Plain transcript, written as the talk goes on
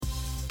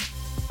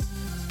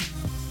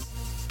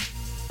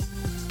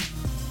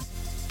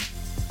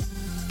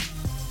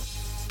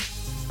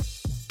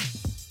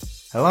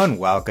Hello and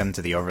welcome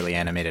to the Overly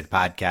Animated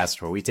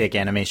Podcast, where we take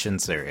animation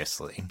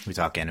seriously. We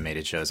talk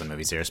animated shows and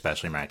movies here,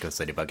 especially Miraculous,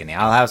 Ladybug, and the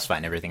Owl House.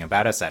 Find everything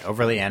about us at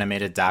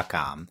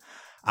overlyanimated.com.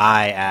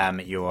 I am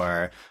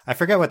your... I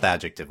forget what the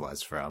adjective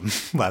was from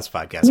last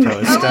podcast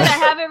host. Oh, wait, I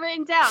have it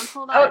written down.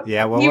 Hold on.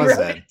 Yeah, what was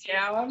it?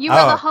 You were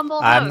the humble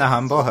host. I'm the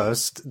humble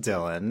host,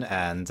 Dylan,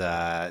 and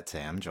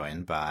today I'm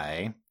joined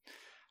by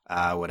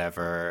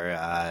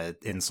whatever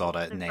insult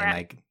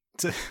name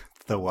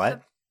the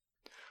what?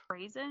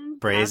 Brazen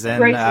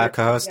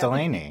co-host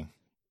Delaney.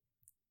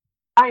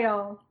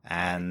 Hi,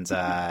 And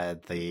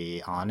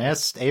the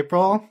honest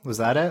April, was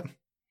that it?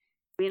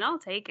 I mean, I'll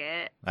take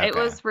it. Okay. It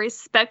was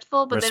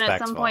respectful, but then at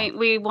some point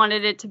we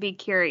wanted it to be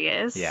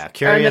curious. Yeah,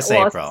 curious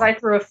April. I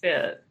threw a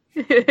fit.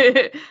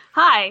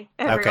 Hi,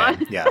 everyone.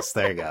 Okay, yes,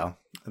 there you go.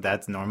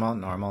 That's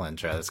normal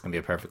intro. This is going to be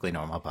a perfectly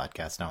normal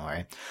podcast, don't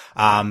worry.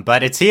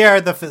 But it's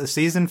here, the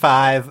season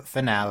 5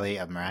 finale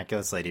of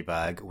Miraculous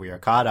Ladybug. We are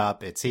caught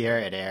up. It's here.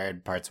 It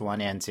aired parts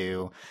 1 and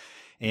 2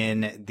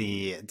 in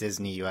the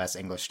Disney US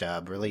English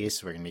dub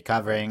release. We're going to be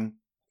covering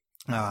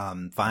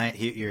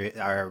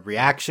our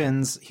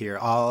reactions, hear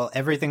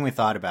everything we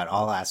thought about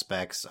all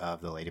aspects of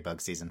the Ladybug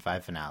season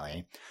 5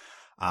 finale.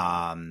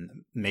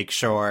 Make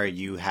sure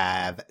you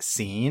have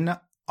seen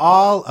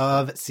all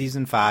of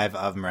season 5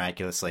 of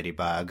Miraculous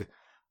Ladybug.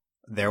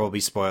 There will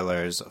be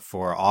spoilers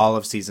for all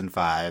of season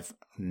 5.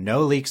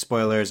 No leak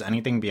spoilers,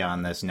 anything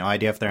beyond this. No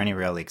idea if there are any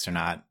real leaks or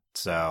not.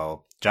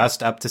 So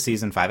just up to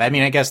season 5. I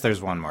mean, I guess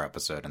there's one more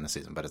episode in the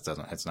season, but it's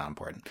not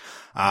important.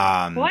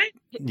 What?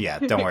 Yeah,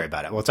 don't worry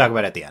about it. We'll talk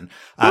about it at the end.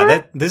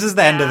 This is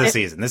the end of the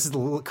season. This is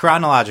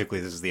chronologically,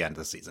 this is the end of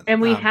the season.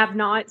 And we have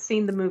not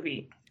seen the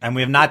movie. And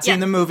we have not seen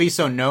the movie,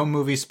 so no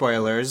movie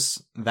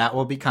spoilers. That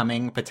will be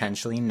coming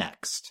potentially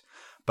next.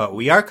 But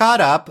we are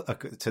caught up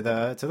to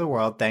the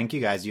world. Thank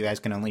you guys. You guys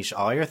can unleash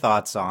all your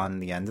thoughts on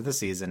the end of the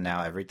season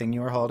now. Everything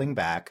you were holding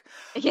back,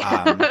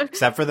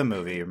 except for the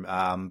movie.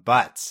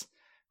 But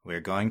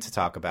we're going to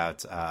talk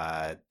about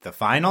the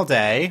final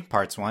day,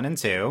 parts 1 and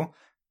 2,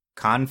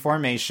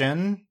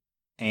 Conformation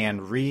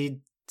and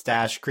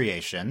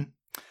Re-Creation.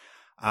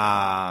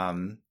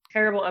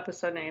 Terrible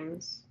episode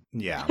names.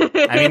 Yeah,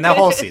 I mean the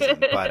whole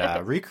season,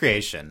 but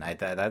Recreation. I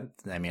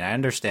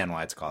understand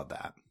why it's called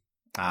that.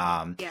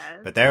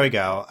 But there we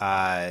go.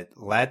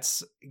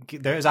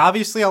 There's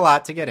obviously a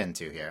lot to get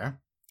into here.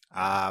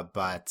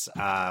 But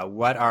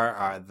what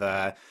are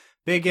the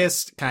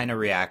biggest kind of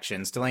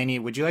reactions? Delaney,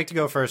 would you like to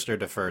go first or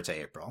defer to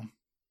April?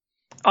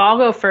 I'll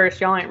go first.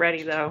 Y'all ain't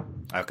ready though.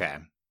 Okay.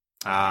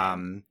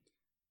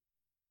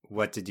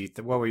 What did you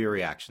what were your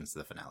reactions to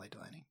the finale,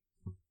 Delaney?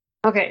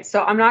 Okay,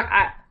 so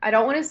I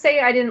don't want to say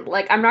I didn't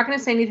like, I'm not going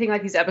to say anything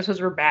like these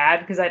episodes were bad,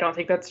 because I don't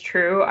think that's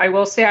true. I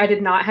will say I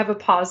did not have a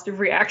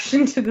positive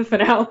reaction to the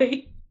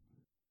finale.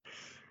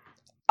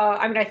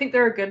 I mean, I think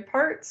there are good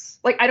parts.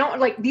 Like, I don't,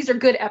 like, these are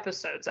good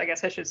episodes, I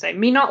guess I should say.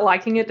 Me not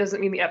liking it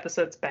doesn't mean the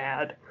episode's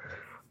bad.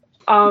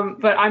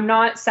 But I'm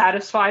not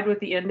satisfied with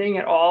the ending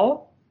at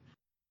all.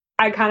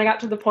 I kind of got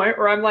to the point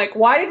where I'm like,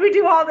 why did we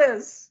do all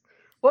this?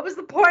 What was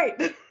the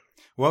point?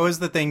 What was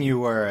the thing you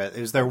were...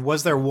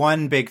 Was there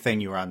one big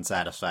thing you were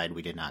unsatisfied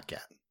we did not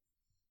get?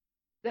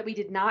 That we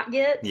did not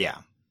get? Yeah.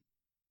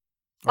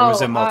 Or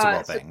was it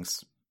multiple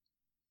things?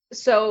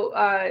 So,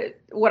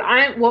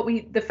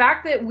 the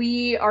fact that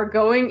we are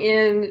going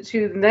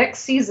into the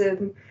next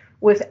season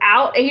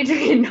without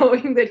Adrian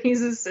knowing that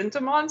he's a Senta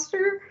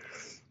monster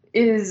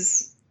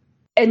is...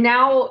 And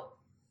now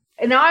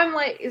I'm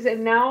like,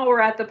 now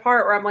we're at the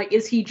part where I'm like,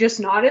 is he just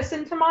not a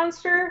Senta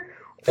monster?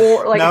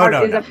 Or like, no.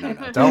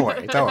 Don't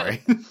worry.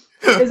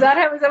 Is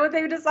that what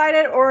they've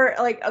decided? Or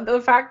like the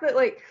fact that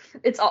like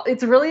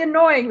it's really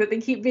annoying that they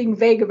keep being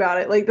vague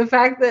about it. Like the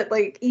fact that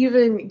like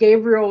even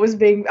Gabriel was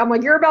being, I'm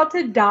like, you're about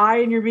to die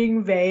and you're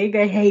being vague.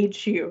 I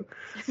hate you.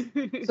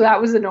 So that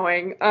was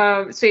annoying.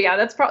 So yeah,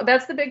 that's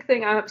the big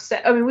thing I'm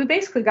upset. I mean, we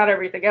basically got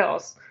everything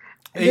else.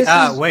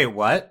 Wait,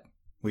 what?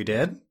 We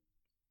did?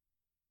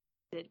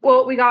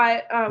 Well, we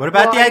got. What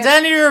about the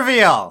identity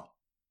reveal?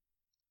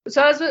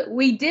 So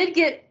we did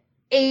get.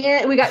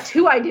 And we got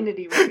 2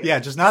 identity reveals. Yeah,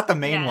 just not the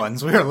main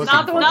ones we were looking for.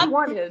 Not the ones we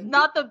wanted.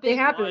 Not the big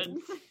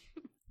ones.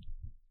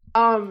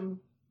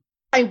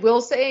 I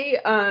will say,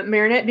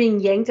 Marinette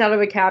being yanked out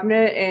of a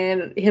cabinet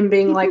and him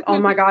being like, oh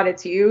my god,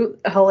 it's you.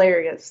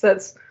 Hilarious.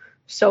 That's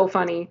so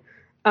funny.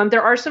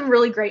 There are some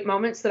really great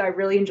moments that I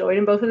really enjoyed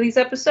in both of these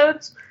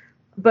episodes,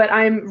 but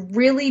I'm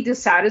really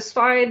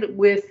dissatisfied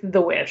with the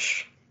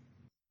wish.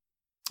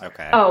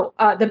 Okay. Oh,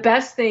 the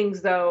best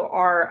things, though,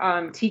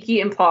 are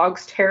Tiki and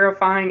Plog's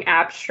terrifying,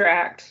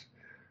 abstract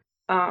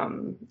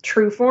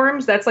true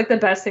forms. That's, like, the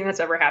best thing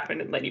that's ever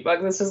happened in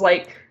Ladybug. This is,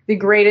 like, the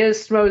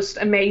greatest, most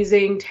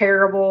amazing,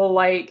 terrible,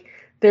 like,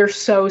 they're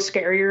so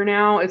scarier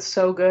now. It's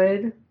so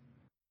good.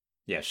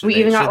 Yeah, should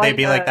they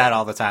be like that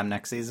all the time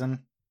next season?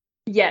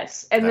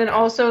 Yes. And then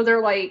also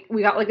they're, like,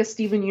 we got, like, a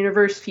Steven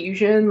Universe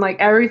fusion. Like,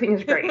 everything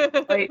is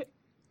great. Like...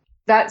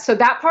 So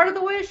that part of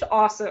the wish,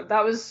 awesome.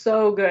 That was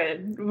so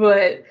good.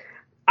 But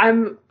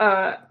we'll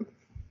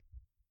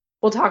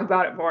talk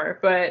about it more.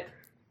 But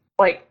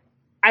like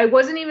I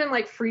wasn't even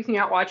like freaking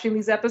out watching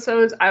these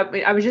episodes.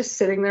 I was just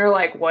sitting there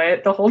like,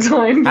 what, the whole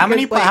time.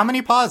 Because, how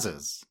many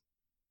pauses?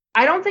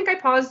 I don't think I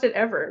paused it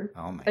ever.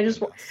 Oh my goodness.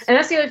 And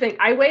that's the other thing.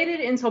 I waited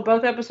until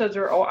both episodes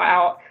were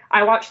out.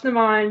 I watched them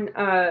on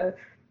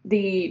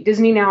the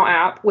Disney Now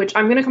app, which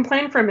I'm going to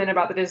complain for a minute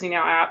about the Disney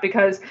Now app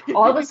because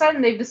all of a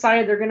sudden they've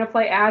decided they're going to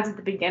play ads at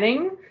the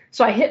beginning.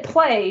 So I hit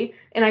play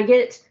and I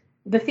get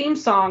the theme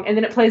song and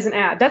then it plays an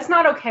ad. That's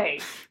not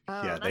okay.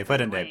 Yeah, they put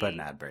an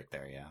ad break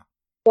there, yeah.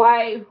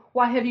 Why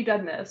have you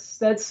done this?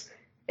 That's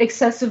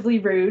excessively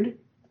rude.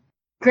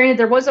 Granted,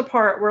 there was a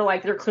part where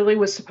like there clearly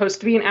was supposed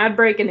to be an ad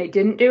break and they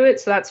didn't do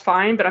it, so that's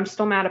fine, but I'm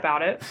still mad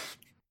about it.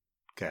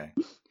 Okay.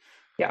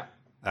 Yeah.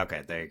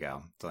 Okay, there you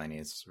go.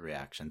 Delaney's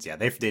reactions. Yeah,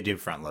 they do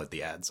front load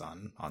the ads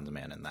on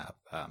demand in that.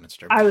 It's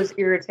true. I was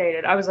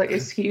irritated. I was like,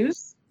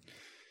 excuse?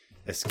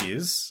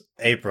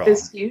 April.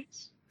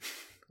 Excuse?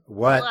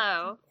 What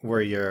Hello.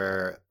 were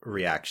your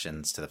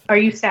reactions to the finale?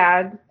 Are you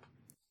sad?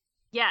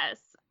 Yes.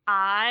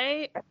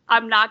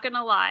 I'm not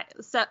gonna lie.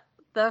 So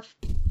the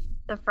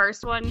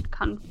first one,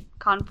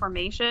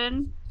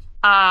 Confirmation,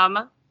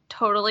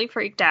 totally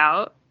freaked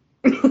out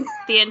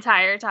the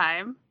entire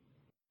time.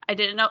 I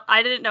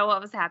didn't know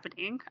what was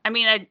happening. I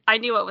mean, I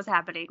knew what was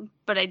happening,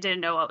 but I didn't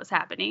know what was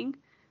happening.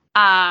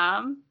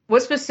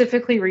 What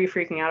specifically were you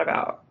freaking out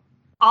about?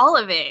 All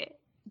of it.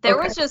 There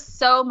was just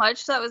so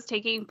much that was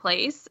taking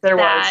place. There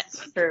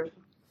was. True.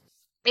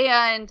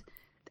 And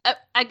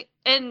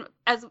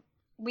as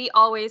we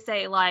always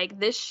say, like,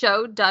 this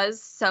show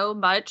does so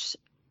much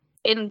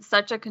in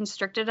such a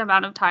constricted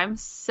amount of time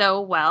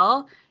so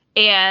well.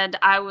 And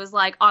I was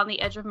like on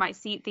the edge of my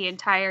seat the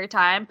entire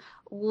time,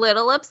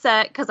 little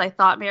upset because I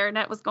thought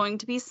Marinette was going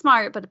to be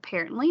smart, but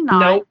apparently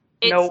not.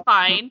 It's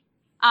fine.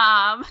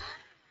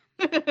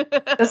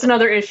 That's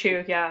another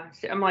issue. Yeah.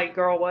 I'm like,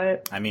 girl,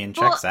 what? I mean,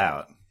 checks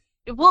out.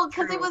 Well,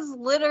 because it was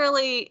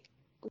literally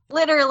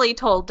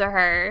told to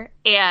her,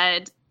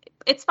 and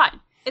it's fine.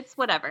 It's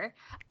whatever.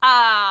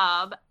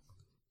 And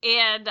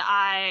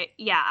I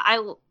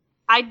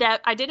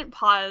didn't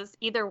pause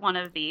either one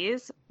of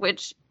these,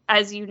 which,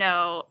 as you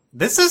know,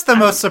 this is the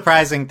most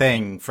surprising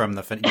thing from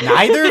the finale.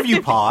 Neither of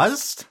you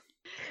paused.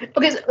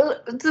 Okay, so,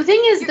 the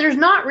thing is, there's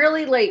not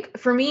really, like,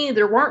 for me,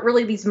 there weren't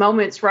really these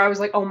moments where I was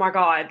like, oh my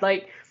god,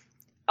 like,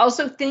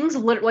 also things,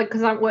 like,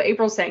 because what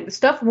April's saying, the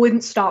stuff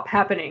wouldn't stop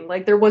happening.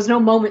 Like, there was no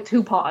moment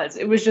to pause.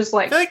 It was just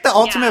like... I feel like the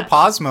ultimate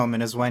pause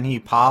moment is when he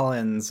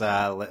pollens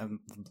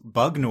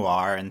Bug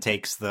Noir and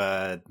takes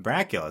the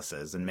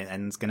Miraculouses and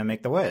is going to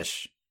make the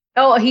wish.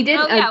 Oh, he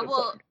didn't. Oh, yeah,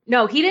 well...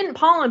 No, he didn't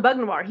pollen Bug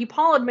Noir. He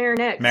pollen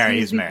Marinette.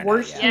 He's Marinette,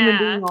 worst human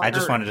being on I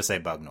just Earth. wanted to say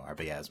Bug Noir,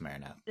 but yeah, it's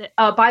Marinette.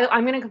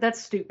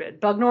 That's stupid.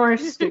 Bug Noir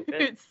is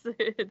stupid.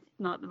 it's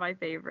not my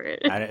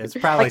favorite. It's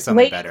probably like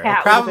something better.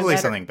 Probably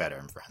something better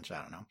in French.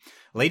 I don't know.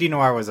 Lady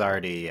Noir was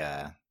already.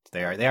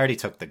 They already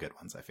took the good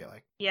ones. I feel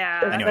like.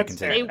 Yeah. Anyway,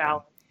 continue.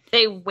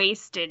 They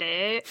wasted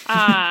it.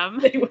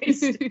 They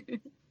wasted it.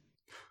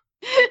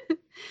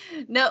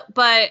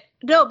 but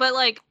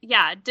like,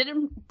 yeah,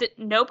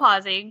 no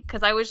pausing,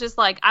 because I was just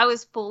like, I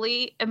was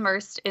fully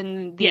immersed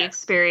in the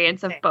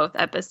experience of both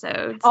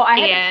episodes. Oh, I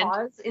had to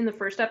pause in the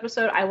first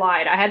episode. I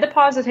lied. I had to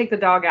pause to take the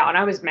dog out, and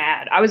I was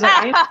mad. I was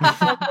like,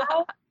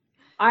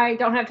 I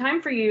don't have time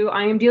for you.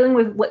 I am dealing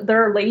with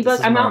their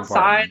Ladybug. I'm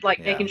outside,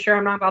 making sure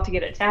I'm not about to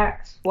get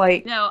attacked.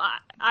 Like, no,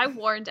 I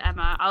warned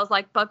Emma. I was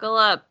like, buckle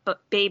up,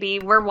 baby.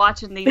 We're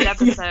watching these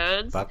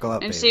episodes. Buckle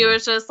up, and baby. She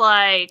was just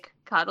like,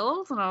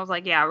 cuddles, and I was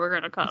like, yeah, we're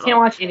gonna cuddle. I can't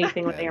watch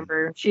anything with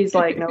Amber. She's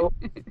like, nope.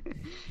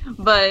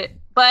 but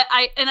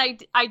I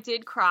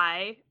did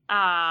cry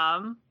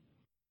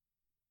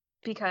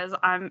because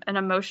I'm an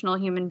emotional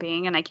human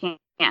being and I can't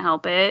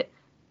help it.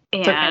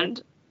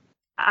 And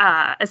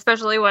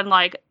especially when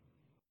like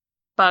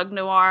Bug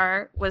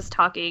Noir was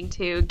talking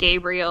to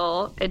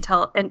Gabriel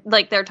and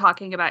like they're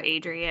talking about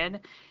Adrian,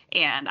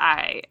 and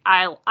I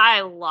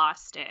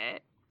lost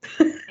it.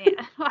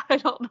 And I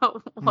don't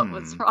know what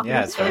was wrong.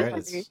 Yeah, it's fair.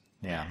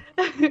 Yeah.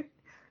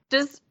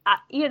 Just I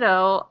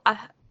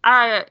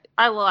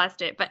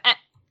lost it, but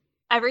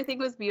everything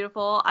was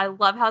beautiful. I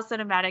love how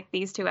cinematic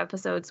these two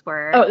episodes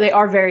were. Oh, they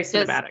are very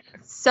cinematic.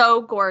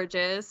 So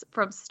gorgeous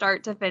from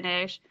start to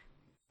finish.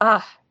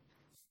 Ugh.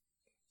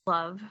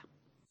 Love.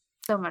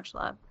 So much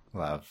love.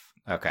 Love.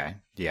 Okay.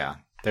 Yeah.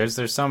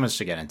 There's so much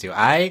to get into.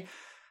 I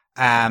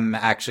am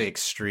actually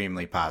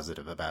extremely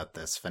positive about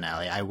this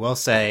finale. I will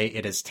say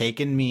it has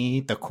taken me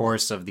the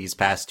course of these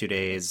past 2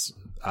 days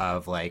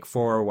of like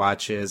 4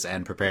 watches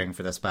and preparing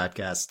for this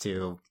podcast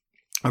to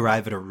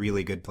arrive at a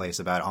really good place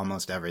about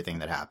almost everything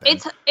that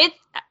happened.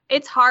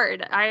 It's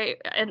hard. I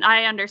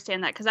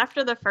understand that, because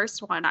after the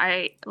first one,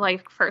 I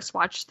like first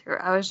watched through,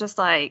 I was just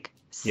like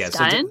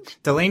stunned.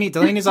 So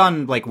Delaney's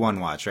on like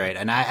one watch, right?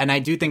 And I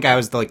do think I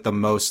was the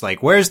most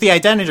like, where's the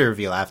identity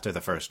reveal after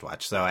the first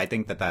watch? So I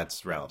think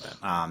that's relevant.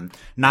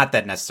 Not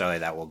that necessarily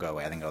that will go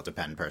away. I think it'll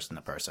depend person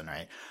to person,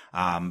 right?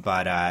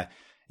 But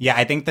yeah,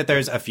 I think that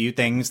there's a few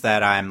things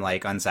that I'm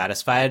like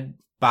unsatisfied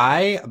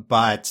by,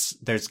 but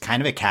there's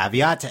kind of a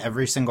caveat to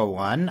every single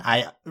one.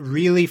 I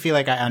really feel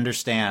like I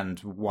understand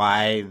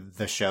why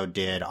the show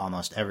did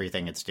almost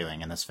everything it's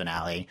doing in this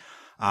finale.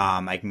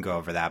 I can go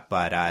over that,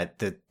 but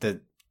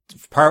the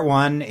part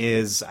one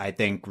is, I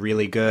think,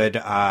 really good,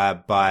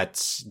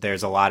 but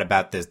there's a lot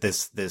about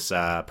this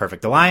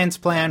Perfect Alliance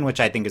plan, which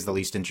I think is the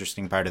least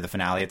interesting part of the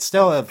finale. It's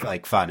still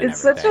like fun.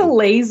 It's such a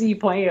lazy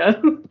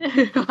plan.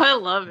 I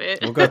love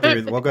it. We'll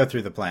go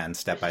through the plan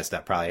step by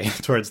step, probably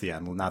towards the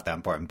end. Not that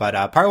important,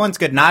 but part one's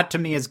good. Not to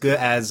me as good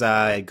as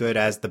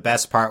the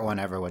best part one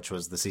ever, which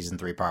was the season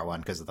 3 part one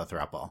because of the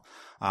throuple.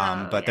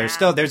 But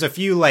there's a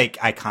few like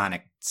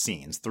iconic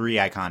scenes, 3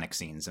 iconic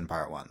scenes in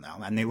part 1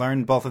 though, and they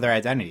learned both of their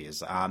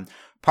identities.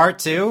 Part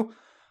 2,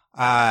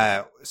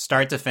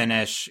 start to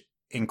finish,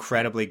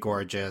 incredibly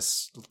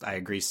gorgeous. I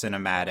agree,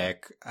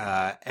 cinematic.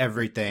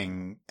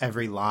 Everything,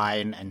 every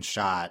line and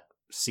shot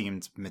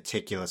seemed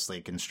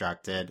meticulously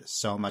constructed.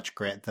 So much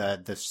grit.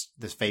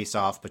 The face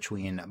off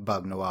between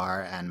Bug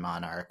Noir and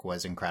Monarch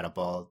was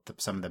incredible.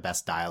 Some of the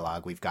best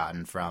dialogue we've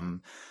gotten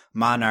from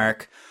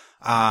Monarch.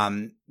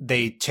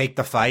 They take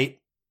the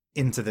fight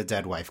into the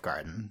dead wife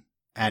garden.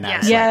 And I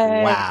was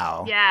like,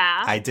 wow.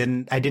 Yeah. I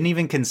didn't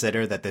even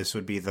consider that this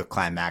would be the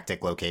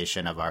climactic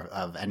location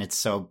and it's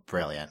so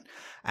brilliant.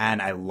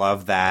 And I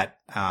love that.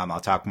 I'll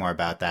talk more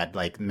about that.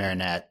 Like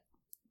Marinette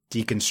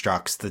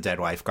deconstructs the dead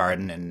wife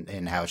garden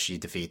and how she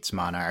defeats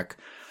Monarch.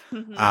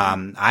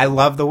 Mm-hmm. I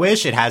love the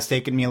wish. It has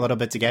taken me a little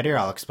bit to get here.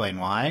 I'll explain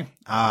why.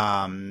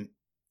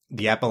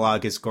 The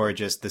epilogue is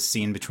gorgeous. The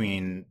scene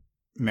between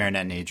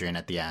Marinette and Adrian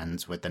at the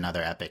end with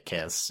another epic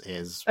kiss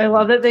is... I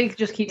love that they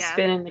just keep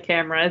spinning the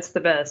camera. It's the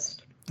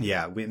best.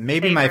 Yeah,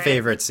 maybe my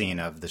favorite scene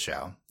of the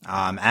show.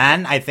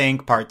 And I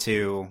think part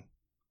 2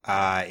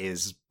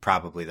 is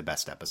probably the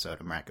best episode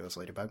of Miraculous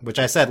Ladybug, which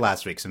I said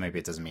last week, so maybe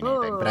it doesn't mean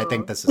anything. But I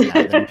think this is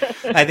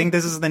I think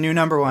this is the new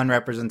number 1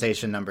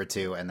 representation, number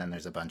 2, and then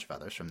there's a bunch of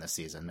others from this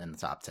season in the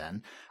top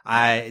 10.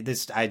 I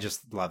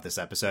just love this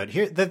episode.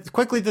 Here,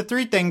 quickly, the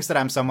 3 things that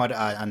I'm somewhat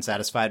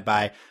unsatisfied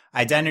by: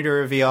 identity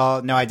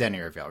reveal, no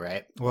identity reveal,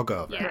 right? We'll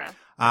go over it.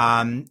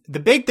 The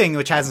big thing,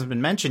 which hasn't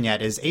been mentioned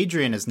yet, is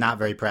Adrian is not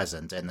very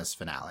present in this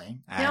finale.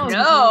 And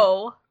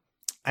no.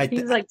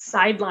 He's like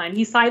sidelined.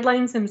 He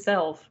sidelines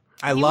himself.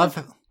 I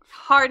love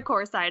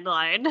hardcore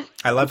sideline.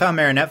 I love how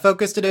Marinette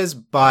focused it is,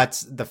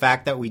 but the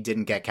fact that we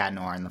didn't get Cat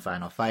Noir in the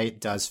final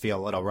fight does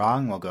feel a little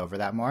wrong. We'll go over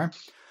that more.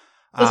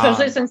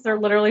 Especially since they're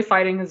literally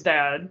fighting his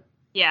dad.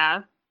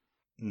 Yeah.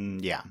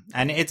 Yeah.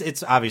 And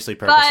it's obviously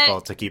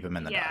purposeful to keep him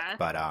in the dark,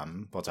 but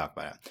we'll talk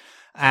about it.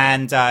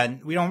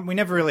 And we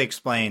never really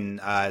explain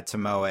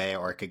Tomoe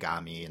or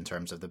Kagami in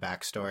terms of the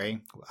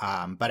backstory.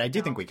 But I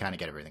do think we kind of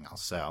get everything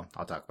else, so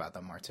I'll talk about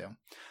them more too.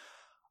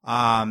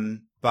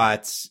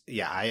 But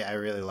yeah, I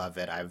really love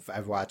it.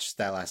 I've watched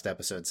that last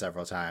episode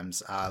several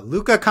times.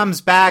 Luca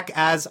comes back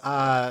as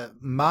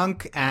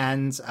Monk,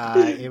 and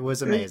it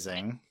was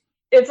amazing.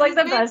 It's like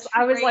the best.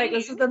 I was like,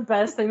 this is the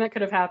best thing that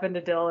could have happened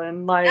to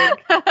Dylan. Like,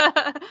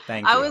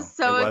 thank you. I was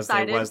so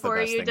excited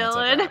for you,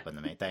 Dylan. Happened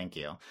to me. Thank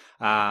you.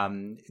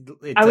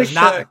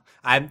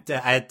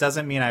 It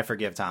doesn't mean I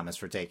forgive Thomas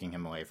for taking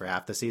him away for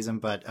half the season,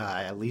 but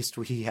at least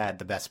he had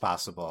the best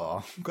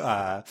possible.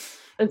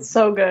 It's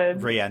so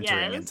good.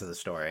 Re-entering into the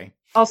story.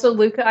 Also,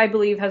 Luca, I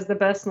believe, has the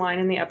best line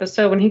in the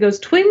episode when he goes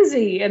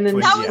Twinsy, and then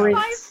that was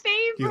my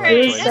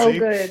favorite. It's so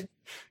good.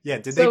 Yeah,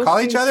 did they call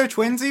each other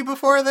Twinsy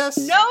before this?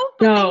 No,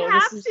 but they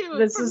have to.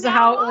 This is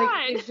how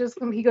it's just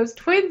he goes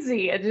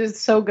Twinsy. It is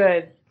so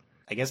good.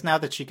 I guess now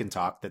that she can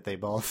talk, that they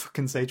both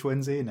can say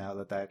Twinsy. Now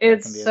that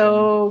it's can be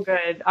so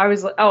good. I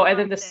was and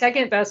then the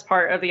second best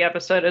part of the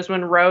episode is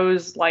when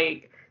Rose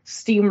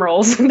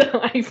steamrolls into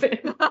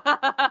Ivan.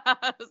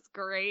 That's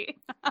great.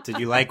 Did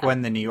you like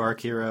when the New York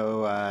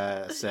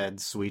hero said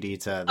 "sweetie"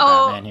 to the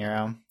Batman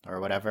hero or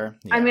whatever?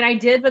 Yeah. I mean, I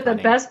did, but the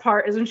best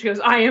part is when she goes,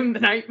 "I am the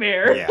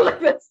nightmare." Yeah.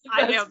 That's the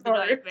I best am the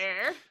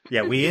nightmare.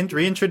 Yeah, we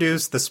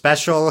reintroduced the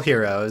special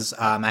heroes.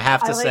 I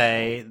have to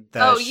say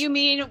that. You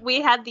mean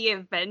we had the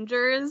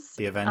Avengers?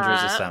 The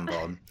Avengers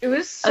assembled. It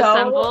was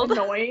so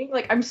annoying.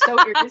 I'm so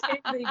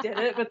irritated they did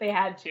it, but they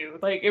had to.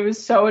 It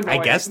was so annoying.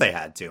 I guess they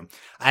had to.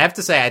 I have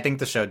to say, I think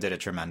the show did it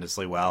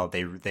tremendously well.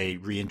 They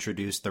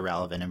reintroduced the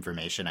relevant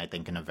information, I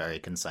think, in a very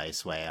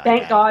concise way.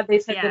 Thank God they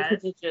said the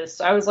prodigious.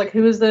 I was like,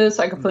 who is this?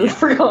 I completely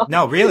forgot.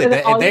 No, really.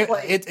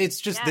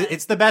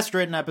 It's the best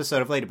written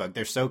episode of Ladybug.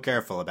 They're so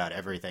careful about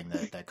everything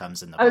that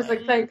comes in the I was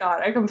like, thank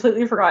God. I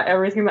completely forgot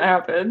everything that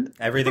happened.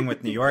 Everything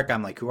with New York,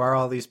 I'm like, who are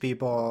all these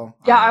people?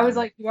 Yeah, I was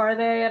like, who are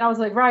they? And I was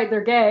like, right,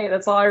 they're gay.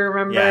 That's all I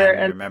remember. Yeah,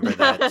 and remember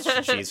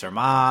that she's her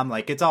mom.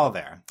 It's all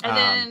there. And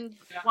then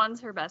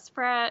one's her best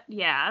friend.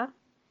 Yeah.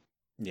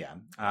 Yeah.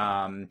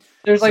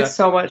 There's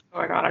so much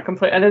going on.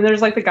 And then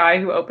there's the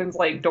guy who opens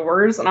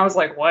doors, and I was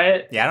like,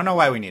 what? Yeah, I don't know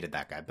why we needed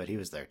that guy, but he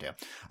was there too.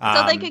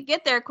 So they could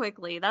get there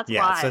quickly. That's why.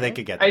 Yeah, so they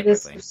could get there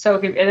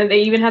quickly. And then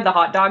they even had the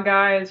hot dog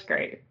guy. It's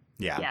great.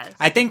 Yeah. Yes.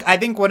 I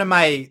think one of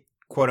my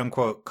quote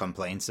unquote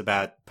complaints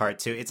about part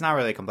 2, it's not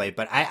really a complaint,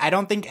 but I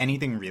don't think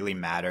anything really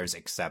matters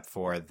except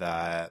for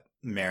the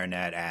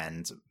Marinette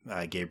and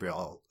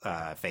Gabriel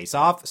face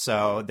off.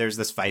 So there's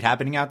this fight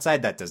happening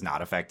outside that does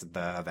not affect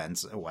the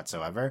events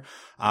whatsoever.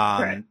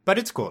 Right. But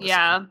it's cool to see.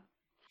 I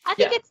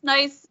think it's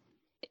nice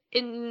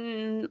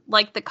in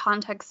like the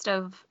context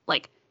of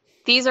like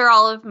these are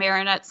all of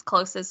Marinette's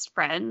closest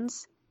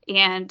friends,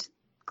 and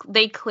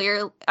they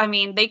clearly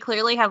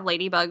have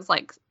Ladybugs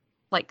like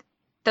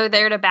they're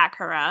there to back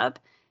her up,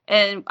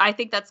 and I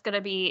think that's going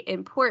to be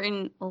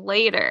important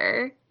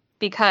later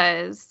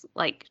because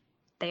like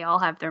they all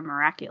have their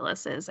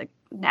Miraculouses like,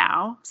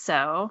 now.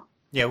 So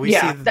yeah,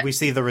 we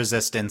see the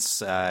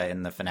resistance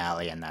in the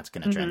finale, and that's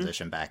going to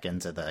transition back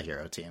into the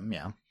hero team.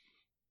 Yeah.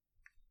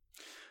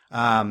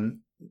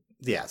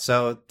 Yeah,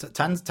 so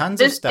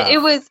tons of stuff.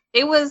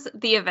 It was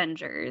the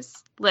Avengers,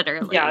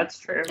 literally. Yeah, it's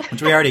true.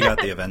 Which we already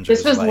got the Avengers.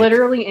 This was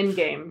literally in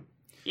game.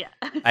 Yeah.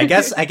 I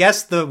guess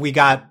we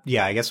got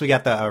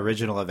the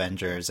original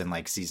Avengers in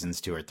like seasons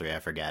 2 or 3,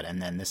 I forget,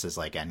 and then this is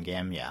like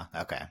Endgame. Yeah,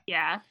 okay.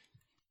 Yeah.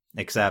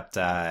 Except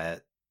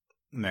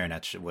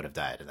Marinette would have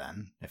died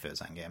then if it was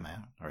Endgame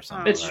or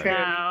something. It's true.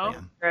 Yeah.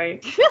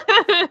 Right.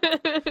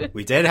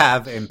 We did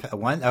have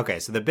one. Okay,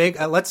 so the big.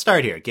 Let's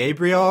start here.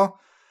 Gabriel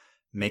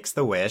makes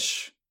the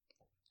wish,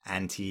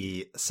 and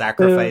he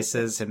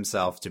sacrifices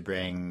himself to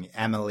bring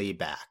Emily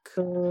back.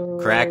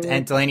 Correct?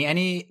 And Delaney,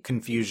 any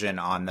confusion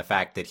on the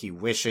fact that he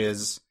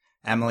wishes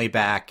Emily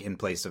back in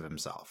place of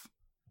himself?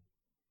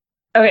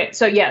 Okay,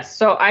 so yes.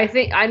 So I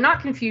think I'm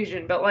not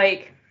confusion, but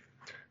like,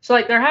 so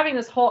like they're having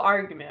this whole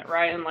argument,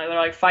 right? And like they're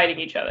like fighting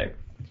each other.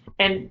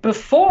 And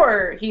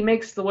before he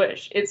makes the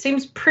wish, it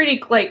seems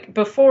pretty like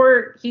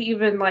before he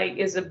even like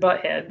is a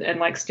butthead and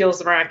like steals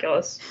the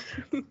Miraculous,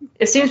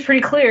 it seems pretty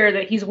clear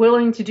that he's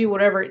willing to do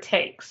whatever it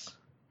takes.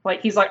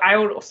 Like he's like, I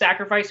will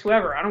sacrifice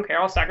whoever. I don't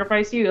care. I'll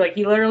sacrifice you. Like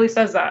he literally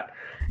says that.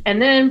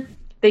 And then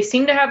they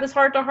seem to have this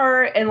heart to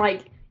heart, and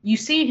like you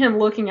see him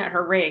looking at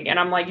her ring, and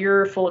I'm like,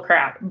 you're full of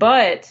crap.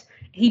 But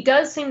he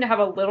does seem to have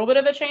a little bit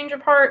of a change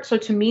of heart. So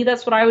to me,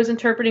 that's what I was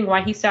interpreting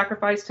why he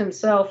sacrificed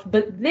himself.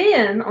 But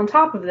then on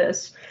top of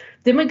this,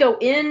 then we go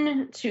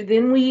into,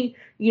 then we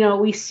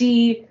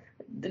see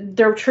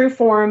their true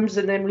forms,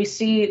 and then we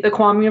see the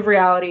Kwame of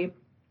reality.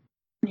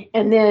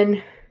 And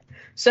then,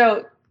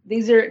 so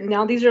these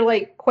are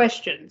like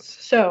questions.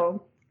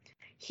 So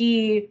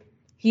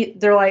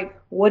they're like,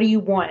 what do you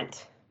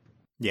want?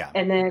 Yeah.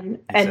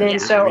 He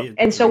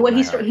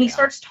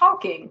starts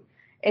talking.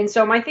 And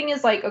so my thing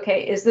is like,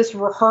 okay, is this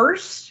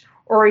rehearsed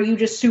or are you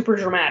just super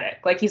dramatic?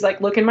 Like he's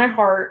like, look in my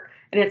heart.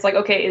 And it's like,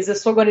 okay, is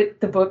this what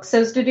the book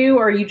says to do?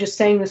 Or are you just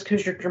saying this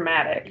because you're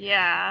dramatic?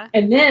 Yeah.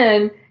 And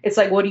then it's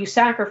like, what do you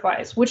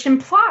sacrifice? Which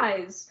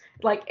implies,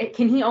 like,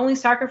 can he only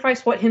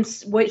sacrifice what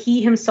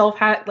he himself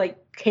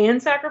can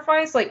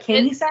sacrifice? Like,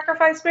 can he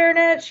sacrifice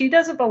Marinette? She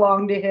doesn't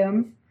belong to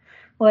him.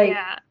 Like,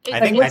 yeah.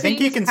 I think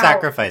he can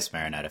sacrifice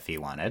Marinette if he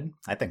wanted.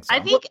 I think so. I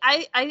think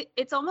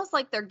it's almost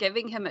like they're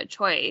giving him a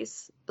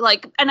choice.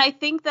 Like, and I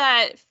think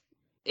that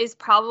is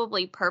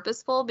probably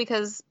purposeful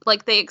because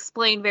like they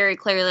explain very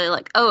clearly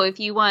like, oh,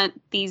 if you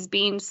want these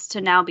beans to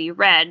now be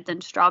red,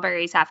 then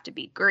strawberries have to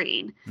be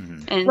green.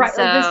 Mm-hmm. And right,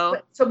 so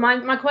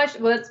my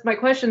question, well, that's my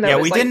question though. Yeah,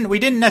 we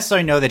didn't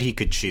necessarily know that he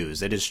could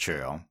choose. It is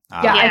true.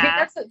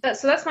 I think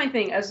that's my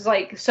thing. I was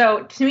like,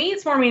 so to me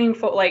it's more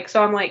meaningful, like,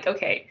 so I'm like,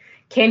 okay,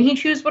 can he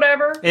choose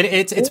whatever?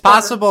 It's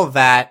possible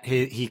that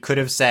he could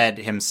have said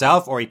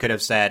himself, or he could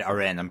have said a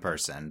random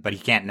person, but he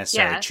can't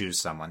necessarily choose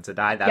someone to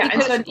die.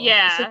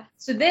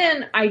 So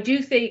then I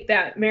do think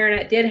that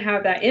Marinette did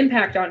have that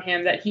impact on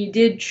him, that he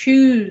did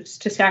choose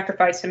to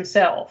sacrifice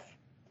himself.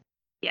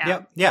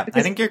 Yeah.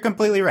 I think you're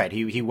completely right.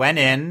 He went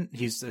in.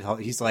 He's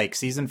like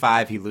season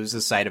 5. He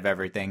loses sight of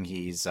everything.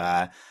 He's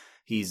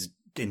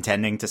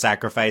intending to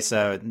sacrifice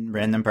a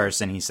random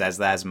person. He says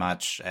that as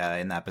much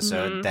in the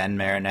episode. Mm-hmm. Then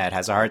Marinette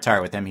has a heart to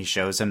heart with him. She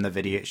shows him the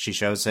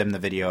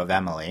video of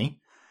Emily,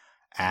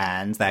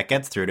 and that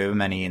gets through to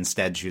him, and he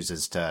instead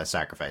chooses to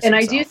sacrifice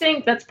himself. I do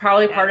think that's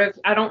probably part of,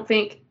 I don't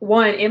think,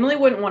 Emily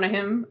wouldn't want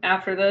him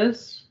after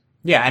this.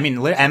 Yeah, I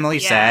mean, Emily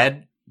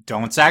said,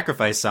 don't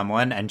sacrifice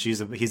someone, and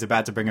he's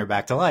about to bring her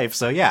back to life.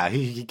 So yeah,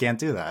 he can't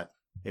do that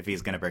if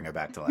he's going to bring her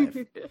back to life.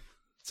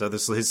 So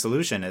his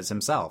solution is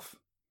himself.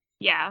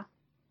 Yeah.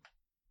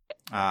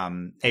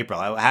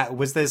 April,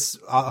 was this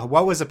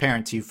what was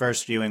apparent to you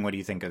first viewing? What do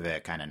you think of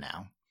it kind of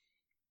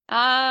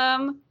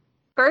now?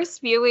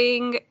 First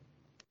viewing,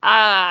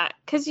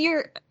 because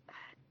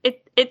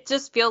it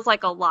just feels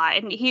like a lot,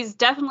 and he's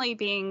definitely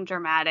being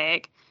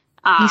dramatic.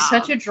 He's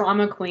such a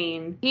drama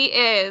queen. He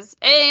is,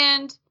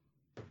 and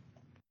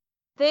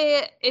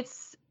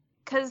it's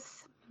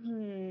because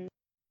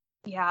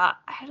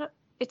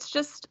it's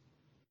just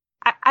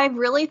I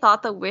really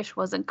thought the wish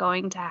wasn't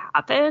going to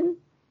happen.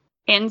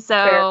 And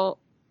so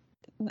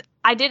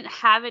I didn't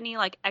have any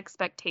like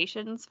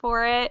expectations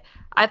for it.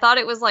 I thought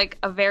it was like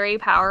a very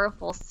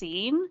powerful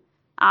scene.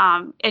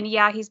 And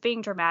yeah, he's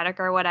being dramatic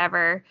or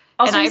whatever.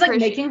 Also, he's like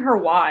making her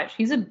watch.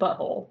 He's a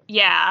butthole.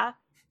 Yeah.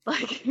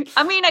 Like,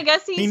 I mean, I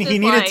guess he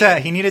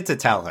needed to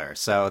tell her.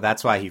 So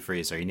that's why he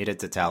frees her. He needed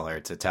to tell her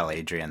to tell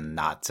Adrian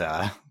not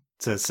to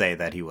to say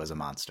that he was a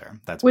monster.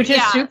 That's Which is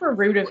Yeah. super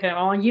rude of him.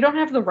 Oh, you don't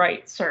have the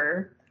right,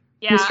 sir.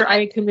 Yeah. Mr.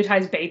 I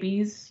akumatize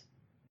babies.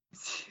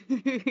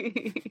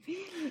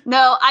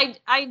 No,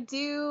 I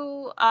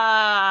do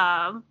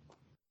I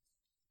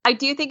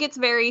do think it's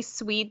very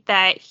sweet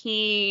that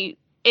he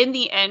in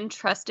the end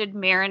trusted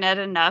Marinette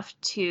enough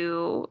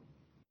to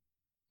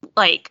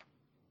like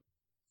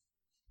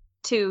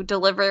to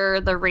deliver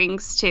the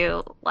rings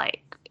to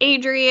like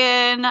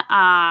Adrian,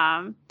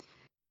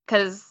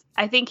 because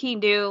I think he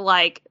knew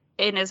like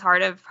in his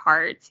heart of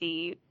hearts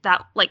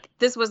that like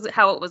this was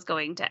how it was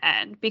going to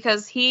end,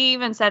 because he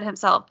even said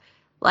himself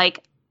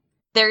like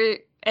there,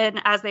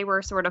 and as they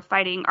were sort of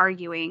fighting,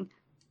 arguing,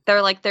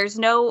 they're like there's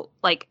no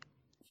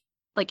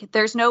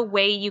there's no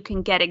way you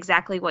can get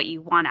exactly what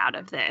you want out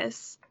of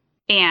this.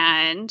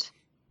 And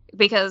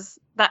because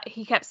that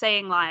he kept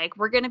saying like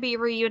we're going to be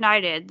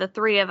reunited, the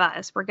three of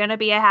us, we're going to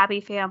be a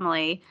happy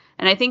family.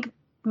 And I think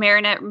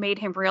Marinette made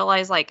him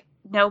realize like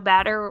no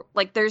matter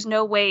like there's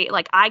no way,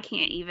 like I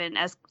can't, even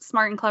as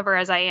smart and clever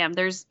as I am,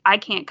 I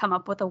can't come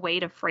up with a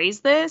way to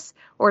phrase this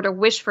or to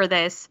wish for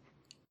this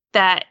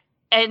that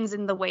ends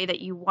in the way that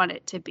you want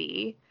it to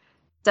be.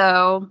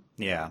 So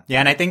yeah,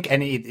 and I think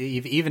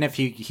even if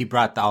he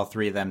brought all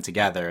three of them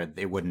together,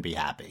 it wouldn't be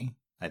happy.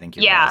 I think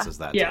he realizes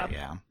that. Yeah. Too,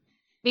 yeah.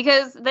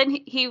 Because then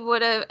he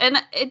would have, and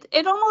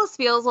it almost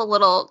feels a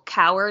little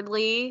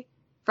cowardly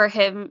for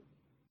him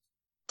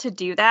to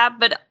do that,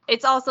 but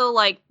it's also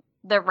like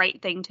the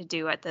right thing to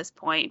do at this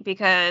point,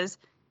 because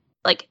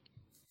like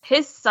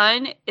his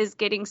son is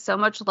getting so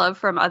much love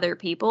from other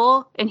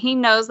people, and he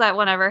knows that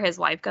whenever his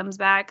wife comes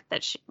back,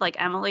 that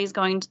like Emily's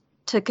going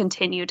to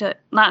continue to,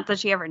 not that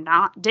she ever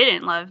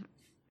didn't love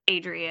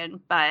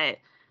Adrian, but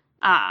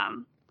I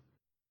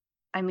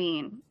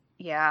mean,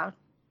 yeah.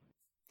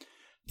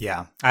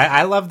 Yeah,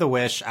 I love the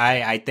wish.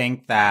 I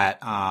think that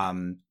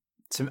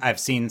I've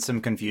seen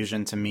some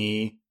confusion. To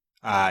me,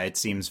 it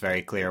seems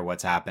very clear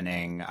what's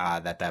happening,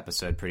 that the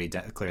episode pretty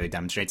clearly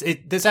demonstrates.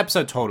 This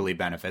episode totally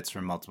benefits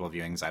from multiple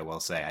viewings, I will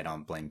say. I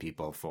don't blame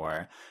people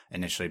for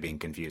initially being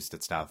confused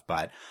at stuff,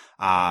 but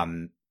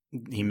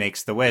he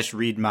makes the wish,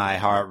 read my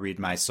heart, read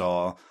my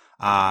soul.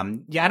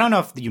 Yeah, I don't know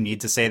if you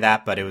need to say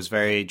that, but it was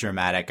very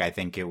dramatic. I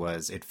think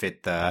it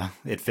fit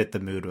the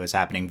mood was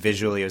happening.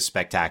 Visually, it was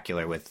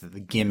spectacular with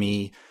the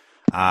gimme.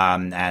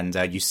 And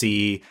you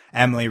see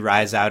Emily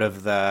rise out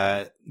of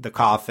the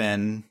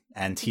coffin,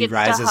 and he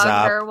rises to hug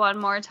up her one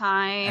more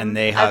time, and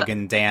they hug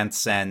and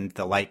dance, and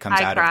the light comes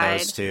out cried. of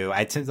those two.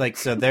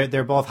 So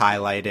they're both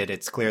highlighted.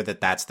 It's clear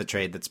that that's the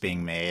trade that's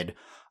being made.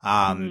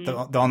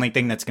 The only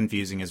thing that's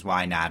confusing is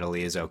why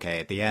Natalie is okay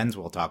at the end.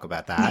 We'll talk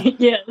about that.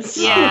 Yes.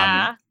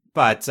 Yeah.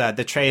 But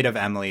the trade of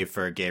Emily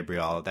for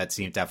Gabriel,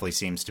 definitely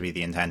seems to be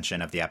the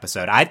intention of the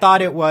episode. I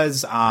thought it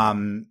was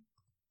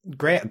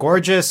great,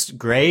 gorgeous,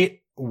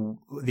 great. To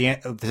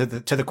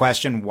the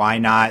question, why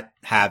not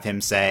have him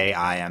say,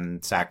 I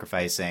am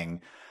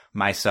sacrificing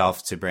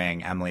myself to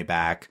bring Emily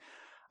back?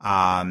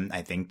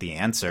 I think the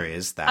answer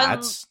is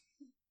that...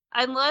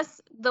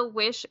 Unless the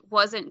wish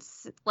wasn't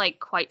like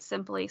quite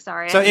simply,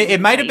 sorry. So it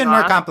might have been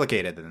more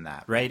complicated than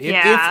that, right?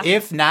 Yeah.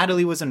 If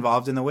Natalie was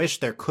involved in the wish,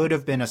 there could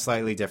have been a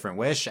slightly different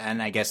wish,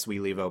 and I guess we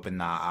leave open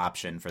the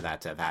option for that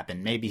to have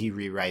happened. Maybe he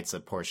rewrites a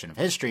portion of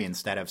history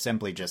instead of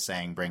simply just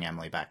saying, bring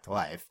Emily back to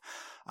life.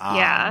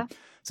 Yeah.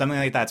 Something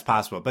like that's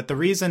possible. But the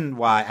reason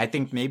why, I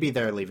think maybe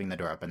they're leaving the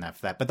door open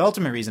for that, but the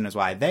ultimate reason is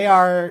why they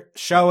are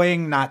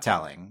showing, not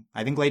telling.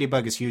 I think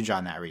Ladybug is huge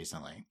on that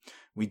recently.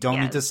 We don't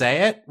need to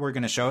say it. We're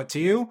going to show it to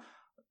you.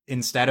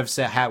 Instead of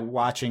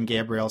watching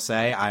Gabriel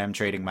say, I am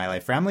trading my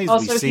life for Emily's,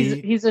 also, we see...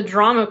 he's a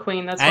drama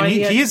queen. That's and why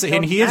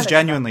he is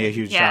genuinely a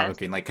huge drama Yes.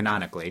 queen, like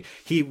canonically.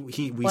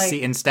 We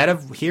see, instead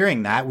of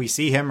hearing that, we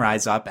see him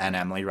rise up and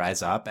Emily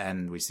rise up,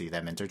 and we see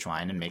them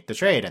intertwine and make the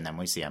trade, and then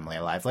we see Emily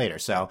alive later.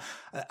 So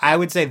I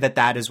would say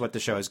that is what the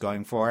show is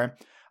going for.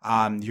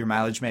 Your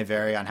mileage may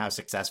vary on how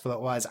successful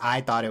it was. I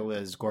thought it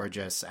was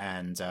gorgeous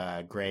and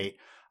great.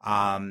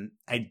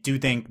 I do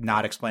think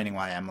not explaining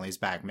why Emily's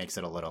back makes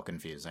it a little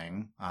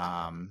confusing.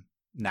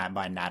 Not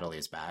by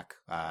Natalie's back.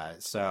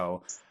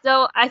 So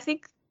I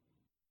think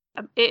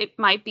it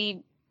might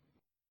be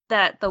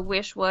that the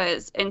wish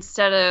was,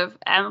 instead of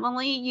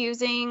Emily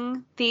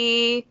using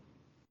the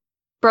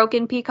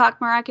broken peacock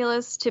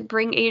Miraculous to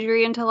bring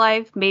Adrian to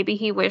life, maybe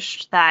he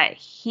wished that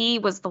he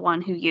was the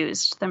one who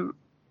used the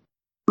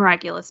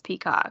Miraculous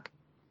peacock.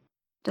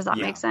 Does that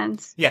make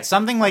sense? Yeah,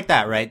 something like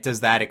that, right?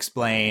 Does that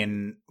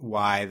explain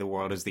why the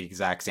world is the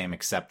exact same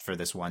except for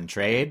this one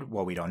trade?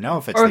 Well, we don't know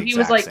if it's the exact same. Or he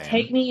was like,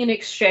 take me in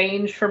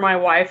exchange for my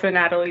wife and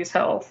Natalie's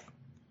health.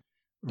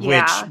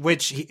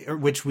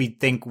 Which we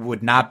think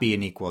would not be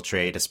an equal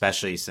trade,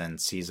 especially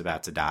since he's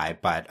about to die.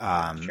 But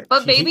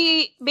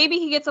maybe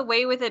he gets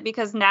away with it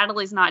because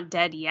Natalie's not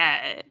dead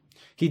yet.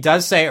 He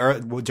does say,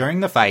 during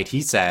the fight,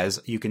 he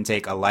says, you can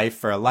take a life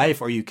for a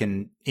life, or you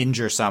can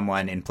injure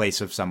someone in place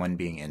of someone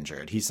being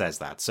injured. He says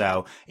that.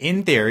 So,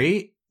 in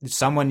theory,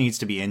 someone needs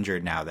to be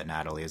injured now that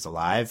Natalie is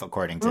alive,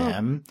 according to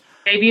him.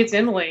 Maybe it's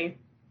Emily.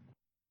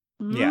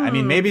 Yeah, I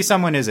mean, maybe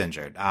someone is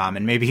injured,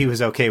 and maybe he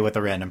was okay with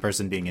a random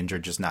person being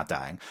injured, just not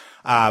dying.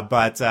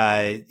 But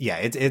yeah,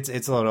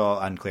 it's a little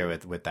unclear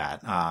with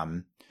that.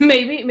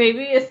 Maybe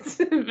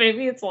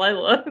it's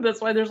Lila.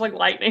 That's why there's like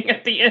lightning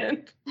at the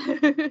end.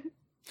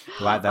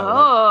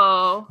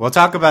 We'll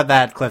talk about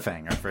that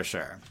cliffhanger for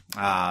sure.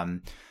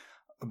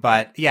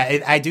 But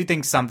yeah, I do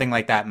think something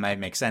like that might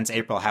make sense,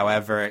 April.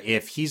 However,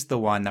 if he's the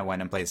one that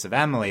went in place of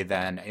Emily,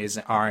 then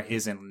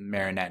isn't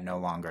Marinette no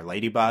longer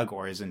Ladybug,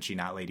 or isn't she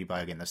not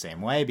Ladybug in the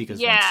same way?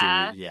 Because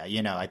I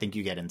think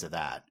you get into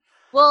that.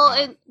 Well,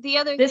 and the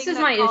other this thing is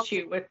my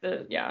issue with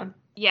the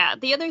Yeah,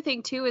 the other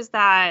thing too is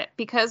that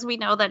because we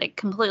know that it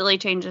completely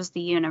changes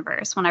the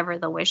universe whenever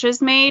the wish is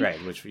made, right?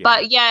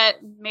 But yet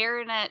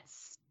Marinette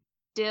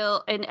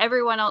still and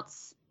everyone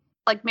else.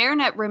 Like,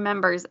 Marinette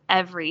remembers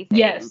everything.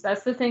 Yes,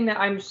 that's the thing that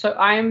I'm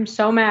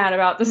so mad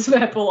about this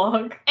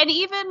epilogue. And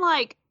even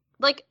like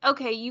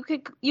okay, you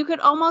could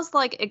almost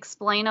like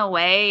explain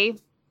away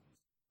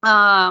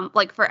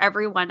like for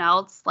everyone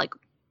else, like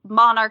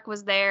Monarch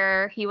was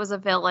there, he was a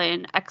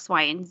villain, X,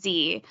 Y, and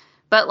Z.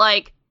 But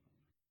like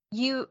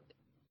you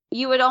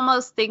would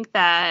almost think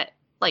that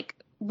like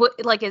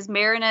is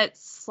Marinette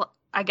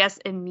I guess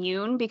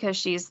immune because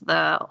she's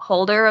the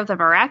holder of the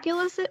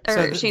Miraculous,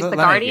 or she's the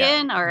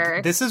guardian,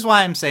 or this is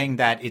why I'm saying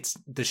that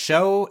the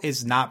show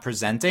is not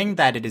presenting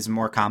that it is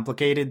more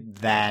complicated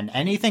than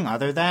anything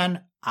other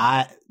than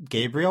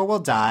Gabriel will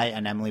die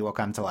and Emily will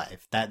come to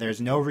life. That there's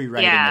no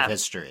rewriting of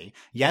history.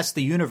 Yes,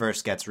 the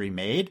universe gets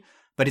remade,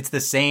 but it's the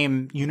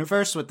same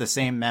universe with the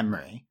same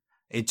memory.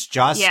 It's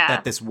just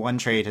that this one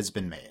trade has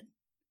been made.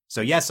 So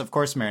yes, of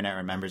course, Marinette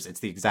remembers. It's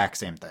the exact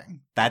same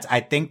thing.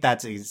 I think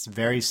that's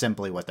very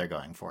simply what they're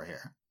going for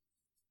here.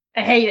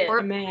 I hate it.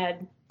 I'm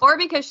mad. Or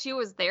because she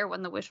was there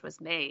when the wish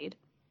was made.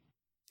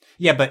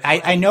 Yeah, but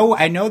I know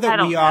I know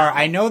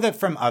that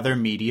from other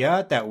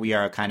media that we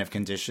are kind of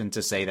conditioned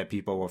to say that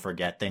people will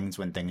forget things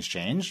when things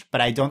change.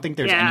 But I don't think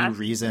there's any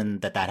reason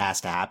that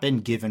has to happen,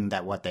 given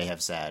that what they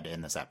have said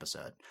in this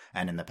episode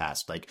and in the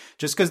past. Like,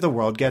 just because the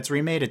world gets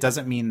remade, it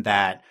doesn't mean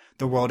that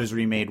the world is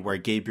remade where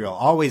Gabriel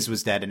always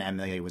was dead and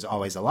Emily was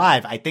always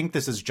alive. I think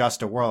this is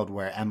just a world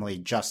where Emily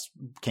just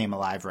came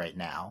alive right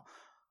now.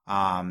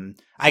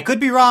 I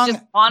could be wrong.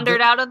 Just wandered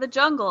out of the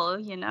jungle,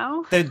 you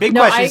know? The big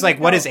question is, like,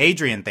 what does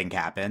Adrian think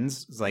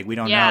happens? It's like, we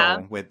don't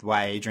know with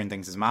why Adrian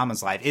thinks his mom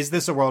is alive. Is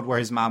this a world where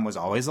his mom was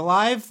always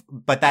alive?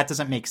 But that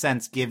doesn't make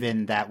sense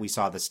given that we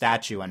saw the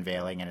statue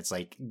unveiling and it's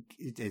like,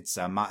 it's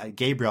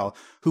Gabriel,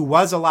 who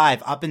was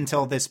alive up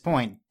until this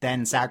point,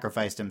 then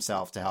sacrificed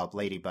himself to help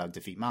Ladybug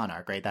defeat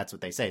Monarch, right? That's what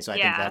they say. So I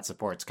think that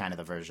supports kind of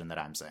the version that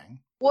I'm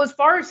saying. Well, as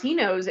far as he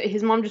knows,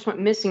 his mom just went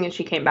missing and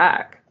she came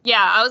back.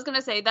 Yeah, I was going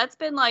to say, that's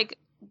been like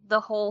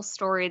the whole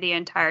story the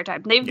entire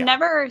time. They've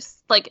never,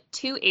 like,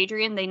 to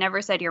Adrian, they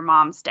never said your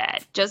mom's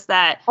dead. Just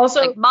that,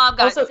 also, like, mom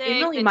got sick.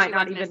 Emily might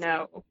not even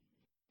know.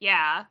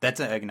 Yeah. That's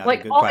another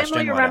good question.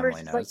 Emily remembers,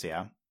 what Emily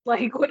knows,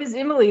 Like, what does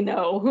Emily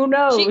know? Who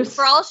knows?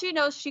 For all she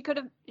knows,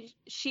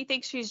 she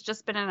thinks she's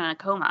just been in a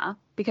coma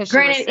because she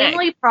Granted, was sick.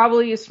 Emily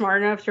probably is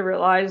smart enough to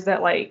realize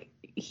that, like,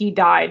 he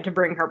died to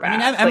bring her back.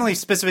 I mean, Emily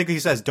specifically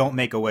says, don't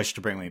make a wish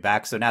to bring me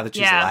back. So now that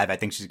she's alive, I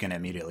think she's going to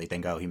immediately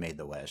think, oh, he made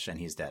the wish and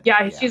he's dead.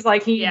 Yeah, she's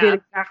like, he did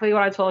exactly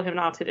what I told him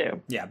not to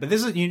do. Yeah, but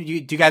this is, do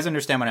you guys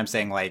understand what I'm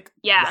saying? Like,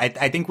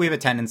 I think we have a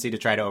tendency to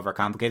try to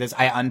overcomplicate this.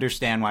 I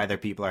understand why other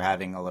people are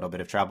having a little bit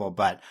of trouble,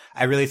 but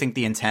I really think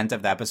the intent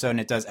of the episode, and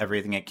it does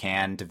everything it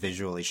can to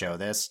visually show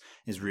this,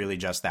 is really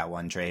just that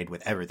one trade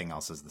with everything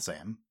else is the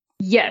same.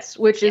 Yes,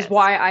 which is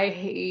why I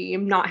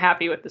am not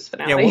happy with this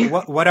finale.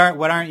 Yeah, what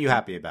aren't you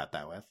happy about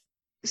that with?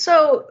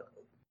 So,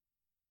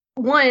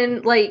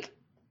 one, like,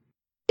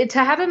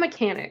 to have a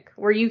mechanic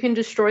where you can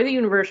destroy the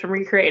universe and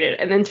recreate it,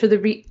 and then for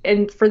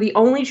the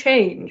only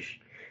change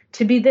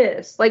to be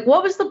this, like,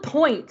 what was the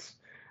point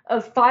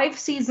of 5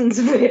 seasons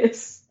of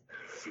this?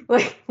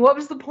 Like, what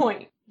was the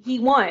point? He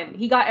won.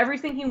 He got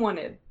everything he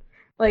wanted.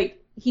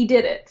 Like, he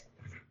did it,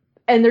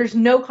 and there's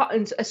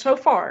so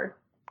far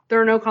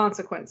there are no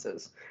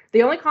consequences.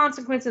 The only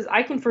consequences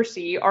I can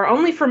foresee are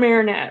only for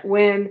Marinette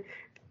when.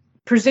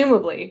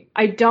 Presumably,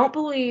 I don't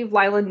believe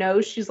Lila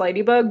knows she's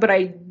Ladybug, but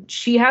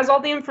she has all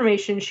the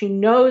information. She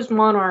knows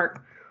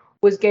Monarch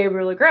was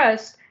Gabriel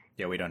Agreste.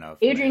 Yeah, we don't know.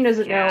 Adrian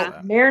doesn't know.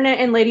 Marinette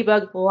and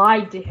Ladybug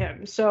lied to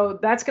him, so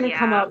that's going to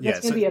come up.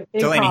 That's going to be a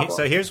big problem.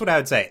 So here's what I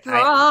would say.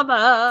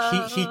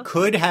 Drama. He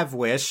could have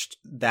wished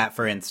that,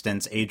 for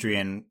instance,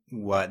 Adrian,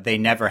 they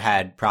never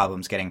had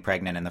problems getting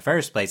pregnant in the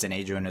first place, and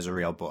Adrian is a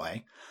real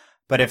boy.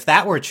 But if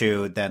that were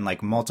true, then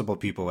like multiple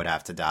people would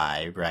have to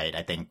die, right?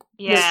 I think.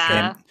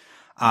 Yeah.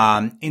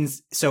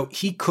 So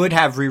he could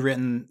have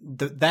rewritten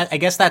that. I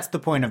guess that's the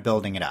point of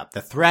building it up.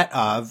 The threat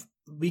of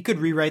we could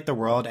rewrite the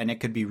world and it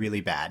could be really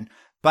bad,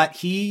 but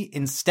he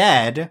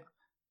instead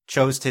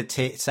chose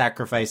to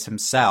sacrifice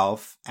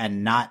himself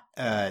and not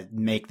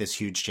make this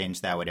huge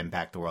change that would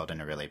impact the world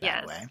in a really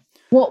bad way.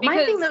 Well, my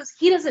thing though is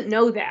he doesn't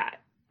know that.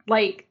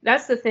 Like,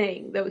 that's the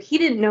thing, though. He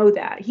didn't know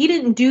that. He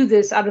didn't do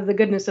this out of the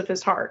goodness of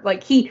his heart.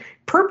 Like, he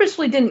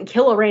purposely didn't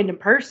kill a random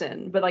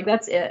person, but, like,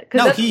 that's it.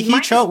 No, he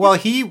chose. Well,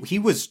 he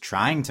was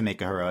trying to make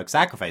a heroic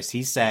sacrifice.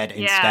 He said,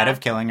 instead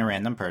of killing a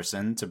random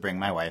person to bring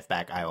my wife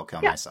back, I will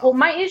kill myself. Well,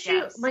 my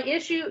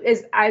issue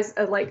is, as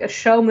a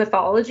show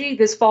mythology,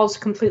 this falls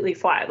completely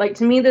flat. Like,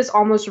 to me, this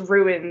almost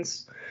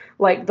ruins,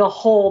 like, the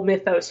whole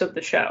mythos of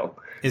the show.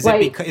 Is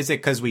it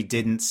because we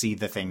didn't see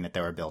the thing that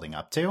they were building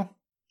up to?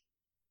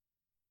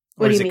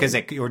 Or is it because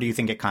or do you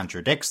think it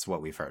contradicts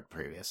what we've heard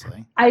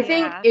previously? I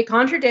think it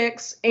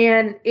contradicts,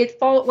 and it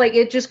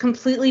just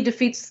completely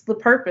defeats the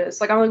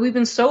purpose. Like, we've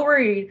been so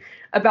worried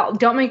about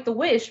don't make the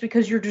wish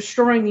because you're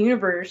destroying the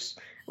universe.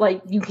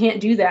 Like, you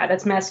can't do that.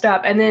 That's messed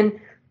up. And then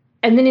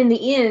in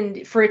the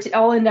end, for it to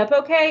all end up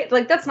okay,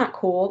 like, that's not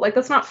cool. Like,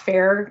 that's not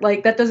fair.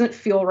 Like, that doesn't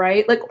feel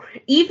right. Like,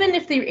 even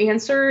if the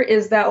answer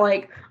is that,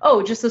 like,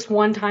 oh, just this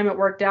one time it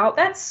worked out,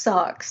 that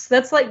sucks.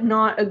 That's, like,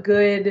 not a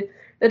good.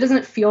 That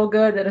doesn't feel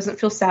good. That doesn't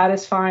feel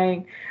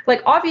satisfying.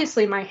 Like,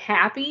 obviously, am I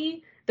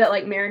happy that,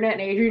 like, Marinette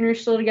and Adrian are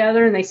still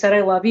together and they said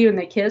I love you and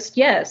they kissed?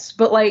 Yes.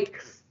 But,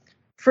 like,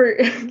 for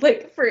him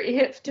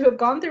to have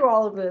gone through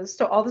all of this,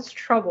 to all this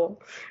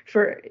trouble,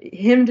 for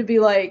him to be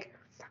like,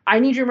 I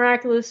need your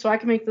miraculous so I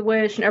can make the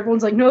wish, and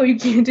everyone's like, no, you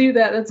can't do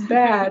that. That's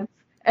bad.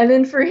 And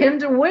then for him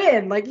to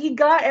win, like, he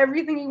got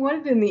everything he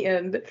wanted in the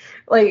end.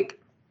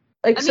 Like,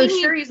 so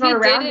sure he's not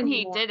around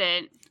anymore. He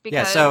didn't.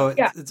 Because, he's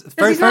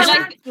not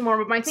around anymore.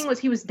 But my thing was,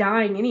 he was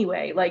dying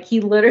anyway. Like, he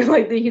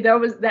literally,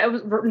 that was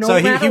no. So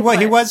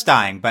he was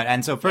dying. But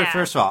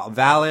first of all,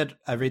 valid,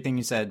 everything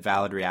you said,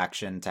 valid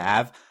reaction to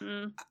have.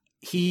 Mm.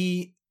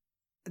 He's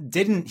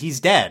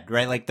dead,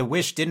 right? Like, the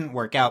wish didn't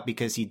work out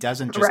because he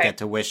doesn't just get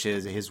to wish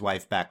his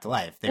wife back to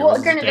life.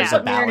 There's a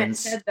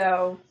balance. Said,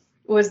 though,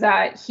 was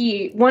that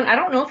I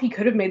don't know if he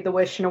could have made the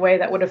wish in a way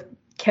that would have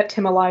kept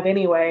him alive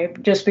anyway,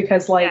 just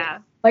because,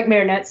 like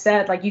Marinette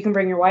said, like, you can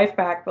bring your wife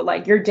back, but,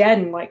 like, you're dead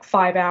in, like,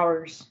 5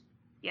 hours.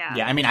 Yeah.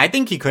 Yeah, I mean, I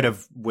think he could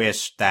have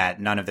wished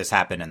that none of this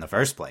happened in the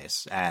first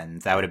place,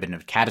 and that would have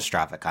been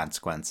catastrophic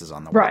consequences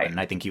on the world, and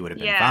I think he would have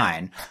been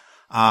fine.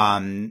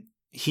 I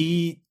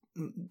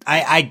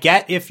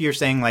get if you're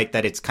saying, like,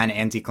 that it's kind of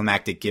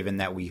anticlimactic given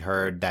that we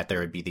heard that there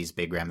would be these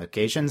big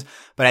ramifications,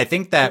 but I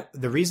think that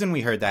the reason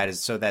we heard that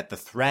is so that the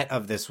threat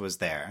of this was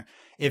there.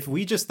 If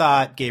we just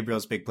thought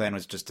Gabriel's big plan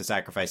was just to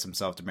sacrifice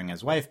himself to bring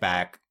his wife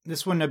back,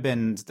 this wouldn't have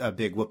been a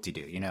big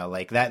whoop-de-doo, you know,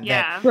 like that.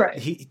 Yeah.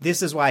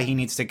 This is why he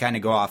needs to kind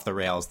of go off the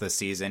rails this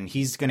season.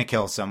 He's going to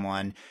kill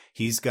someone.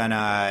 He's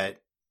to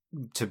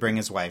bring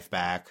his wife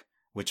back,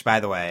 which, by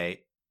the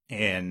way,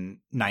 in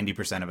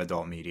 90% of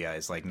adult media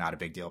is, like, not a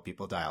big deal.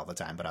 People die all the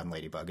time, but on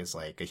Ladybug is,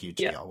 like, a huge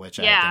deal, which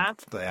I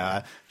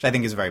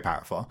think is very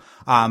powerful.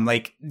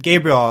 Like,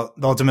 Gabriel,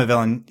 the ultimate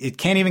villain, it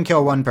can't even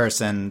kill one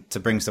person to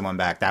bring someone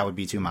back. That would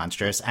be too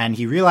monstrous. And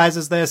he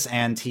realizes this,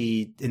 and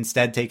he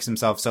instead takes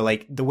himself. So,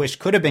 like, the wish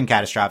could have been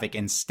catastrophic.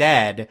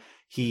 Instead,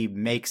 he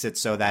makes it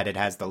so that it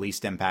has the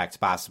least impact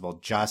possible.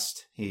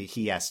 Just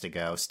he has to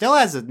go. Still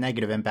has a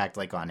negative impact,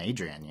 like, on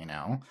Adrian, you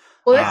know?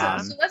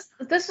 Well,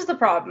 this is the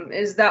problem,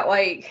 is that,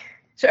 like,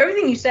 so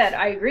everything you said,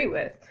 I agree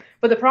with.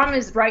 But the problem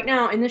is, right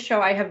now in this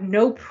show, I have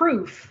no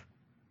proof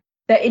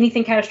that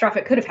anything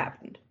catastrophic could have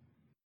happened.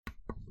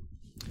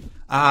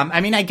 I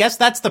mean, I guess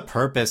that's the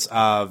purpose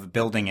of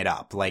building it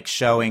up, like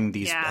showing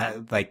these,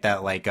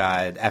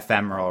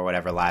 ephemeral or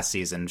whatever last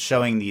season,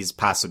 showing these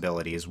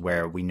possibilities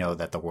where we know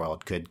that the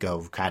world could go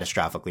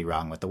catastrophically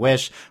wrong with the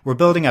wish. We're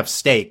building up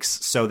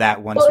stakes so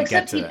that once we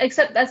get to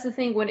except that's the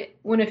thing, when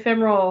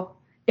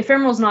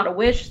ephemeral's not a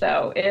wish,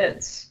 though.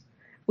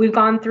 We've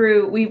gone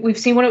through, we've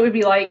seen what it would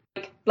be like.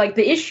 Like,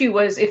 the issue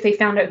was if they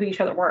found out who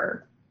each other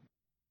were.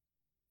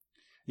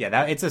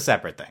 Yeah, it's a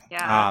separate thing.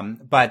 Yeah.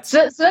 But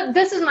so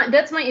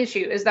that's my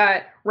issue, is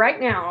that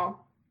right now,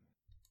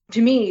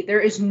 to me,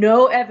 there is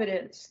no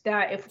evidence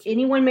that if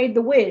anyone made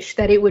the wish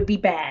that it would be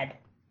bad.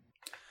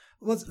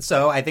 Well,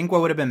 so I think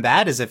what would have been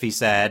bad is if he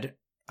said,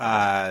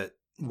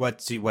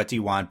 what do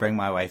you want? Bring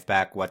my wife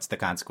back. What's the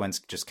consequence?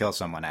 Just kill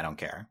someone. I don't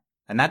care.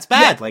 And that's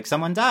bad. Yeah. Like,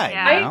 someone died.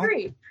 Yeah. You know? I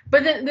agree.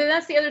 But then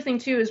that's the other thing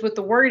too, is with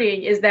the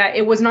wording, is that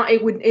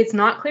it's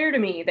not clear to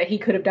me that he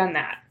could have done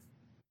that.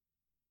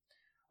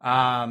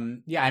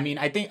 Yeah, I mean,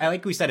 I think,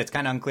 like we said, it's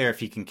kind of unclear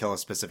if he can kill a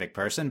specific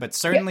person, but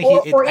certainly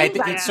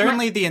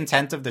certainly the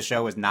intent of the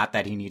show is not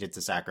that he needed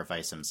to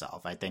sacrifice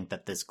himself. I think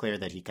that it's clear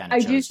that he kind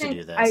of chose to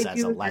do this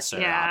as a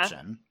lesser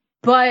option.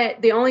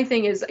 But the only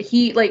thing is,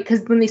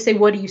 because when they say,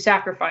 what do you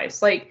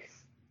sacrifice? Like,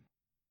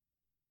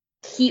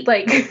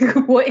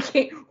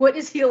 what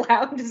is he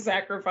allowed to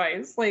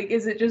sacrifice? Like,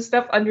 is it just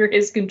stuff under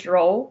his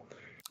control?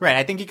 Right,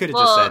 I think he could have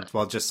just said,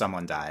 well, just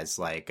someone dies.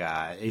 Like,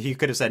 he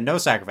could have said no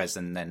sacrifice,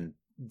 and then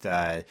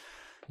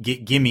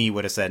Gimme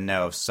would have said,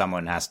 no,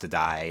 someone has to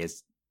die.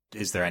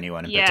 Is there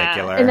anyone in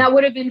particular? And that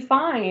would have been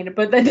fine,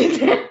 but that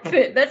didn't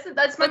happen.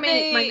 That's my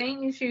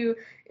main issue,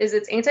 is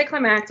it's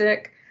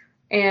anticlimactic,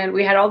 and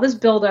we had all this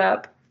build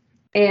up,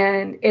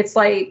 and it's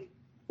like,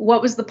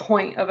 what was the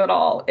point of it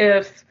all?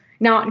 If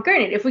Now,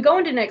 granted, if we go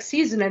into next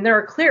season and there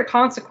are clear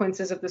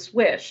consequences of this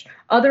wish,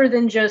 other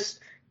than just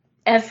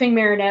effing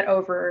Marinette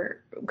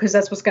over, because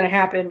that's what's going to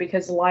happen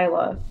because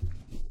Lila.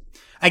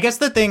 I guess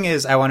the thing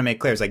is, I want to make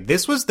clear, is like,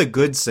 this was the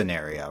good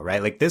scenario,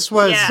 right? Like, this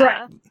was,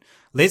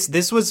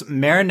 this was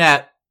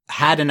Marinette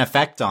had an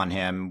effect on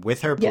him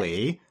with her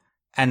plea,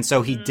 and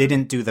so he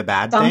didn't do the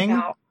bad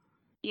thing.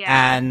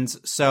 Yeah. And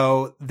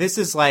so this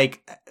is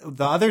like,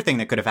 the other thing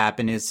that could have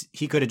happened is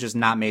he could have just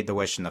not made the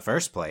wish in the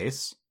first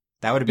place.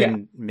 That would have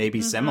been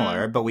maybe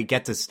similar, but we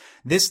get this,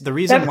 the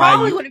reason that why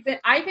probably would have been,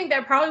 I think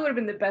that probably would have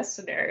been the best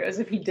scenario is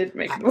if he did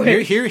make the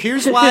wish.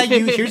 Here's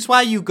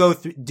why you go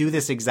do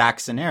this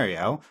exact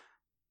scenario.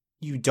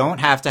 You don't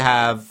have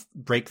to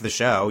break the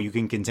show. You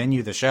can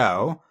continue the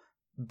show,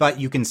 but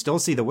you can still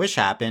see the wish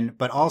happen.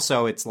 But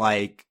also it's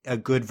like a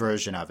good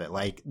version of it.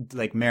 Like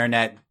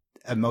Marinette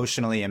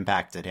emotionally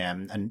impacted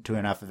him and to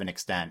enough of an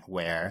extent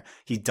where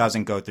he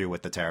doesn't go through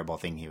with the terrible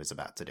thing he was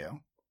about to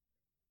do.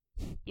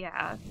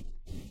 Yeah.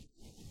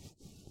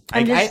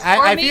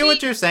 I feel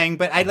what you're saying,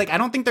 but I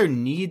don't think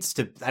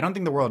I don't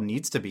think the world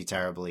needs to be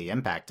terribly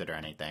impacted or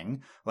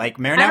anything. Like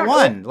Marinette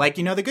won. Like,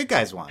 the good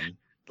guys won.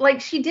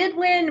 Like she did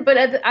win, but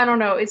I don't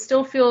know. It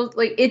still feels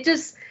like it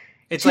just.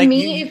 It's to like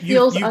me, it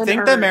feels you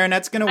think that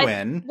Marinette's going to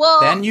win,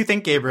 then you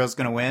think Gabriel's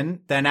going to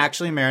win, then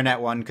actually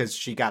Marinette won because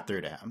she got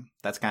through to him.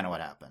 That's kind of what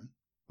happened.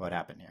 What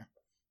happened here?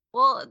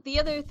 Well,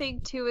 the other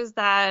thing too is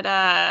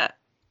that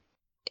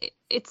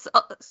it's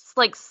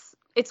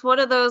one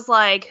of those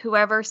like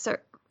whoever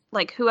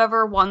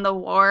won the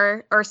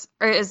war or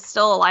is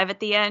still alive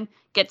at the end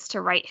gets to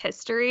write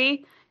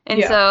history,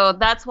 and so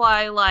that's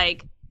why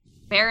like.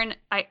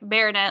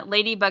 Marinette,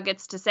 Ladybug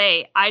gets to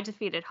say, I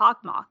defeated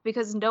Hawkmoth,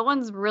 because no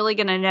one's really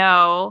going to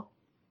know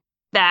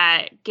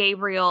that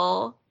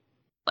Gabriel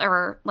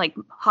or like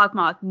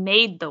Hawkmoth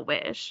made the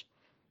wish.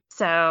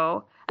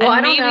 So, I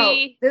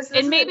don't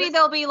know. Maybe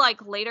there'll be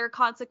like later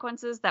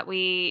consequences that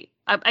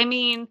I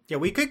mean. Yeah,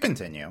 we could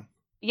continue.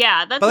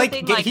 Yeah, that's but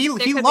the thing. Like, he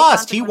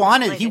lost. He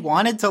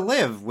wanted to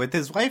live with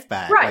his wife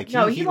back. Right.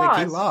 Like, he lost.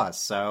 He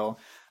lost. So.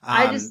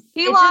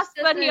 He lost,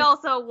 but he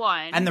also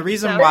won. And the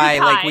reason why,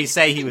 like, we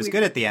say he was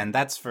good at the end,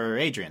 that's for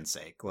Adrian's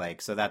sake.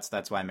 Like, so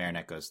that's why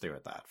Marinette goes through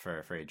with that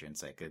for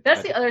Adrian's sake.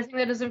 That's the other thing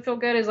that doesn't feel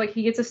good is like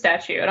he gets a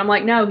statue, and I'm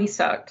like, no, he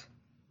sucked.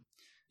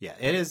 Yeah,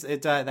 it is.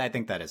 I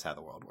think that is how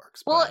the world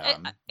works. Well,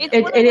 but, it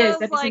is.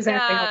 That's like,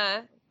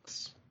 exactly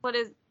what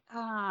is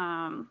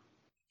I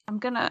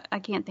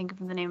can't think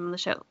of the name of the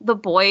show. The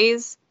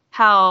Boys,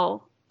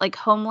 how like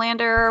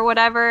Homelander or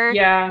whatever.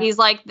 Yeah, he's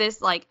like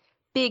this like.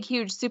 Big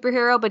huge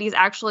superhero, but he's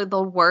actually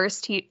the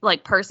worst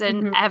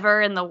person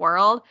ever in the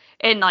world,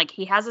 and like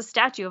he has a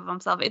statue of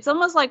himself. It's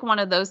almost like one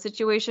of those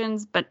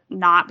situations, but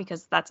not,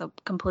 because that's a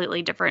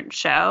completely different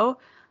show.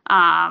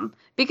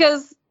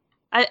 Because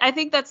I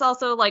think that's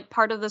also like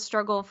part of the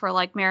struggle for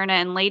like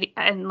Marinette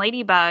and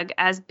Ladybug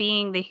as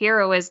being the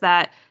hero, is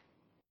that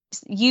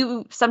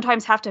you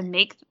sometimes have to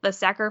make the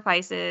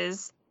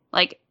sacrifices,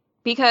 like,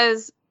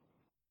 because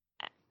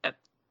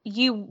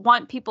you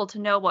want people to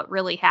know what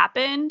really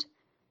happened.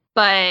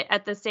 But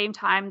at the same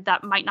time,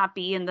 that might not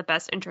be in the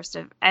best interest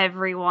of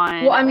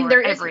everyone. Well, I mean, there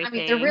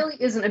really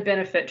isn't a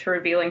benefit to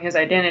revealing his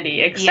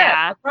identity,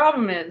 except the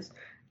problem is,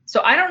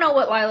 so I don't know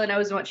what Lila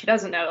knows and what she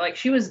doesn't know. Like,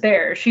 she was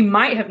there. She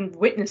might have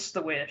witnessed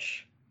the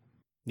wish.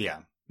 Yeah,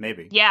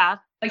 maybe. Yeah.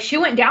 Like, she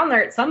went down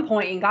there at some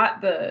point and got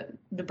the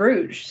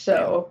bruise,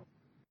 so.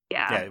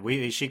 Yeah.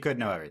 Yeah, she could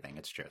know everything.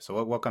 It's true.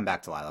 So we'll come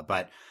back to Lila.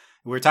 But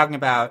we're talking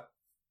about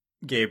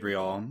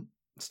Gabriel.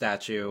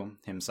 Statue,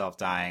 himself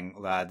dying.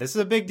 This is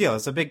a big deal.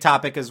 It's a big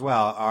topic as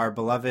well. Our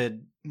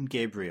beloved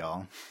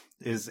Gabriel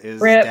is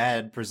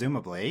dead,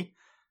 presumably,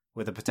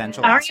 with a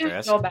potential asterisk. I don't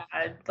even feel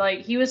bad. Like,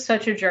 he was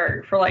such a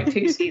jerk for like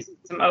 2 seasons.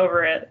 I'm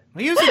over it.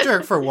 He was a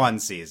jerk for 1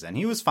 season.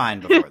 He was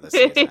fine before this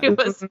season. He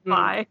was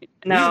fine.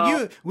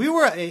 No.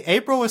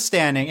 April was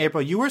standing.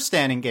 April, you were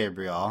standing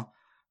Gabriel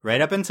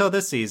right up until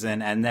this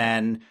season, and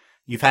then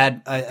you've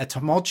had a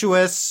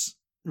tumultuous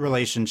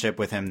relationship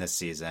with him this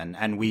season,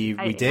 and we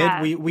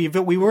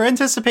were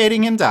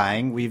anticipating him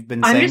dying. We've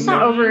been saying, I'm just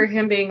not over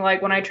him being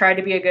like, when I tried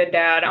to be a good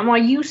dad, I'm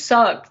like, you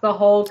sucked the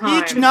whole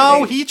time.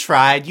 He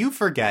tried. You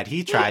forget.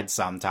 He tried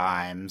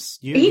sometimes.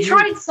 He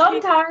tried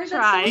sometimes.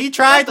 He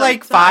tried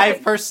like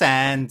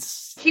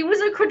 5%. He was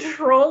a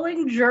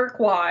controlling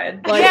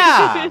jerkwad. Like,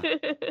 yeah,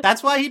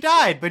 that's why he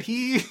died. But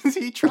he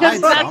tried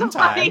sometimes. That's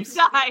why he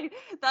died.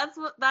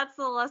 That's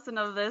the lesson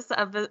of this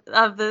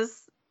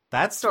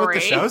That's story. What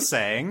the show's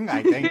saying,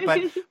 I think.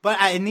 But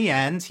in the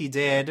end, he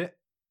did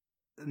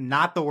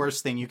not the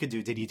worst thing you could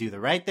do. Did he do the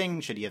right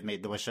thing? Should he have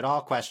made the wish at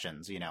all?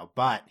 Questions,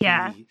 But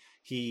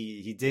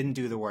he didn't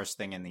do the worst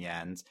thing in the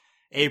end.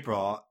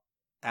 April,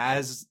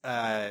 as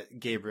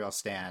Gabriel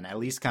Stan, at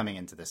least coming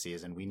into the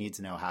season, we need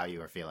to know how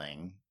you are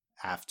feeling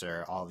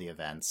after all the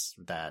events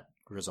that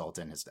result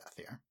in his death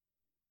here.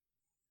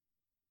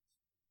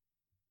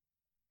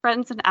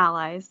 Friends and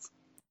allies.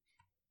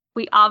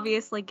 We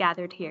obviously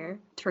gathered here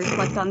to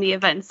reflect on the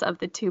events of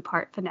the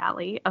 2-part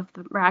finale of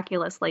the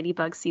Miraculous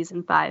Ladybug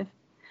Season 5.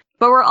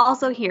 But we're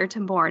also here to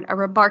mourn a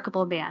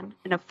remarkable man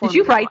and a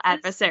formidable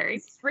adversary.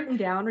 It's written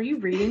down. Are you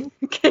reading?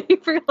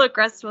 Gabriel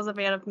Agreste was a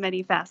man of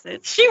many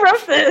facets. She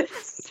wrote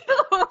this.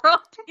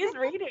 He's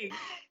reading.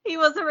 He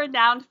was a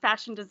renowned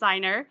fashion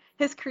designer,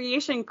 his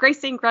creation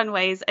gracing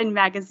runways and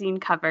magazine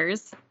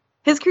covers.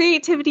 His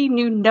creativity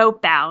knew no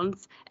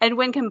bounds, and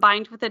when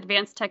combined with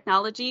advanced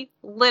technology,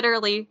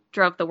 literally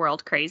drove the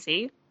world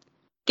crazy.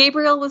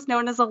 Gabriel was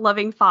known as a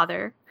loving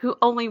father who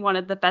only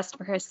wanted the best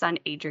for his son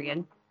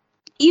Adrian,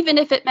 even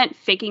if it meant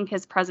faking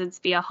his presence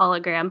via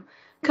hologram,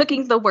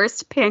 cooking the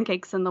worst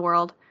pancakes in the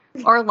world,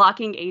 or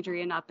locking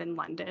Adrian up in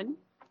London.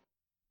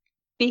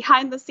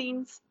 Behind the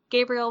scenes,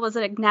 Gabriel was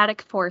an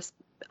enigmatic force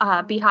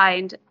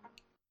behind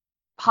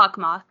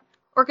Hawkmoth,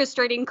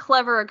 orchestrating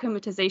clever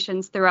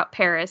accumatizations throughout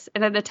Paris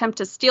in an attempt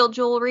to steal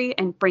jewelry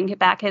and bring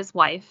back his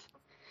wife.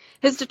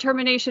 His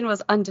determination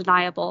was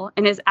undeniable,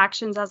 and his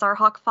actions as our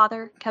Hawk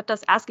father kept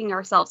us asking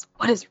ourselves,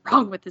 what is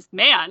wrong with this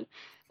man?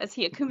 As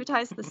he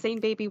akumatized the same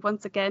baby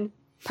once again,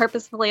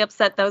 purposefully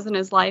upset those in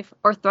his life,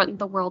 or threatened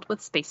the world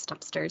with space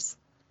dumpsters.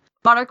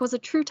 Monarch was a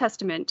true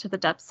testament to the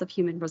depths of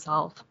human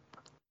resolve.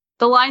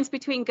 The lines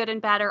between good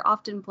and bad are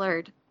often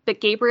blurred,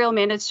 but Gabriel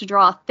managed to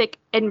draw a thick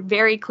and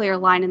very clear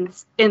line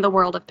in the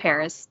world of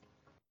Paris.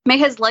 May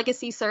his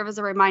legacy serve as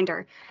a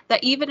reminder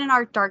that even in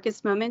our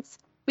darkest moments,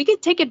 we can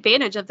take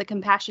advantage of the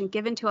compassion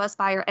given to us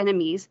by our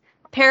enemies,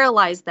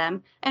 paralyze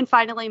them, and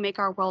finally make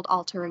our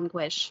world-altering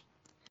wish.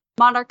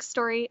 Monarch's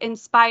story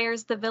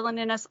inspires the villain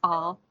in us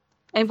all.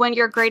 And when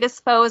your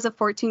greatest foe is a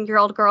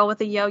 14-year-old girl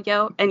with a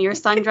yo-yo and your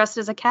son dressed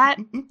as a cat,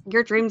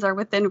 your dreams are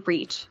within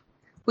reach.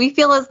 We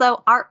feel as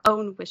though our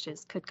own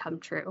wishes could come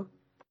true.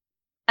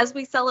 As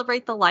we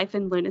celebrate the life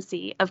and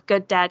lunacy of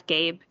Good Dad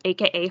Gabe,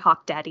 aka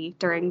Hawk Daddy,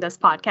 during this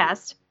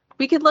podcast,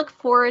 we could look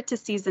forward to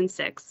Season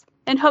 6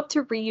 and hope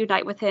to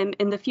reunite with him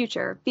in the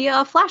future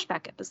via a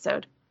flashback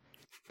episode.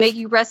 May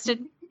you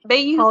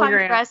find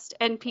rest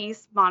and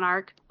peace,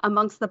 Monarch,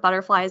 amongst the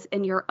butterflies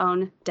in your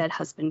own dead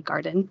husband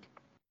garden.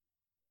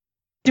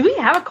 Do we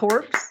have a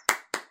corpse?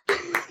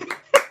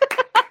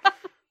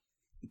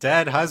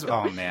 Dead husband.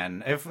 Oh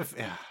man, if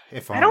only.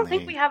 I don't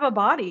think we have a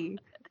body.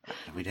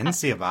 We didn't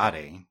see a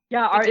body.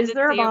 Yeah, is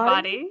there a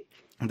body?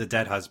 The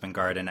dead husband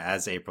garden,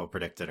 as April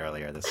predicted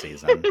earlier this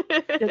season.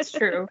 It's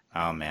true.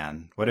 Oh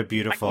man, what a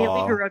beautiful. I can't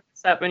believe you wrote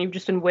this up and you've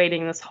just been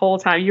waiting this whole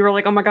time. You were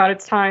like, oh my god,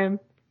 it's time.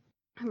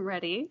 I'm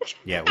ready.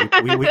 Yeah,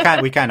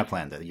 we kind of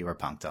planned it. You were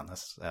punked on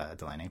this,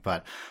 Delaney,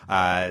 but.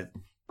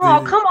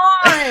 Oh, come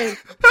on! I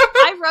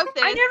wrote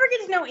this. I never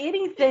get to know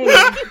anything.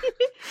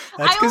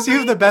 That's because you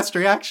have the best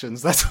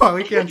reactions. That's why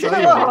we can't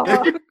tell you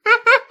anything.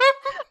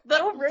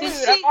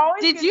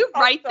 Did you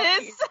write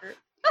this?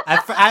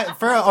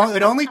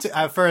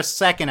 For a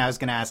second, I was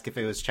going to ask if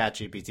it was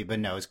ChatGPT, but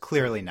no, it's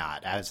clearly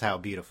not. As how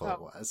beautiful it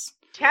was.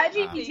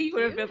 ChatGPT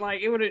would have been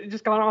like, it would have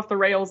just gone off the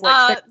rails.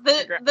 The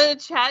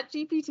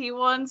ChatGPT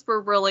ones were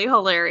really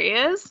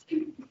hilarious.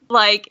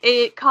 Like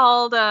it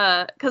called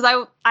because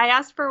I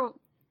asked for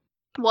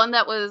one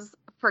that was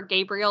for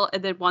Gabriel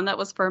and then one that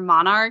was for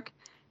Monarch,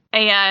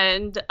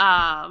 and then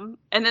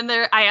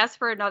I asked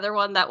for another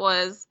one that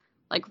was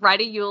like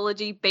write a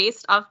eulogy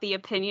based off the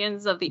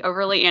opinions of the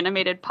overly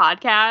animated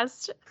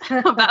podcast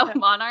about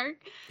Monarch.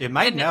 It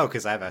might know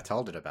because I've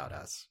told it about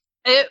us.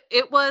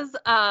 It was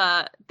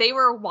they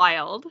were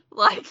wild.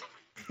 Like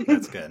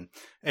that's good.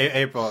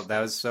 April,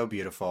 that was so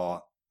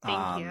beautiful.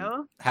 Thank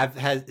you.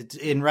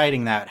 In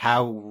writing that,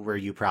 how were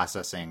you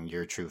processing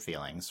your true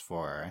feelings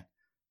for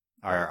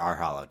our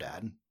hollow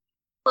dad?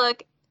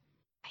 Look,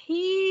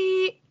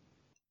 he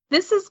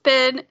chose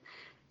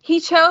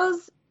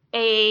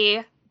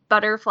a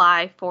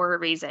butterfly for a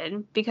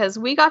reason, because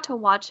we got to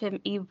watch him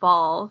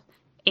evolve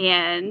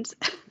and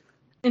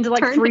into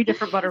like 3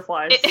 different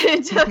butterflies.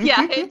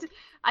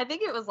 I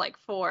think it was like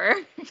 4.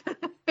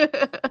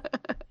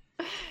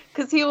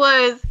 Because he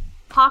was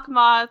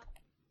Hawkmoth,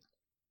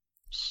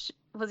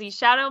 was he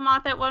Shadow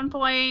Moth at one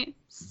point?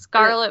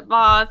 Scarlet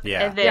Moth,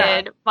 and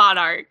then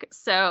Monarch.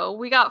 So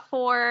we got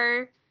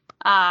 4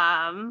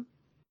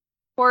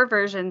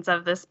 versions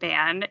of this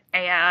man,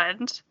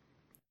 and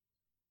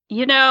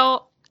you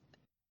know,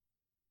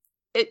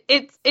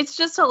 it's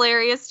just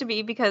hilarious to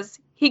me because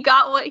he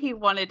got what he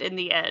wanted in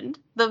the end.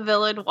 The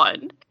villain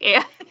won,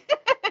 and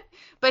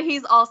but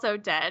he's also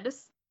dead.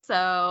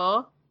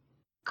 So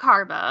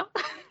karma.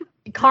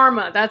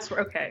 That's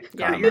okay.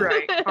 Yeah, you're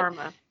right.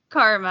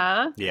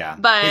 Karma. Yeah.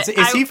 But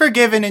is he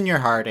forgiven in your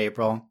heart,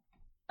 April?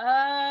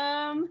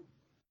 For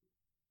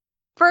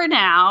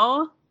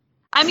now.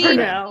 I mean,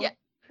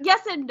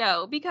 yes and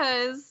no,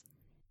 because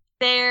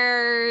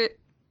there's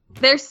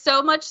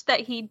so much that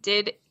he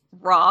did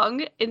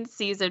wrong in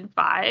season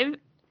 5.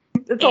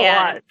 It's a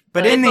lot.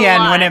 But in the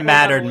end, when it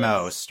mattered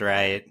most,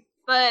 right?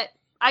 But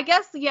I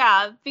guess,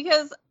 yeah,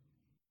 because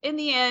in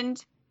the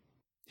end,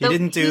 he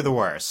didn't do the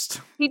worst.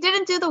 He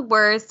didn't do the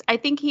worst. I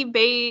think he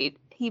made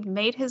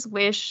his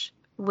wish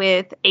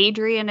with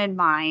Adrian in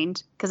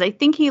mind, because I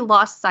think he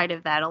lost sight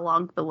of that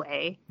along the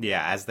way.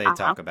 Yeah, as they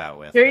talk about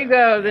with. There you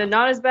go. Then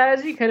not as bad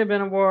as he could have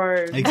been,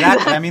 award.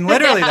 Exactly. I mean,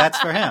 literally, that's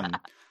for him.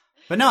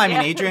 But no, I mean,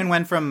 Yeah. Adrian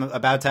went from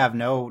about to have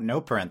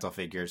no parental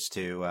figures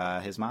to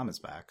his mom is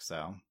back.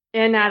 So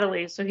And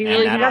Natalie. So he And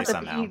really Natalie got the,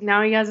 somehow.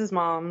 now he has his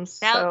moms.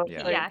 Now, So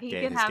yeah, he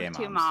gay- can his gay have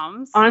two moms.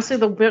 moms. honestly,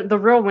 the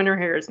real winner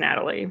here is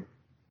Natalie.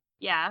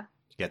 Yeah.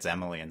 gets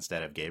Emily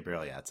instead of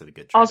Gabriel. Yeah, it's a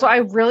good. Also, I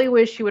trade-off. really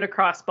wish she would have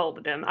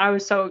cross-bolted him. I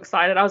was so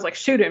excited. I was like,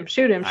 shoot him,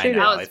 shoot him, I shoot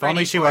know. him. was If only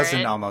ready she for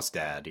wasn't it. almost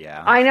dead.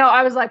 Yeah. I know.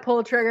 I was like, pull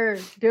the trigger,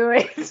 do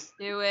it.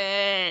 Do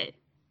it.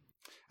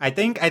 I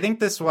think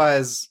this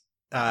was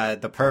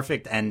the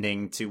perfect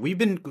ending to. We've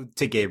been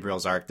to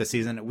Gabriel's arc this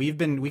season.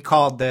 We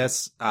called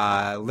this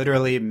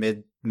literally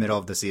middle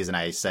of the season.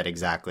 I said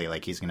exactly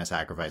like he's going to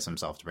sacrifice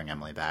himself to bring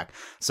Emily back.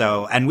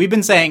 So, and we've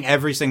been saying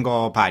every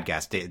single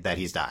podcast that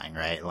he's dying,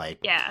 right? Like,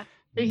 Yeah.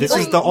 this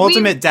is the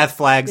ultimate death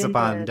flags been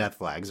upon dead. death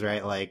flags,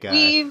 right? Like,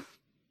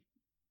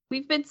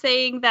 We've been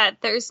saying that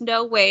there's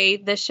no way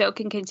the show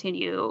can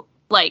continue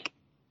like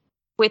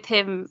with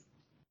him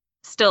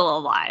still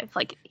alive.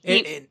 Like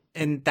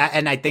and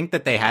I think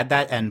that they had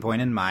that endpoint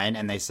in mind,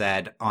 and they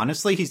said,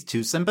 honestly, he's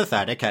too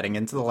sympathetic heading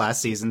into the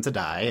last season to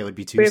die. It would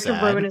be too We have to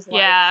ruin sad. his life.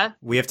 yeah.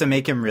 We have to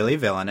make him really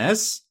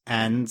villainous,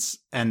 and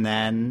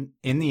then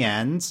in the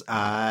end,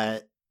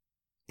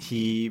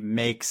 he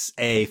makes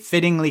a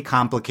fittingly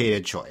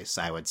complicated choice,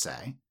 I would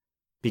say,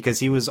 because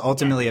he was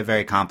ultimately a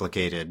very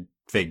complicated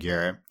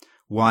figure,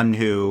 one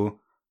who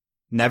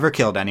never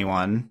killed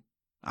anyone,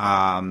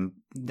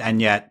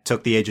 and yet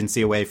took the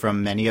agency away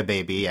from many a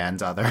baby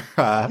and other,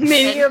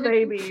 Many a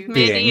baby.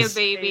 Many a beings.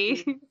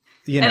 baby.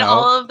 you And know,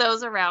 all of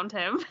those around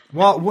him.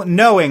 well,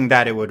 knowing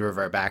that it would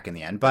revert back in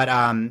the end. But,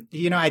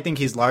 I think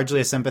he's largely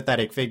a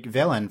sympathetic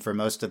villain for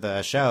most of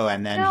the show.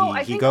 And then No,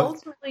 I he think goes,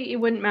 ultimately it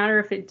wouldn't matter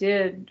if it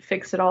did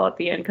fix it all at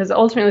the end, because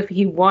ultimately if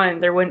he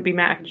won, there wouldn't be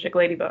magic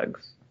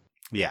ladybugs.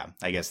 yeah,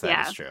 I guess that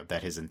Yeah. is true.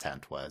 That his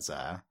intent was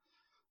yeah.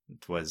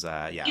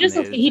 He just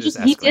it he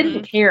escalated.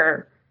 didn't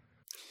care.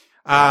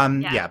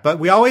 Yeah, but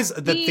we always,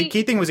 the He-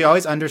 key thing was he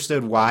always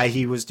understood why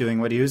he was doing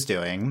what he was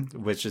doing,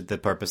 which is the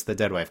purpose of the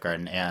Dead Wife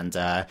Garden. And,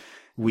 I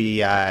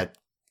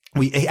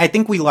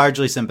think we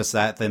largely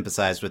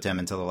sympathized with him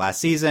until the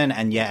last season,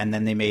 and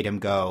then they made him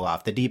go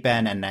off the deep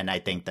end, and then I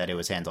think that it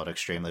was handled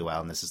extremely well,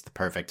 and this is the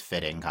perfect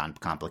fitting,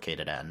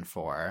 complicated end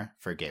for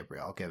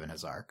Gabriel, given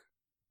his arc.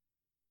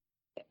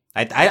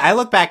 I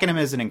look back at him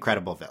as an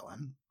incredible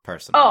villain,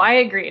 personally. Oh, I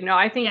agree. No,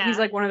 I think Yeah. he's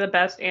like one of the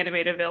best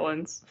animated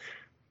villains.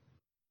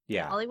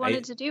 yeah. All he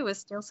wanted to do was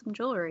steal some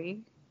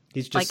jewelry.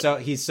 He's just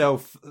like-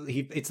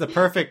 it's the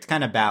perfect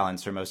kind of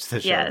balance for most of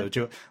the show.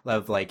 Yeah.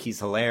 Of like he's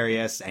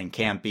hilarious and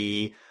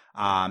campy,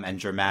 and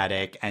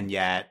dramatic, and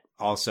yet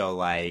also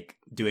like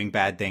doing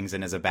bad things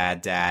and is a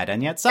bad dad,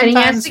 and yet And he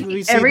has sometimes to,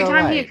 we see every the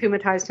time he light.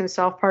 akumatized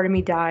himself, part of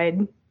me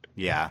died.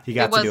 Yeah, he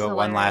got It to was do it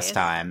one last hilarious.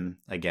 time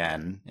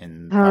again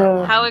in Oh. part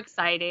one. How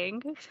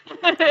exciting.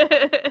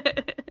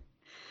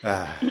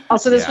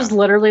 Also, this Yeah. was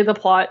literally the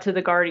plot to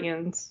the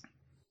Guardians.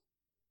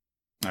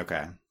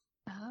 Okay.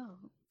 Oh.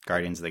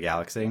 Guardians of the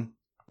Galaxy.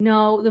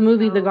 No, the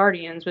movie The Oh.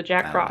 Guardians with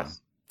Jack Oh.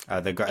 Frost.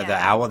 The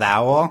Yeah. owl,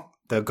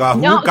 the Gahul,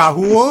 No,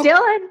 Gahul,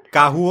 Dylan,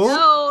 Gahul.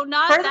 No,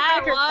 not For the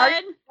that record,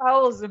 one.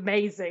 that was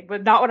amazing,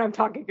 but not what I'm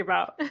talking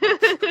about.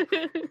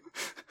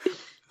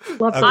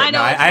 Love Okay, Dylan. I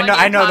know which one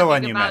I you're know the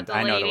one talking you about, meant. the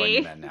I know the one you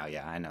lady. meant now.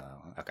 Yeah, I know.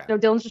 Okay. No,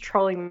 Dylan's just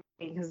trolling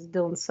me because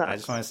Dylan sucks. I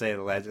just want to say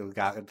the legend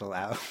got the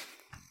loud.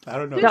 I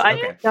don't know. No,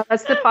 Okay. no,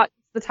 that's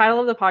the title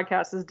of the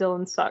podcast is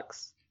Dylan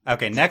Sucks.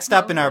 Okay. Next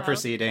up in Oh, our wow.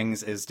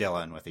 proceedings is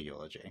Dylan with a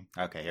eulogy.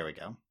 Okay, here we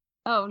go.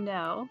 Oh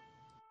no.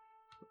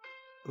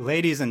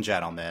 Ladies and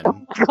gentlemen, Oh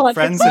my God,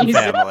 friends and please.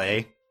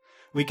 family,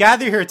 we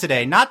gather here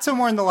today not to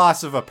mourn the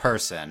loss of a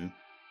person,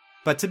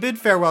 but to bid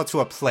farewell to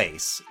a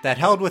place that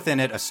held within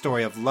it a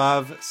story of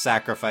love,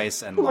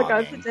 sacrifice, and Oh my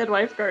longing. God, the Dead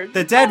Wife Guard.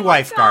 The Dead Oh my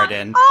Wife God.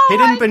 Garden, Oh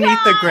hidden my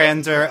beneath the God.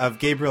 grandeur of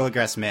Gabriel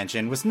Agreste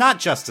Mansion, was not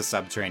just a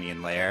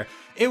subterranean lair.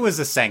 It was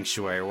a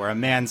sanctuary where a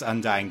man's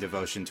undying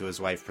devotion to his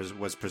wife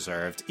was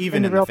preserved, even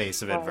In the in the real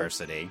face of life.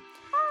 adversity.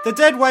 The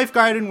Dead Wife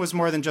Garden was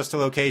more than just a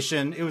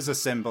location. It was a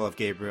symbol of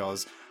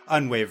Gabriel's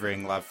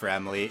unwavering love for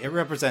Emily. It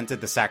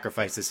represented the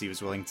sacrifices he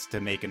was willing to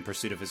make in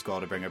pursuit of his goal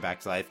to bring her back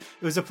to life.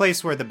 It was a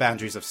place where the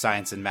boundaries of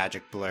science and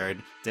magic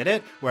blurred. Did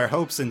it? Where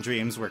hopes and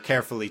dreams were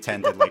carefully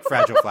tended like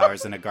fragile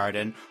flowers in a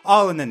garden,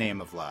 all in the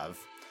name of love.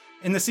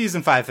 In the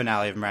season 5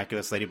 finale of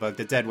Miraculous Ladybug,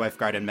 the Dead Wife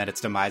Garden met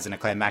its demise in a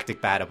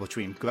climactic battle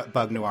between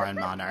Bug Noir and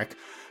Monarch.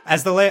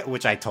 As the layer,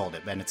 which I told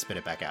it, and it spit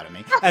it back out at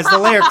me. As the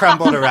layer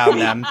crumbled around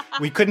them,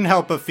 we couldn't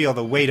help but feel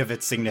the weight of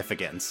its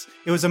significance.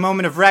 It was a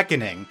moment of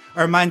reckoning,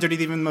 a reminder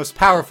that even the most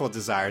powerful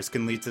desires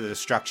can lead to the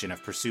destruction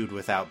if pursued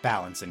without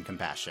balance and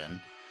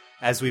compassion.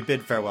 As we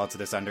bid farewell to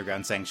this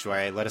underground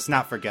sanctuary, let us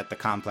not forget the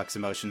complex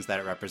emotions that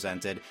it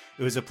represented.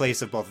 It was a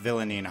place of both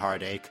villainy and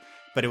heartache,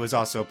 but it was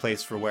also a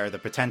place for where the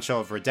potential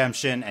of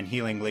redemption and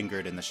healing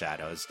lingered in the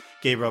shadows.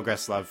 Gabriel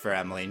Agreste's love for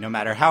Emily, no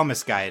matter how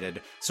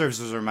misguided, serves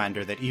as a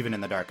reminder that even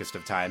in the darkest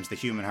of times, the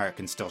human heart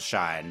can still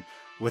shine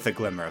with a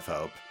glimmer of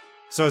hope.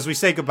 So as we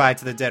say goodbye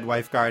to the Dead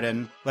Wife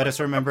Garden, let us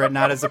remember it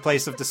not as a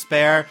place of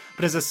despair,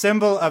 but as a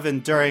symbol of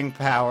enduring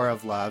power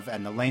of love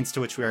and the lengths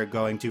to which we are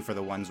going to for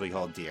the ones we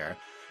hold dear.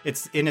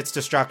 It's in its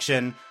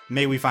destruction.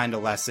 May we find a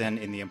lesson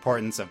in the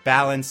importance of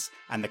balance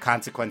and the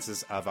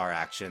consequences of our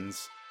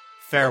actions.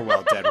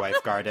 Farewell, Dead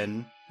Wife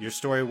Garden. Your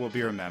story will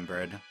be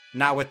remembered,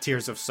 not with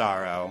tears of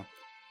sorrow,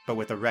 but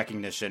with a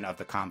recognition of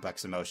the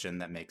complex emotion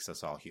that makes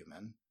us all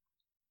human.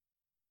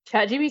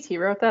 ChatGPT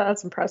wrote that?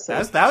 That's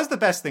impressive. That was the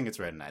best thing it's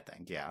written, I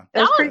think, yeah.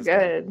 That's pretty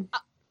good.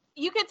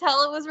 You could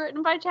tell it was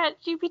written by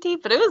ChatGPT,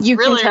 but it was You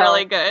can really, tell.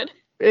 really good.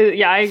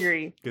 Yeah, I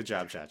agree. Good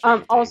job,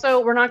 ChatGPT.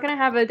 Also, we're not going to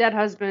have a dead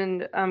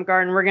husband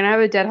garden. We're going to have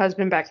a dead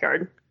husband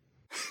backyard.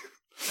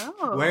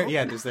 Oh. Where?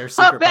 Yeah, is there a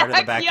secret part of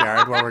the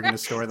backyard where we're going to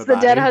store the It's the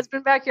body? dead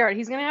husband backyard.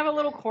 He's going to have a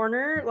little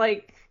corner,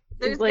 like...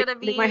 There's like, gonna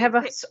be they might have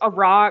a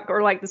rock,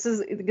 or like this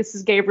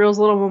is Gabriel's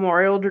little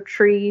memorial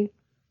tree.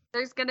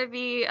 There's gonna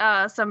be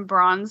some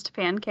bronzed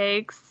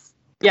pancakes.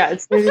 Yeah,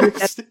 it's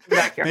the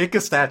backyard. Make a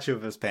statue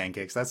of his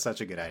pancakes. That's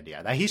such a good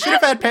idea. He should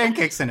have had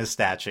pancakes in his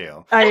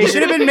statue. I He agree.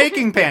 should have been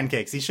making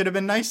pancakes. He should have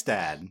been nice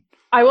dad.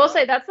 I will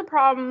say that's the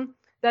problem.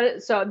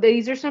 So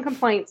these are some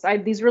complaints.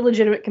 These were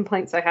legitimate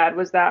complaints I had.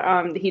 Was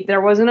that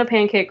there wasn't a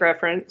pancake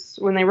reference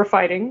when they were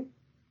fighting.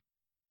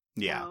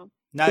 Yeah. Oh.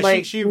 No,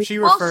 Like- she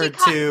Well, referred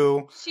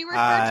to She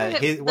referred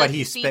to what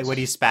he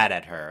spat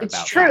at her It's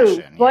about true,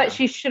 fashion, but yeah.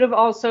 she should have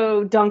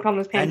also dunked on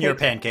those pancakes. And your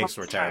pancakes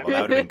were terrible.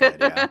 That would have been good,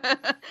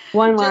 yeah.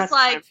 One last Just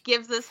like time.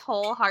 gives this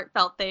whole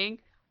heartfelt thing,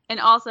 and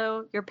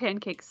also your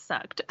pancakes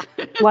sucked.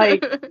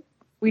 Like,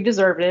 we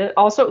deserved it.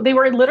 Also, they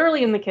were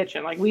literally in the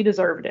kitchen. Like, we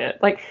deserved it.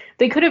 Like,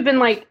 they could have been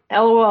like,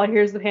 "LOL,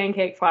 here's the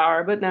pancake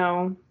flour," but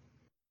no.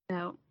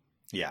 no,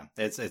 Yeah,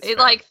 it's it fair.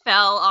 like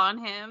fell on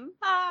him.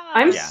 Ah.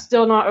 I'm Yeah.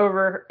 still not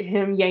over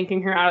him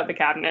yanking her out of the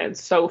cabinet.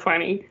 It's so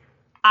funny.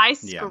 I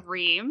Yeah.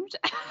 screamed.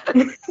 I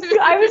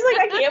was like,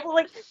 I can't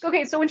believe.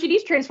 Okay, so when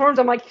she transforms,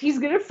 I'm like, he's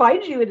gonna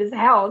find you in his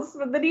house,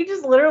 but then he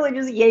just literally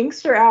just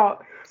yanks her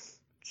out.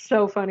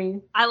 So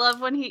funny. I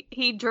love when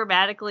he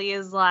dramatically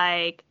is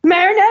like,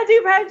 Marinette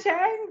du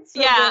Pain.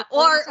 yeah,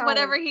 or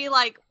whenever he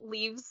like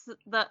leaves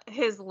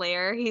his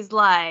lair, he's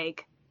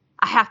like,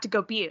 I have to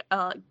go be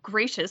a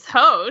gracious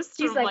host.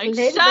 He's I'm like,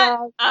 shut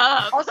Ladybug.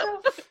 up.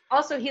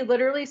 Also, he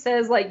literally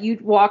says like you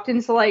walked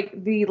into like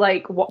the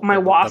my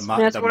wasp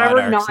nest, the whatever.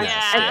 monarch's Not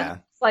nest, Yeah. yeah.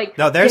 It's like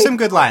No, there's hey, some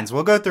good lines.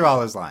 We'll go through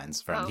all his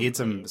lines from. Oh, He had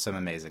some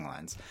amazing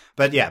lines.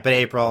 But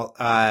April,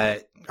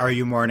 are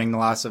you mourning the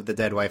loss of the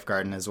dead wife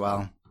garden as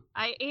well?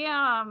 I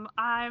am.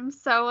 I'm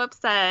so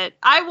upset.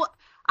 I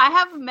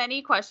have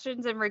many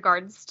questions in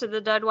regards to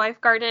the dead wife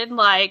garden.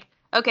 Like,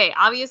 okay,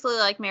 obviously,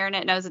 like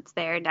Marinette knows it's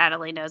there,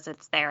 Natalie knows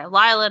it's there,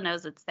 Lila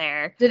knows it's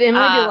there. Did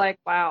Emily be like,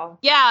 wow?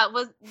 Yeah,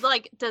 was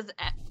like, does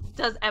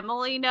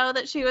Emily know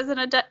that she was in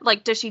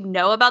does she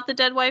know about the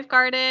dead wife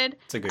garden?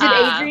 It's a good Did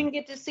question. Adrian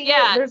get to see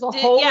yeah, it? There's a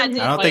did- hole yeah, in his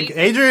did- I don't think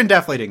Adrian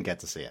definitely didn't get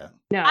to see it.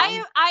 No.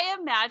 I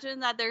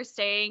imagine that they're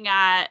staying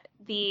at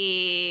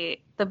the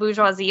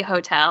bourgeoisie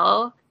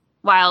hotel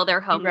while their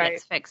home Right.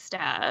 gets fixed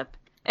up.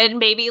 And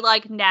maybe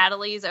like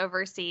Natalie's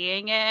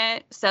overseeing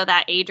it so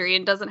that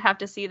Adrian doesn't have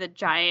to see the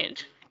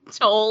giant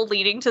hole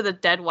leading to the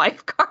dead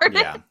wife garden.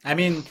 Yeah, I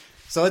mean,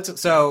 so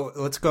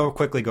let's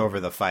quickly go over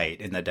the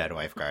fight in the dead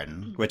wife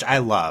garden, which I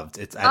loved.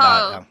 I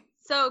thought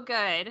so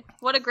good.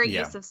 What a great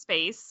Yeah. use of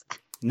space.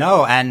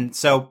 no, and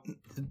so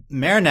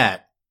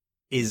Marinette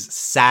is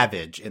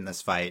savage in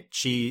this fight.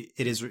 He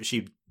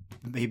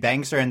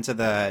bangs her into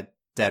the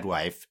dead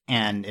wife,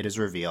 and it is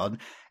revealed,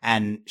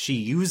 and she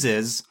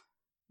uses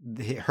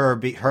her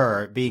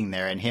being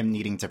there and him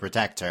needing to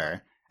protect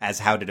her as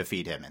how to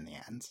defeat him in the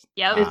end.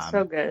 Yep. It's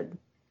so good.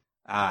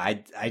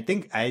 I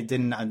think I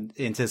didn't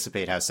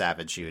anticipate how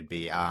savage she would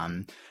be.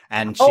 And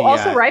she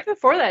Also, right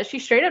before that, she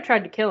straight up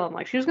tried to kill him.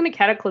 Like, she was going to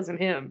cataclysm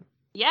him.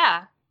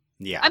 Yeah.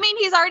 yeah. I mean,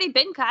 he's already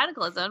been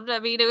cataclysmed. I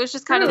mean, it was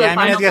just kind of Yeah,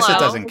 the I mean, final I guess blow. it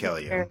doesn't kill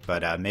you,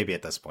 but maybe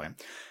at this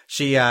point.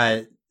 She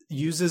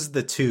uses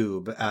the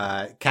tube,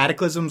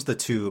 cataclysms the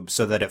tube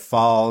so that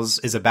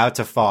is about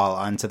to fall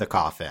onto the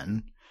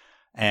coffin.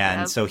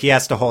 And Yep. so he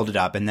has to hold it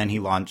up, and then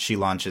she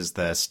launches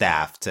the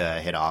staff to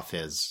hit off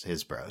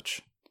his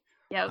brooch.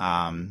 Yep.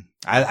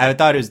 I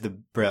thought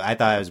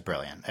it was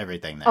brilliant.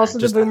 Everything there. Also,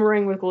 Just, the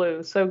boomerang with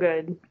glue. So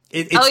good.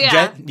 It's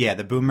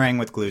the boomerang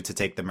with glue to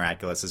take the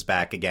Miraculous is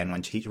back again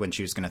when she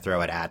was going to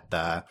throw it at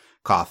the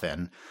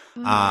coffin.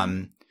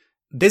 Mhm.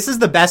 This is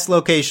the best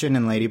location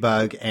in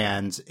Ladybug,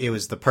 and it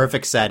was the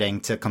perfect setting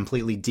to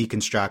completely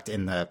deconstruct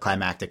in the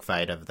climactic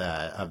fight of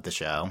the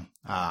show.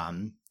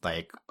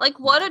 Like,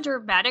 what a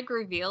dramatic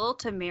reveal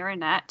to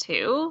Marinette,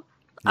 too.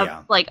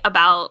 Yeah.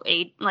 About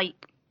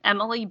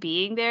Emily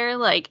being there.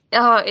 Like,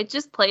 oh, it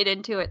just played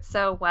into it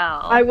so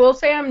well. I will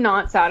say I'm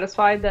not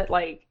satisfied that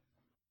I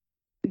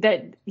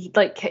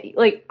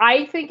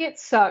think it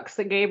sucks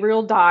that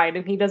Gabriel died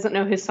and he doesn't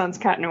know his son's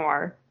Cat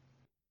Noir.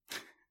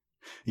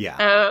 Yeah,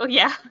 Oh,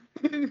 yeah.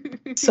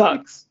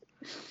 Sucks.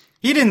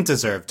 he didn't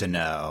deserve to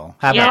know.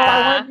 How Yeah. about I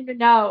that? wanted him to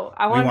know.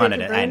 I We wanted wanted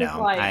to it. I ruin his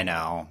know. life. I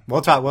know.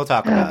 We'll talk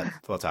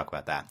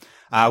about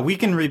that. We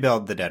can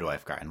rebuild the dead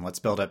wife garden. Let's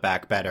build it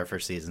back better for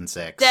season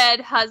 6.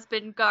 Dead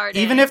husband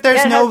garden. Even if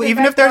there's Dead no husband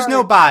even if there's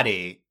no backyard.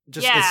 body,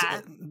 Just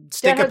Yeah.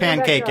 stick Dead a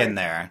pancake husband in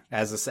there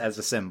as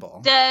a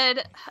symbol.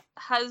 Dead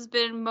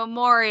husband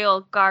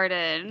memorial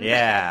garden.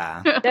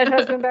 Yeah. Dead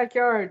husband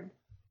backyard.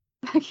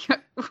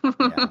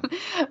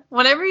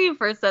 Whenever you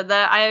first said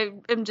that, I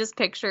am just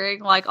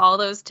picturing like all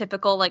those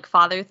typical like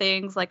father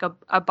things, like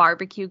a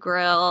barbecue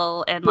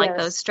grill and like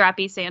those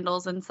strappy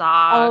sandals and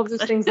socks. All of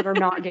those things that are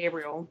not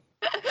Gabriel.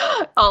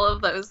 All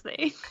of those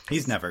things.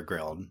 He's never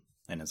grilled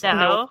in his No.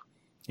 life.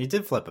 He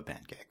did flip a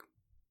pancake.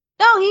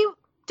 No,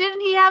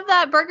 didn't he have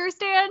that burger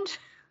stand?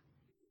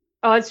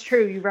 Oh, it's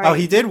true. You're right. Oh,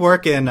 he did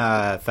work in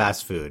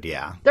fast food.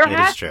 Yeah, There it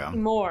has is true. to be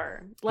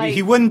more.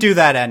 He wouldn't do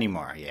that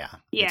anymore. Yeah.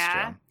 It's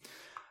Yeah. true.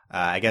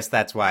 I guess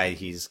that's why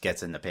he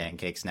gets into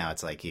pancakes now.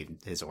 It's like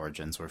his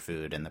origins were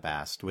food in the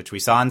past, which we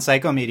saw in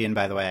Psychomedian,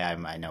 by the way.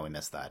 I know we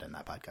missed that in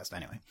that podcast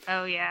anyway.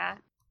 Oh, yeah.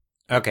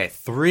 Okay,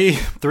 three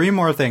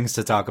more things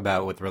to talk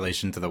about with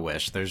relation to the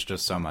wish. There's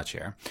just so much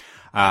here.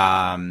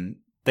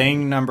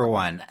 Thing number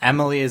one,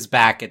 Emily is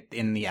back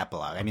in the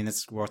epilogue. I mean,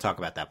 we'll talk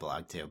about the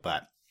epilogue too,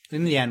 but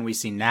in the end, we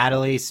see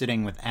Natalie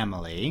sitting with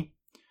Emily.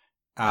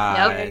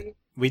 Nope.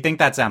 We think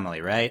that's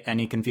Emily, right?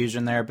 Any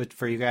confusion there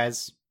for you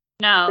guys?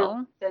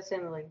 No, That's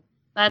Emily.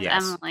 that's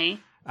Yes. Emily.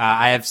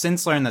 I have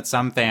since learned that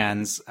some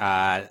fans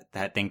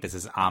that think this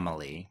is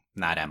Amelie,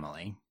 not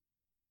Emily.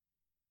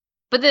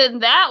 But then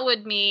that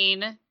would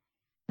mean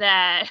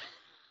that,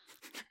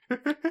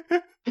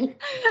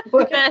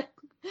 that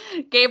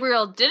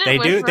Gabriel didn't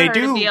wish for her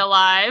to be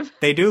alive.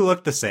 They do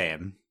look the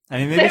same. I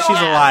mean, maybe They she's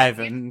are. alive.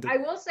 And I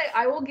will say,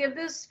 I will give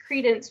this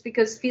credence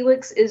because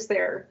Felix is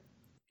there.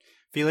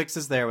 Felix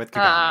is there with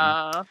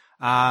Kagami.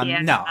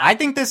 Yeah. No, I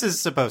think this is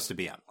supposed to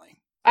be Emily.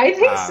 I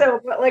think so,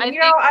 but I I think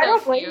don't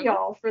so, blame too.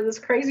 y'all for this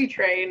crazy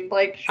train.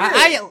 Like, sure.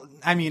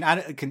 I mean,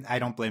 I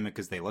don't blame it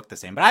because they look the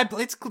same, but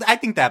I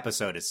think the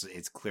episode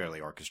is clearly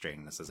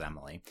orchestrating this as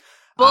Emily.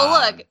 Well,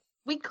 look,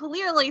 we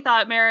clearly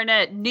thought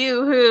Marinette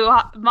knew who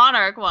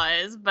Monarch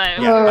was, but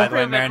Yeah, by the way,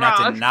 proven Marinette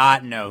wrong. did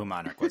not know who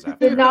Monarch was.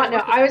 After Did not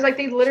know. I was like,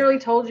 they literally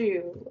told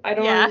you. I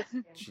don't. Yeah.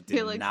 understand. She did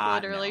Felix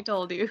not literally know.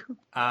 told you.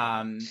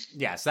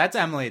 Yeah, so that's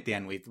Emily at the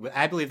end.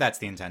 I believe that's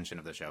the intention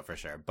of the show for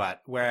sure.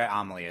 But where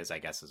Amelie is, I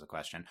guess, is a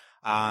question.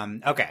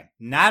 Okay,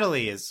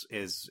 Natalie is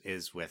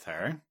with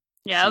her.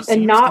 Yep. She And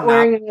seems not to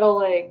wearing little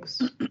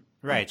legs.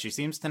 Right, she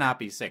seems to not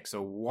be sick.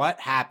 So what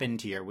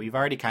happened here? We've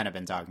already kind of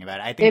been talking about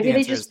it. I think Maybe the they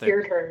answer just is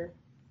cured her.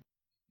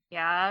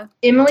 Yeah.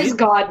 Emily's Did-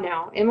 God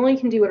now. Emily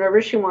can do whatever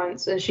she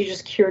wants, and she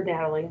just cured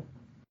Natalie.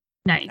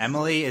 Nice.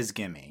 Emily is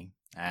Gimme,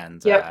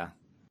 and Yep.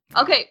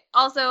 Okay.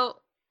 Also,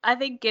 I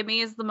think Gimme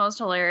is the most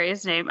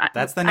hilarious name.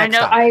 that's the I next know-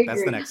 topic. I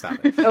That's the agree. next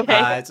topic.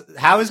 Okay.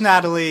 How is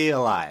Natalie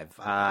alive?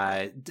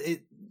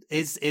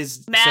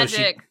 Is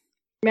Magic.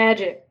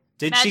 Magic.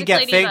 Did she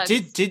Magic get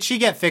ladybugs. did she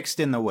get fixed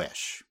in the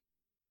wish?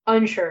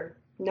 Unsure.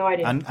 No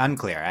idea.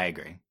 Unclear. I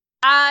agree.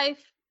 I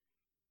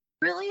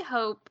really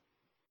hope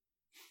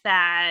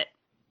that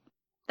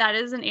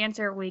is an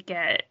answer we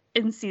get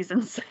in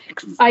season 6.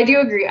 I do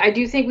agree. I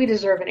do think we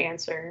deserve an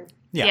answer.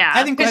 Yeah.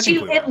 I think Because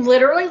we it will.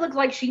 literally looked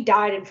like she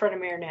died in front of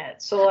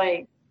Marinette. So,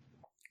 like,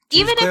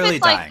 She's even if clearly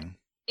it's like dying.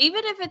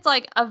 even if it's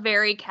like a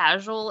very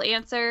casual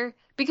answer,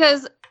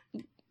 because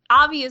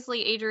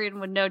obviously Adrian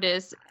would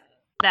notice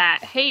that,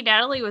 hey,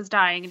 Natalie was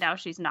dying and now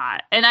she's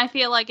not. And I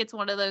feel like it's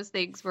one of those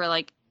things where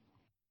like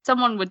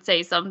someone would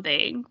say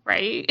something,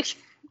 right?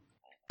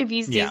 If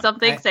you see Yeah,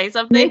 something, say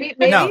something. maybe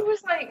No. it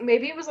was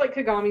like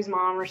Kagami's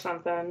mom or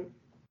something.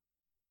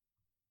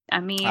 I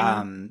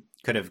mean,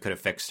 Could have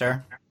fixed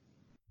her.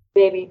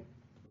 Maybe.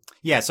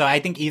 Yeah, so I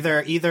think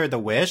either the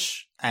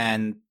wish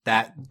and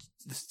that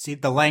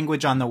the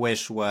language on the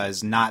wish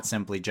was not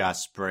simply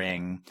just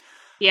bring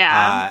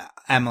yeah.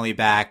 Emily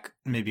back,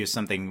 maybe it was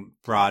something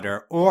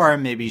broader, or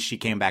maybe she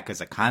came back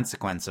as a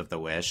consequence of the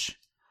wish,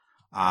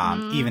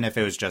 even if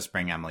it was just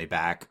bring Emily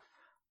back,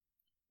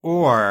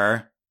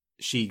 or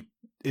she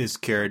is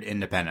cured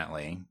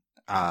independently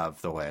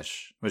of the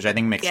wish, which I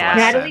think makes a lot of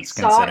Natalie sense.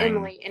 saw Considering,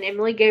 Emily, and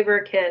Emily gave her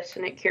a kiss,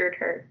 and it cured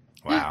her.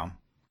 wow,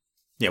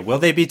 yeah, will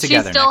they be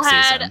together still next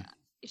had- season?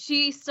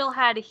 She still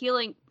had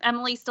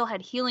Emily still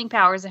had healing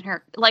powers in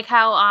her, like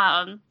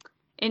how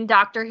in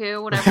Doctor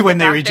Who, whenever When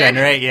the they doctor-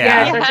 regenerate,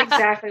 Yeah, yeah. that's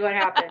exactly what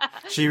happened.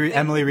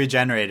 Emily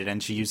regenerated,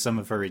 and she used some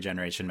of her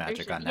regeneration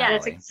magic on Yeah,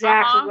 That's Natalie.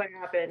 exactly Uh-huh. what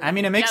happened. I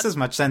mean, it makes Yep. as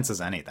much sense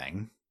as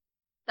anything.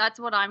 That's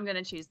what I'm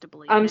gonna choose to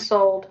believe. I'm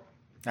sold.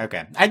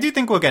 Okay. I do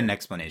think we'll get an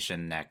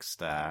explanation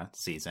next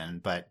season,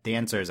 but the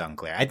answer is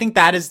unclear. I think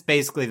that is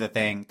basically the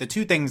thing. The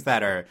two things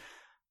that are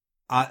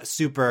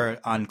super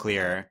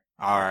unclear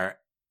are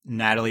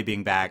Natalie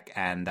being back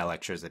and the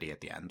electricity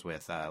at the end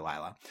with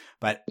Lila.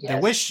 But the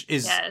Yes. wish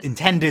is Yes.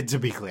 intended to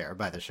be clear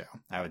by the show,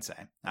 I would say,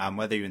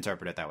 whether you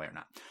interpret it that way or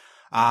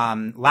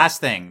not. Last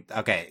thing.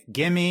 Okay,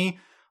 Gimme.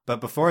 But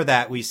before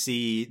that, we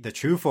see the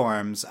true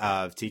forms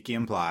of Tiki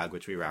and Plag,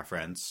 which we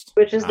referenced.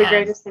 Which is the Yes.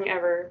 greatest thing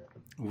ever.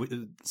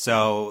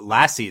 So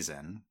last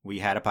season, we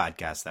had a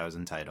podcast that was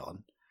entitled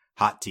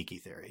Hot Tiki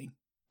Theory.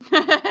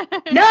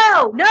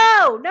 No!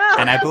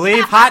 And I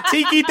believe Hot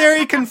Tiki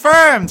Theory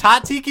confirmed.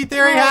 Hot Tiki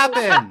Theory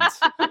happened.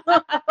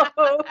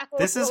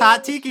 This is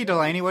hot tiki,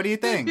 Delaney. What do you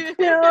think?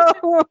 No.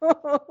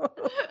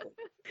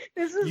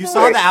 You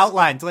saw the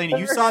outline, Delaney.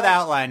 You saw the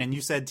outline, and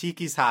you said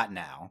tiki's hot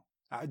now.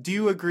 Do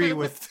you agree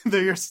with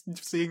you're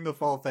seeing the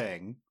full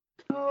thing?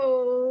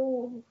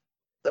 Oh,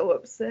 so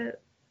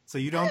upset. So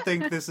you don't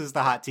think this is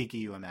the hot tiki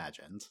you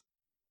imagined?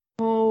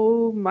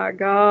 Oh my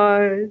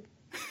god.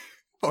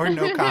 Or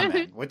no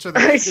comment? Which of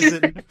the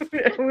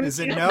is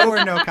it no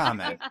or no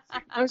comment?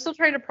 I'm still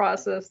trying to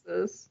process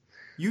this.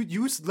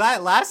 You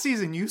last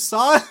season you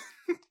saw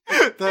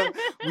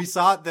we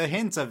saw the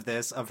hints of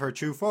this of her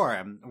true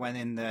form when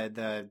in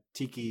the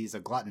Tiki's a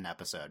glutton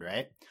episode,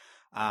 right?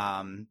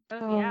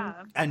 Yeah.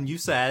 And you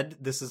said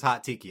this is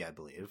hot tiki, I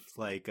believe.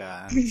 Like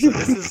so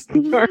this is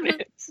Darn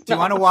it. Do you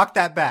want to walk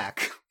that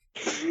back?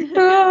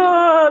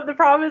 The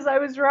problem is I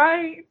was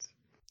right.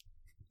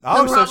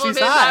 Oh, so she's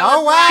hot.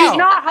 Oh, wow. She's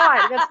not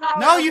hot. That's not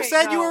No, okay, you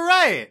said you were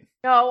right.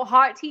 No,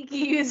 hot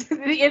tiki is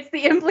it's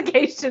the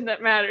implication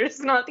that matters,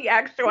 not the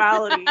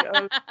actuality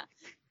of.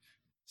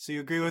 So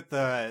you agree with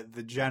the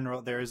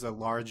general? There is a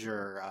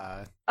larger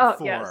Oh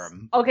form. yes.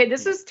 Okay,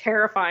 this is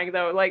terrifying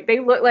though. Like they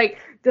look like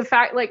the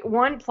fact like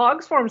one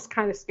Plug's form's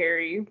kind of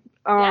scary.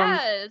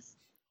 Yes.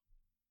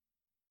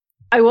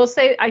 I will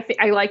say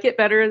I like it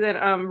better than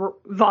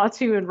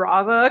Vatu and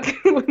Rava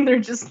when they're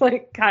just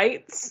like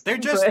kites. They're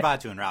just but-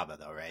 Batu and Raba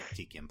though, right?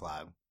 Tiki and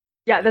Plug.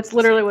 Yeah, that's the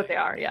literally same what thing.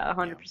 they are. Yeah,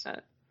 100%.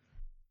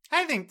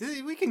 I think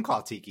we can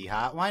call Tiki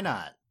hot. Why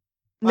not?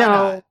 Why No.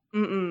 not?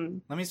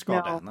 Mm-mm. Let me scroll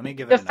No. down. Let me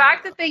give it The another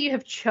fact look. that they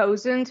have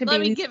chosen to Let be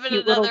me these give it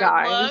cute another little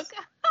guys. look.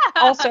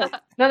 Also,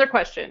 another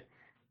question.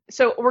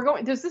 So we're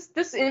going. Does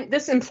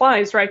this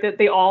implies right that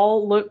they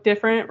all look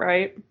different,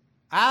 right?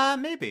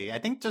 Maybe. I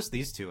think just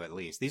these two at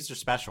least. These are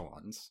special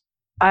ones.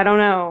 I don't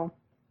know.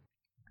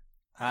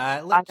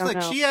 Look, don't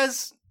know.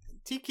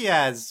 Tiki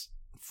has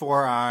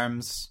 4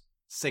 arms,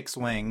 6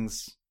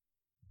 wings.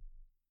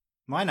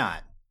 Why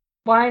not?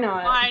 Why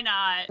not? Why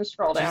not? Just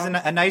scroll She's down.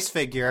 a nice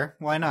figure.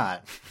 Why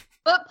not?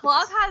 But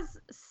Plug has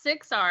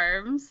 6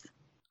 arms.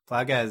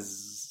 Plug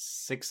has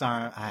 6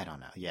 arms. I don't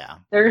know. Yeah.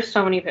 There's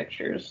so many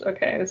pictures.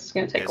 Okay, this is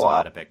gonna take There's a a while.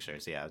 lot of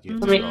pictures. Yeah. You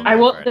have to I mean, scroll I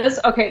will. back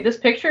further. This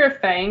picture of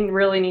Fang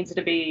really needs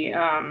to be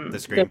The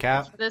screen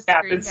cap? The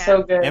cap. screen It's cap.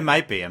 so good. It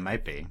might be. It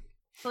might be.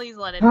 Please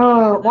let it be.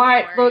 Oh, 'cause why?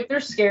 it's boring. Look, they're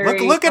scary.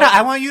 Look at her.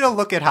 I want you to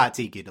look at Hot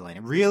Tiki, Delaney.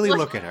 Really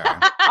look at her.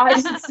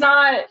 It's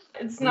not.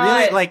 It's not.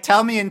 Really, like,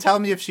 tell me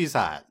if she's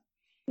hot.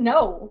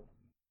 No,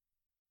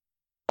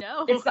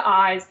 No. it's the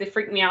eyes. They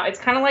freak me out. It's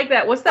kind of like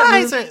that. What's that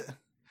Eyes movie? are-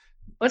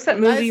 What's that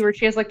movie eyes- where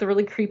she has like the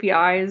really creepy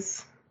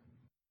eyes?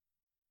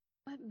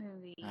 What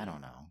movie? I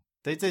don't know.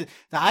 The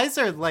eyes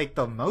are like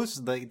the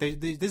most like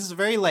this is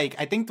very like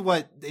I think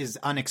what is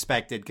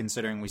unexpected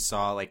considering we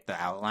saw like the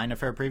outline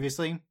of her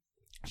previously.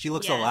 She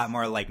looks a Yes. lot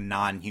more like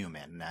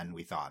non-human than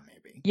we thought.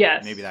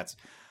 Maybe that's.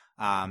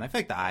 I feel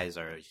like the eyes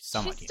are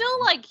somewhat. She's still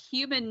like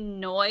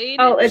humanoid.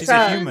 Oh, it's She's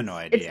a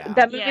humanoid. It's Yeah.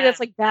 that movie Yeah. that's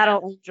like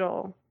Battle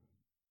Angel.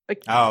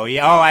 Like, Oh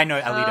yeah. Oh, I know.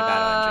 Alita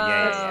Battle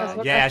Angel. That's Yeah.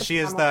 what- Yeah. that's She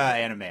the is the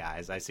final- anime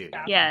eyes. I see. What you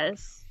mean.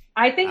 Yes.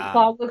 I think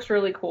Plug looks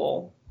really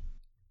cool.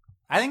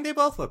 I think they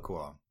both look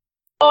cool.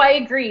 Oh, I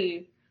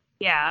agree.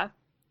 Yeah.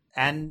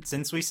 And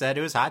since we said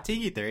it was Hot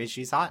Tiki Theory,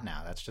 she's hot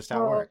now. That's just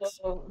how it works.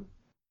 I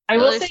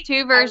Well, will there's say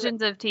 2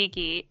 versions of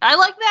Tiki. I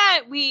like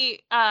that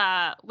we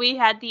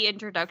had the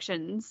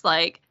introductions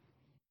like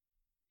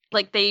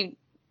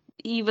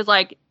he was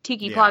like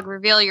Tiki Yeah. Plug,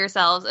 reveal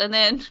yourselves, and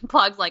then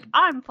Plug's like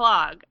I'm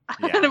Plug,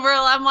 Yeah. and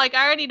I'm like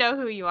I already know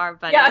who you are,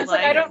 buddy. Yeah, it's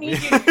like I don't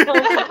need you to tell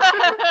me.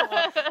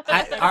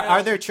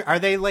 Are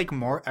they like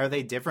more? Are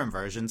they different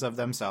versions of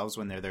themselves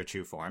when they're their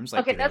true forms?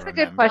 Like, Okay, do they that's a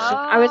good remember question.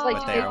 I was like,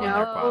 What do they you are when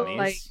they're know? Kwamis?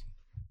 Like,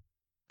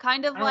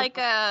 kind of I don't like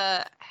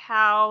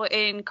how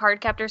in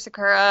Cardcaptor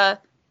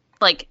Sakura,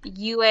 like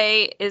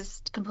UA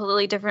is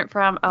completely different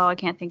from I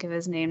can't think of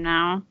his name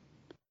now,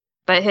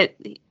 but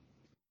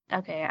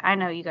okay, I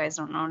know you guys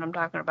don't know what I'm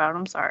talking about.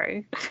 I'm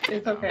sorry.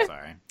 it's okay.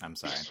 I'm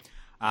sorry.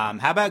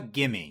 How about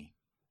Gimme?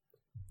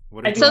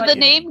 What I did do you So like the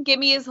Gimme? name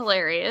Gimme is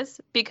hilarious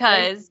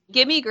because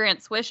Gimme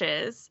grants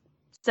wishes.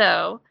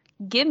 So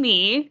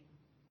gimme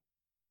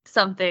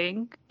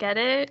something. Get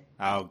it?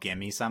 Oh,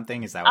 gimme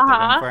something? Is that what they're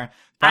Uh-huh. going for?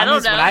 I don't Problem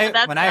is, know, but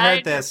that's when I what I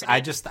heard this,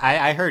 interpreted.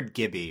 I heard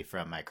Gibby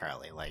from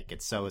iCarly. Like,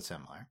 it's so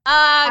similar.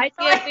 I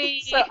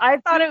Gimme.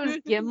 thought it was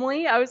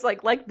Gimli. I was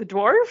like the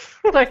dwarf.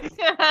 Like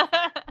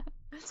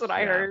that's what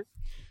I Yeah. heard.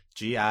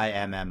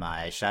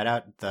 Gimmi. Shout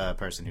out the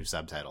person who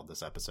subtitled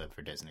this episode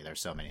for Disney.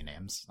 There's so many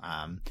names.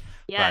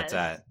 Yes.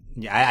 But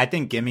yeah, I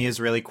think Gimme is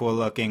really cool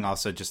looking.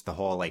 Also, just the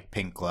whole like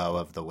pink glow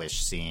of the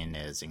wish scene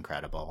is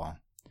incredible.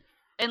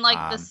 And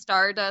like the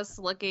stardust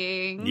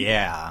looking.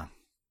 Yeah.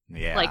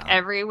 Like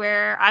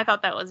everywhere. I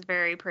thought that was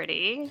very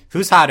pretty.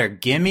 Who's hotter,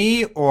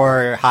 Gimme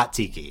or Hot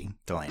Tiki,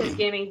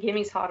 Delaney?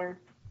 Gimmy's hotter.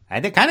 I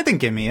kind of think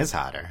Gimme is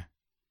hotter.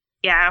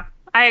 Yeah,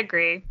 I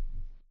agree.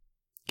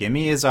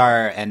 Gimme is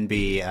our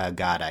NB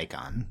god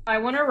icon. I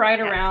want to ride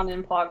around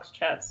in Plog's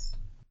chest.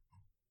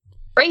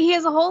 Right, he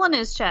has a hole in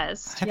his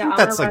chest. I Yeah, think I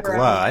that's a wanna ride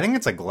glow. around. I think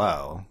it's a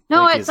glow.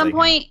 No, Like at he's some like-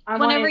 point, I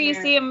want whenever in you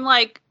there. see him,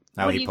 like,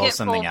 Oh, when he you pulls get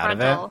something full out of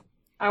it? frontal.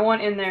 I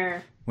want in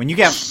there. When you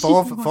get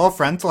full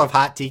frontal of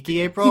hot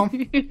tiki, April?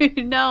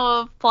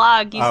 No,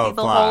 Plog. You see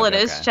the Plog, hole in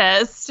his okay.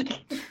 chest.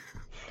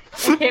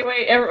 Okay,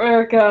 wait.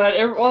 Oh god!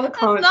 All the That's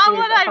comments. not made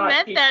what about I hot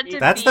meant tiki. that to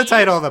That's the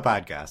title of the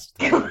podcast.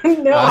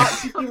 No, Uh, hot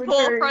tiki Full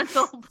returns.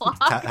 frontal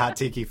Plog. Hot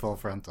tiki full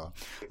frontal.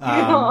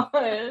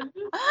 God.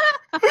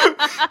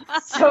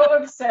 So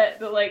upset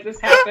that like this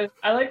happened.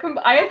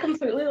 I had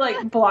completely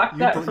like blocked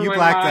that from You my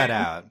blacked mind. that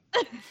out.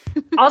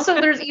 Also,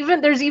 there's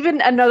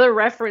even another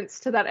reference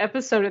to that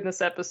episode in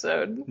this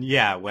episode.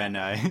 Yeah, when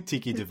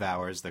Tiki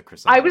devours the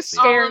croissant. I was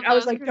scared. All of I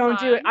was those like, "Don't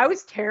do it." croissants. I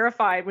was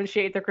terrified when she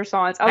ate the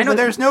croissants. I was know like,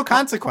 there's no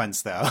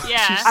consequence though. Yeah.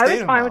 She I just I ate was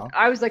them fine all. with.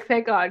 I was like,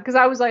 "Thank God," because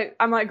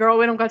I'm like, "Girl,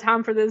 we don't got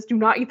time for this. Do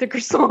not eat the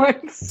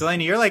croissants."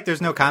 Delaney, you're like,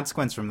 there's no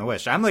consequence from the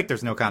wish. I'm like,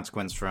 there's no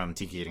consequence from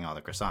Tiki eating all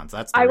the croissants.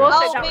 That's the I real will say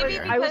Oh, that story was, maybe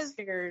here. I was because-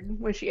 scared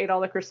when she ate all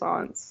the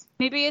croissants.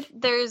 Maybe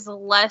there's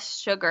less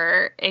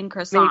sugar in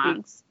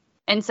croissants.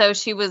 And so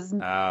she was, Oh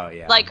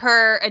yeah. like,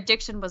 her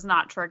addiction was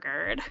not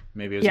triggered.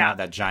 Maybe it was Yeah. not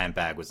that giant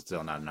bag was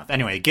still not enough.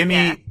 Anyway, Gimme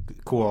Yeah.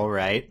 cool,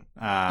 right?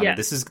 Yes.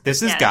 This is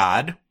Yes.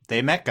 God.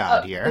 They met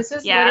God here. This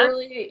is Yeah.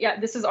 literally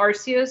this is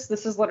Arceus.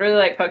 This is literally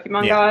like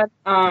Pokemon Yeah.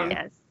 God.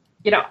 Yes.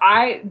 You know,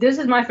 this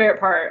is my favorite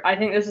part. I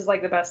think this is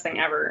like the best thing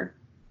ever.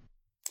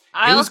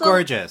 I It was also-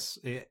 gorgeous.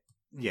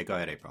 Yeah, go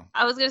ahead, April.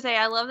 I was going to say,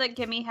 I love that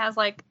Gimme has,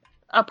 like,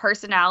 a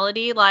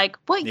personality. Like,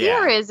 what Yeah.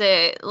 year is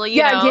it? Well, you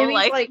Yeah, know,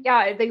 Gimmy's like,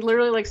 they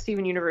literally like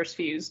Steven Universe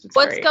fused. It's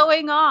what's great.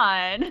 going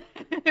on?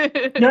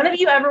 None of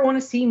you ever want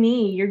to see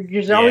me.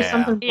 There's always Yeah.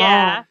 something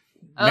Yeah. wrong.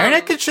 Oh.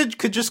 Marinette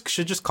should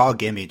just call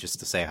Gimme just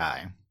to say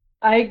hi.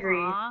 I agree.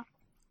 Aw.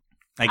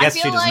 I guess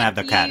she feel doesn't like have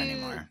the cat you-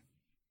 anymore.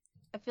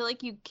 I feel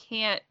like you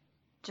can't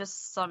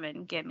just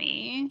summon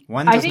Gimme.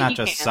 One I does think not you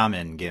just can.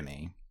 summon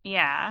Gimme.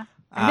 Yeah.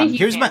 I think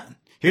you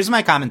Here's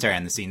my commentary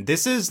on the scene.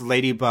 This is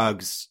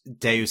Ladybug's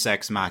Deus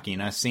Ex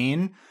Machina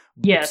scene.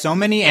 Yes. So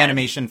many Yes.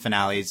 animation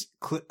finales,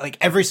 like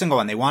every single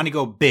one, they want to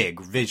go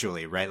big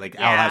visually, right? Like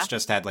Owl Yeah. House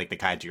just had like the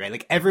kaiju, right?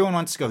 Like everyone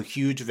wants to go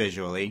huge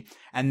visually,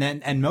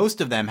 and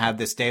most of them have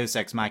this Deus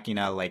Ex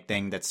Machina like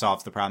thing that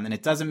solves the problem, and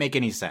it doesn't make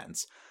any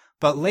sense.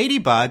 But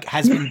Ladybug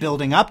has been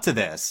building up to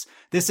this.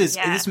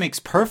 This makes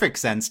perfect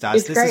sense to us.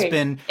 It's This has great.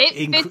 been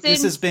It fits this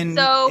in has been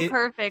so it-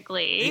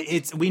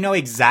 perfectly. we know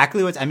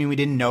exactly what, I mean, we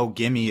didn't know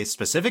Gimme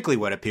specifically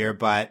would appear,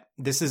 but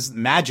this is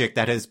magic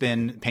that has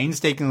been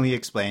painstakingly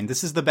explained.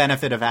 This is the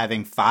benefit of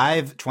having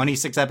 5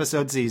 26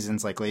 episode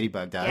seasons like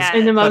Ladybug does. Yeah.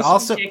 in the But most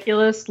also-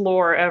 ridiculous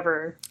lore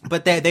ever.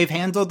 But they've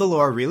handled the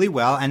lore really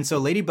well, and so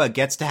Ladybug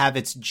gets to have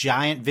its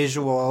giant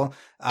visual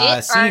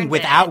It scene earned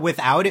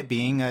without it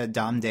being a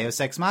dumb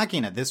Deus Ex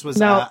Machina. This was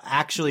No.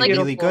 actually Like-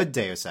 really Beautiful. good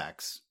Deus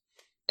Ex.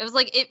 It was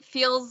like, it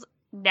feels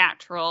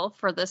natural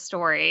for the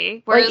story.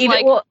 Like Whereas,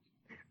 even like,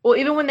 well,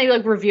 even when they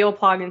like reveal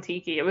Plog and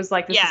Tiki, it was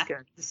like this Yeah. is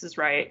good. This is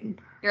right.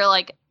 you're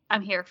like,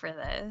 I'm here for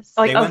this.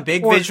 Like, They of went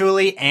big course.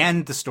 visually,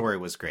 and the story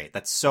was great.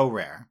 That's so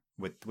rare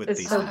with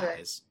It's these so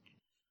finales.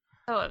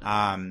 So,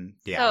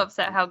 Yeah. so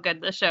upset how good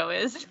the show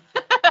is.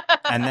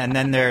 and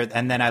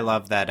then I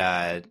love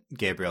that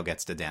Gabriel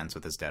gets to dance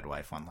with his dead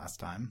wife one last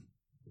time.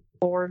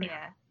 Lord.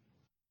 Yeah.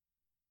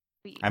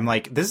 I'm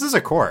like, this is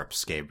a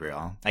corpse,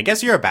 Gabriel. I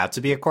guess you're about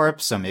to be a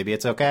corpse, so maybe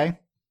it's okay.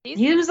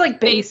 He was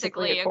like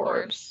basically basically a a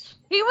corpse.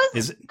 He was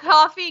Is-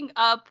 coughing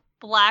up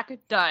black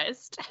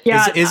dust.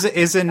 Yeah, is it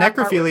that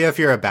part necrophilia if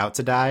you're about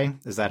to die?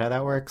 Is that how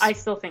that works? I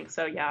still think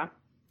so. Yeah.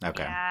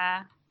 Okay,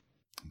 Yeah.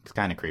 it's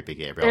kind of creepy,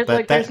 Gabriel. There's but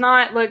like, there's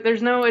not like,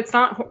 there's no. It's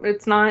not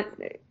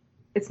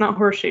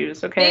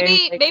horseshoes. Okay.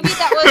 Maybe Like,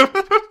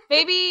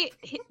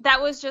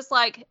 that was just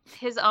like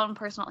his own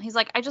personal. He's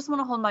like, I just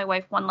want to hold my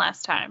wife one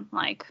last time.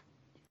 Like,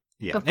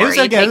 yeah, it before was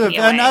you like take me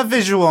away. a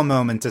visual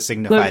moment to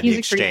signify look, the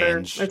he's a creeper.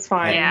 exchange. It's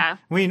fine. yeah,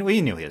 We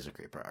knew he was a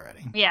creeper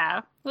already.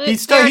 yeah. He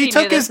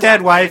took his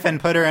dead wife and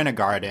put her in a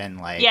garden.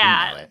 Like,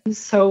 Yeah. you know it. He's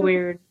so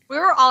weird. We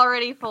were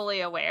already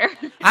fully aware.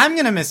 I'm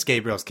gonna miss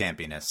Gabriel's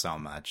campiness so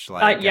much.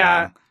 Like,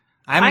 yeah.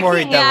 I'm I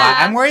worried can't- that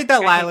yeah. I'm worried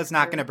that I Lila's think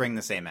not so. gonna bring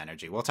the same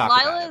energy. We'll talk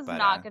about Lila's it. But,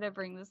 not gonna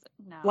bring this.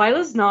 No.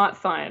 Lila's not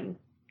fun.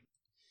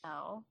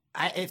 No.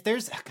 if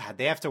there's God,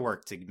 they have to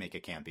work to make a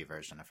campy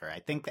version of her. I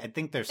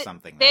think there's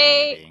something. They-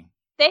 there, maybe.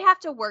 They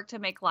have to work to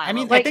make Lila. I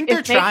mean, Like, I think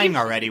they're if maybe trying if-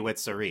 already with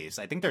Cerise.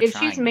 I think they're If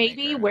trying. she's to make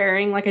maybe her.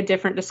 wearing like a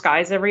different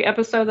disguise every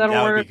episode, that'll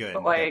that would work. be good.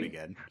 But, That'd like, be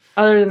good.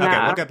 other than Okay,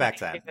 that, we'll get back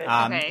to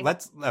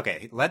that.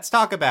 Okay. Let's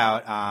talk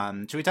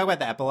about. Should we talk about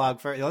the epilogue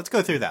first? Let's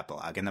go through the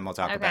epilogue, and then we'll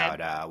talk Okay.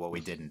 about what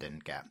we did and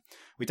didn't get.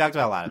 We talked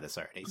about a lot of this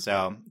already.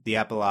 So the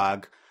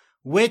epilogue,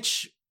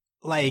 which,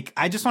 like,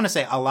 I just want to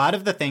say, a lot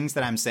of the things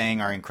that I'm saying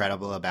are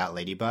incredible about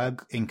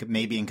Ladybug,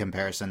 maybe in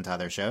comparison to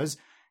other shows.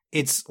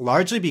 It's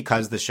largely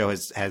because the show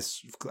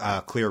has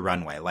a clear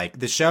runway. Like,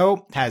 the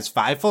show has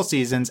 5 full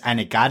seasons, and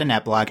it got an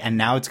epilogue, and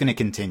now it's going to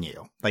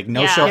continue. Like,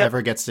 no Yeah. show Yep.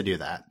 ever gets to do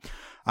that.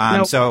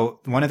 Nope. So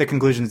one of the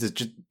conclusions is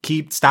just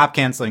stop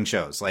canceling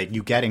shows. Like,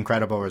 you get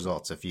incredible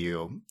results if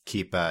you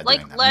keep like,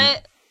 doing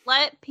that.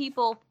 let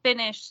people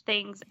finish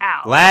things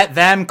out. Let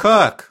them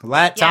cook.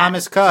 Let Yeah.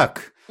 Thomas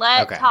cook.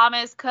 Let Okay.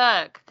 Thomas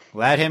cook.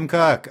 Let him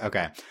cook.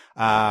 Okay.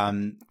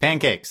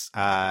 Pancakes.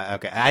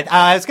 Okay.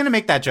 I was going to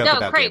make that joke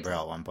about crepes.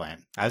 Gabriel at one point.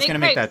 I was going to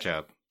make that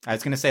joke. I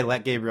was going to say,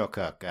 let Gabriel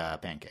cook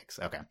pancakes.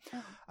 Okay.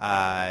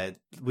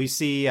 We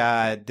see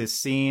this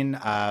scene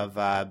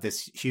of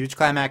this huge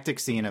climactic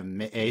scene of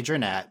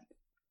Adrianette.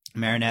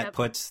 Marinette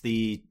puts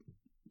the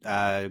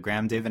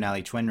Graham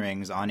Davinelli twin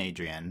rings on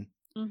Adrian.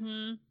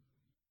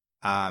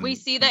 Mm-hmm. We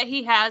see that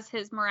he has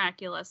his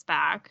Miraculous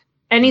back.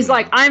 And he's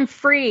like, I'm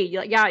free.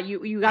 Yeah,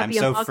 you got I'm the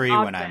so free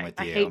object. when I'm with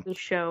you. I hate this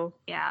show.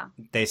 Yeah.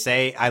 They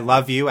say, I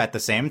love you at the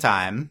same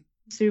time.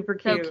 Super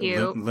cute. So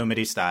cute.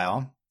 Lumity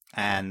style.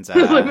 And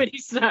Lumity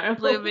style.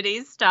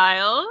 Lumity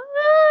style.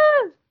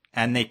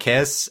 And they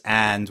kiss,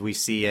 and we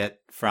see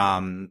it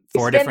from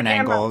 4 different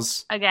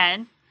angles.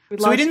 Again.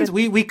 So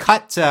we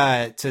cut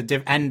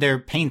to and they're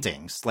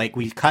paintings. Like,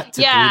 we cut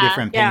to 3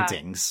 different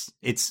paintings.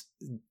 It's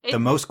the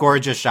most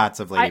gorgeous shots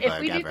of Ladybug ever.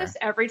 If we do this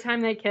every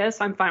time they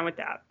kiss, I'm fine with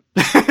that.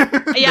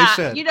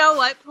 Yeah, you know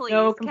what?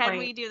 Please, can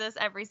we do this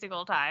every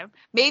single time?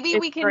 Maybe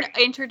we can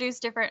introduce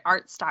different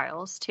art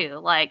styles too.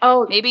 Like,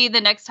 maybe the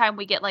next time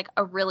we get like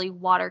a really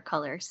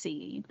watercolor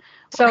scene.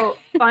 So,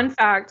 fun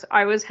fact: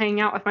 I was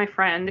hanging out with my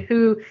friend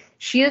who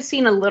she has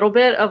seen a little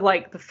bit of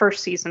like the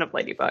first season of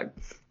Ladybug,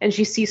 and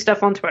she sees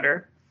stuff on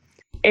Twitter.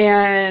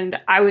 And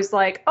I was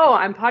like, oh,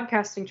 I'm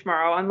podcasting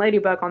tomorrow on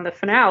Ladybug on the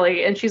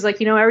finale. And she's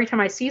like, every time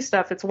I see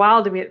stuff, it's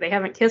wild to me that they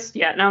haven't kissed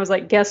yet. And I was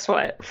like, guess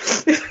what?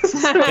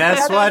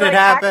 Guess what? It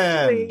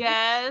happened.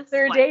 Yes.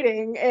 They're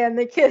dating and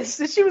they kissed.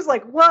 And she was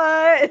like,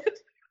 what?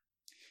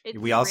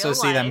 We also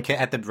see them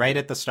right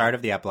at the start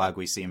of the epilogue.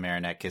 We see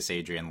Marinette kiss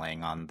Adrian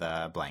laying on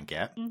the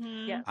blanket.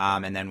 Mm-hmm. Yeah.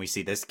 And then we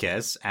see this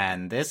kiss.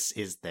 And this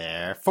is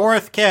their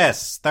 4th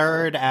kiss.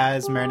 3rd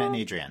as Marinette and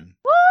Adrian.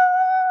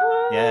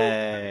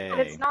 Yay.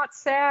 It's not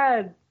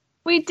sad.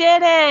 We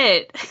did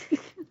it.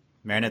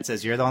 Marinette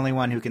says, you're the only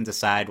one who can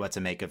decide what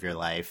to make of your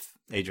life.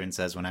 Adrian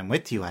says, when I'm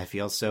with you, I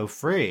feel so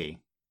free.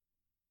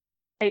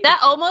 The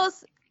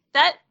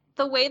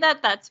way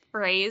that's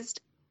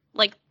phrased,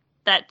 like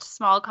that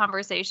small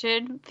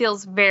conversation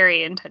feels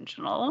very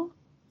intentional.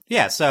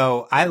 Yeah,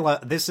 so I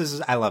love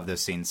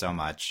this scene so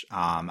much.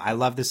 I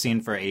love this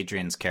scene for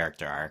Adrian's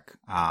character arc.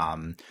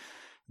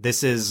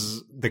 This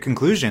is the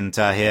conclusion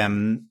to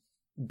him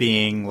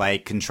being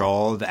like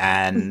controlled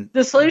and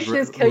the solution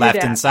is kill left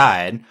your dad.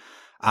 Inside.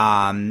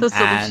 The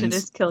solution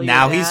is kill your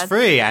now dad. He's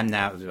free. And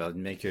now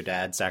make your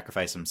dad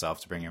sacrifice himself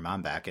to bring your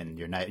mom back, and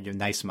your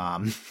nice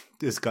mom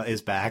is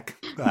back.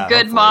 Good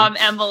hopefully. Mom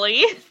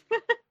Emily.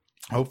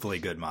 Hopefully,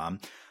 good mom.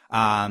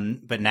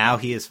 But now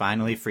he is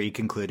finally free,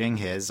 concluding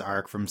his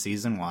arc from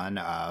season 1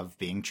 of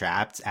being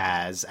trapped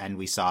and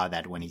we saw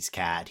that when he's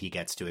Cat, he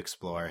gets to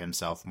explore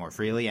himself more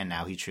freely, and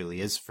now he truly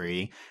is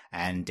free,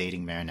 and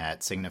dating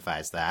Marinette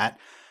signifies that.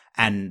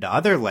 And the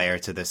other layer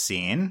to this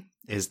scene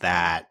is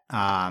that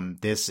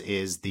this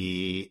is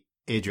the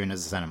Adrian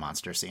is a Senate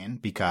monster scene,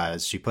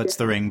 because she puts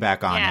the ring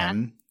back on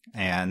him.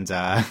 And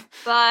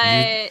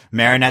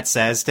Marinette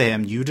says to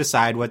him, you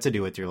decide what to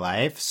do with your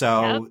life.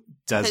 So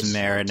does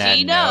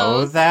Marinette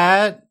know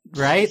that?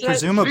 Right?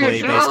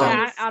 Presumably, based on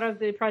that out of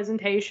the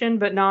presentation,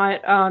 but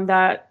not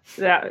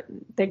that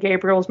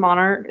Gabriel's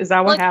monarch. Is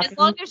that what happened? As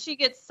long as she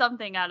gets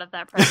something out of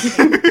that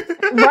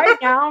presentation. Right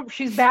now,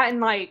 she's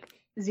batting like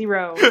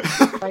 0.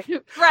 Like,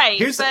 right.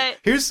 Here's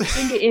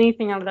didn't get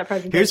anything out of that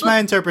presentation. Here's my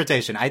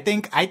interpretation. I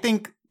think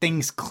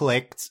things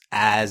clicked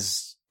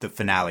as the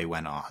finale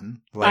went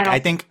on. Like, I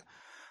think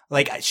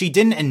she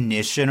didn't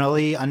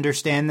initially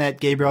understand that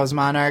Gabriel is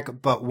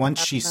monarch, but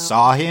once she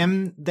saw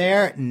him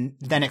there,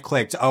 then it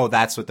clicked. Oh,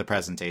 that's what the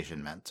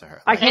presentation meant to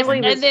her. I can't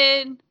believe it.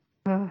 And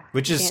then,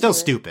 which is still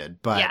stupid,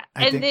 but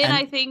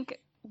I think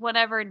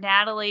whenever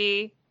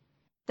Natalie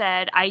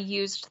said, I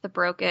used the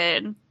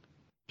broken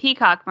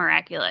Peacock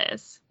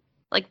Miraculous,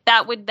 like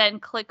that would then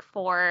click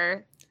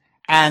for.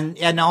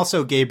 And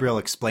also Gabriel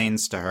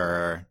explains to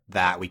her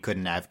that we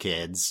couldn't have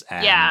kids,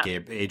 and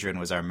Adrian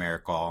was our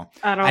miracle.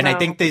 I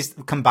think they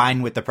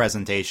combine with the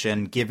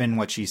presentation, given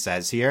what she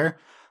says here.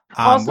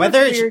 Also,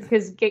 it's weird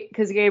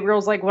because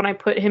Gabriel's like, when I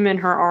put him in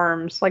her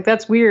arms, like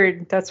that's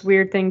weird. That's a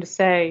weird thing to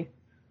say.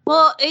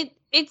 Well,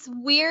 it's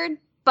weird,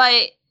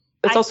 but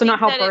it's also not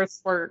how births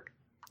work.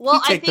 Well,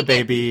 you take the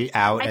baby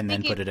out and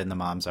then put it in the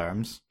mom's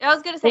arms. I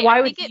was gonna say, why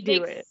I would think he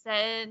do makes it?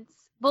 Sense.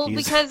 Well,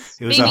 because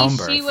maybe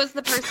she was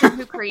the person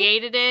who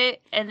created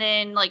it, and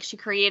then like she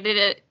created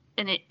it,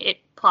 and it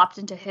plopped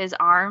into his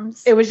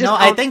arms. It was just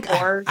I think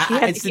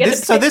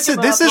this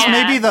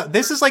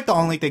is like the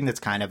only thing that's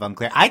kind of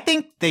unclear. I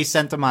think they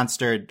sent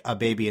a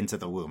baby into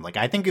the womb. Like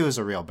I think it was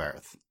a real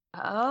birth.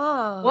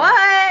 Oh,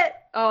 what?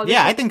 Oh,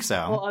 yeah, I think so.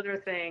 A whole other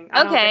thing.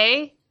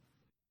 Okay.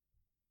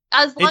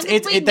 As long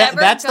as we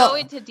never go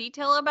into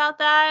detail about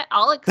that,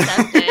 I'll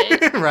accept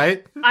it.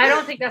 Right? I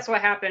don't think that's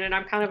what happened, and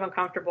I'm kind of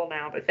uncomfortable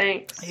now, but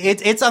thanks.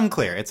 It's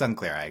unclear. It's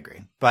unclear, I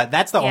agree. But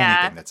that's the only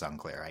thing that's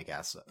unclear, I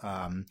guess.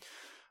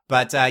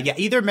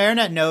 Either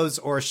Marinette knows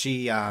or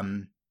she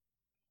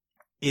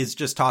is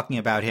just talking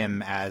about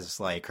him as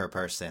like her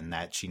person,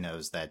 that she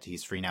knows that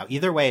he's free now.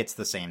 Either way, it's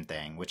the same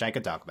thing, which I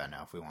could talk about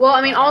now if we want. Well,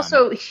 I mean, but,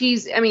 also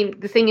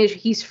the thing is,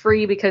 he's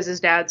free because his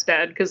dad's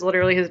dead. Because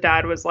literally, his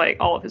dad was like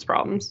all of his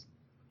problems.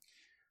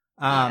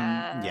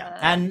 Yeah,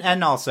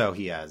 and also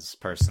he has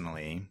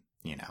personally,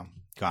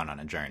 gone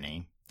on a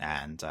journey,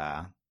 and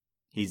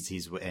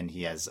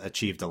he has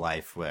achieved a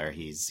life where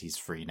he's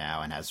free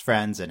now and has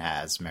friends and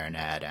has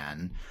Marinette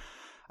and.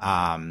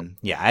 I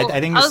think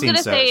I was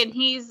gonna say, and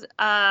he's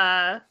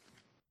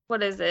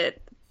what is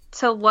it?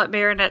 To what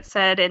Marinette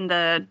said in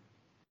the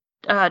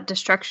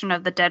destruction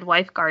of the dead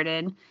wife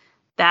garden,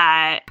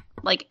 that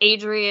like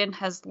Adrian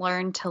has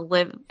learned to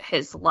live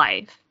his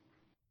life,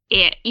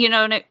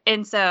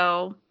 and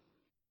so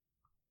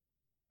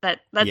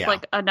that's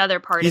like another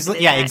part. Of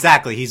it,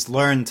 exactly. He's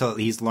learned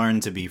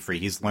to be free.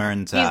 He's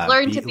learned to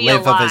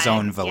live alive. Of his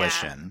own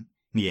volition.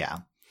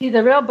 Yeah. He's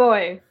a real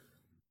boy.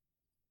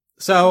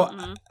 So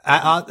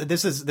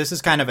this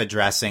is kind of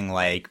addressing,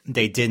 like,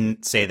 they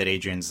didn't say that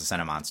Adrian's the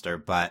Senate monster,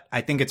 but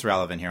I think it's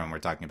relevant here when we're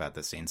talking about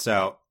this scene.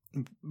 So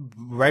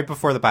right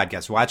before the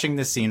podcast, watching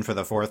this scene for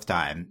the fourth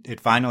time, it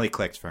finally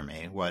clicked for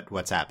me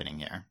what's happening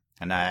here.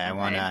 And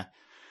I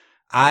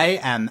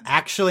am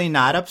actually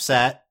not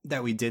upset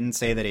that we didn't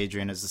say that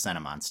Adrian is the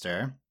Senate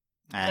monster.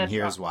 And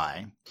here's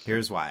why.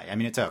 I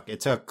mean, it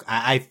took.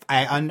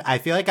 I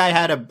feel like I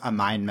had a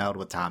mind meld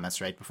with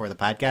Thomas right before the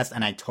podcast,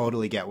 and I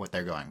totally get what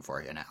they're going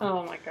for here now.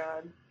 Oh my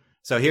god.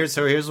 So here's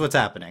what's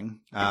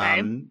happening.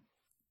 Okay.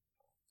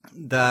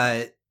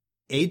 The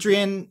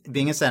Adrian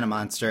being a Senate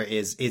monster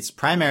is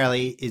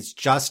primarily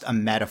just a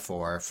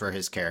metaphor for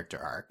his character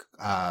arc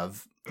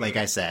of, like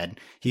I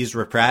said, he's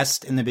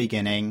repressed in the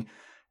beginning,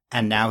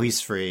 and now he's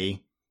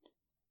free.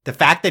 The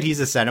fact that he's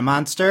a Senate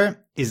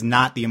monster is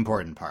not the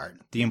important part.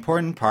 The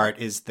important part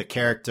is the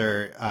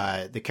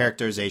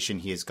characterization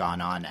he has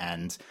gone on,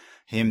 and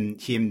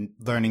him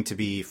learning to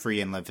be free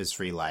and live his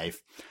free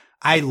life.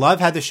 I love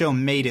how the show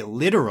made it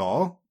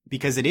literal,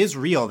 because it is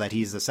real that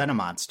he's a Senate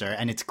monster,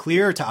 and it's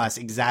clear to us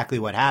exactly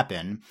what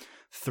happened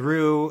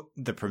through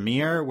the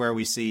premiere, where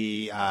we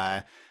see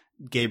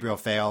Gabriel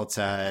fail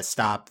to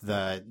stop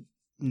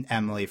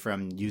Emily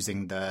from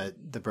using the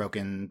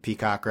broken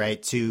peacock,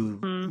 right,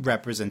 to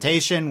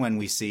representation when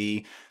we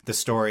see the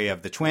story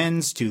of the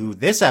twins, to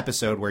this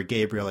episode where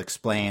Gabriel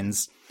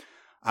explains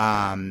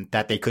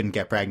that they couldn't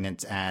get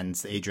pregnant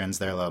and Adrian's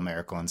their little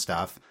miracle and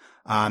stuff.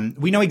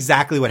 We know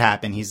exactly what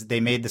happened. They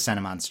made the Senate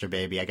monster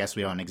baby. I guess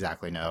we don't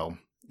exactly know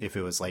if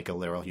it was like a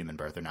literal human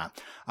birth or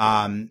not.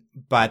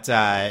 But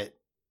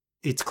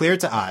it's clear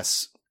to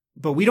us,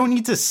 but we don't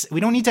need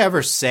to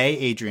ever say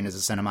Adrian is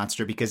a Senate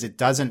monster, because it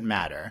doesn't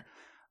matter.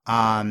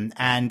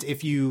 And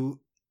if you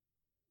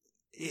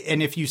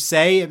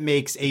say it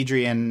makes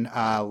Adrian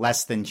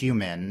less than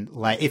human,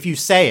 like if you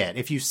say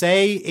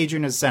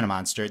Adrian is a Senate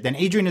monster, then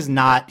Adrian is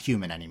not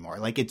human anymore.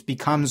 Like, it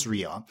becomes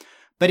real,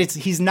 but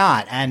he's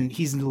not, and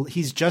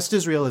he's just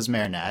as real as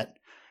Marinette,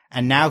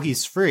 and now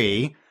he's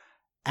free,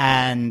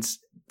 and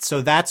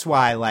so that's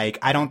why, like,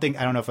 I don't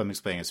know if I'm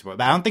explaining this before,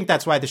 but I don't think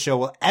that's why the show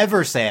will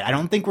ever say it. I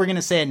don't think we're going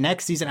to say it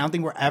next season. I don't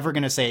think we're ever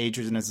going to say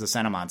Adrian is the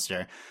Senate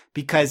monster,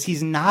 because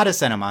he's not a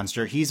Senate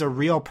monster. He's a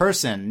real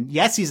person.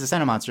 Yes, he's a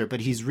Senate monster,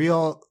 but he's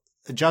real,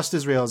 just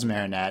as real as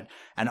Marinette.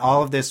 And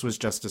all of this was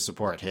just to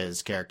support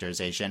his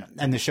characterization.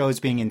 And the show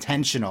is being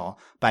intentional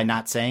by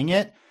not saying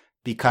it,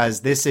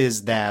 because this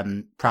is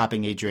them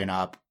propping Adrian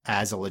up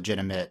as a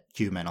legitimate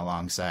human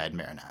alongside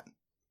Marinette.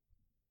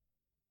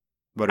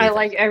 I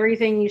like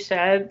everything you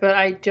said, but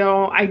I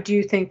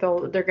do think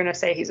they're going to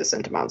say he's a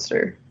Senate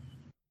monster.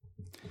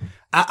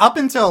 Up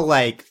until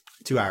like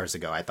 2 hours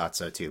ago, I thought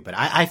so too. But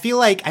I feel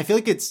like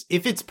it's,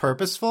 if it's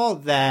purposeful,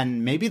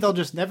 then maybe they'll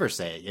just never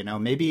say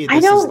it. Maybe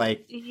this is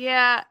like,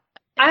 yeah,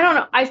 I don't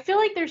know. I feel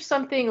like there's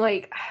something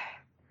like,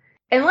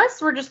 unless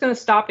we're just going to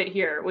stop it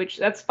here, which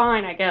that's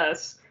fine, I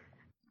guess.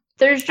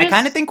 I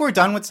kind of think we're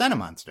done with Senate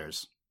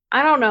monsters.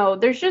 I don't know.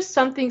 There's just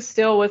something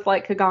still with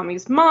like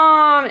Kagami's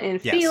mom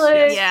and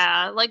Felix.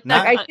 Yeah, like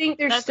that. I think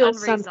there's still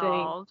unresolved.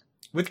 Something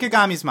with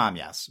Kagami's mom.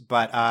 Yes,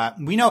 but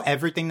we know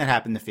everything that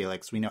happened to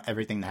Felix. We know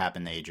everything that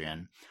happened to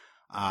Adrian,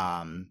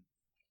 and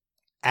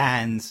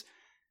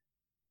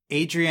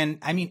Adrian.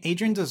 I mean,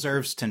 Adrian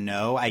deserves to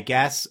know, I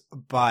guess.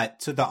 But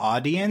to the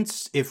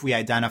audience, if we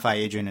identify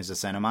Adrian as a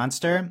Senate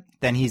monster,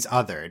 then he's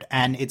othered,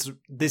 and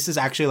this is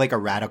actually like a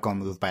radical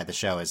move by the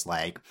show. Is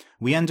like,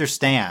 we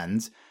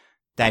understand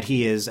that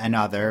he is an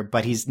other,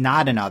 but he's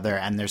not an other,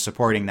 and they're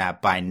supporting that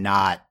by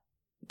not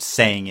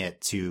saying it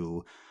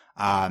to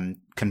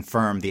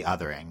confirm the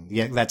othering.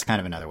 Yeah, that's kind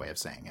of another way of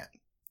saying it.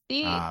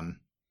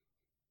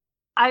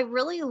 I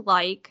really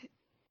like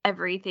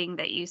everything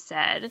that you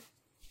said.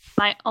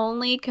 My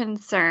only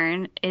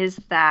concern is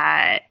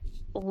that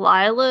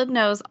Lila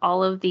knows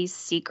all of these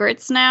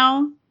secrets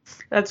now.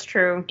 That's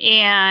true.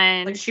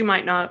 And like, she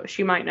might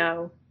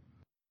know.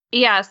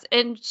 Yes,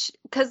 and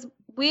because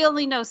we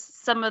only know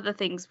some of the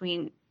things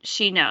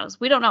she knows.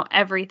 We don't know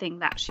everything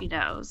that she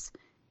knows.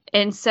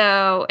 And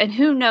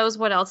who knows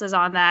what else is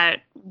on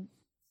that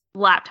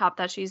laptop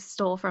that she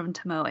stole from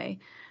Tomoe.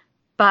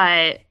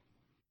 but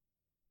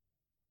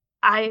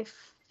I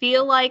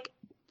feel like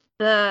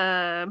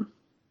the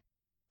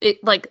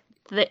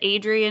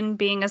Adrian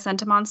being a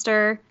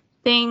Sentimonster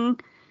thing,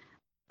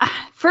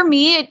 for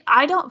me,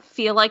 I don't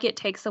feel like it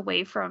takes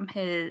away from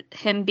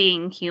him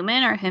being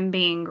human or him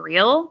being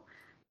real.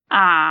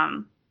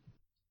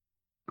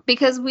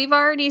 Because we've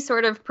already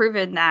sort of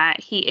proven that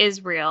he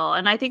is real.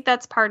 And I think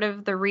that's part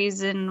of the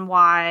reason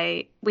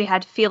why we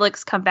had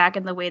Felix come back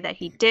in the way that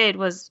he did,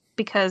 was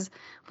because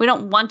we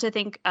don't want to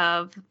think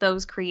of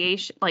those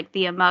like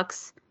the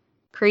Amux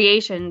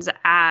creations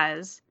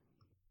as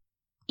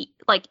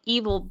like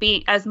evil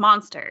being as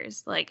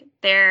monsters. Like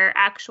they're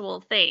actual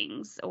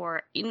things,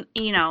 or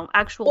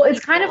actual. Well,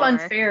 it's kind of or,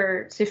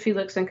 unfair to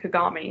Felix and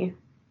Kagami.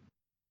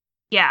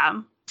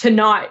 Yeah. To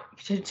not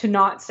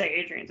say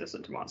Adrian's a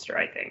Sentimonster,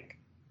 I think.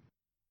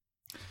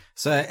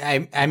 So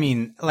I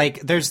mean,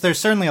 like, there's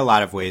certainly a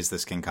lot of ways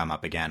this can come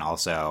up again.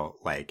 Also,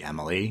 like,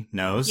 Emily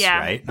knows,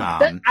 right?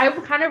 I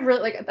would kind of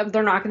really like.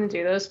 They're not going to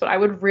do this, but I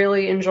would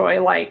really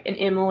enjoy like an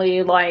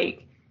Emily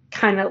like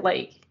kind of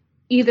like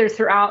either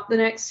throughout the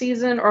next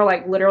season or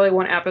like literally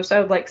one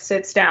episode like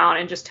sits down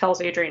and just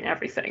tells Adrian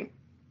everything.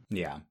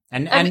 Yeah.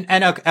 And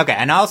okay,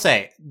 and I'll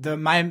say the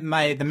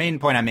main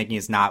point I'm making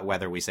is not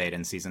whether we say it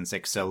in season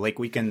 6. So like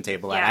we can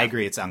table that. I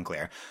agree it's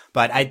unclear.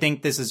 But I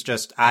think this is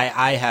just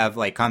I have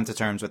like come to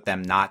terms with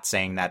them not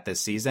saying that this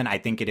season. I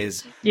think it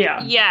is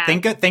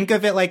think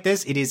of it like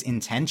this. It is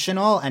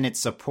intentional and it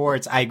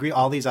supports, I agree,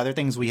 all these other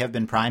things we have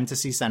been primed to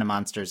see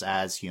Sentimonsters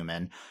as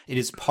human. It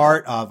is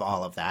part of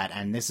all of that,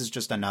 and this is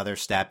just another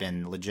step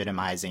in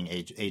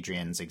legitimizing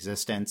Adrian's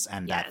existence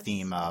and that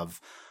theme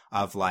of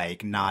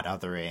like not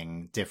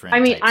othering different. I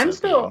mean, types I'm of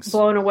still beings.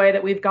 blown away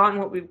that we've gotten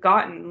what we've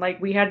gotten.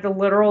 Like we had the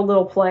literal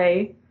little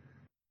play,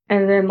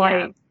 and then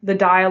like the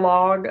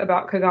dialogue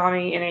about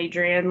Kagami and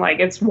Adrian.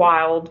 Like it's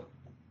wild.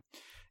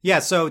 Yeah,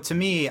 so to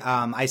me,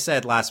 I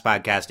said last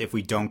podcast, if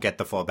we don't get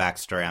the full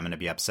backstory, I'm going to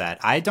be upset.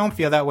 I don't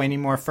feel that way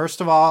anymore.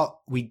 First of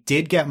all, we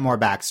did get more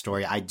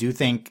backstory. I do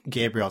think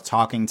Gabriel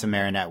talking to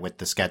Marinette with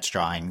the sketch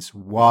drawings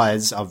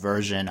was a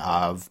version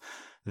of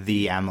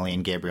the Emily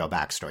and Gabriel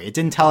backstory. It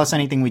didn't tell us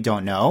anything we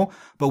don't know,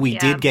 but we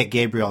did get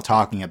Gabriel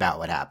talking about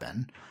what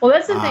happened. Well,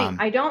 that's the thing.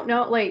 I don't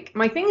know. Like,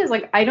 my thing is,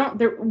 like,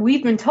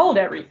 we've been told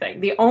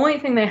everything. The only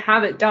thing they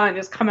haven't done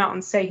is come out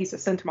and say he's a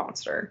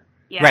Sentimonster.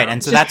 Yeah. Right,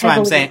 and so that's what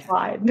I'm saying.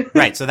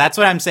 Right, so that's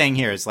what I'm saying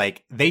here is,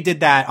 like, they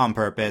did that on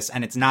purpose,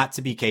 and it's not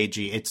to be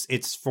cagey.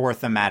 It's for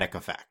thematic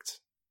effect.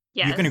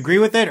 Yes. You can agree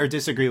with it or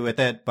disagree with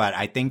it, but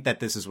I think that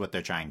this is what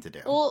they're trying to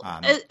do. Well,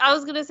 I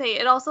was going to say,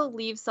 it also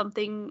leaves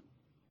something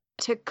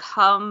to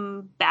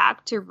come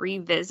back to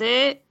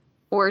revisit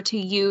or to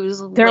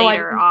use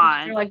later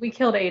on. They're like, we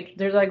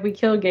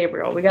killed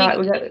Gabriel. We got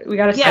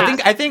to. Yeah.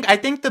 I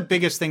think the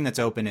biggest thing that's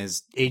open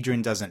is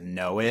Adrian doesn't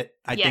know it.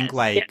 I think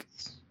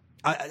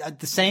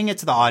saying it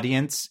to the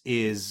audience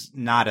is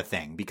not a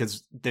thing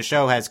because the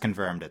show has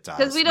confirmed it to us.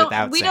 Because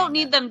we don't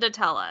need them to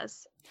tell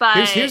us.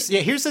 But here's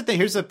the thing.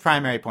 Here's the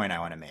primary point I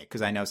want to make,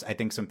 because I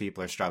think some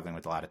people are struggling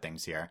with a lot of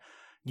things here.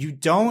 You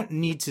don't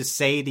need to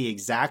say the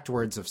exact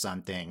words of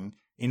something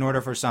in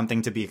order for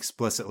something to be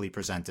explicitly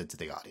presented to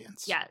the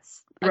audience.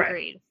 Yes,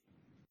 agreed.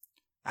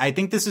 I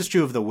think this is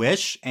true of The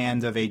Wish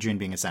and of Adrian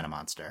being a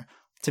Sentimonster.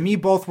 To me,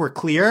 both were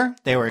clear.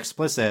 They were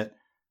explicit.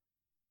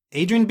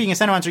 Adrian being a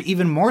Sentimonster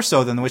even more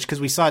so than The Wish, because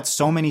we saw it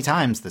so many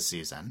times this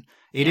season.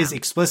 It is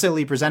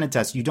explicitly presented to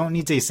us. You don't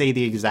need to say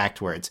the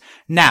exact words.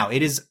 Now,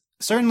 it is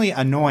certainly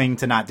annoying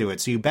to not do it,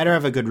 so you better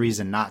have a good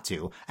reason not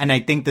to. And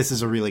I think this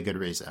is a really good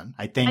reason.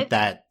 I think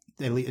that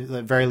at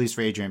the very least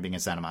for Adrian being a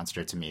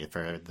Sentimonster, to me,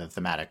 for the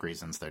thematic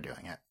reasons they're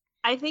doing it.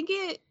 I think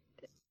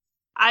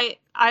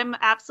I'm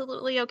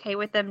absolutely okay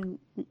with them,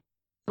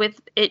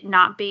 with it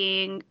not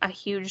being a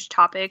huge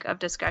topic of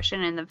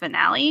discussion in the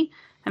finale.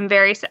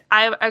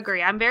 I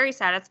agree. I'm very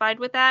satisfied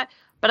with that.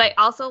 But I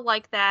also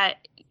like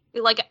that,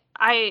 like,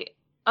 I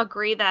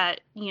agree that,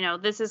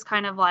 this is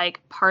kind of like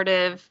part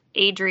of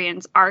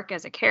Adrian's arc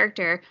as a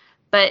character,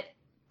 but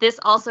this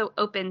also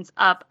opens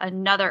up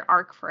another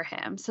arc for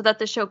him so that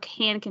the show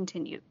can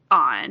continue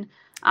on.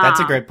 That's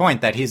a great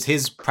point, that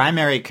his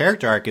primary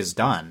character arc is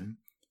done.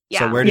 Yeah.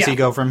 So where does he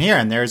go from here?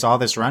 And there's all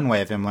this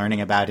runway of him learning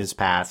about his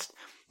past,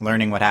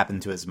 learning what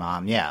happened to his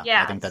mom. Yeah.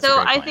 I think that's a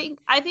great point.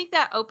 I think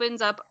that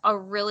opens up a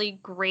really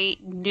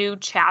great new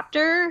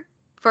chapter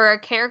for a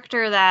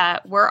character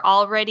that we're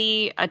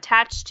already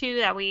attached to,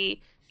 that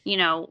we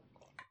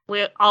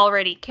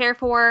already care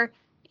for.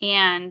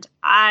 And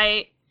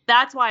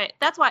that's why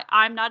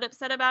I'm not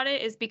upset about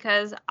it, is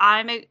because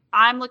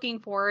I'm looking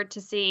forward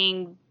to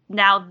seeing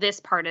now this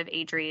part of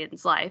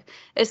Adrian's life,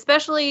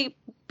 especially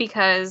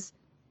because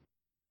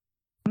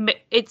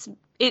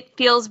it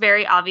feels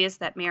very obvious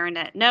that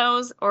Marinette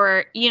knows,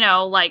 or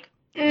like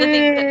the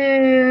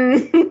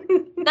thing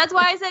that's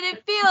why I said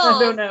it feels. I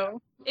don't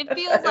know. It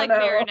feels like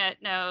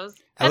Marinette knows.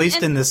 At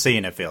least in this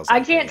scene, it feels.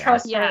 I can't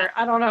trust her.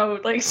 I don't know.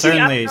 Like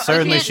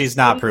certainly, she's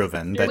not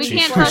proven that she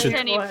can't trust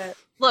any.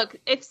 Look,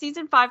 if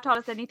season 5 taught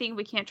us anything,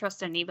 we can't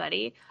trust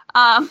anybody.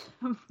 But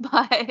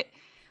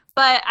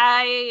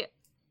I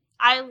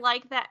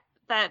like that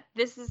that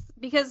this is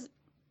because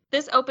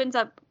this opens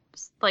up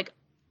like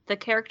the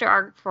character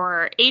arc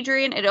for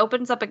Adrian. It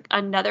opens up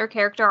another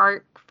character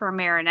arc for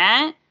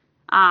Marinette.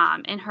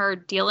 And her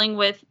dealing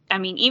with, I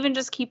mean, even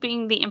just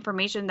keeping the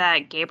information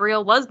that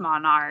Gabriel was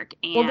Monarch.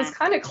 And well, this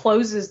kind of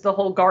closes the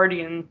whole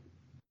Guardian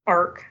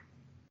arc.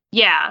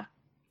 Yeah.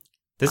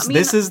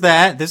 This is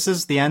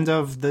the end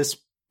of this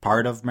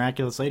part of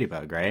Miraculous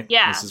Ladybug, right?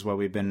 Yeah. This is what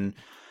we've been.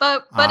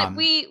 But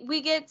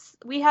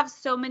we have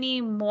so many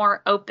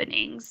more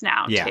openings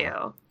now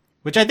too.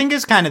 Which I think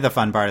is kind of the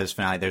fun part of this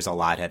finale. There's a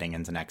lot heading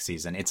into next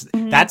season.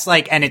 That's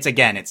like, and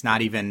it's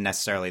not even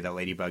necessarily that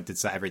Ladybug did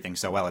everything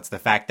so well. It's the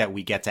fact that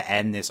we get to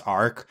end this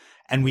arc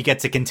and we get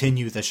to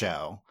continue the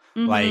show.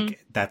 Mm-hmm.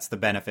 Like, that's the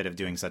benefit of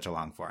doing such a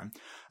long form.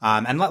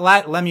 And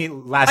let me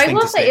I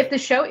will say, if the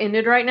show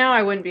ended right now,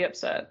 I wouldn't be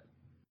upset.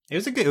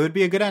 It would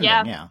be a good ending.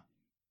 Yeah.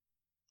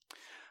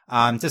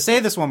 To say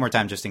this one more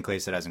time, just in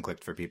case it hasn't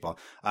clicked for people,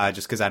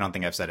 just because I don't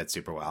think I've said it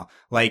super well.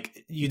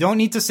 Like, you don't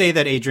need to say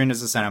that Adrian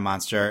is a Senna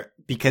monster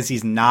because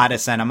he's not a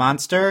Senna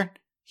monster.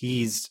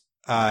 He's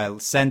a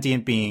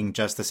sentient being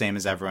just the same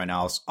as everyone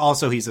else.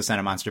 Also, he's a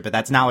Senna monster, but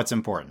that's not what's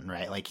important,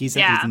 right? Like, he's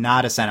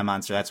not a Senna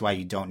monster. That's why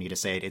you don't need to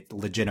say it. It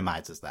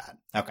legitimizes that.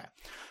 Okay.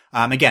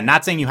 Again,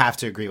 not saying you have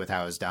to agree with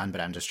how it was done, but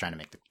I'm just trying to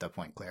make the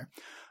point clear.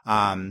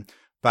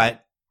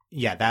 But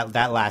yeah,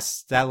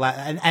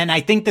 and I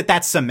think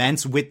that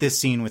cements with this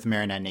scene with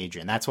Marinette and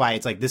Adrian. That's why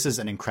it's like, this is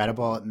an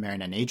incredible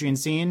Marinette and Adrian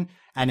scene,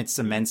 and it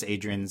cements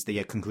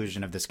the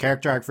conclusion of this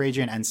character arc for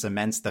Adrian, and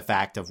cements the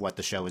fact of what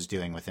the show is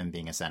doing with him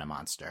being a Senna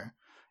monster.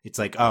 It's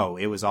like, oh,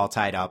 it was all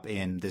tied up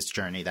in this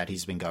journey that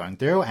he's been going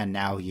through, and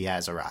now he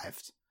has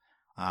arrived.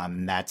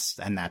 That's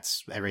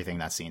everything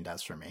that scene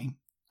does for me.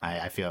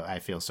 I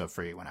feel so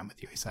free when I'm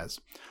with you, he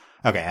says.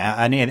 Okay,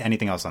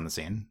 anything else on the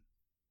scene?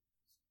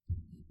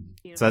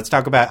 So let's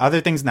talk about other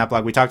things in that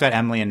blog. We talked about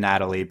Emily and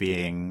Natalie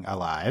being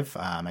alive.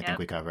 I think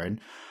we covered.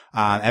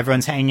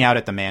 Everyone's hanging out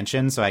at the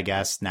mansion, so I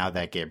guess now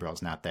that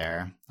Gabriel's not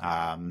there,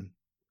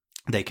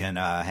 they can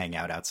hang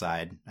out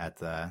outside at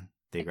the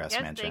egress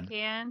mansion. They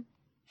can.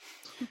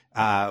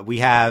 We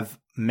have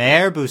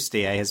Mayor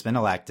Bustier has been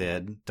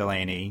elected.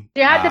 Delaney.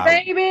 You had the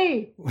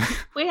baby!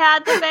 We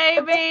had the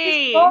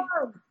baby!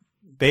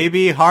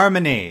 Baby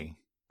Harmony.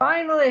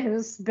 Finally,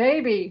 his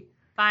baby.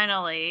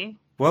 Finally.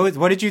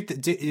 What did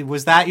you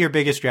was that your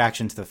biggest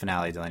reaction to the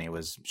finale, Delaney?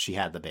 Was she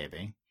had the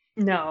baby?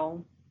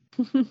 No.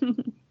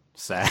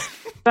 Sad.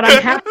 But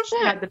I'm happy she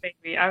had the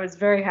baby. I was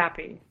very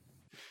happy.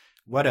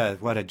 What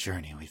a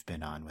journey we've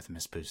been on with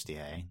Miss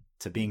Bustier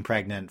to being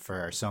pregnant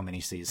for so many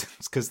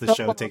seasons, because the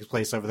show takes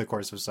place over the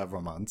course of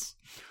several months.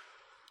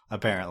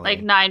 Apparently,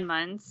 like 9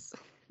 months.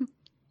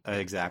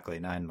 Exactly,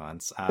 9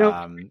 months.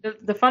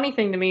 The funny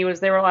thing to me was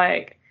they were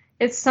like,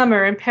 it's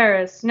summer in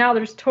Paris. Now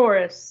there's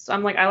tourists.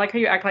 I'm like, I like how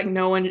you act like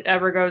no one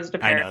ever goes to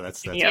Paris. I know,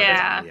 that's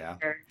yeah.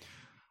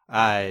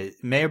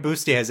 Mayor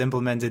Bustier has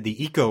implemented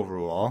the eco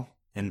rule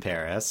in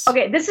Paris.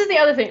 Okay, this is the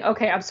other thing.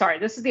 Okay, I'm sorry.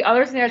 This is the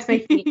other thing that's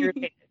making me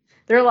irritated.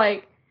 They're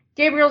like,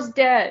 Gabriel's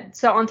dead.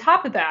 So on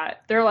top of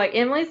that, they're like,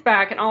 Emily's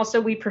back, and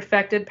also we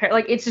perfected Paris.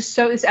 Like, it's just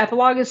so, this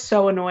epilogue is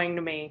so annoying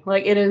to me.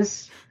 Like, it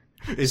is.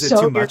 Is it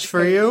too much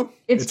for you?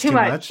 It's too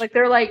much. Like,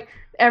 they're like,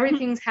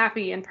 everything's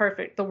happy and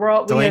perfect. The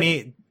world.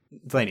 Delaney,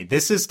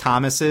 this is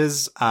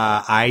Thomas's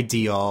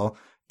ideal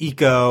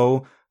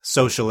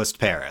eco-socialist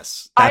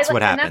Paris. That's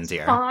what happens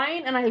here. That's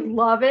fine, and I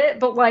love it,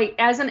 but like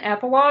as an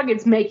epilogue,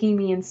 it's making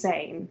me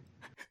insane.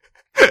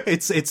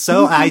 It's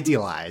so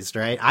idealized,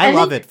 right? I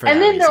love it for that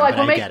then reason, they're like,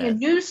 we're making a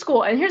new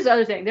school, and here's the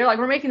other thing: they're like,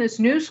 we're making this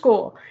new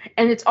school,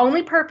 and its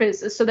only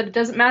purpose is so that it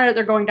doesn't matter that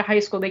they're going to high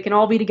school; they can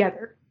all be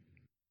together.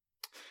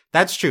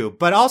 That's true,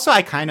 but also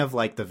I kind of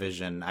like the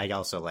vision. I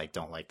also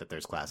don't like that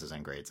there's classes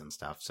and grades and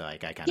stuff. So I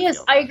kind of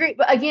yes, I agree.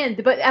 But again,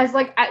 as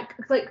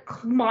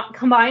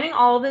combining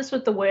all of this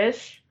with the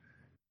wish,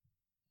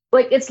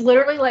 like it's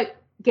literally like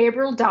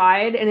Gabriel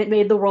died and it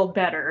made the world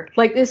better.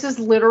 Like this is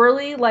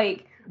literally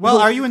like. Well,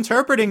 are you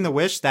interpreting the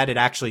wish that it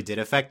actually did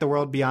affect the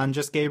world beyond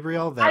just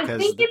Gabriel? I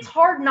think it's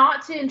hard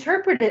not to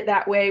interpret it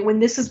that way when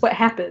this is what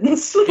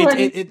happens.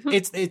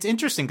 It's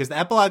interesting because the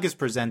epilogue is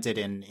presented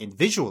in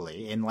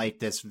visually in like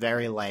this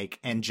very like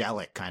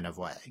angelic kind of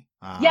way.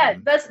 Yeah,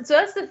 that's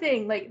the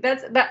thing. Like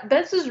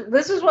this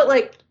is what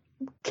like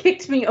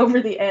kicked me over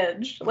the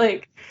edge.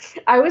 Like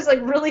I was like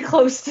really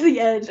close to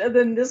the edge, and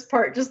then this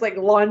part just like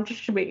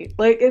launched me.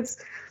 Like it's.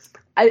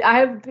 I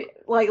have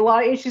like a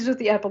lot of issues with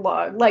the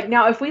epilogue. Like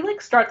now, if we like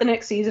start the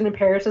next season and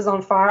Paris is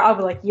on fire, I'll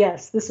be like,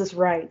 yes, this is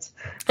right.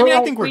 But,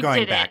 I think we're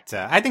going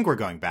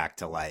back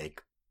to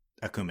like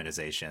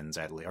akumenizations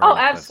at least. Oh,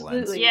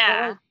 absolutely.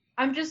 Yeah. Like,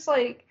 I'm just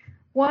like,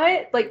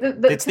 what? Like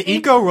it's the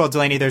eco world,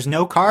 Delaney. There's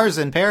no cars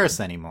in Paris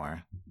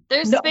anymore.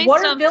 There's space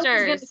what dumpsters.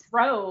 Are villains gonna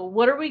throw?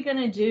 What are we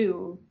gonna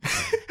do?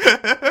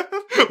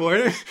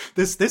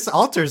 This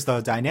alters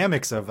the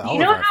dynamics of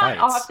all of our fights. You know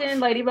how often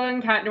Ladybug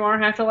and Cat Noir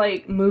have to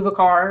like move a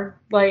car?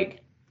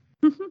 Like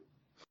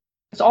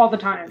it's all the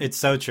time. It's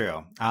so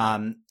true.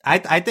 I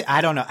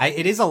don't know.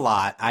 It is a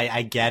lot.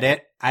 I get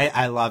it.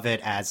 I love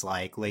it as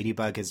like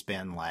Ladybug has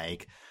been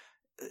like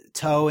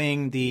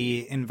towing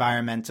the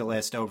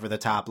environmentalist over the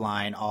top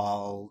line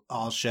all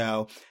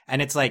show.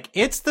 And it's like,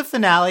 it's the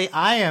finale.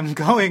 I am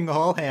going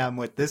whole ham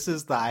with this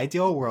is the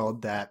ideal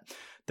world that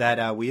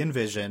we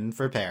envision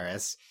for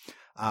Paris,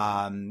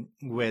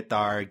 with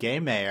our gay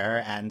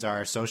mayor and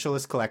our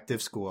socialist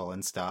collective school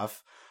and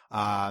stuff.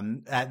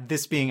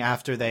 This being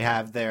after they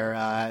have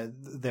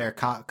their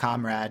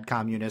comrade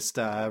communist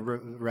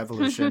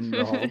revolution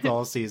the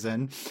whole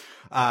season.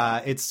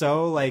 It's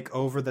so like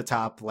over the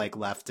top, like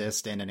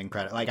leftist and an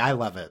incredible. Like I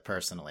love it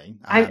personally.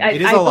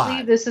 It is a lot. I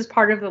believe this is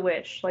part of the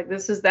wish. Like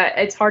this is that.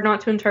 It's hard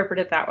not to interpret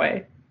it that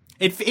way.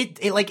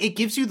 It like it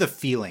gives you the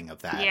feeling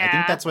of that. Yeah. I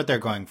think that's what they're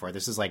going for.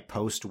 This is like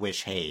post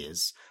wish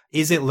haze.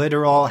 Is it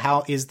literal?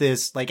 How is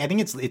this? Like I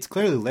think it's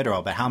clearly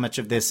literal, but how much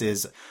of this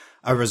is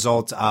a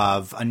result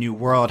of a new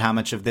world? How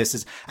much of this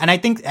is, and I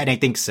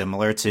think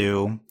similar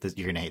to,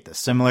 you're gonna hate this,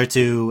 similar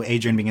to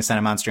Adrian being a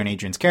Senate monster and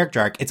Adrian's character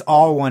arc, it's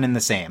all one and the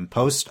same.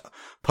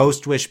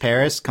 Post-Wish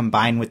Paris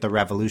combined with the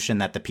revolution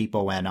that the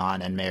people went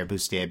on and Mayor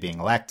Bustier being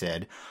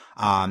elected.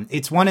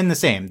 It's one and the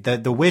same.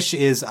 The wish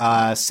is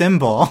a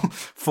symbol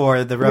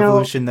for the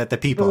revolution that the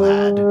people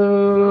had.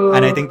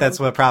 And I think that's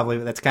kind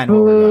of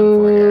what we're going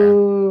for here.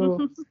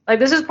 Like,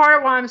 this is part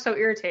of why I'm so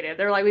irritated.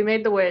 They're like, we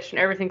made the wish and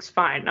everything's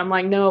fine. I'm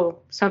like, no,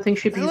 something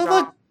should be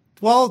wrong.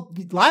 Well,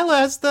 Lila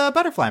has the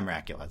butterfly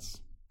miraculous.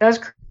 That's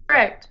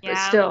correct. Yeah. But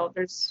still,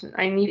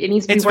 it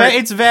needs to be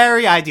it's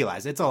very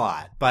idealized. It's a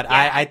lot. But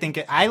yeah. I think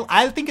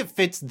it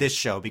fits this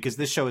show because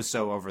this show is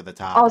so over the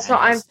top. Also,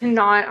 I'm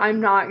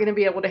not going to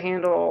be able to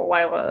handle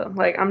Lila.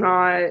 Like, I'm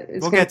not.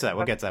 We'll get to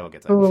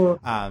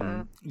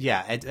that.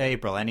 Yeah,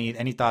 April,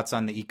 any thoughts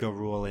on the eco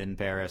rule in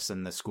Paris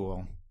and the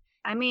school?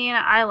 I mean,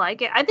 I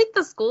like it. I think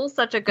the school's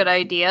such a good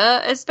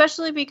idea,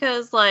 especially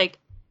because, like,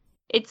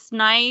 it's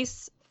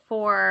nice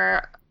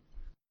for,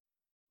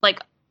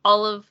 like,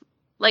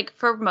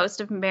 for most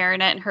of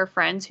Marinette and her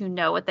friends who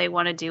know what they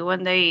want to do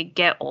when they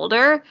get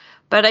older.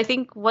 But I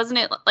think, wasn't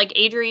it, like,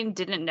 Adrian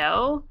didn't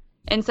know?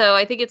 And so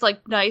I think it's,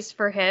 like, nice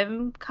for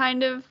him,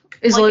 kind of.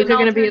 Is like, Luca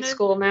going to be at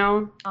school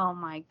now? Oh,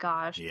 my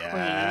gosh,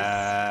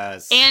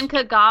 yes. Please. And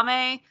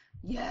Kagame.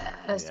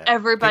 Yes. Yeah.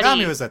 Everybody.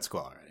 Kagame was at school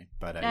already.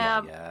 But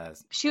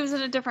yes. She was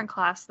in a different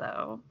class,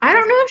 though. I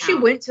don't know if she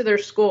went to their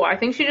school. I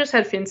think she just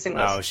had fencing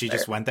lessons. Oh, she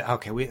just went there.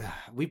 Okay, we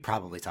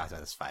probably talked about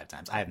this 5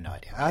 times. I have no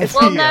idea.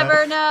 We'll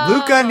never know.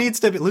 Luca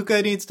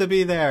needs to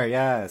be there.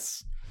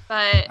 Yes.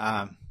 But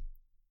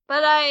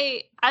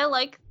I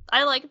like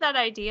that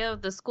idea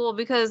of the school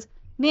because,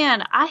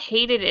 man, I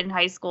hated it in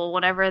high school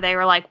whenever they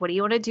were like, what do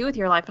you want to do with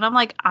your life? And I'm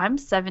like, I'm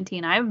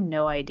 17. I have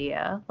no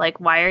idea.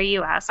 Like, why are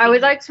you asking? I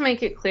would like to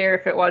make it clear,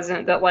 if it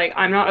wasn't, that, like,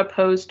 I'm not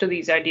opposed to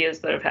these ideas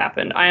that have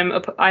happened.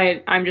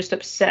 I'm just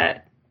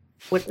upset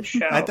with the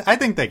show. I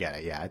think they get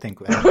it. Yeah, I think.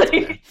 But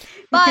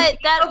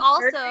that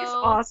also is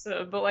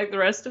awesome. But, like, the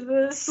rest of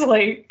this,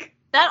 like,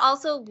 that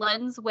also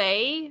lends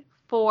way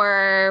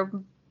for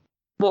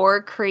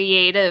more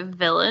creative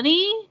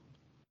villainy.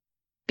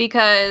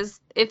 Because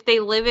if they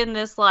live in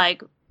this,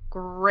 like,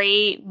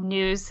 great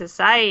new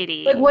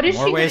society... Like, what is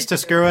more ways to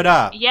screw it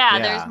up. Yeah,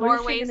 there's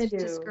more ways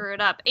to screw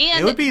it up.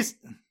 And it would be...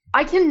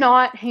 I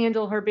cannot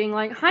handle her being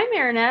like, hi,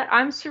 Marinette,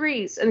 I'm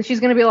Cerise. And she's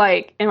going to be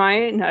like, am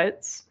I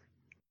nuts?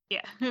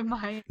 Yeah.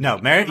 No,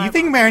 you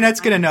think Marinette's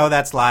going to know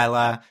that's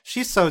Lila?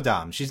 She's so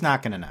dumb. She's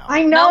not going to know.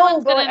 I know, no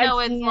one's going to know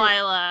it's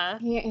Lila.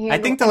 I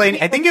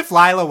think if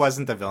Lila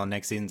wasn't the villain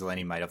next season,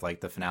 Delaney might have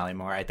liked the finale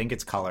more. I think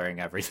it's coloring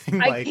everything.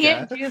 I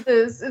can't do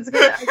this.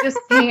 I just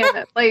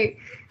can't. Like,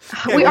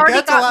 yeah,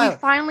 we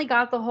finally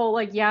got the whole,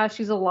 like, yeah,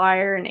 she's a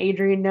liar and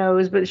Adrian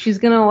knows, but she's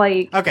going to,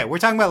 like... Okay, we're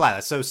talking about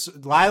Lila. So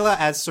Lila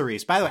as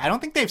Cerise. By the way, I don't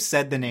think they've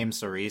said the name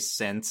Cerise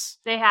since...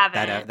 They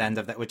haven't. The end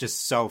of that, which is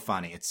so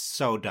funny. It's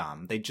so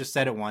dumb. They just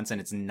said it once and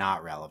it's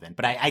not relevant.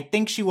 But I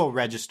think she will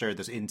register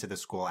this into the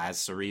school as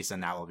Cerise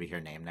and that will be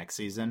her name next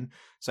season.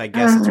 So I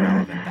guess it's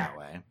relevant that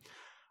way.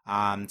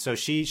 So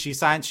she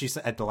signed,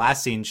 at the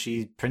last scene,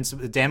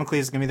 Damocles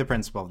is going to be the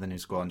principal of the new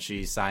school and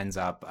she signs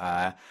up,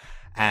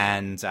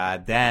 and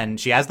then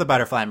she has the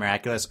butterfly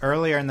miraculous.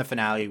 Earlier in the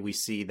finale, we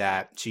see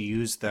that she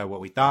used what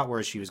we thought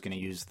she was going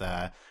to use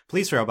the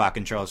police robot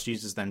controls. She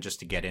uses them just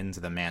to get into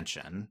the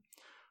mansion.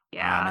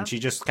 Yeah. And she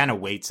just kind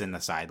of waits in the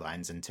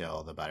sidelines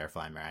until the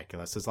butterfly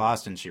miraculous is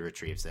lost and she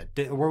retrieves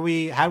it.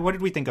 What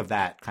did we think of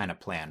that kind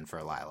of plan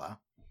for Lila?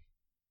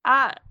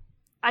 I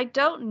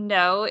don't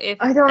know if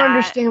I don't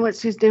understand what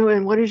she's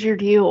doing. What is your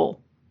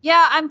deal?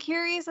 Yeah, I'm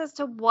curious as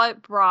to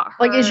what brought her.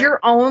 Like, is your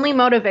only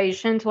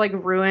motivation to, like,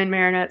 ruin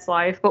Marinette's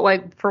life? But,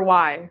 like, for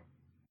why?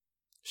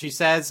 She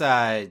says,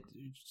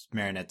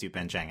 Marinette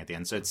Dupenchang at the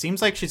end. So it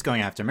seems like she's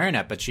going after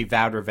Marinette, but she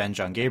vowed revenge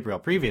on Gabriel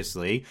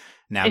previously.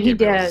 Now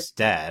Gabriel is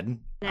dead.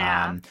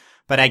 Yeah.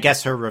 But I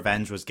guess her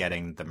revenge was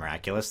getting the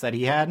miraculous that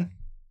he had.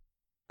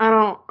 I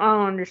don't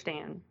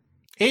understand.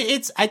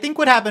 I think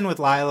what happened with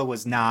Lila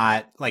was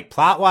not, like,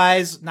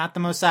 plot-wise, not the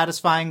most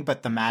satisfying,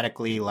 but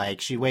thematically, like,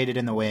 she waited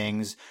in the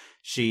wings.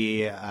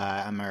 She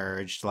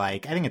emerged.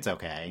 Like, I think it's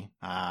okay.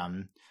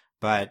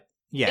 But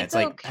yeah, it's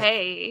like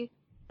okay.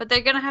 But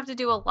they're gonna have to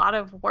do a lot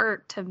of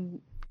work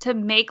to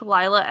make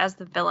Lila as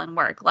the villain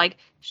work? Like,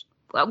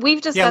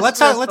 we've discussed. Yeah, let's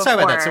talk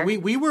about that. So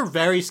before. we were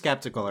very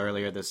skeptical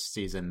earlier this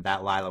season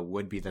that Lila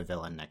would be the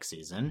villain next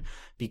season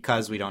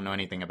because we don't know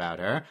anything about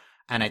her,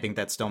 and I think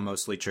that's still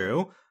mostly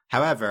true.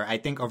 However, I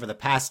think over the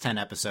past 10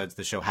 episodes,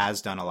 the show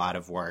has done a lot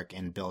of work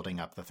in building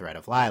up the threat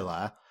of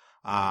Lila.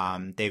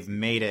 They've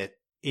made it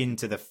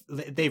into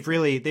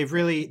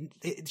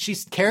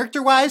she's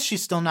character-wise,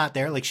 she's still not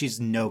there. Like, she's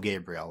no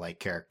Gabriel, like,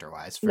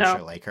 character-wise, for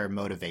sure. Like, her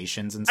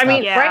motivations and stuff. I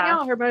mean, right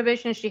now, her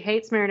motivation is she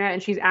hates Marinette,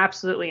 and she's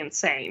absolutely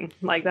insane.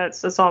 Like,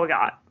 that's all we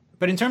got.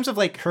 But in terms of,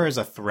 like, her as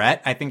a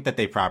threat, I think that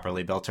they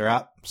properly built her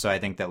up. So I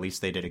think that at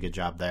least they did a good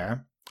job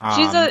there.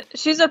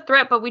 She's a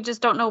threat, but we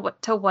just don't know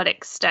to what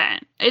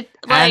extent. And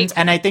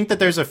I think that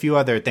there's a few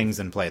other things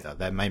in play though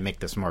that might make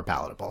this more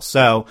palatable.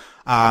 So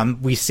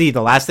we see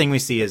the last thing we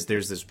see is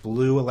there's this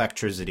blue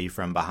electricity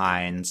from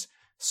behind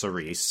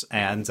Cerise,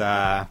 and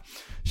by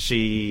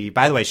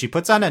the way, she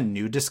puts on a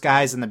new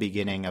disguise in the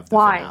beginning of the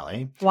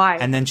finale. Why?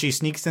 And then she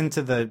sneaks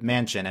into the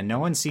mansion, and no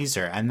one sees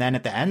her. And then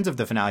at the end of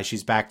the finale,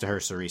 she's back to her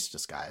Cerise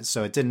disguise.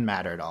 So it didn't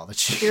matter at all that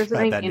she doesn't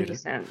make that any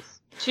sense.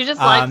 She just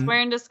likes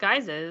wearing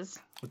disguises.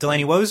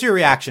 Delaney, what was your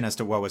reaction as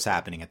to what was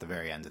happening at the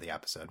very end of the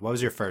episode? What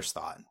was your first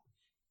thought?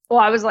 Well,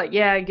 I was like,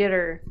 yeah, get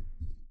her.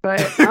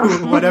 But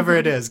whatever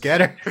it is,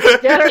 get her.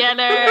 Get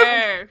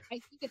her. I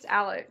think it's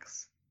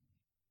Alex.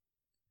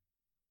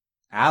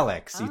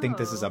 Alex, you think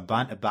this is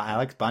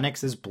Alex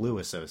Bunnix is blue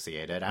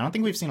associated? I don't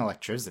think we've seen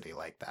electricity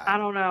like that. I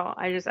don't know.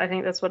 I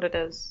think that's what it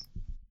is.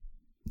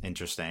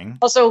 Interesting.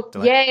 Also,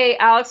 yay,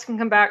 Alex can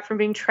come back from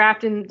being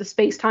trapped in the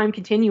space-time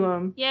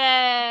continuum.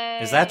 Yay!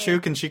 Is that true?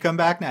 Can she come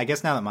back now? I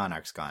guess now that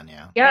Monarch's gone,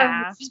 yeah.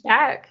 Yeah, she's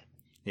back.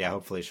 Yeah,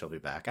 hopefully she'll be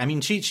back. I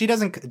mean, she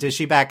doesn't... Is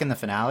she back in the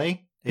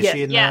finale? Is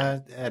she in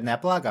the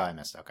epilogue? Oh, I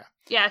missed. Okay.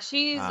 Yeah,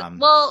 she's...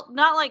 well,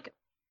 not like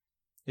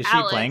Is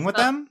Alex, she playing with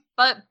them?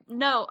 But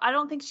no, I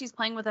don't think she's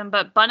playing with them,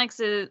 but Bunnix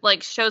is,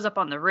 like, shows up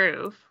on the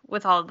roof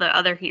with all the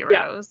other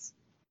heroes.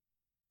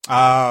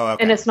 Oh,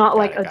 okay. And it's not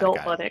adult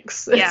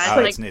Bunnix. Yeah,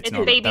 it's baby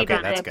Bunnix.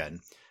 Okay, that's good.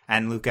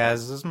 And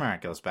Lucas is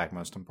Miraculous back,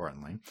 most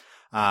importantly.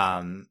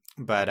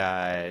 But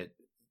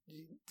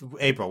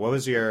April, what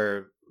was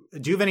your...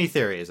 Do you have any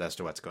theories as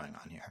to what's going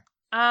on here?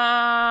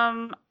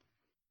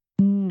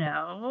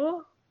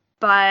 No.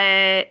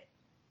 But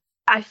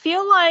I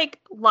feel like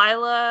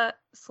Lila/Cerise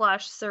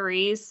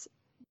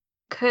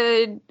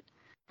could...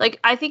 Like,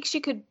 I think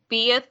she could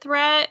be a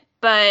threat,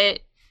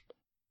 but...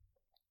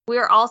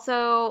 We're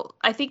also,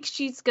 I think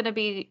she's going to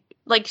be,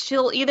 like, she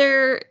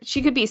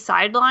could be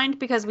sidelined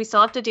because we still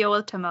have to deal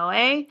with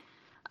Tomoe,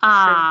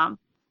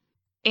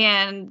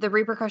 and the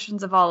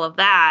repercussions of all of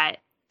that.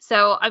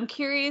 So I'm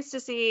curious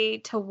to see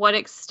to what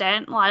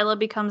extent Lila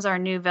becomes our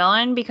new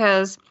villain,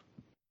 because,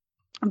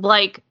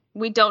 like,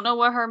 we don't know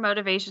what her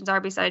motivations are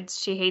besides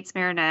she hates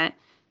Marinette,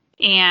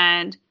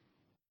 and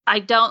I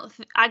don't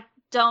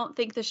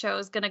think the show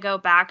is going to go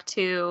back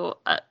to,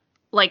 a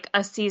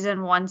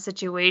season 1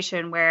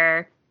 situation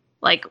where...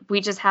 Like, we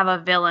just have a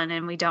villain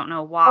and we don't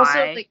know why.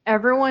 Also, like,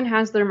 everyone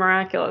has their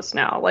Miraculous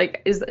now.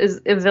 Like, is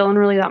a villain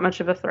really that much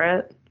of a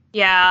threat?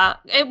 Yeah.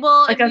 It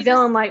will... Like a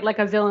villain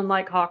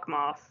like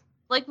Hawkmoth.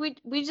 Like,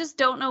 we just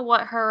don't know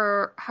what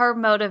her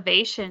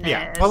motivation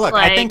is. Well, look,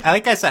 I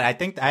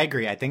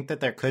agree. I think that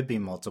there could be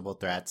multiple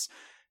threats.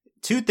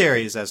 2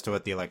 theories as to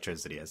what the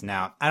electricity is.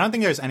 Now, I don't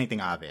think there's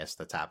anything obvious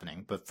that's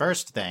happening. But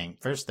first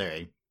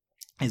theory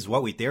is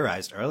what we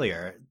theorized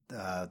earlier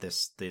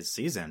this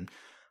season.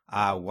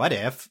 What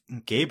if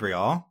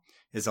Gabriel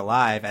is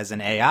alive as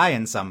an AI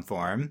in some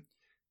form,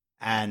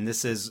 and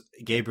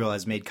Gabriel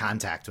has made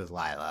contact with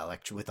Lila,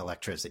 with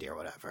electricity or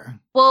whatever?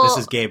 Well, this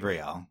is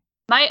Gabriel.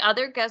 My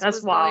other guess was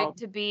going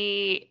to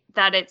be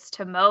that it's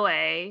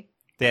Tomoe.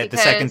 The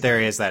second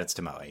theory is that it's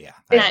Tomoe, yeah.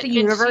 It's the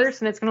universe,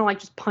 and it's going to,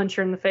 just punch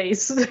her in the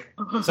face.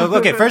 So,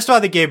 okay, first of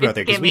all, the Gabriel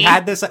theory, because we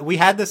had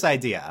this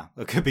idea.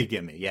 It could be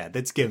Gimme. Yeah,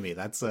 that's Gimme.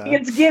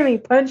 It's Gimme,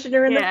 punching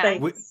her in the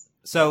face.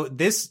 So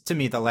this, to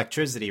me, the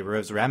electricity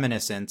was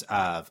reminiscent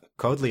of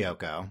Code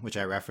Lyoko, which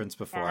I referenced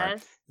before.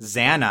 Yes.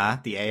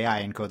 Xana, the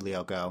AI in Code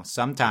Lyoko,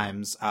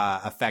 sometimes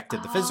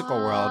affected the physical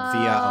world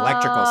via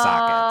electrical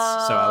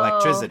sockets, so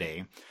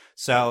electricity.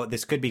 So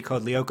this could be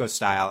Code Lyoko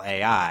style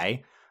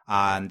AI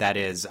that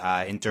is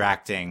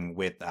interacting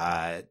with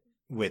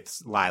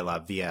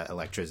Lila via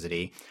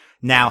electricity.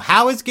 Now,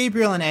 how is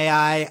Gabriel an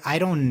AI? I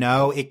don't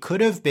know. It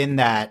could have been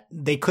that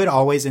they could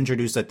always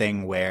introduce a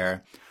thing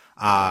where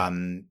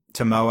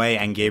Tomoe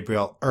and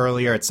Gabriel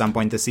earlier at some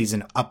point this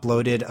season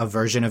uploaded a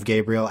version of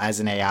Gabriel as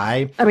an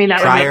AI. I mean,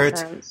 that would make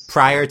sense.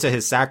 Prior to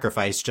his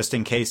sacrifice, just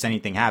in case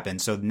anything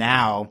happened. So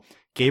now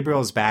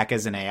Gabriel's back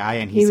as an AI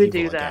and he's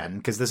evil again,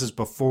 because this is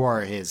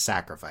before his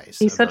sacrifice.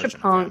 He's such a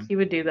punk. He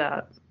would do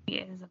that. He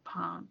is a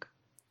punk.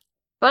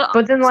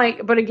 But then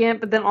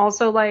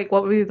also what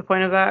would be the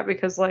point of that?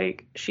 Because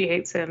she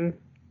hates him.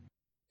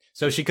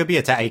 So she could be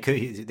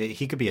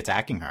he could be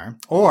attacking her,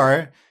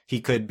 or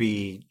he could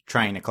be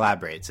trying to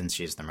collaborate since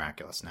she's the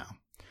Miraculous now.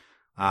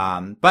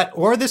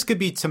 Or this could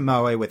be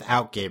Tomoe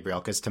without Gabriel,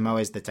 because Tomoe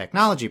is the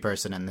technology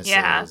person, and this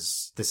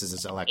is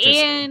his electricity.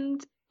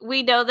 And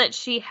we know that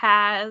she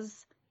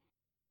has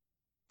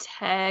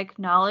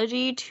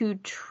technology to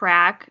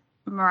track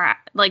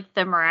like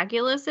the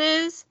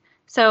Miraculouses.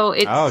 So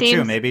it seems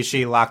true. Maybe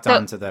she locked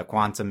onto the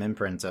quantum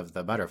imprint of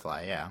the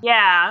butterfly. Yeah.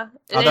 Yeah.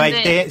 Although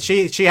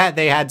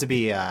they had to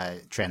be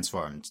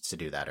transformed to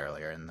do that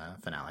earlier in the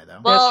finale,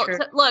 though. Well,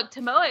 look,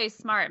 Tomoe is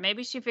smart.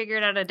 Maybe she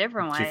figured out a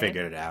different way. She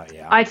figured it out.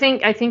 Yeah. I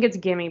think it's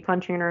Gimme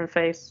punching her in the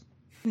face.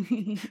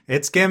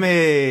 It's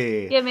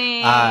Gimme.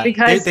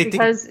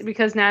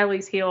 Because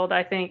Natalie's healed.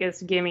 I think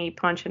it's Gimme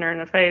punching her in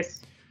the face.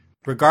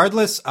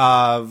 Regardless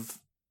of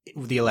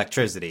the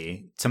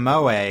electricity,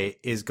 Tomoe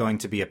is going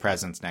to be a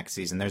presence next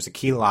season. There's a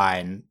key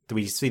line.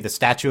 We see the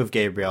statue of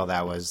Gabriel.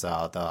 That was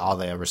all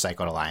the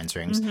recycled alliance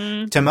rings.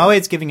 Mm-hmm. Tomoe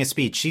is giving a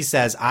speech. She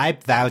says, "I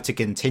vow to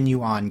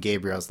continue on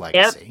Gabriel's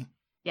legacy."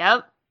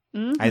 Yep.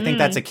 Mm-hmm. I think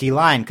that's a key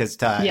line because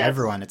to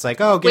everyone, it's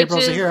like, "Oh,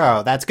 Gabriel's a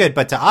hero. That's good."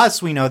 But to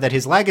us, we know that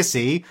his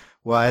legacy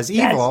was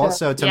evil.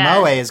 So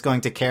Tomoe is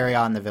going to carry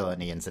on the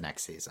villainy into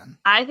next season.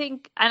 I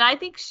think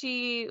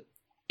it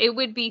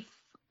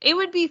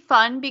would be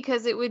fun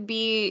because it would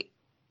be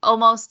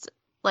almost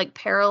like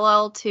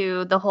parallel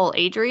to the whole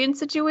Adrian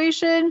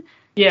situation.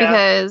 Yeah.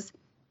 Because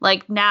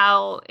like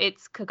now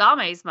it's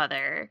Kagame's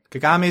mother.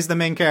 Kagame's the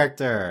main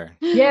character.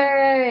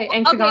 Yay!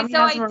 And Kagame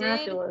has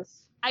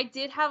Miraculous. I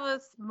did have a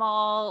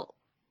small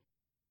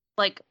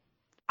like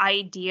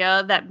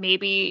idea that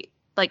maybe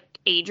like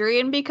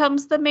Adrian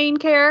becomes the main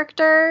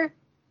character.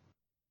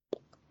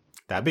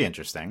 That'd be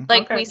interesting.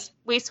 Like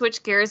we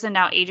switch gears and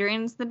now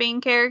Adrian's the main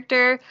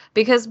character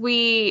because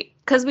we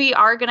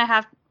are going to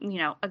have,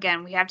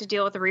 again, we have to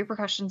deal with the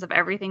repercussions of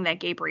everything that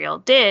Gabriel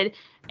did.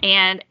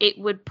 And it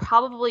would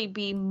probably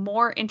be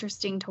more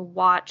interesting to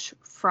watch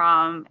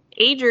from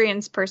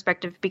Adrian's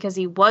perspective because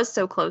he was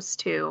so close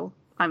to,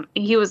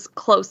 he was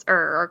closer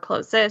or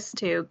closest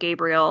to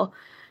Gabriel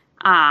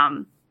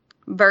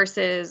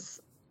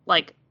versus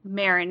like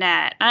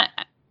Marinette.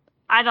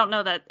 I don't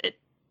know that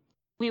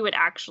we would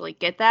actually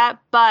get that,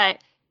 but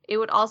it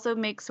would also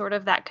make sort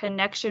of that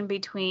connection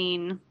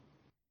between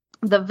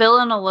the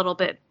villain a little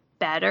bit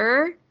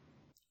better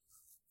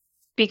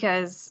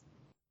because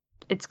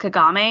it's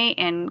Kagame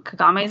and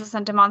Kagame is a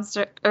sentient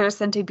monster or a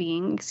sentient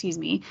being, excuse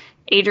me.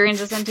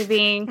 Adrian's a sentient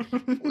being.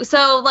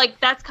 So like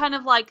that's kind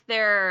of like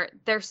their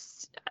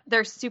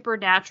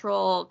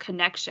supernatural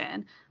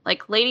connection.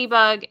 Like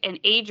Ladybug and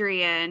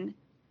Adrian,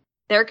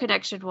 their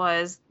connection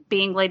was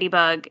being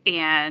Ladybug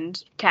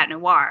and Cat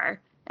Noir.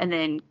 And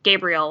then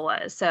Gabriel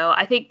was. So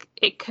I think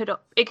it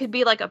could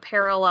be like a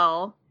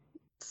parallel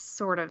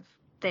sort of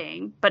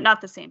thing, but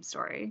not the same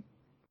story,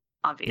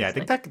 obviously. Yeah, I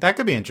think that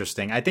could be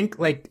interesting. I think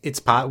like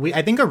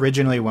I think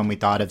originally when we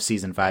thought of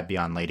season 5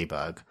 Beyond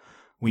Ladybug,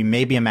 we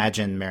maybe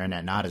imagined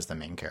Marinette not as the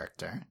main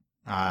character.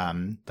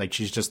 Like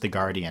she's just the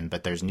guardian,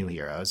 but there's new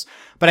heroes.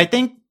 But I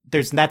think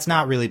that's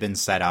not really been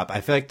set up.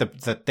 I feel like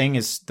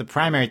the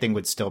primary thing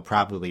would still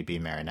probably be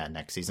Marinette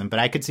next season, but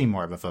I could see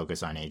more of a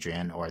focus on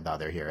Adrian or the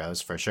other heroes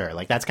for sure.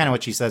 Like that's kind of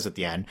what she says at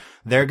the end.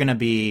 They're going to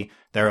be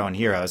their own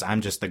heroes. I'm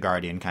just the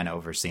guardian kind of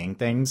overseeing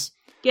things.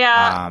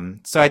 Yeah.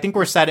 So I think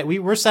we're set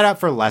up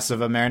for less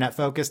of a Marinette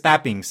focus.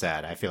 That being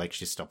said, I feel like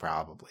she's still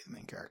probably the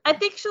main character. I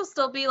think she'll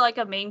still be like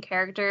a main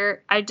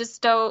character. I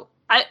just don't,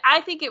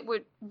 I think it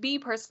would be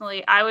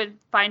personally, I would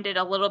find it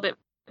a little bit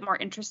more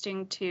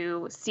interesting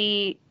to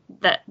see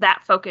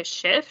that focus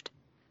shift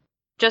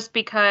just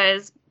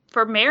because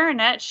for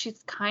Marinette,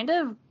 she's kind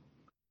of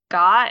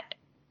got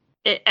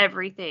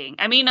everything.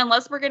 I mean,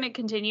 unless we're going to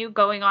continue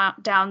going on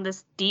down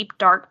this deep,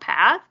 dark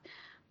path,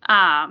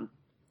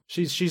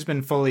 She's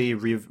been fully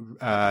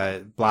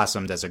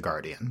blossomed as a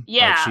guardian.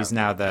 Yeah. Like she's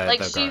now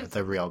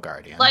the real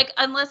guardian. Like,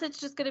 unless it's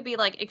just going to be,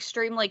 like,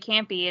 extremely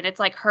campy, and it's,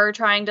 like, her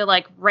trying to,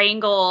 like,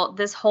 wrangle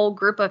this whole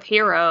group of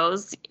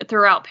heroes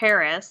throughout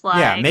Paris. Like,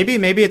 yeah,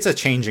 maybe it's a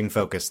changing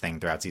focus thing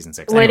throughout season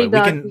 6.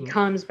 Ladybug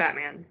becomes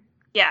Batman.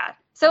 Yeah.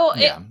 So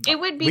it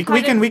would be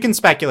we can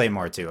speculate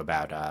more, too,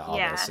 about all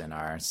this in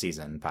our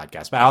season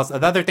podcast. But also,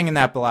 the other thing in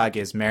that blog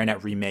is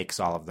Marinette remakes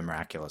all of the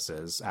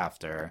Miraculouses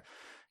after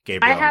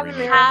Gabriel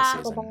remade the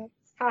season.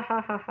 Ha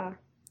ha ha ha.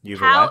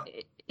 How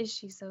is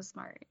she so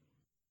smart?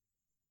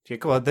 Yeah,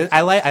 cool.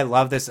 I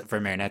love this for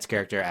Marinette's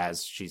character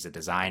as she's a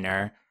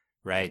designer,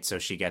 right? So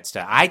she gets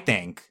to. I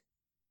think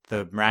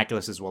the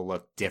Miraculouses will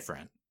look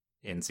different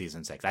in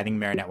season 6. I think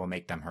Marinette will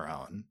make them her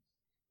own.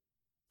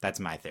 That's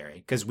my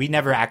theory because we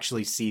never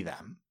actually see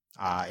them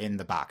in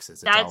the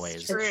boxes. It's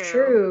always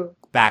true.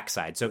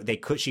 Backside. So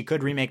she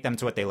could remake them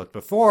to what they looked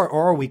before,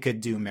 or we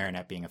could do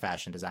Marinette being a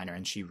fashion designer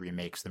and she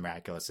remakes the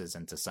Miraculouses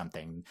into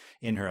something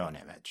in her own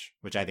image,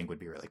 which I think would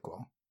be really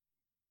cool.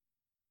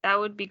 That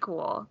would be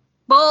cool.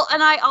 Well,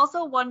 and I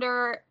also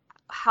wonder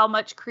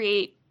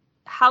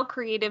how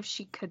creative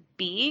she could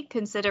be,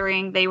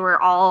 considering they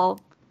were all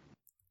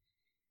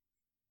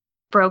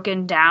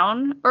broken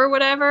down or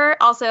whatever.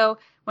 Also,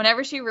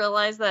 whenever she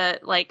realized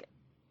that, like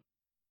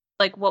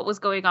what was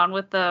going on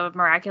with the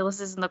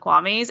Miraculouses and the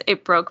Kwames,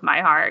 it broke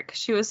my heart.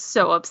 She was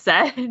so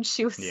upset and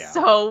she was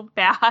so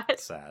bad.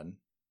 Sad.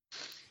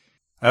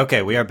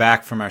 Okay, we are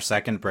back from our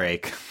second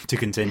break to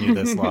continue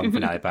this long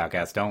finale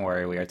podcast. Don't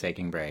worry, we are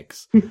taking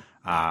breaks.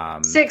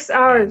 6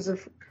 hours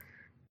of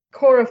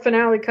Cora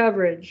finale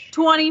coverage.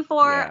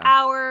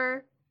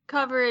 24-hour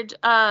coverage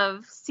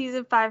of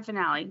season 5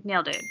 finale.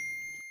 Nailed it.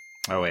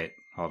 Oh wait,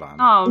 hold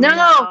on. Oh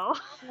no!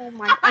 Oh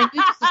my!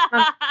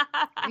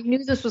 I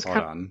knew this was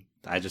coming. Hold on.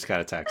 I just got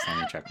a text. Let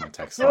me check my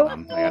text. No, Hold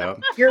on.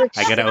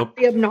 I gotta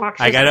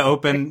obnoxious. I gotta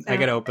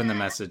open the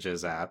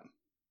messages app.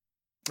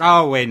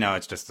 Oh wait, no,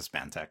 it's just a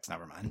spam text.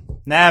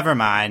 Never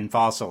mind.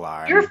 False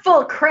alarm. You're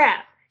full of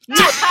crap.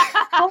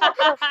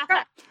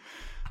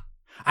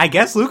 I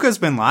guess Luca's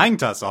been lying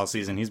to us all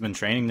season. He's been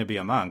training to be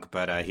a monk,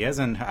 but I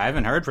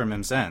haven't heard from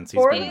him since.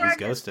 He's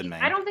ghosted me.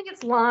 I don't think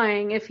it's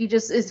lying if he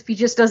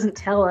just doesn't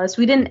tell us.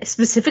 We didn't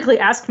specifically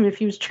ask him if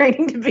he was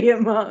training to be a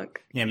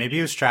monk. Yeah, maybe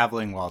he was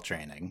traveling while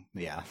training.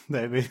 Yeah,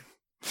 maybe.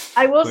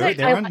 I will say,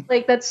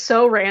 like that's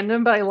so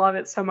random, but I love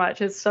it so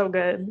much. It's so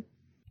good.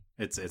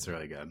 It's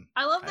really good.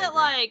 I love that,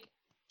 like,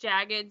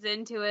 Jagged's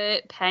into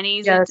it,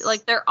 Penny's Yes.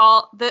 like, they're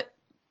all, the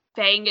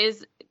Fang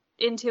is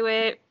into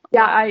it.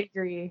 Yeah, I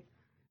agree.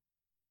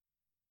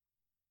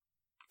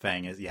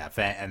 Fang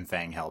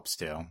helps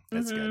too.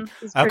 That's good.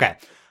 It's Okay. I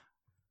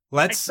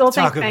Let's still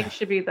talk think about Fang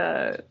should be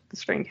the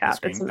screen cap.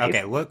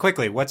 Okay, look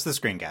quickly. What's the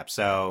screen cap?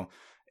 So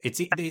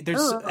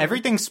there's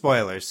everything's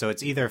spoilers. So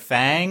it's either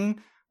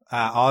Fang,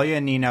 Alia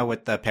and Nina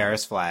with the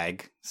Paris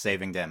flag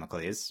saving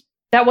Damocles.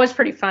 That was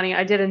pretty funny.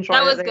 I did enjoy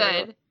That it. was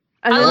good.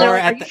 And then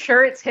are you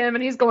sure it's him?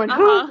 And he's going,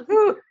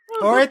 who?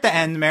 Or at the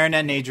end, Marinette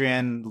and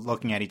Adrian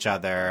looking at each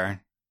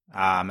other,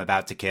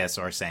 about to kiss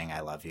or saying "I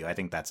love you." I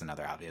think that's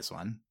another obvious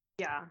one.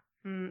 Yeah,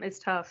 it's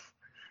tough.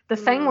 The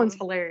Fang one's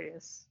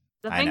hilarious.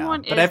 The Fang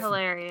one is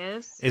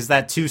hilarious. Is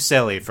that too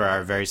silly for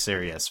our very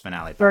serious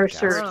finale podcast? Very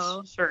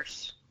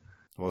serious.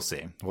 We'll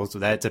see.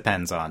 That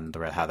depends on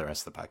how the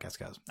rest of the podcast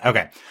goes.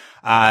 Okay.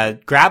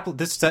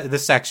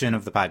 This section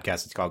of the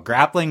podcast is called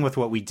Grappling with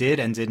What We Did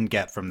and Didn't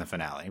Get from the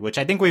Finale, which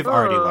I think we've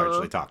already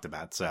largely talked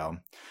about. So,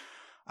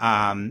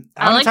 I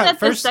like that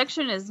this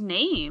section is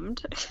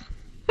named.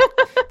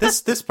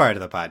 This part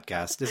of the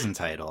podcast is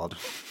entitled.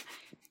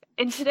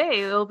 And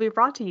today it will be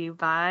brought to you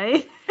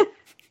by...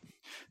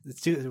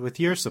 with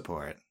your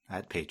support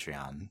at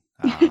Patreon.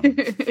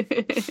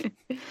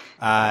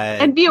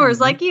 And viewers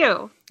like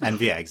you.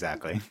 And yeah,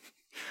 exactly.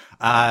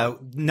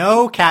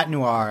 No Cat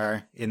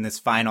Noir in this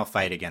final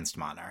fight against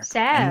Monarch.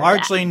 Sad. And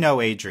largely no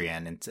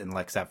Adrian,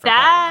 except for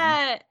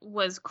that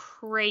was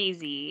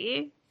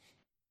crazy.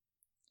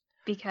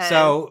 Because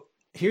so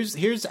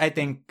here's I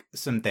think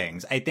some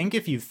things. I think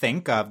if you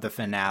think of the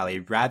finale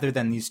rather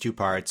than these two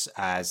parts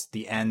as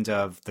the end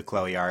of the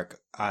Chloe arc,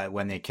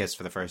 when they kiss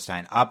for the first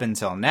time up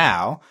until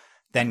now,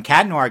 then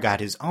Cat Noir got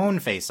his own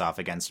face-off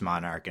against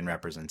Monarch in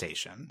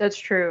representation. That's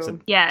true. So,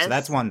 yes. So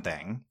that's one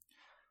thing.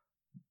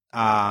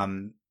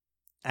 And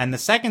the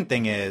second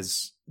thing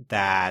is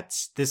that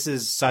this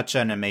is such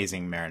an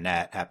amazing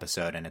Marinette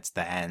episode, and it's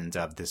the end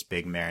of this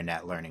big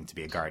Marinette learning to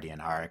be a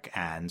guardian arc.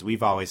 And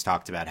we've always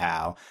talked about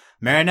how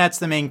Marinette's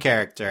the main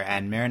character,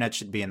 and Marinette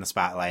should be in the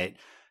spotlight.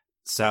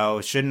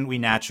 So shouldn't we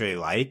naturally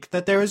like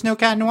that there was no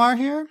Cat Noir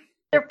here?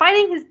 They're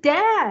fighting his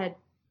dad.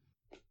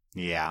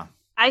 Yeah.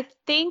 I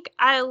think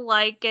I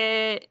like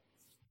it.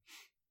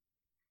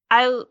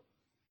 I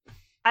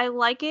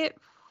like it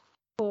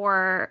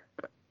for...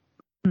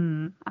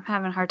 I'm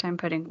having a hard time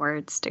putting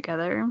words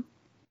together.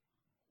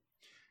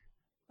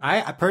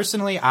 I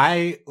personally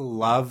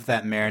love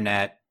that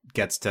Marinette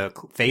gets to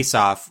face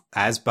off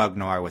as Bug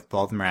Noir with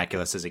both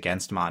Miraculouses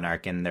against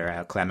Monarch in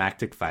their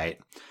climactic fight.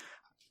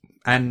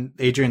 And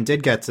Adrian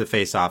did get to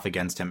face off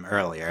against him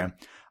earlier.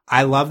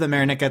 I love that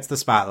Marinette gets the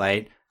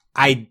spotlight.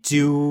 I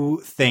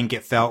do think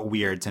it felt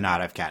weird to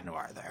not have Cat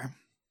Noir there.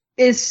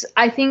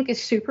 I think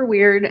it's super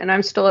weird, and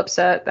I'm still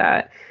upset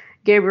that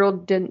Gabriel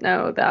didn't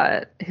know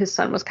that his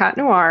son was Cat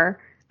Noir.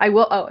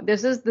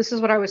 This is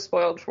what I was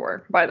spoiled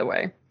for, by the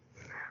way.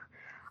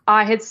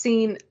 I had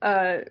seen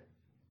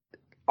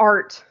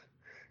art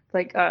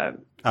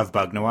of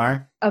Bug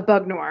Noir. Of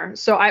Bug Noir.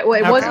 So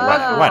wasn't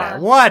Bug Noir.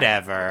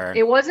 Whatever.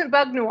 It wasn't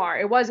Bug Noir.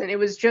 It wasn't. It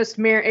was just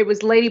it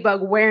was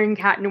Ladybug wearing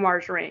Cat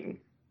Noir's ring.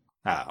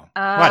 Oh.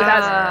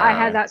 I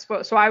had that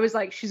spoiled. So I was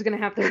like, she's gonna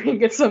have the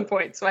ring at some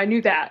point. So I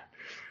knew that.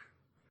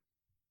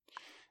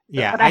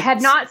 Yeah, but I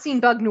had not seen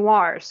Bug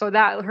Noir, so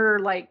that her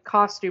like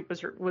costume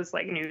was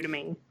like new to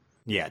me.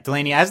 Yeah,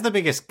 Delaney, as the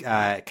biggest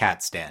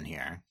cat stan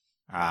here,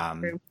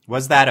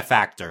 was that a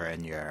factor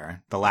in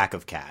the lack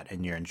of Cat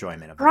and your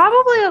enjoyment of it?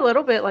 Probably a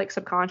little bit, like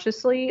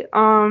subconsciously.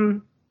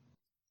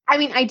 I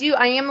mean,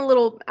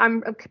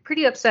 I'm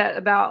pretty upset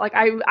about, like,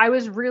 I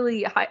was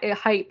really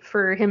hyped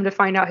for him to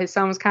find out his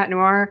son was Cat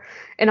Noir,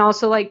 and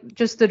also like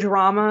just the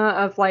drama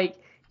of like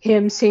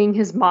him seeing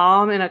his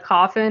mom in a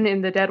coffin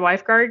in the dead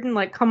wife garden.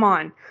 Like, come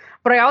on.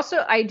 But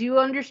I do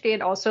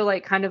understand also,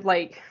 like, kind of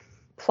like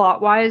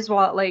plot wise,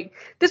 while like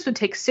this would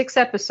take 6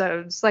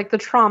 episodes, like the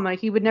trauma,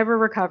 he would never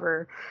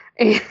recover.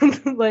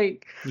 And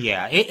like,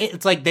 yeah,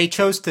 it's like they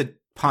chose to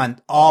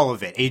punt all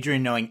of it.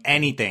 Adrian knowing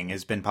anything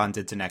has been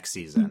punted to next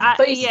season.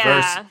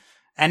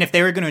 And if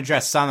they were going to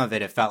address some of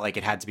it, it felt like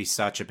it had to be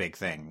such a big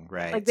thing,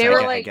 right? Like they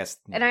were I guess,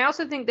 and I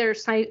also think they're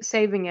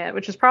saving it,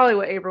 which is probably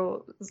what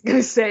April was going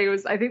to say.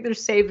 Was I think they're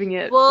saving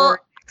it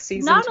for next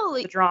season. Not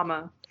only the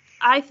drama,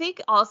 I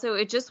think also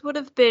it just would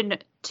have been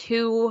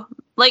too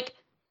like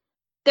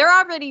they're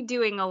already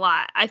doing a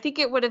lot. I think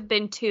it would have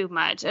been too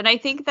much, and I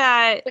think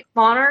that like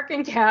Monarch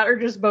and Cat are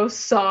just both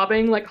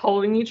sobbing, like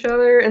holding each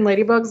other, and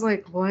Ladybug's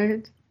like,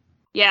 "What?"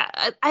 Yeah,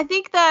 I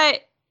think that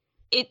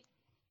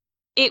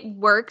it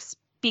works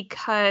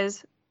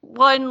because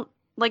one,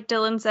 like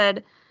Dylan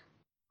said,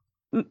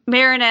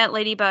 Marinette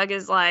Ladybug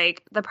is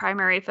like the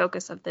primary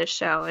focus of this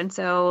show, and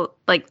so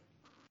like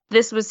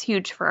this was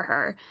huge for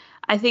her.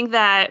 I think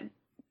that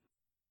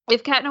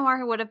if Cat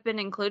Noir would have been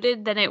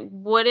included, then it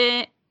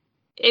wouldn't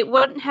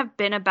have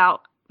been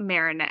about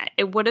Marinette.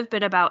 It would have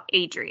been about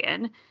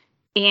Adrian,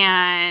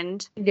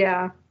 and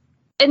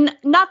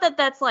not that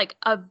that's like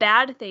a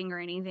bad thing or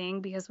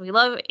anything, because we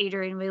love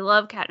Adrian, we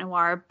love Cat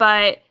Noir,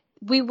 but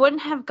we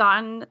wouldn't have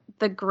gotten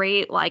the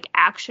great like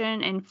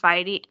action and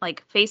fighting,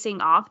 like facing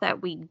off that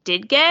we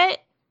did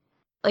get.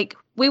 Like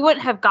we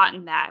wouldn't have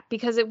gotten that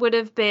because it would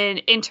have been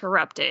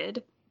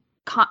interrupted.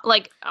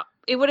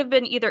 It would have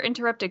been either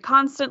interrupted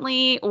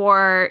constantly,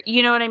 or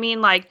you know what I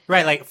mean? Like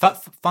right, like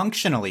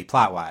functionally,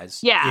 plot wise.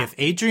 Yeah. If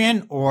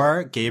Adrian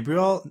or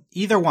Gabriel,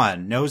 either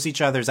one, knows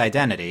each other's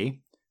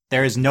identity,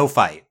 there is no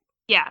fight.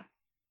 Yeah.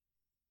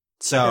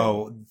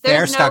 So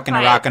they're stuck in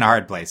a rock and a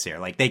hard place here.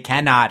 Like they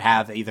cannot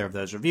have either of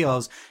those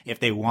reveals if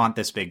they want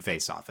this big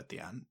face off at the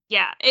end.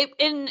 Yeah. It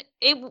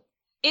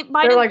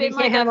might have been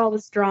we can't have all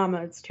this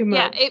drama. It's too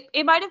much. Yeah.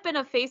 It might have been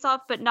a face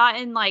off, but not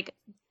in like.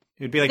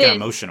 It would be like an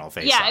emotional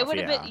face off. Yeah, it would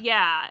have been.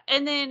 Yeah.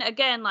 And then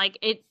again, like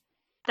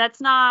that's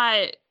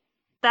not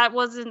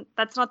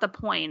the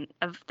point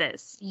of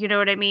this. You know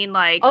what I mean?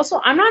 Like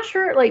also, I'm not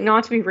sure, like,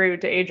 not to be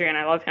rude to Adrian,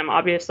 I love him,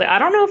 obviously. I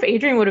don't know if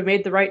Adrian would have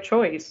made the right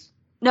choice.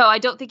 No, I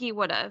don't think he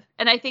would have.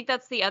 And I think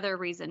that's the other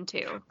reason,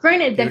 too.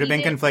 Granted, he would have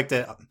been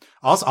conflicted.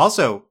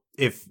 Also,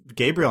 if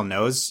Gabriel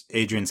knows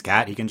Adrian's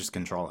cat, he can just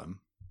control him.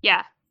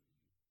 Yeah.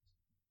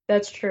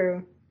 That's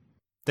true.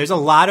 There's a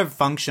lot of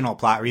functional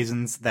plot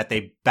reasons that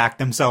they back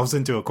themselves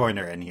into a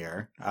corner in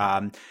here.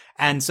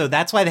 And so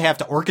that's why they have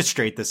to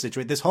orchestrate this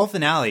situation. This whole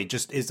finale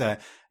just is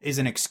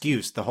an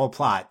excuse, the whole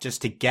plot,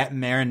 just to get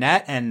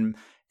Marinette and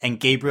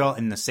Gabriel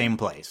in the same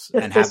place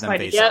and have them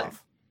face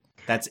off.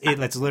 That's it.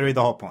 That's literally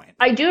the whole point.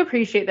 I do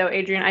appreciate, though,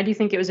 Adrian. I do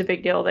think it was a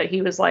big deal that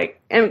he was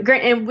like, and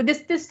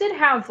this did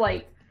have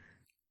like,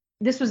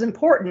 this was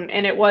important,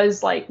 and it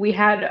was like we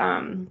had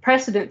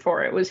precedent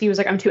for it. He was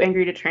like, I'm too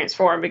angry to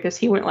transform, because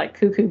he went like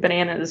cuckoo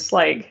bananas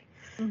like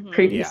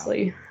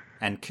previously. Yeah.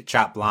 And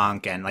Chop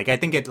Blanc, and like I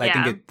think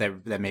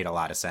that made a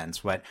lot of sense.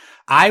 But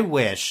I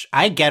wish,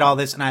 I get all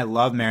this, and I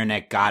love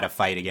Marinette got a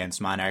fight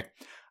against Monarch.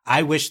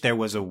 I wish there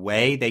was a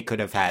way they could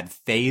have had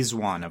phase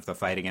 1 of the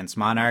fight against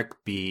Monarch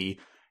be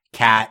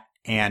Cat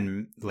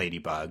and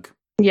Ladybug.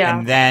 Yeah.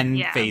 And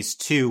then phase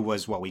 2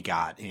 was what we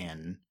got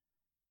in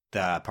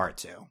the part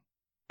 2.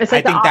 It's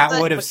like I think that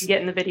would have what you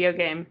get in the video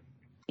game.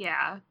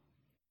 Yeah.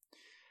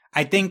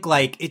 I think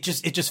like it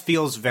just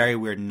feels very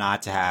weird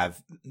not to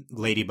have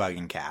Ladybug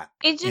and Cat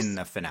in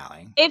the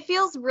finale. It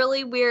feels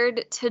really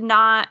weird to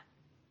not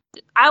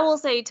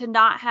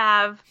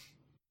have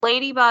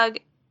Ladybug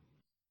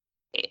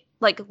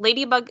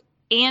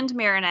and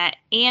Marinette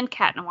and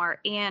Cat Noir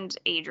and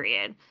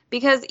Adrian.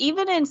 Because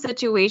even in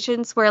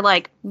situations where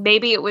like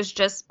maybe it was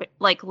just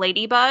like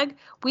Ladybug,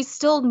 we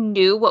still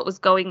knew what was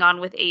going on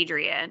with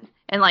Adrian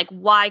and like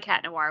why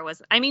Cat Noir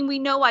wasn't. I mean, we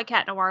know why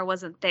Cat Noir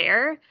wasn't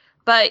there,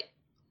 but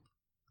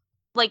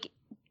like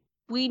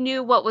we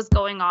knew what was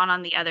going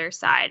on the other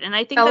side. And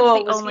I think that's the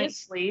only. Was he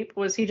asleep?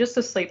 Was he just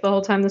asleep the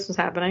whole time this was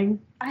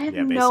happening? I have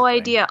no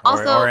idea.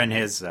 Also, or in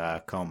his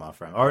coma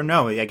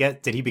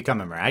did he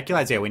become a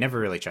Miraculous? Yeah, we never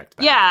really checked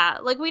back. Yeah,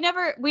 like we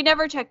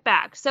never checked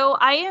back. So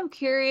I am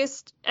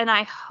curious, and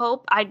I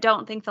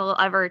don't think they'll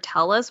ever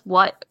tell us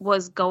what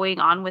was going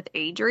on with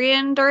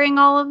Adrian during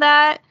all of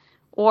that,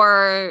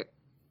 or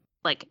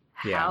like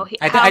how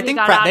I think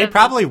they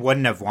probably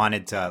wouldn't have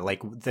wanted to,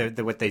 like,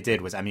 what they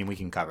did was, I mean, we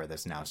can cover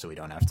this now so we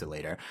don't have to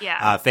later.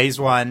 Yeah. Phase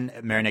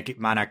 1,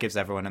 Monarch gives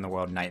everyone in the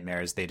world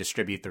nightmares. They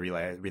distribute the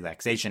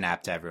relaxation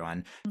app to everyone.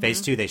 Mm-hmm. Phase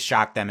 2, they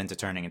shock them into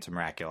turning into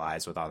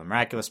Miraculous with all the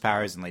miraculous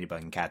powers and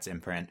Ladybug and Cat's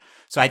imprint.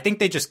 So I think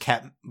they just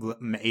kept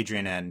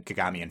Adrian and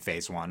Kagami in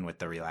Phase 1 with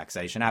the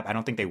relaxation app. I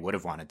don't think they would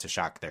have wanted to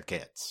shock their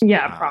kids.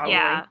 Yeah, probably.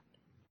 Yeah.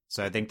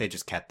 So I think they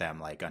just kept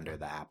them like under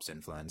the app's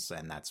influence,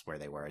 and that's where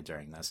they were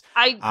during this.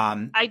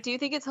 I do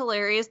think it's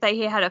hilarious that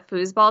he had a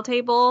foosball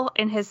table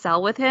in his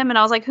cell with him, and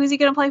I was like, who's he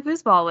going to play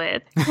foosball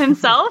with?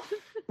 Himself?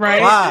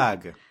 Right.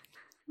 Plog.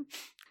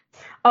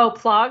 Oh,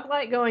 Plog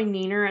like going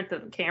Neener at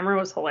the camera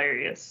was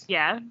hilarious.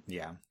 Yeah.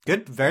 Yeah.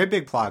 Good, very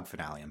big Plog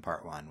finale in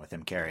part 1 with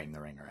him carrying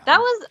the ring around.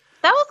 That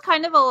was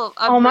kind of a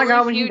oh my really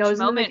god, when he huge goes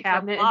into moment the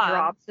cabinet and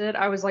drops it,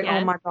 I was like,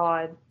 oh my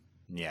god.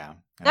 Yeah.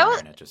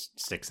 And it just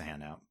sticks a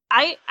hand out.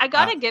 I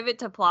gotta give it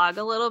to Plog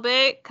a little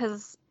bit,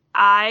 because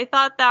I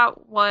thought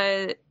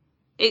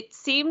it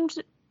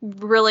seemed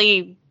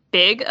really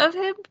big of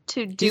him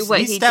to do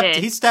what he did.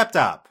 He stepped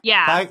up.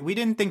 Yeah. We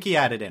didn't think he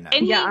had it in him.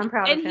 And I'm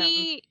proud of him.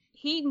 And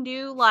he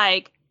knew,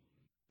 like,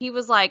 he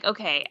was like,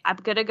 okay, I'm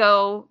going to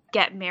go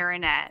get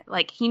Marinette.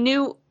 Like, he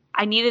knew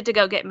I needed to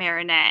go get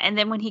Marinette. And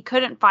then when he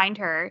couldn't find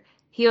her,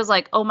 he was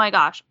like, oh my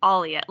gosh,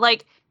 Alia.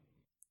 Like,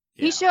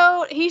 he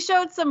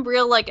showed some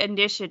real, like,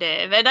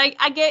 initiative. And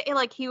I get,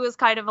 like, he was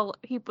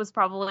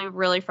probably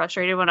really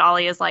frustrated when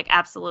Alia's like,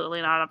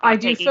 absolutely not. I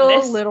do feel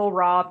a little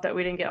robbed that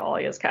we didn't get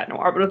Alia's Cat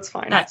Noir, but it's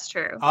fine. That's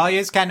true.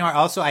 Alia's Cat Noir.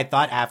 Also, I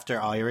thought after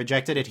Alia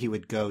rejected it, he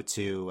would go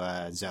to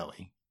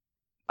Zoe.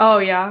 Oh,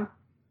 yeah.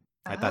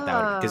 I thought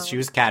that would, because she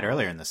was Cat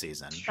earlier in the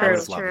season. True, I would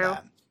have loved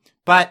that.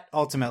 But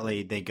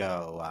ultimately, they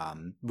go,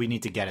 we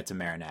need to get it to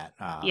Marinette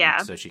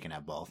so she can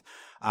have both.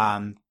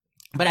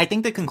 But I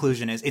think the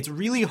conclusion is it's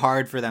really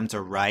hard for them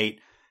to write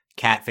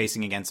Cat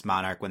facing against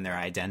Monarch when their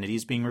identity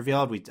is being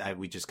revealed.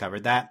 We just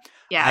covered that.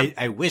 Yeah.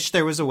 I wish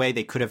there was a way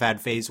they could have had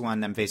phase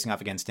one, them facing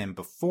off against him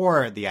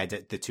before the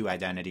two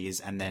identities,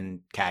 and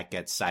then Cat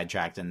gets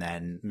sidetracked and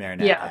then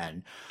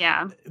Marinette.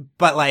 Yeah.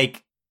 But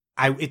like,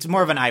 it's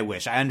more of an I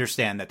wish. I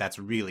understand that that's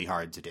really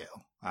hard to do.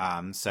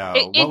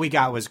 What we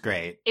got was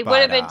great. It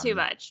would have been too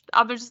much.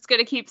 I'm just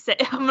gonna keep saying.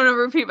 I'm gonna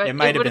repeat myself. It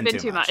might have been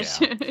too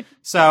much. Yeah.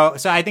 So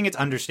I think it's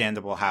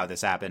understandable how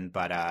this happened,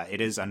 but it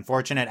is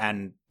unfortunate.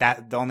 And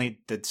that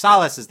the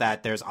solace is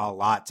that there's a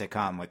lot to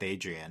come with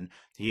Adrian.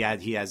 He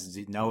has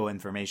no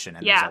information,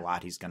 and there's a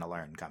lot he's gonna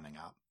learn coming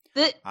up.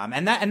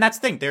 And that's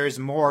the thing. There is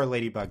more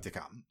Ladybug to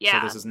come. Yeah.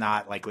 So this is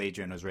not like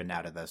Adrian was written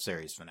out of the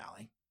series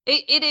finale.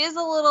 It is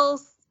a little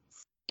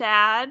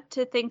sad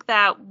to think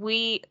that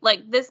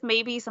this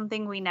may be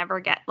something we never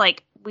get.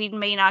 Like, we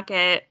may not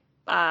get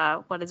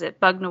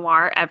Bug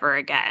Noir ever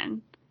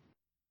again.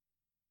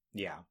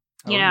 Yeah.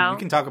 You know, we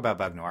can talk about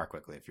Bug Noir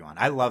quickly if you want.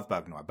 I love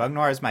Bug Noir. Bug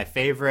Noir is my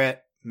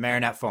favorite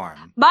Marinette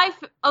form.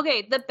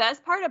 The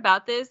best part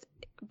about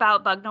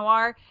Bug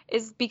Noir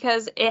is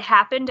because it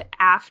happened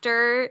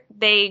after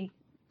they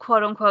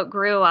quote unquote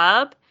grew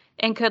up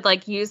and could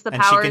like use the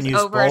powers over and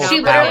over.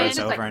 She literally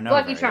just like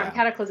Lucky Charm,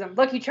 Cataclysm,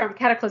 Lucky Charm,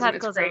 Cataclysm.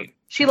 It's great.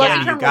 She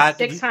Lucky Charmed like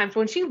 6 times.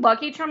 When she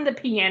Lucky Charmed the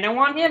piano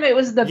on him, it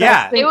was the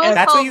best thing. It was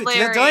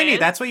Delaney,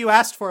 that's what you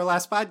asked for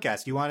last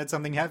podcast. You wanted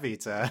something heavy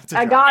to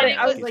I got it.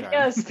 I was like,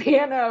 yes,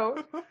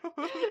 piano.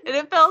 And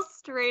it fell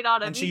straight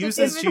on him. And she used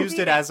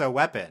it as a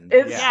weapon.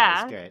 It's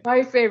great.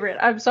 My favorite.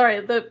 I'm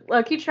sorry, the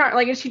Lucky Charm,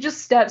 like, she just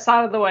steps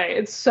out of the way.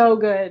 It's so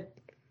good.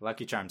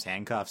 Lucky Charm's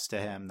handcuffs to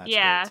him. That's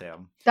great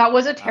too. That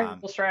was a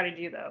terrible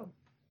strategy, though.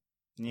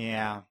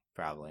 Yeah,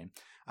 probably.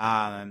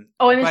 And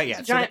then she's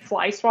a giant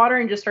fly swatter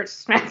and just starts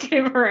smacking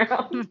him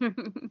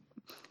around.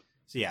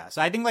 So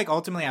I think like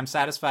ultimately I'm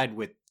satisfied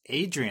with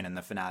Adrian in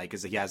the finale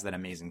because he has that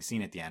amazing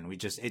scene at the end.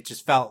 It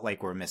just felt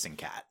like we're missing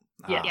Cat.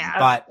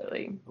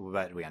 Absolutely.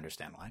 But we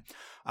understand why.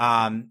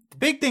 The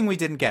big thing we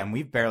didn't get, and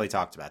we've barely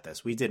talked about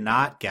this, we did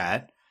not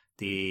get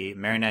the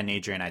Marinette and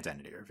Adrian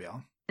identity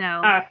reveal.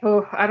 No.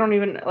 I don't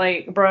even,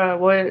 like,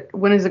 bruh,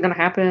 when is it going to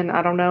happen?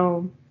 I don't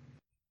know.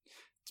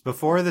 It's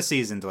before the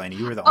season, Delaney.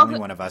 You were the only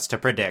one of us to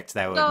predict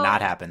that would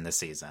not happen this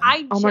season.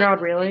 Oh my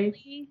god,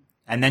 really?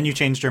 And then you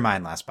changed your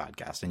mind last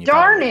podcast. And you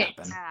Darn it!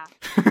 Yeah.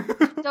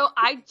 So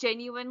I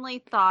genuinely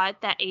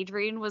thought that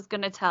Adrian was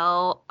going to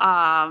tell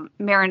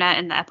Marinette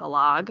in the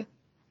epilogue.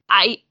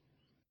 I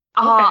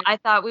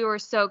thought we were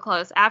so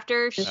close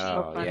after she.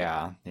 Oh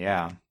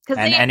yeah.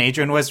 And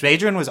Adrian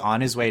was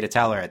on his way to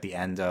tell her at the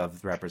end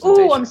of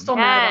representation. Ooh, I'm still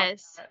mad.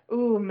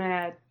 Ooh,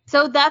 mad.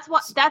 So that's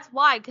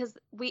why, because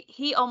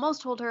he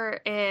almost told her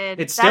in.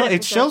 It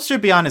still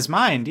should be on his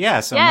mind, yeah.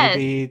 So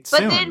maybe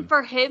soon. But then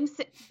for him,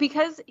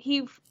 because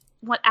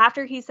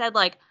after he said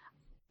like,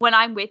 when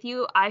I'm with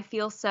you, I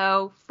feel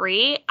so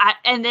free.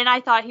 And then I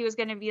thought he was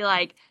going to be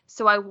like,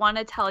 so I want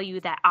to tell you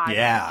that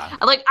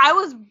like, I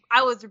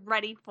was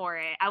ready for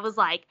it. I was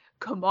like,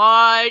 come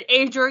on,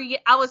 Adrian.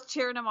 I was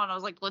cheering him on. I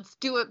was like, let's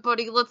do it,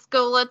 buddy. Let's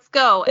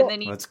go. And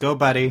then let's go,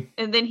 buddy.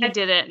 And then he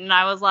did it. And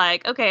I was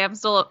like, okay,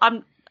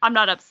 I'm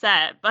not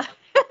upset, but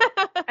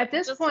at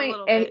this point,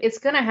 it's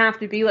going to have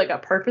to be like a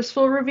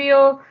purposeful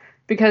reveal.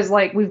 Because,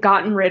 like, we've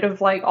gotten rid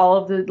of, like, all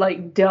of the,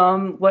 like,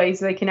 dumb ways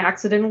they can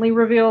accidentally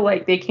reveal.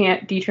 Like, they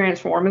can't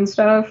detransform and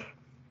stuff.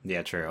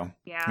 Yeah, true.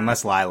 Yeah.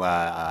 Unless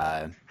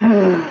Lila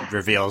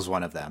reveals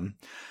one of them.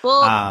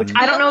 Well, which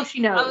I don't know if she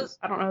knows.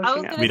 I don't know if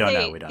she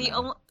knows. We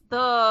don't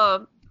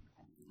know.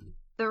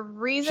 The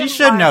reason she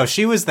should know.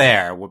 She was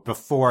there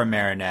before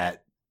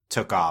Marinette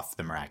took off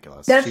the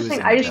Miraculous. That's the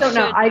thing. I just don't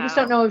know. I just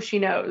don't know if she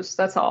knows.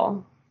 That's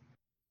all.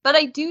 But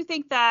I do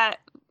think that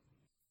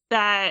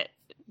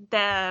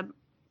the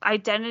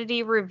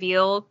identity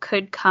reveal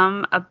could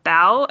come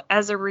about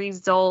as a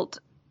result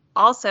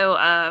also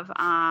of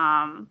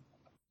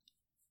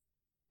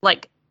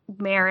like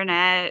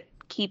Marinette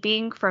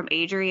keeping from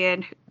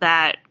Adrian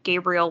that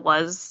Gabriel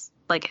was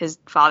like his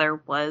father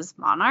was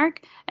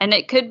Monarch, and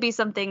it could be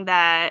something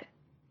that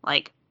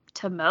like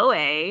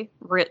Tomoe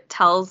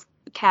tells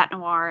Cat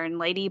Noir and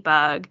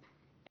Ladybug,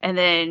 and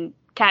then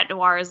Cat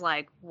Noir is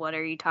like, what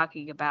are you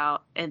talking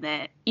about? And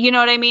then, you know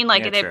what I mean?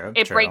 Like,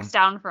 it breaks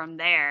down from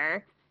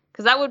there.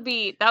 Because that would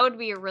be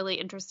a really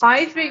interesting.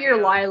 I figure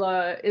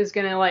Lila is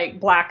gonna like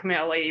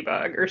blackmail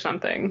Ladybug or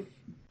something.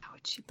 How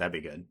would she? That'd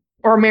be good.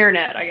 Or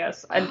Marinette, I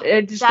guess.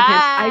 It just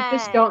depends. I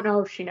just don't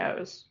know if she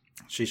knows.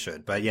 She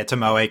should, but yeah,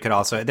 Tomoe could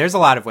also. There's a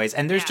lot of ways,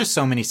 and there's just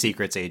so many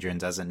secrets Adrian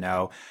doesn't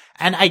know.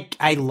 And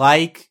I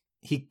like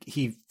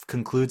he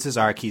concludes his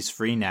arc. He's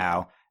free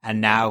now,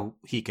 and now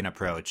he can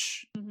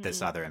approach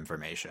this other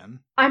information.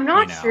 I'm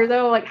not sure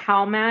though, like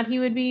how mad he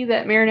would be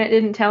that Marinette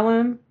didn't tell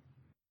him.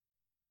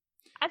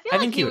 I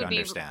think he would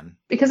understand.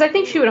 Because I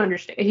think she would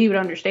understand. He would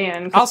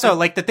understand. Also,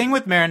 like the thing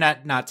with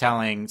Marinette not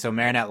telling, so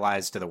Marinette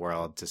lies to the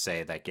world to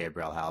say that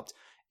Gabriel helped.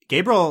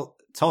 Gabriel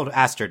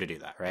asked her to do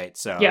that, right?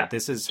 So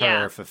this is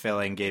her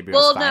fulfilling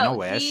Gabriel's final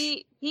wish.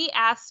 He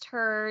asked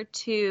her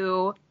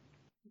to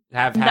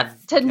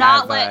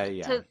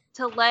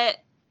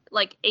let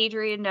like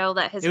Adrian know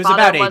that his father wasn't. It was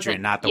about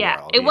Adrian, not the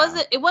world.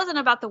 It wasn't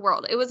about the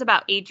world. It was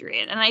about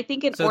Adrian, and I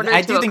think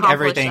I do think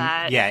everything.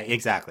 Yeah,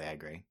 exactly. I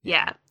agree.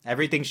 Yeah,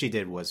 everything she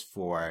did was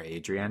for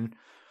Adrian.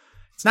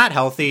 It's not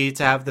healthy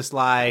to have this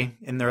lie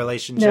in the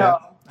relationship.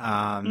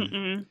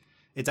 No.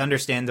 It's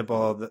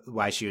understandable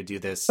why she would do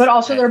this, but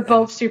also they're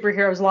both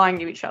superheroes lying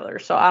to each other.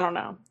 So I don't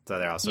know. So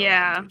they're also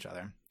lying to each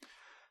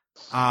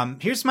other.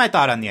 Here's my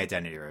thought on the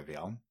identity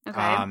reveal. Okay.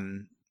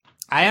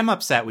 I am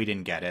upset we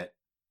didn't get it.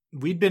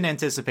 We'd been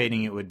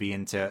anticipating it would be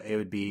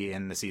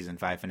in the season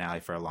 5 finale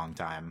for a long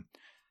time.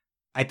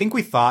 I think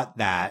we thought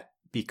that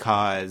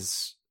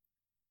because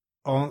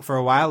for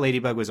a while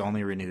Ladybug was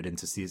only renewed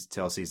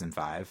till season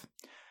 5,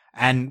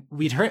 and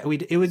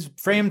it was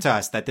framed to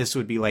us that this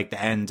would be like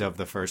the end of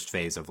the first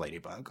phase of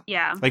Ladybug.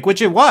 Yeah, like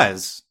which it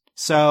was.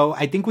 So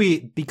I think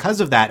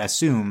because of that,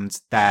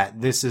 assumed that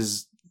this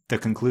is the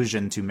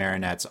conclusion to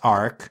Marinette's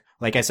arc.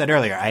 Like I said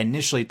earlier, I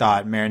initially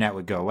thought Marinette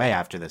would go away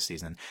after this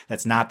season.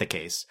 That's not the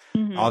case.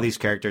 All these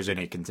characters are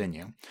going to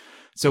continue.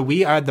 So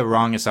we are the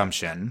wrong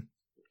assumption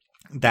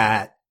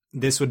that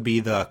this would be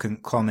the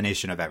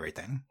culmination of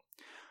everything.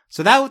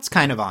 So that's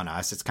kind of on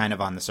us. It's kind of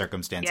on the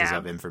circumstances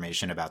of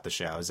information about the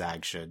show.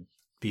 Zag should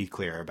be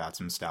clear about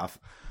some stuff.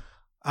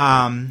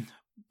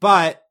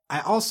 But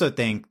I also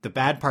think the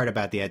bad part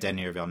about the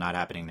identity reveal not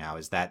happening now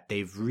is that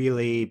they've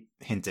really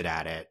hinted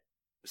at it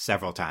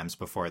several times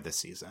before this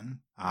season.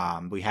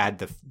 We had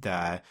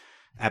the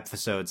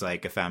episodes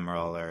like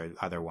Ephemeral or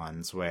other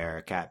ones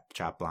where Cat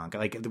Chop Blanc,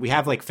 like we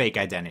have like fake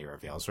identity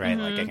reveals, right?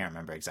 Like I can't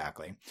remember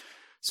exactly.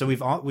 So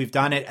we've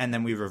done it and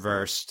then we've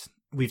reversed.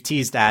 We've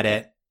teased at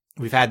it.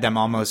 We've had them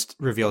almost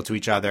reveal to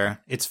each other.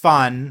 It's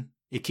fun.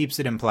 It keeps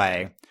it in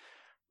play.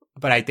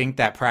 But I think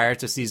that prior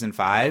to season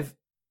 5,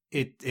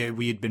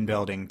 we had been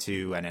building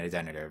to an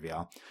identity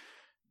reveal.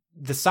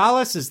 The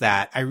solace is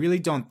that I really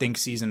don't think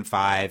season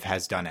 5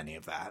 has done any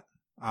of that.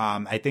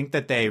 I think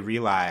that they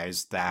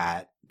realized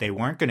that they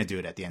weren't going to do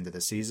it at the end of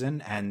the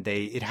season, and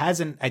it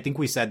hasn't. I think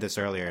we said this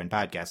earlier in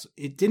podcasts.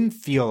 It didn't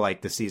feel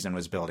like the season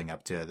was building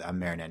up to a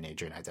Marinette and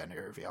Adrian identity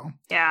reveal.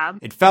 Yeah,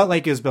 it felt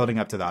like it was building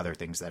up to the other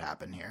things that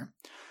happened here.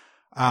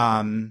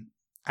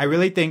 I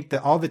really think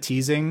that all the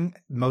teasing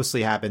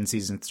mostly happened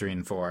seasons 3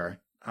 and 4.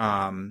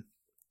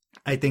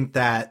 I think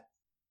that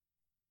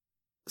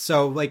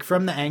like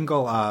from the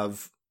angle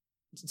of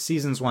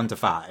seasons 1 to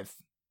 5,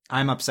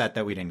 I'm upset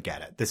that we didn't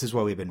get it. This is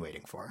what we've been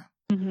waiting for.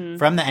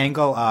 From the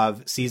angle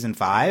of season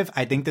 5,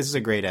 I think this is a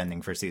great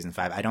ending for season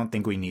 5. I don't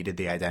think we needed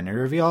the identity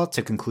reveal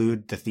to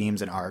conclude the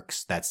themes and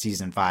arcs that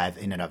season 5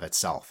 in and of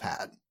itself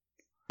had.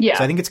 Yeah.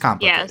 So I think it's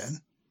complicated. Yes.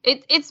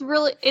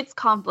 It's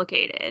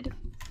complicated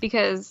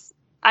because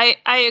I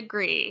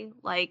agree.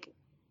 Like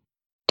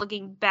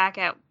looking back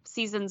at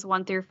seasons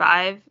 1 through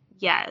 5,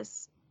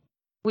 yes,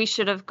 we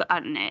should have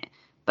gotten it.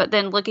 But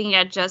then looking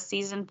at just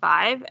season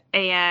 5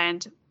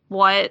 and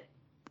what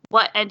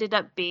ended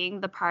up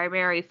being the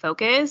primary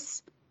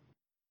focus,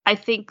 I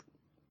think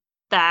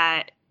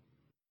that's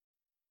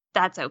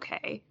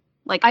okay.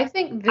 Like I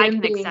think them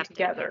being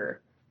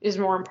together is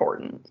more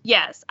important.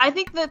 Yes, I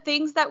think the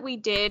things that we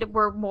did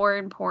were more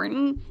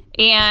important,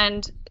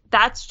 and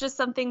that's just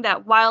something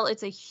that while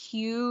it's a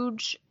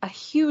huge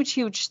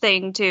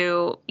thing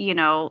to,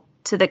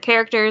 to the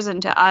characters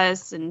and to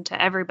us and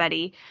to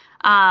everybody,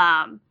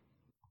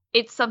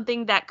 it's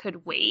something that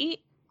could wait,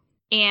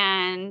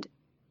 and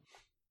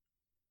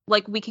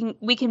like we can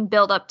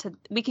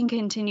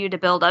continue to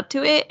build up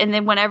to it, and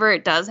then whenever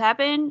it does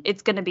happen,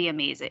 it's going to be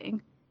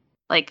amazing.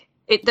 Like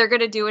they're going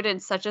to do it in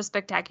such a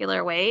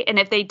spectacular way, and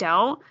if they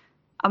don't,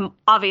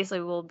 obviously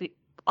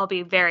I'll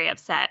be very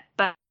upset.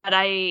 But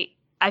I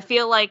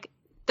feel like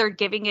they're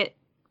giving it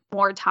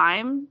more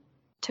time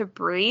to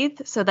breathe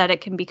so that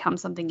it can become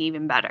something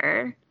even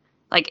better.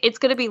 Like, it's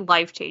going to be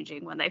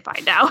life-changing when they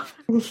find out.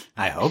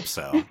 I hope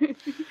so.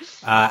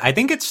 I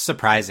think it's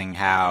surprising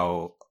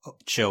how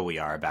chill we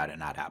are about it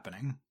not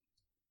happening.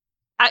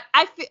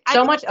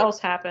 So much else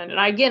happened. And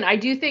again, I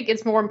do think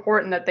it's more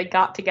important that they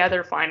got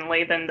together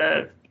finally than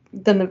the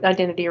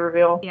identity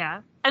reveal.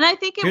 Yeah. And I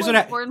think it was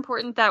more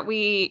important that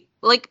we,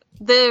 like,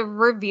 the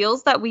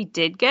reveals that we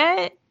did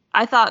get,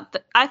 I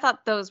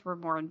thought those were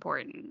more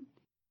important.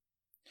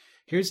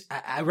 Here's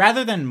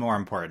rather than more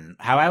important,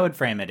 how I would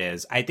frame it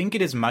is, I think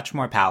it is much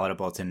more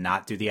palatable to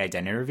not do the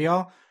identity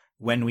reveal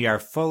when we are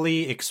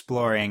fully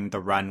exploring the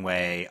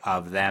runway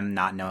of them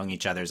not knowing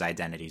each other's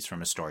identities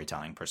from a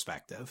storytelling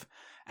perspective.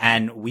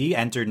 And we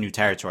entered new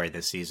territory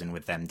this season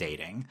with them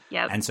dating.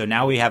 Yep. And so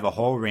now we have a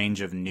whole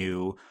range of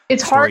new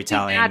It's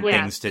storytelling hard to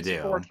things to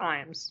do. 4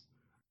 times.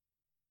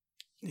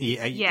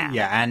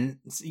 Yeah. And,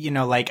 you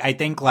know, like, I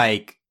think,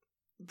 like,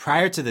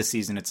 prior to the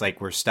season, it's like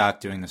we're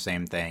stuck doing the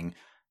same thing.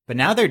 But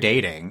now they're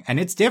dating, and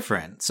it's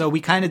different. So we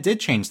kind of did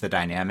change the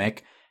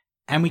dynamic,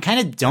 and we kind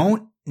of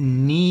don't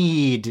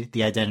need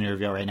the identity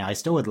reveal right now. I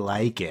still would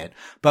like it,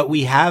 but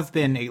we have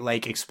been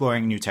like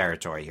exploring new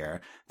territory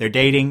here. They're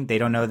dating. They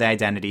don't know the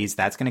identities.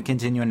 That's going to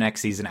continue in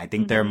next season. I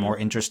think there are more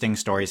interesting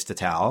stories to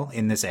tell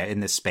in this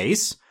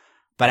space,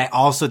 but I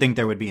also think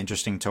there would be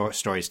interesting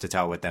stories to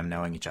tell with them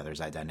knowing each other's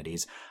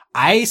identities.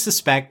 I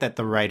suspect that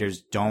the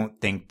writers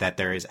don't think that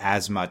there is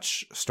as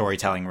much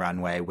storytelling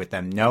runway with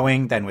them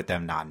knowing than with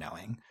them not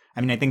knowing. I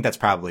mean, I think that's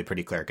probably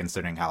pretty clear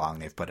considering how long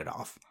they've put it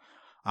off.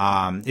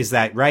 Is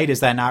that right?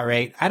 Is that not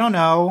right? I don't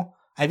know.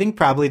 I think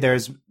probably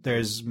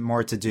there's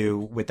more to do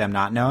with them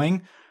not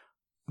knowing.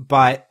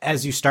 But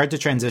as you start to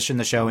transition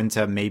the show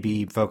into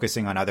maybe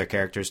focusing on other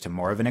characters to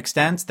more of an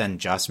extent than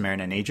just Marin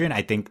and Adrian,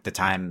 I think the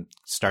time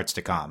starts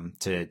to come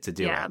to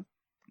do it.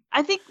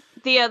 I think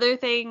the other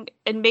thing,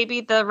 and maybe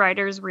the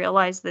writers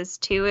realize this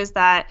too, is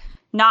that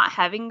not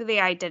having the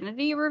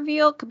identity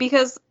reveal,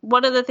 because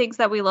one of the things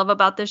that we love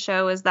about the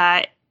show is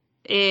that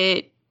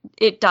it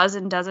does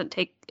and doesn't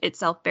take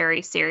itself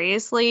very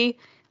seriously,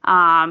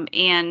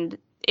 and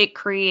it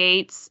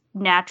creates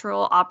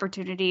natural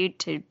opportunity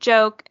to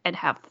joke and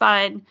have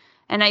fun.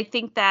 And I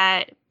think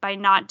that by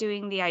not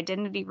doing the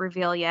identity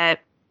reveal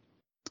yet,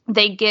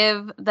 they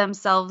give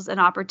themselves an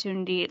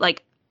opportunity,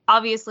 like,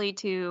 obviously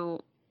to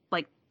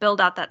like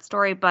build out that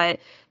story, but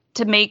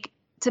to make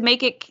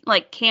it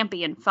like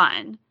campy and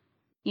fun,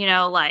 you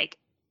know, like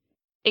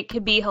it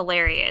could be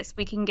hilarious.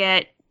 We can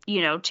get,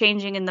 you know,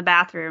 changing in the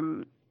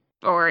bathroom,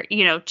 or,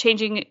 you know,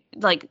 changing,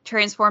 like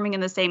transforming in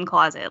the same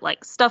closet,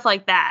 like stuff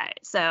like that.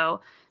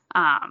 So,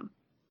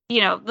 you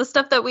know, the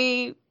stuff that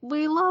we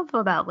love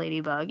about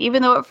Ladybug,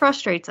 even though it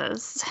frustrates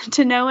us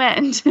to no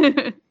end.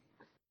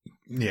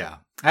 Yeah,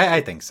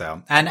 I think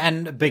so.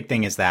 And the big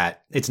thing is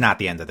that it's not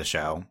the end of the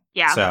show.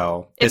 Yeah.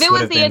 So if it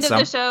was the end of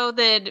the show,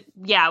 then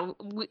yeah,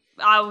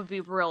 I would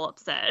be real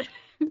upset.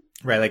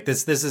 Right, like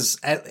this is,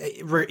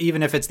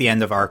 even if it's the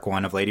end of arc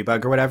 1 of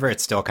Ladybug or whatever,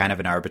 it's still kind of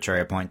an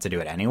arbitrary point to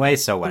do it anyway,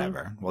 so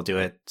whatever. We'll do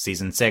it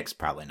season 6,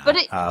 probably not. But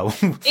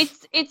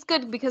it's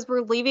good because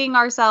we're leaving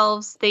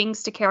ourselves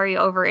things to carry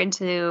over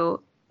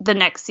into the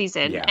next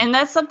season. Yeah. And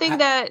that's something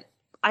that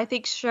I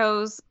think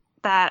shows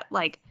that,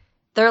 like,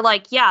 they're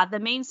like, yeah, the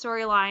main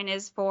storyline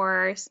is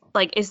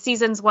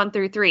seasons 1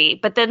 through 3,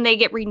 but then they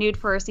get renewed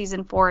for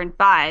season 4 and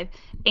 5,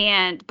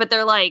 but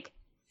they're like,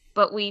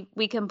 but we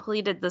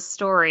completed the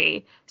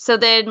story. So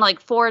then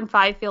like 4 and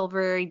 5 feel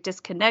very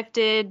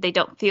disconnected. They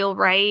don't feel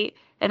right.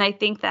 And I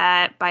think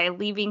that by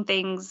leaving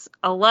things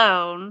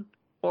alone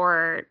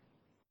or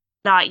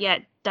not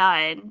yet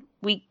done,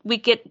 we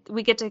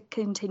get to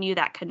continue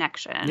that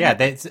connection. Yeah,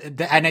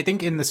 and I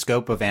think in the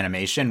scope of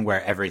animation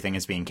where everything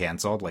is being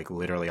canceled, like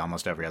literally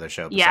almost every other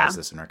show besides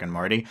this and Rick and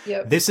Morty,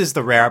 this is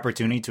the rare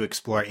opportunity to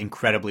explore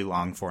incredibly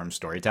long-form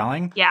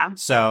storytelling. Yeah.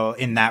 So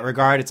in that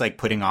regard, it's like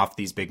putting off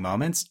these big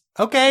moments.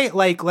 Okay,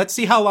 like, let's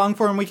see how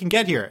long-form we can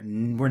get here.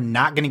 We're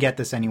not going to get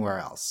this anywhere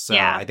else. So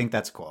I think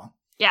that's cool.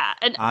 Yeah.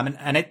 And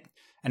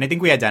I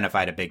think we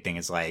identified a big thing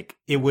is, like,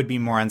 it would be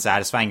more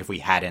unsatisfying if we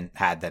hadn't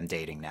had them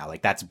dating now.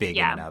 Like, that's big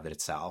in and of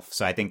itself.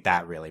 So I think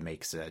that really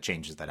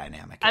changes the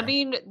dynamic here. I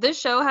mean, this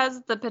show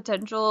has the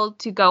potential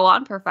to go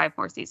on for 5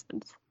 more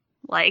seasons.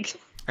 Like,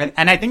 and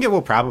I think it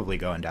will probably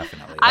go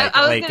indefinitely.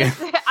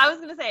 I was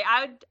gonna say,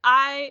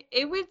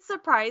 it would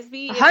surprise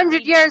me.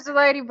 100 years of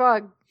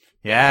Ladybug.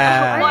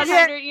 Yeah.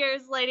 100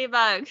 years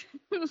Ladybug.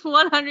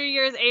 100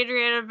 years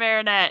Adrian and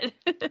Marinette.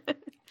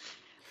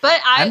 But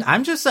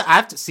I'm just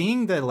after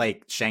seeing the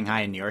like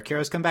Shanghai and New York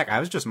heroes come back. I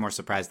was just more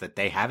surprised that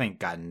they haven't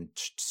gotten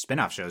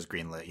spin-off shows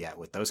greenlit yet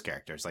with those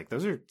characters. Like,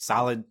 those are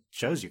solid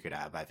shows you could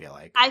have. I feel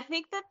like. I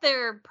think that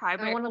their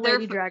primary. I want a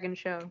Lady Dragon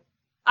show.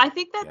 I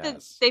think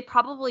that they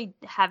probably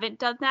haven't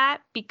done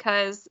that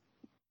because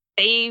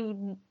they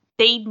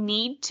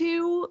need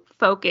to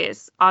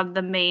focus on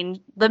the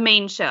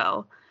main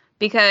show,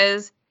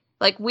 because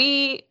like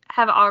we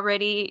have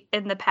already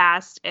in the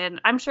past, and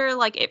I'm sure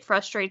like it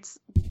frustrates,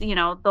 you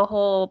know, the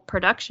whole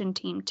production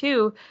team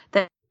too,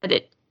 that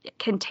it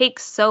can take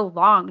so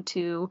long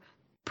to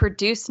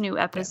produce new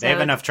episodes. They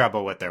have enough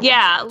trouble with their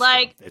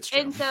it's true.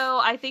 And so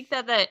I think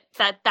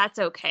that's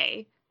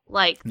okay.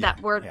 Like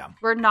that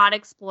we're not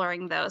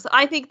exploring those.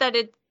 I think that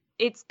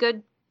it's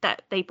good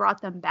that they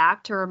brought them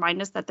back to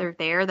remind us that they're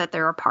there, that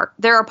they're a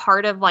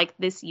part of like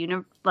this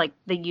the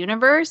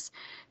universe,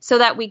 so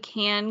that we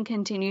can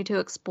continue to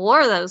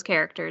explore those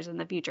characters in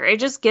the future. It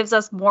just gives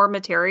us more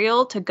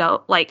material to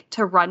go, like,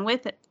 to run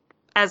with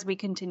as we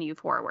continue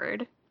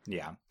forward.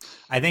 Yeah.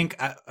 I think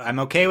I'm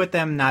okay with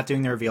them not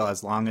doing the reveal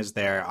as long as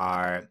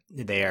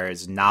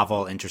there's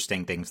novel,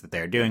 interesting things that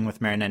they're doing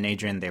with Marinette and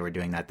Adrian. They were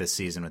doing that this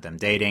season with them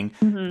dating.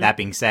 Mm-hmm. That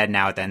being said,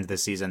 now at the end of the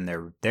season,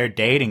 they're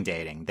dating.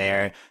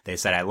 They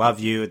said, I love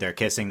you. They're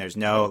kissing. There's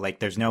no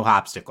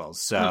obstacles.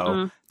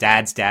 So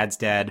dad's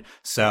dead.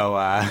 So,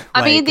 I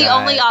mean, the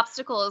only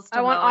obstacle is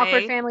I want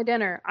awkward family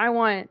dinner. I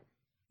want.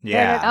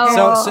 Yeah.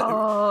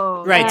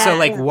 So right. Yeah. So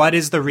like, what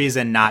is the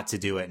reason not to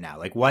do it now?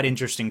 Like, what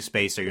interesting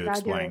space are you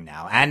exploring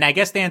now? And I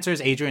guess the answer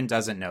is Adrian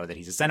doesn't know that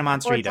he's a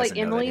Cinemonster. He doesn't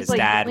know that his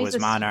dad was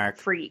Monarch.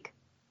 Freak.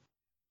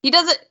 He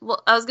doesn't.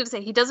 Well, I was going to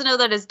say he doesn't know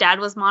that his dad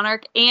was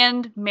Monarch,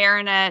 and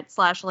Marinette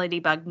 /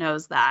 Ladybug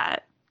knows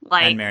that.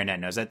 Like, and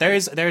Marinette knows that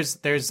there's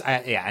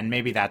and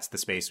maybe that's the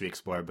space we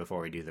explore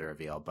before we do the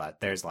reveal.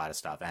 But there's a lot of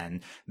stuff,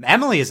 and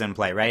Emily is in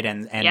play, right?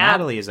 And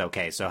Natalie is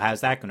okay. So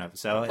how's that going to?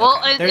 So well,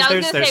 okay.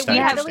 there's stuff we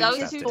have interesting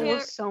those stuff two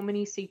so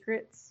many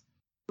secrets.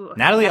 Ooh,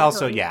 Natalie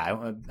also,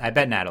 yeah, I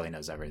bet Natalie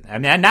knows everything. I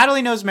mean,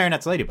 Natalie knows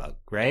Marinette's Ladybug,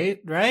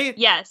 right? Right?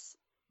 Yes,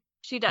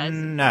 she does.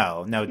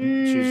 No,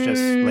 she's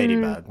just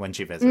Ladybug when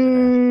she visited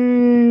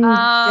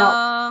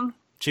her.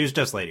 She was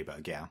just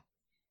Ladybug, yeah.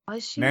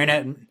 Was she?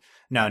 Marinette.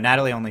 No,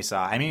 Natalie only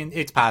saw. I mean,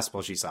 it's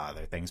possible she saw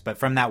other things, but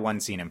from that one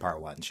scene in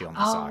part 1, she only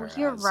saw her.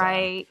 You're as,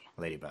 right.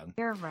 Ladybug.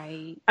 You're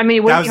right. I mean,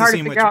 it wouldn't be hard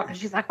to figure out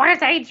because she's like,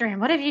 "Where's Adrian?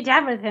 What have you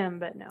done with him?"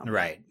 But no,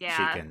 right?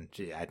 Yeah,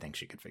 I think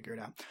she could figure it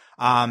out.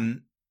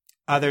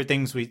 Other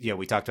things we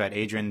talked about.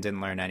 Adrian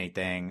didn't learn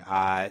anything.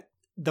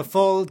 The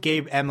full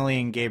Emily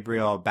and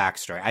Gabriel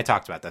backstory. I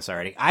talked about this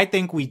already. I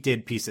think we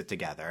did piece it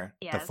together.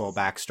 Yes. The full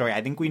backstory.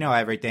 I think we know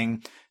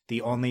everything.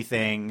 The only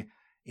thing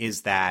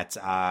is that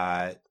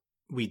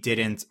we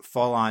didn't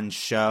full on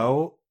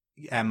show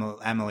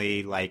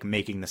Emily like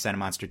making the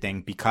Cinemonster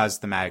thing because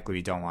thematically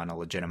we don't want to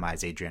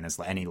legitimize Adrian as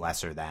any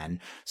lesser than.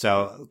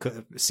 So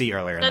see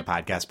earlier in the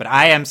podcast, but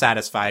I am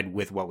satisfied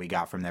with what we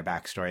got from their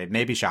backstory.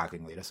 Maybe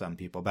shockingly to some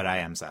people, but I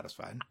am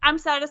satisfied. I'm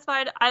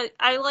satisfied.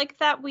 I like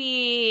that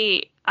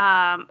we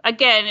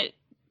again,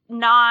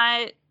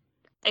 not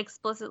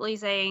explicitly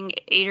saying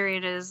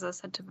Adrian is a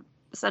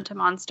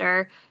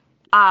Centimonster.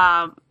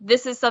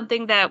 This is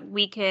something that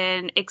we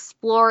can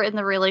explore in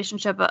the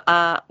relationship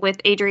with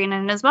Adrian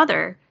and his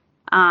mother,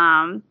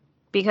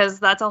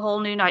 because that's a whole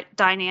new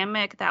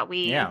dynamic that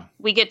we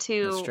get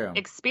to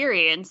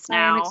experience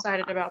now. I'm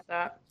excited about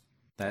that.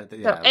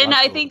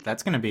 I think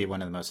that's going to be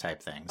one of the most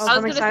hyped things.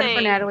 I'm excited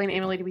for Natalie and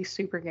Emily to be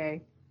super gay.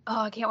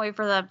 Oh, I can't wait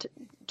for them to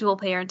dual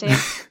parenting.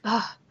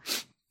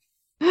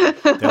 They're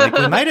like,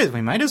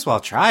 we might as well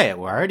try it.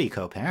 We're already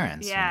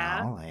co-parents. Yeah.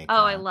 You know? Like,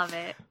 I love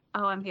it.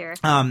 Oh, I'm here.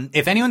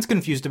 If anyone's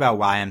confused about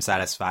why I'm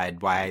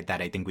satisfied, why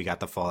that I think we got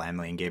the full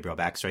Emily and Gabriel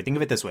backstory, think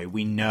of it this way.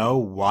 We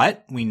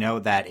know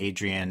that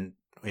Adrian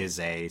is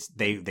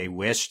they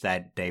wish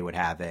that they would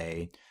have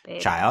a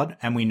child,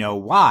 and we know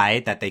why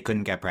that they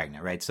couldn't get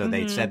pregnant, right? So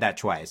they said that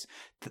twice.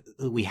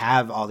 We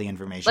have all the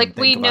information. Like,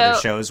 we know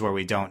other shows where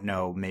we don't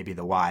know maybe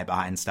the why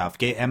behind stuff.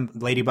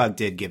 Ladybug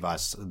did give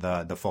us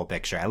the full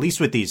picture, at least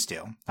with these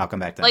two. I'll come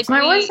back to that.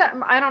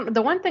 Like,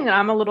 the one thing that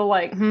I'm a little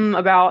like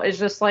about is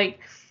just like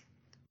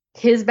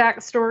his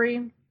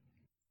backstory.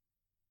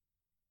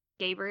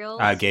 Gabriel.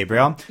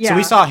 Yeah. So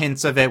we saw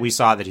hints of it. We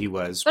saw that he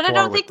was but I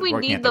don't think we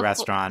working need at the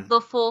restaurant. The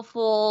full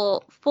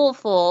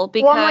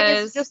because well, I'm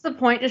like, it's just the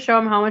point to show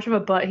him how much of a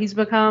butt he's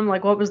become.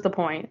 Like, what was the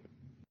point?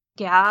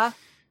 Yeah.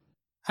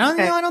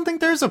 I don't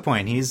think there's a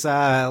point. He's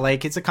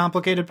he's a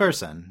complicated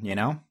person, you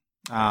know?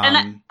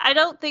 And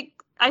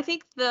I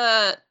think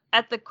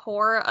at the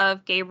core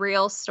of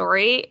Gabriel's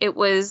story, it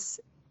was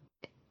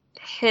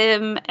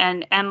him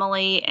and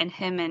Emily and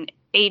him and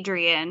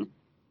Adrian.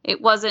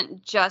 It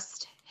wasn't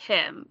just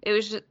him. It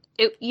was just,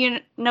 you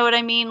know what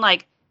I mean?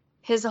 Like,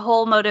 his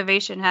whole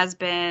motivation has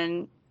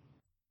been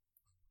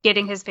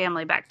getting his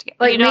family back together.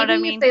 Like, you know what I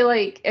mean?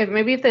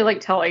 If they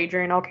tell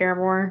Adrian, I'll care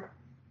more.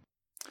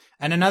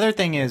 And another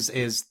thing is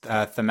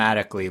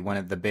thematically, one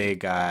of the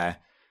big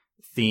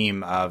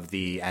theme of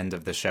the end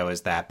of the show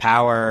is that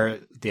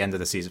the end of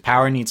the season,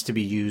 power needs to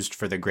be used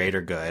for the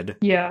greater good.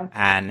 Yeah.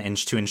 And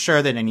to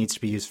ensure that it needs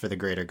to be used for the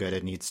greater good,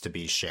 it needs to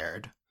be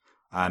shared,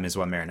 is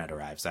what Marinette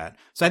arrives at.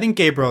 So I think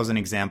Gabriel is an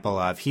example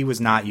of he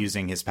was not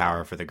using his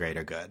power for the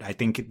greater good. I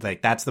think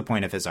like that's the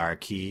point of his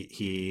arc.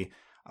 He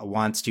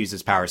wants to use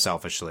his power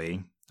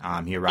selfishly.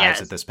 He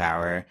arrives at this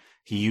power.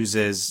 He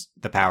uses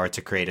the power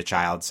to create a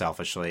child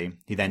selfishly.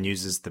 He then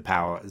uses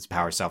his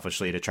power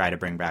selfishly to try to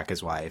bring back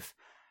his wife.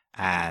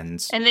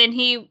 And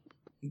then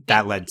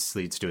that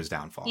leads to his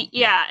downfall.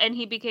 And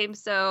he became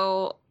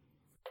so,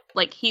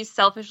 like, he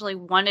selfishly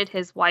wanted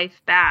his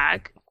wife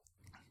back.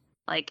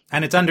 Like,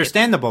 and it's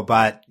understandable,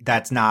 but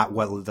that's not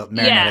what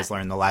Marinette has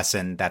learned the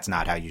lesson. That's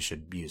not how you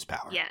should use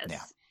power.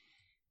 Yes.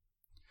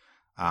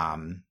 Yeah.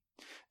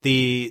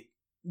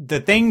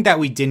 The thing that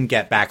we didn't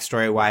get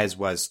backstory-wise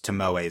was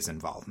Tomoe's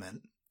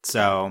involvement.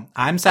 So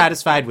I'm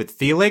satisfied with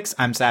Felix.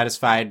 I'm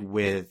satisfied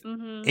with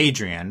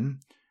Adrian.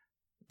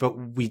 But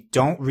we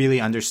don't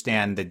really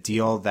understand the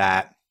deal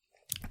that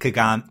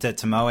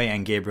Tomoe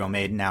and Gabriel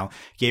made. Now,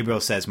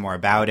 Gabriel says more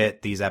about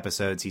it. These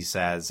episodes, he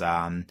says,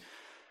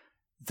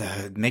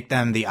 make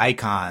them the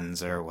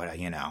icons or what,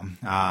 you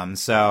know.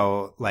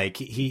 So like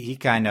he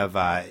kind of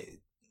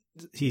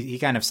he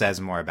kind of says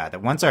more about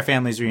that. Once our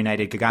families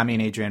reunited, Kagami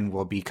and Adrian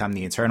will become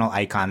the eternal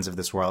icons of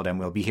this world, and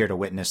we'll be here to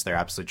witness their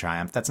absolute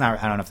triumph. I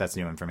don't know if that's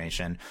new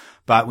information,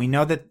 but we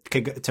know that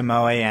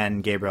Tomoe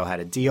and Gabriel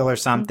had a deal or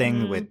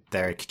something with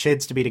their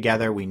kids to be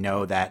together. We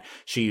know that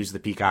she used the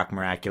Peacock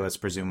Miraculous,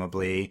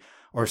 presumably,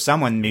 or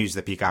someone used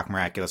the Peacock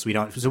Miraculous. We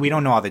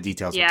don't know all the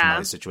details of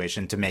Tomoe's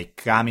situation to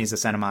make Kagami as a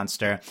Senna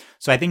monster.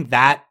 So I think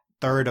that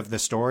third of the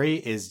story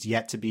is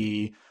yet to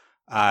be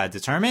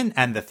determined.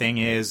 And the thing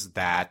is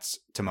that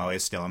Tomoe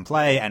is still in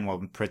play and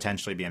will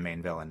potentially be a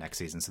main villain next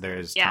season. So there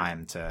is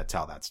time to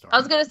tell that story. I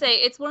was going to say,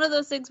 it's one of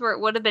those things where it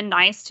would have been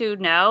nice to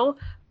know,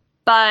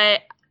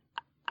 but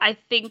I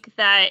think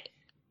that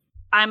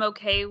I'm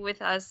okay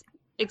with us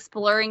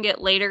exploring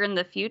it later in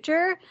the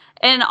future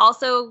and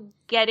also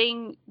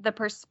getting the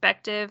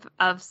perspective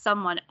of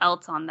someone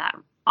else on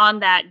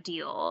that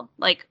deal.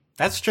 Like,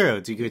 that's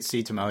true. You could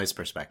see Tomoe's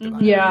perspective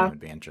on it. Yeah. It would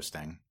be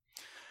interesting.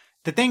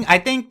 The thing, I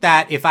think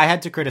that if I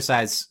had to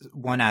criticize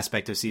one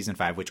aspect of season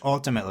 5, which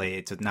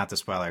ultimately, not to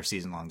spoil our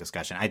season-long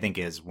discussion, I think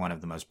is one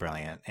of the most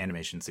brilliant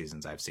animation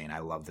seasons I've seen. I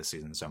love this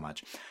season so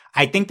much.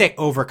 I think they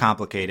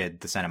overcomplicated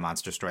the Senna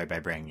monster story by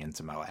bringing in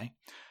Tomoe.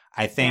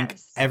 I think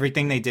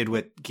everything they did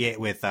with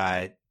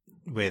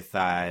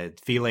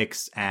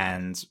Felix,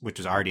 and which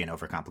was already an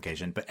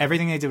overcomplication, but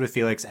everything they did with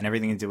Felix and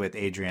everything they did with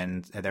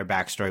Adrian, their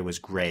backstory was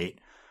great.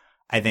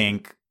 I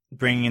think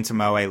bringing in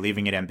Tomoe,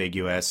 leaving it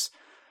ambiguous,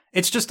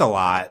 it's just a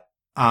lot.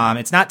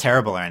 It's not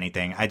terrible or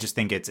anything. I just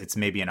think it's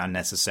maybe an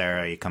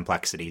unnecessary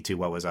complexity to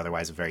what was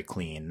otherwise a very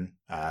clean,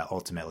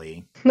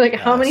 ultimately. Like,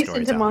 how many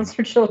Senna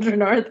monster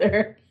children are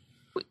there?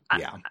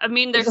 Yeah. I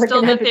mean, there's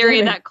still the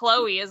theory that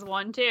Chloe is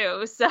one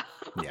too, so.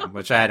 Yeah,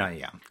 which I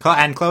don't,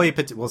 and Chloe,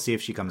 we'll see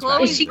if she comes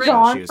back. Is she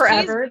gone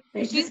forever?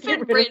 She's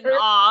been written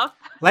off.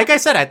 Like I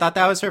said, I thought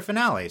that was her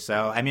finale,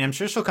 so, I mean, I'm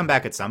sure she'll come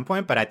back at some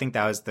point, but I think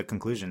that was the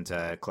conclusion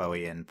to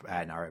Chloe in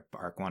our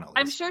arc 1 at least.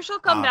 I'm sure she'll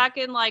come back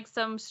in, like,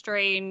 some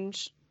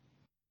strange,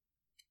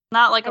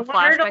 not like a flashback I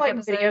want her to, like,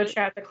 episode. video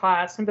chat the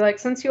class and be like,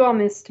 since you all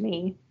missed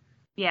me.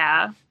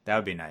 Yeah. That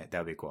would be nice. That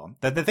would be cool.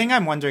 The thing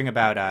I'm wondering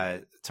about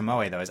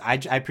Tomoe, though, is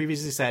I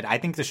previously said I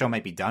think the show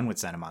might be done with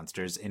Senna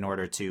monsters in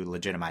order to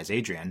legitimize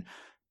Adrian,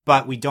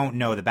 but we don't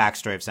know the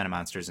backstory of Senna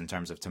monsters in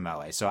terms of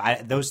Tomoe. So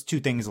those two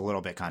things a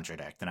little bit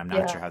contradict, and I'm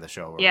not sure how the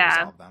show will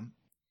resolve them.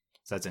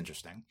 So that's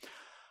interesting.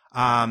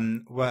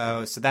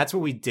 Well, so that's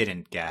what we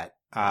didn't get.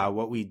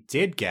 What we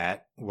did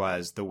get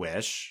was the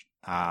Wish.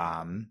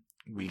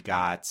 We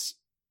got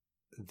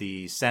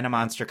the Senna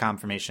monster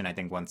confirmation. I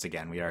think once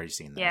again, we already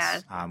seen this.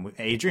 Yeah.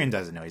 Adrian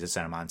doesn't know he's a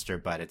Senna monster,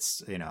 but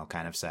it's,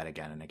 kind of said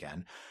again and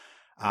again.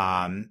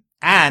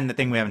 And the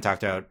thing we haven't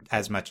talked about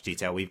as much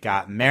detail, we've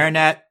got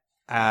Marinette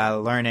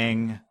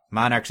learning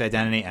Monarch's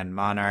identity and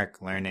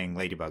Monarch learning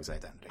Ladybug's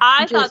identity.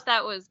 I thought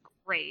that was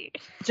great.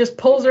 Just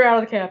pulls her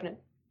out of the cabinet.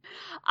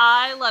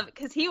 I love it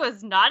because he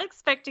was not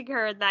expecting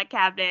her in that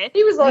cabinet.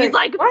 He was like,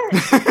 what?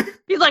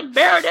 He's like,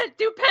 Meredith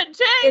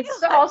Dupenche.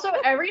 It's also,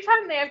 every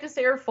time they have to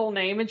say her full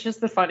name, it's just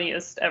the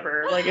funniest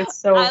ever. Like, it's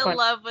so funny. I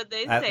love when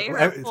they say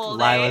her full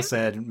name. Lila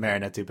said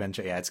Marinette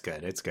Dupenche. Yeah, it's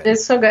good. It's good.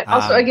 It's so good.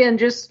 Also, again,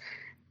 just,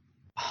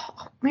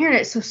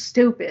 Marinette's so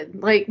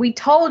stupid. Like, we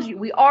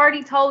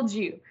already told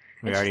you.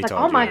 We already like,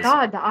 told you. Oh my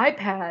God, the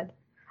iPad.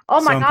 Oh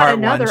my God, part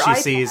another one, she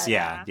iPad. sees,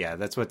 yeah,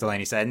 that's what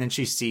Delaney said. And then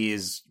she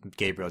sees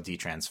Gabriel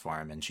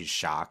detransform and she's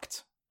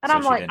shocked. And so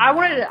I'm like, I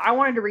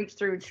wanted to reach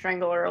through and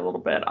strangle her a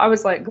little bit. I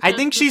was like, I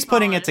think she's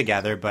putting it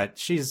together, but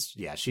she's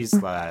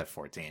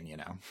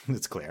 14,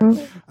 it's clear.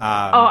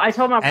 I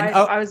told my wife,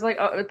 I was like,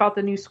 about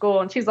the new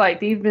school, and she's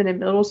like, you've been in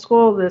middle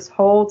school this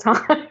whole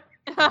time.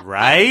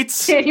 Right?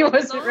 She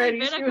wasn't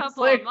ready. She was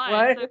like,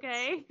 what?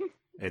 Okay.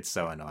 It's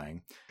so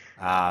annoying.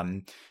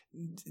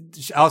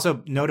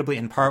 Also, notably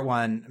in part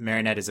 1,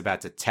 Marinette is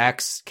about to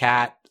text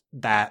Kat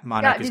that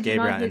Monarch is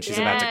Gabriel, and she's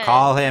about to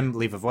call him,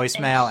 leave a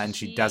voicemail, and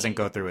she doesn't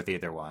go through with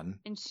either one.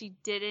 And she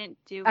didn't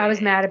do it. I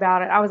was mad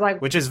about it. I was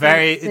like, which is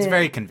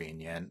very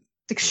convenient.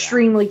 It's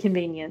extremely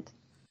convenient.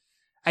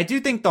 I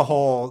do think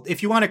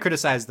if you want to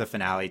criticize the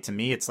finale, to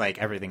me, it's like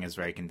everything is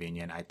very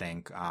convenient, I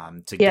think,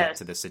 to get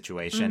to the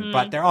situation. Mm-hmm.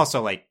 But they're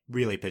also like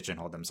really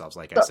pigeonholed themselves,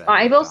 like I said.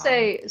 I will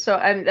say,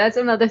 that's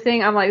another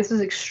thing. I'm like, this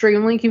is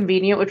extremely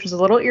convenient, which was a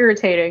little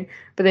irritating,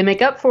 but they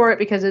make up for it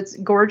because it's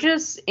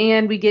gorgeous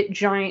and we get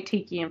giant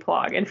tiki and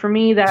plug. And for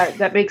me,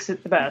 that makes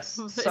it the best.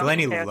 So,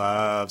 Delaney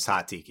loves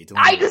hot tiki.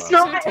 I just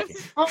know that.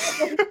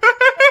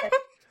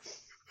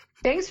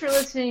 Thanks for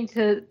listening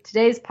to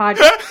today's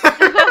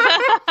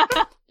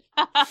podcast.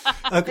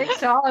 Okay. Thanks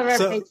to all of our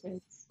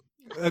patrons.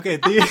 Okay.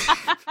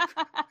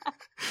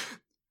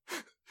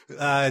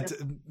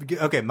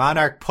 Okay.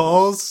 Monarch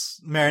pulls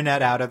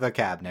Marinette out of the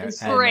cabinet.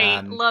 It's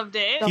great. Loved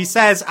it. He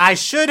says, "I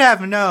should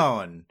have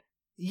known."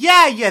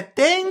 Yeah, you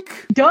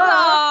think? Duh.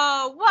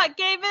 Oh, what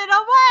gave it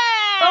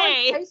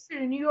away? Both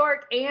in New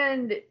York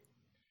and.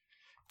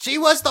 She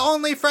was the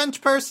only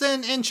French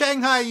person in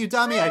Shanghai, you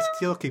dummy. I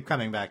still keep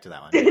coming back to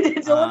that one.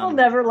 Dylan will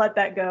never let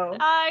that go.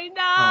 I know.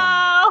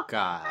 Oh my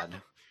God.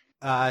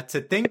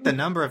 To think the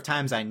number of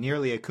times I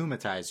nearly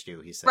akumatized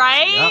you, he says.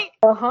 Right?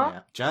 Yep.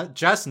 Uh-huh. Yeah.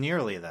 Just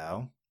nearly,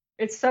 though.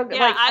 It's so good.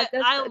 Yeah, Like,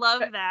 I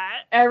love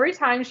that. every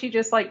time she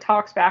just like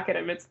talks back at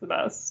him, it's the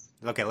best.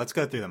 Okay, let's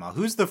go through them all.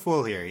 Who's the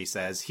fool here, he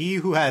says. He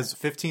who has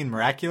 15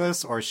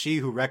 Miraculous, or she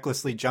who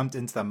recklessly jumped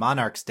into the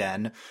Monarch's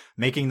den,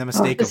 making the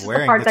mistake this of is the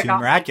wearing part the that 2 got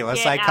me.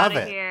 Miraculous I Get outta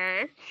covet.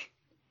 here.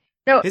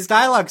 No, His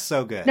dialogue's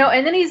so good. no,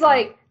 and then he's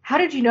like, how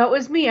did you know it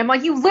was me? I'm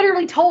like, you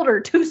literally told her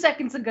 2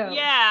 seconds ago.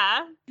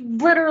 Yeah. You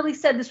literally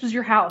said this was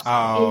your house.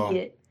 Oh.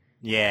 Idiot.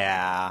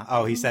 Yeah.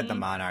 Oh, he said the Mhm.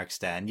 Monarch's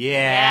den.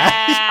 Yeah.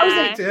 I was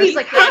like, Dude. he's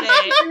like, how did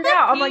said you figure it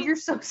out? I'm He- like, you're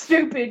so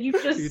stupid. You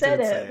just You said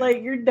did say it. it.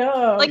 Like, you're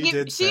dumb. Like You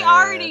did she say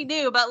already it.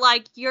 knew, but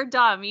like you're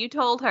dumb. You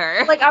told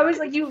her. like I was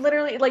like, you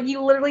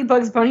literally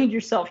Bugs Bunny'd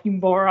yourself, you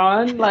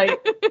moron. Like,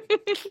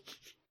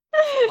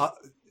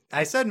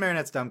 I said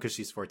Marinette's dumb because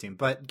she's 14,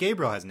 but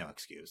Gabriel has no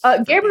excuse.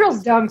 Gabriel's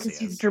for being dumb as because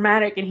he he's is.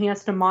 dramatic and he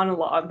has to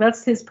monologue.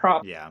 That's his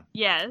problem. Yeah.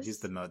 Yes. He's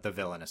the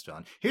villainous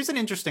villain. Here's an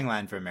interesting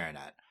line for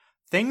Marinette.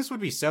 Things would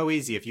be so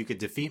easy if you could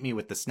defeat me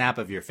with the snap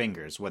of your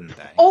fingers, wouldn't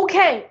they?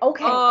 Okay.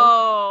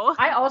 Oh.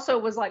 I also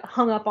was like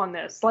hung up on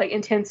this like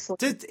intensely.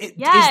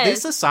 Yes. Is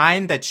this a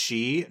sign that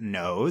she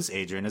knows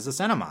Adrian is a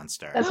Senna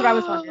monster? That's what I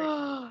was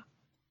wondering.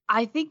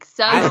 I think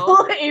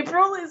so.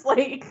 April is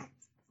like,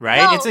 Right?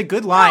 No, It's a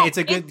good line. no, it's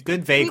a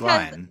good vague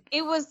because line.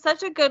 It was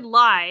such a good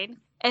line,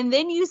 and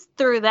then you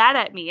threw that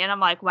at me, and I'm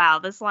like, wow,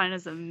 this line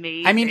is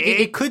amazing. I mean,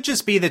 it could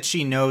just be that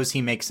she knows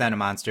he makes Senna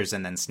monsters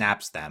and then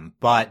snaps them,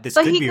 but this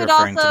But could he be could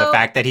referring to the also-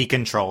 fact that he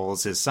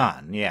controls his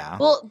son. Yeah.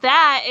 Well,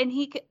 that, and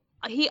he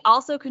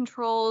also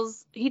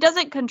controls. He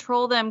doesn't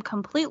control them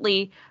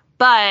completely,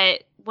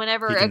 but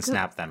whenever He can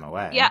snap them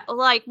away. yeah,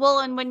 like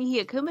and when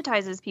he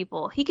akumatizes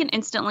people, he can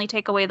instantly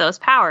take away those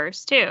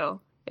powers too.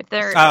 If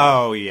they're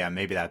Oh, yeah,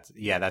 maybe that's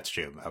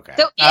true. Okay.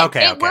 so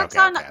Okay. it works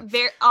on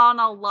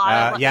a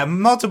lot of yeah,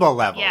 multiple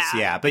levels. Yeah.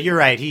 Yeah, but you're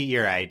right.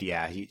 You're right.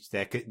 Yeah,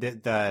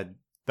 the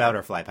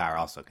butterfly power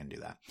also can do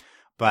that.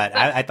 But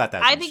I thought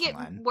that was I an think it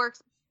interesting line.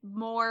 works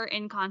more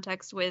in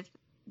context with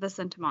the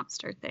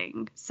Sentimonster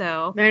thing.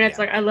 So Marinette's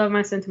Yeah. like, I love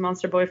my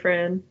Sentimonster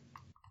boyfriend.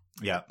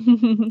 Yeah.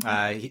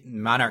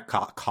 Monarch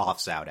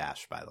coughs out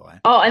Ash, by the way.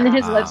 Oh, and then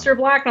his Um, lips are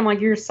black. And I'm like,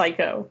 you're a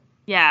psycho.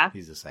 yeah.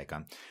 He's a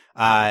psycho.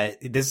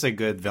 This is a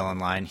good villain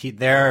line.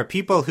 There are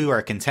people who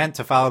are content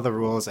to follow the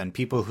rules and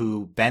people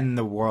who bend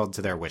the world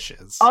to their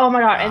wishes. Oh my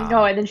god! And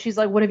Um, and then she's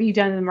like, "What have you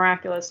done to the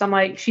Miraculous?" I'm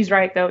like, "She's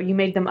right though. You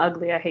made them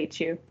ugly. I hate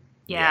you."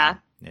 Yeah.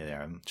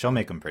 Yeah, she'll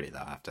make them pretty though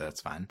after.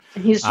 That's fine.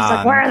 And he's just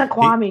like, "Where are the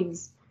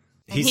Kwamis?"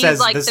 He And says he's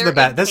like, this is "They're the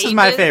best. in This is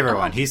my pages." favorite Oh.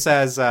 one. He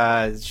says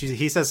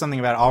he says something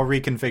about I'll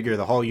reconfigure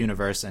the whole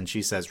universe, and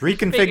she says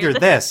reconfigure Figure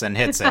this and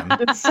hits him.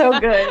 It's so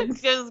good.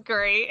 It was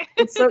great.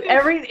 It's so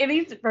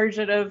any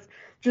version of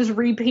just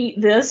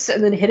repeat this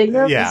and then hitting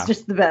them Yeah. is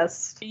just the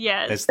best.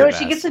 Yes. It's the So best.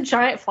 she gets a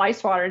giant fly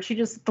swatter and she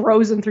just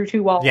throws him through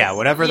 2 walls. Yeah,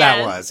 whatever that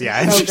Yes. was.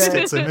 Yeah, So it just good.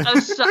 hits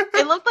him.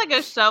 It looked like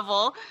a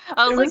shovel.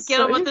 I was It like, was get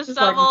so- him with it the was just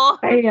like, shovel.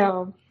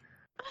 Bam.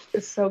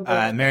 It's so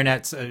good.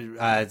 Marinette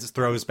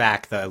throws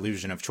back the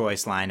illusion of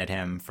choice line at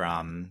him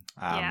from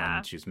Yeah.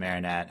 when she was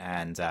Marinette,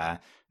 and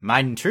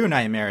my true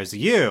nightmare is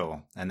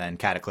you, and then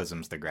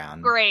cataclysms the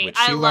ground. Great. Which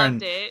I she loved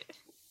learned. it.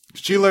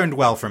 She learned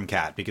well from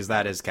Cat because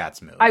that is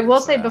Cat's move. I will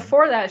It's, say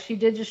before that, she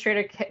did just straight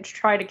up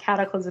try to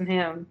cataclysm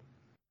him.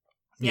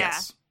 Yeah.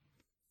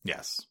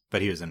 Yes,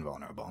 but he was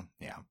invulnerable.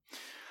 Yeah.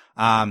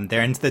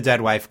 They're into the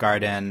dead wife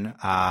garden.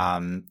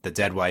 The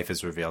dead wife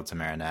is revealed to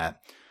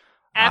Marinette.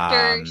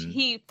 After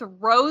he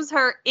throws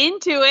her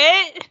into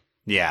it.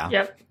 Yeah.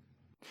 Yep.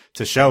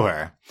 To show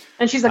her.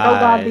 And she's like, "Oh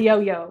God, the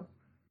yo-yo."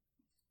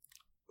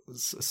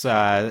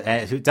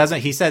 Who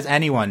doesn't? He says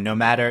anyone, no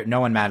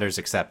one matters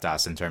except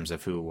us in terms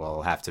of who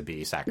will have to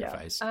be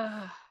sacrificed.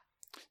 Ugh.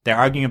 They're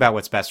arguing about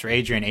what's best for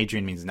Adrian.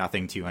 Adrian means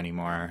nothing to you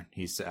anymore.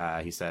 She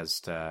says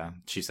to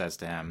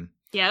him.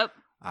 Yep.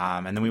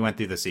 And then we went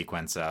through the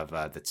sequence of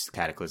the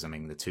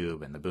cataclysming the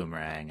tube and the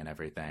boomerang and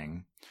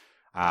everything.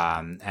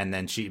 And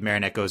then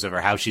Marinette goes over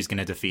how she's going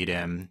to defeat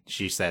him.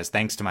 She says,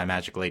 "Thanks to my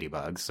magic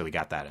ladybugs." So we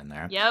got that in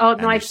there. Yep. Oh,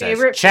 And my he says,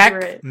 favorite.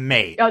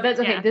 checkmate. Oh, that's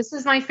okay. Yeah. This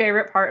is my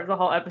favorite part of the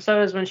whole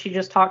episode is when she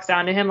just talks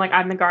down to him like,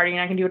 "I'm the guardian.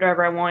 I can do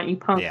whatever I want. You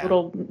punk Yeah.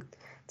 little."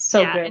 It's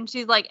so yeah, good. and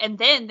she's like, and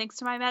then thanks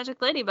to my magic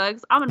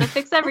ladybugs, I'm gonna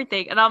fix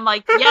everything. And I'm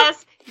like,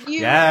 yes, you.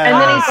 Yes.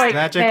 And then he's Ah, like,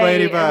 magic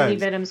 "Hey," ladybugs. and he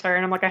victims her,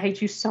 and I'm like, "I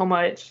hate you so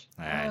much."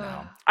 I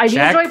know. I do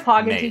enjoy Pog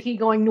and Checkmate. Tiki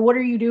going, "What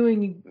are you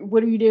doing?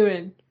 What are you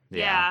doing?"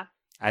 Yeah.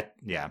 I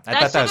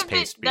thought that was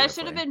paced That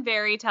should have beautifully. been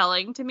very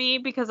telling to me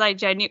because I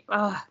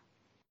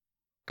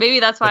maybe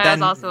that's why But I was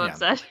then- also yeah.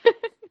 upset.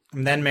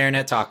 And then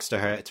Marinette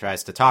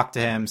tries to talk to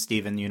him,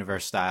 Steven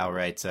Universe style,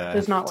 right,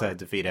 Does not to work.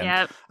 defeat him.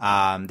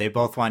 Yep. They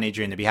both want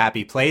Adrian to be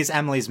happy. Plays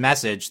Emily's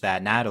message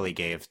that Natalie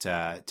gave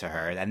to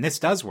her, and this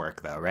does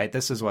work though, right?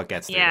 This is what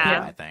gets through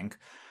Yeah. him, I think.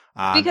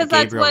 Because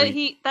that's Gabriel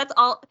what that's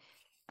all.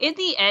 In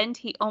the end,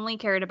 he only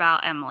cared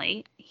about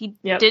Emily. He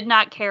Yep. did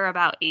not care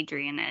about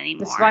Adrian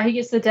anymore. This is why he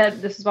gets the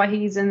dead. This is why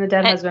he's in the dead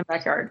And- husband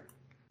backyard.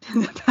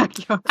 in the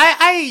backyard.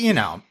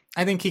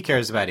 I think he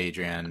cares about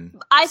Adrian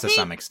I to think-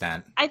 some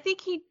extent. I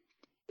think he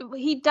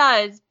He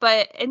does,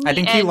 but in the I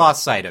think end, he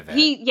lost sight of it.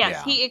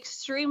 He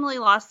extremely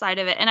lost sight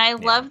of it, and I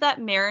love that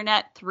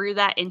Marinette threw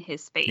that in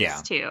his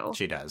face too.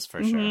 She does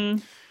for sure,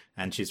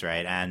 and she's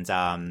right.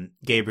 And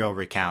Gabriel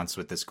recounts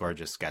with this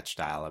gorgeous sketch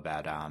style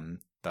about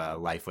the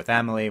life with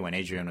Emily when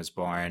Adrian was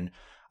born.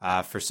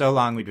 For so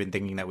long, we'd been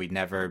thinking that we'd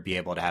never be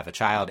able to have a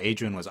child.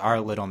 Adrian was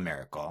our little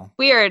miracle.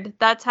 Weird.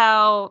 That's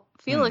how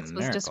Felix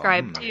was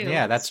described too.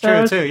 Yeah, that's so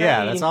true too. strange.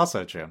 Yeah, that's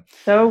also true.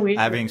 So weird.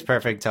 Everything's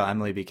perfect till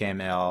Emily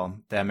became ill.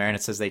 The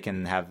Marinette says they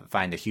can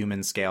find a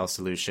human scale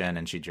solution,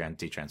 and she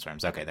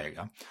de-transforms. Okay, there you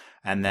go.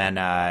 And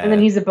then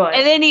he's a butt.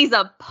 And then he's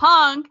a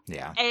punk.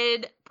 Yeah.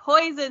 And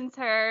poisons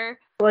her.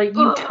 Like,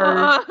 you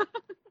turd.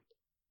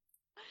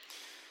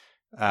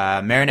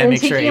 Marinette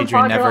makes sure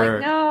Adrian never.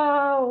 Like,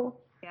 no.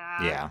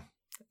 Yeah.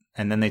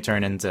 And then they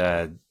turn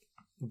into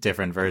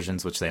different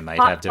versions, which they might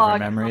have different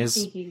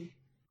memories.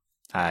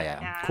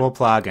 Cool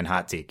Plug and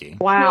Hot Tiki.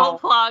 Wow. Cool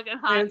Plug and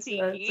Hot It's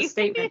Tiki. a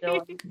statement,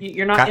 Dylan.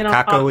 You're not in a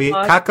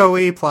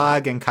Kakoi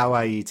Plug and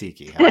Kawaii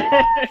Tiki.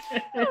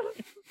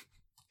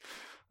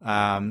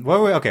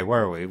 Where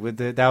were we?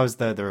 That was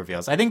the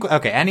reveals. I think.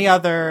 Okay. Any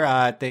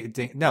other?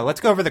 No.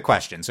 Let's go over the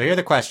questions. So here are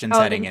the questions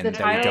heading in. The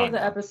title of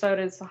the episode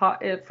is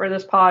hot. For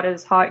this pod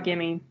is Hot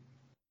Gimme.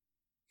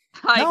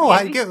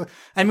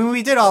 I mean,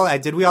 we did all.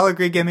 Did we all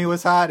agree Gimme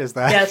was hot? Is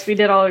that? Yes, we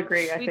did all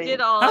agree. I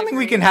don't think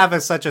we can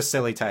have such a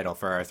silly title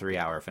for our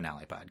 3-hour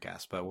finale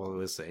podcast, but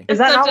we'll see. Is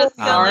that not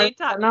silly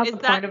not the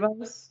point of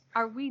us?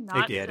 Are we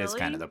not? It is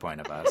kind of the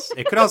point of us.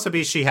 It could also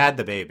be She Had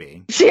the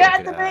Baby. She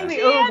had the baby.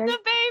 She had the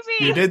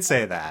baby. You did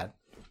say that.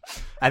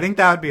 I think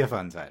that would be a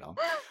fun title.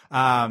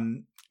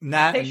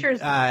 Pictures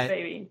of the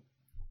baby.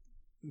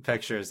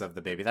 Pictures of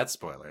the baby. That's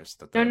spoilers.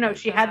 No.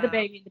 She had the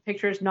baby. The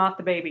picture is not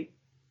the baby.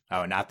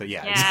 Oh, not the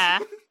Yeah.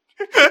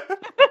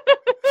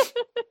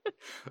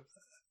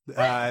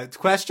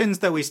 Questions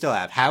that we still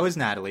have. How is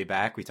Natalie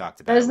back? We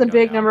talked about. That is the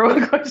big number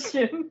one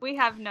question. We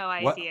have no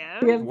idea.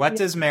 What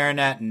does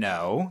Marinette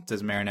know?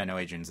 Does Marinette know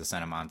Adrian's a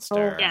Senna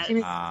monster? Oh, yes.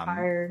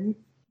 Tired.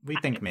 We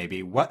think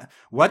maybe. What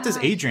does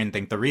Adrian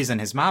think the reason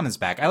his mom is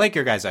back? I like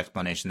your guys'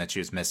 explanation that she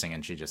was missing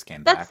and she just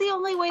came back. That's the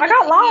only way I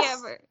got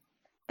lost.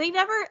 They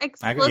never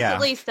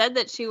explicitly said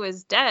that she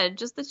was dead,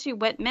 just that she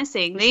went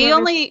missing. The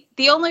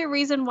only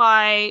reason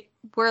why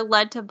we're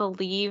led to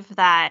believe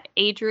that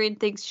Adrian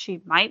thinks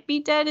she might be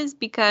dead is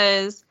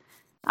because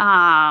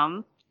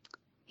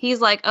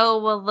he's like,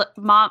 oh, well,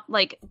 mom,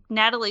 like,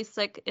 Natalie's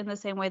sick in the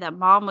same way that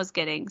mom was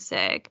getting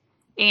sick.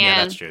 And,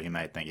 yeah, that's true. He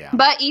might think,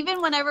 But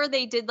even whenever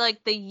they did, like,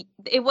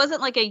 it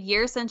wasn't like a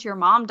year since your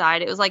mom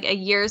died. It was like a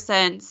year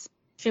since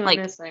she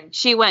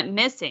went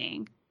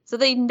missing. So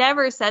they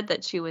never said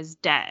that she was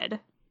dead.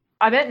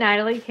 I bet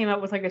Natalie came up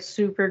with like a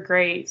super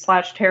great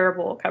 /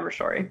 terrible cover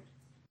story.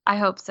 I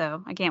hope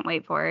so. I can't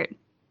wait for it.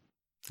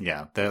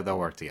 Yeah, they'll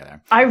work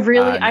together. I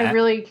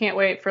really can't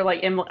wait for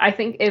like Emily. I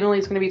think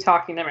Emily's going to be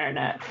talking to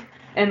Marinette,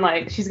 and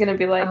like she's going to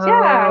be like,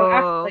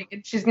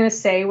 and she's going to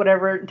say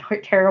whatever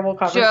terrible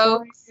cover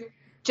story.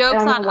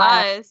 Jokes on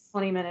us.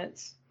 20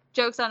 minutes.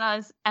 Jokes on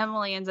us.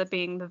 Emily ends up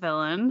being the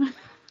villain.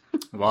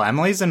 Well,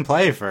 Emily's in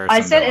play for.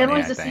 I said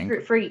Emily's a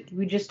secret freak.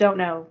 We just don't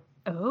know.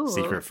 Oh,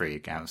 secret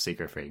freak.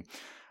 Secret freak.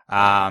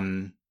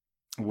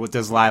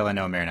 Does Lila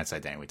know Marinette's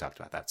identity? We talked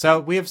about that. So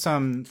we have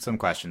some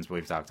questions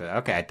we've talked about.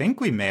 Okay, I think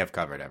we may have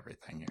covered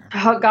everything here.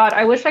 Oh God,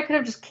 I wish I could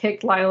have just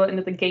kicked Lila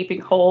into the gaping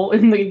hole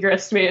in the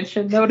Grist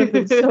mansion. That would have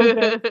been so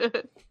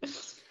good.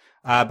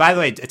 By the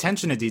way,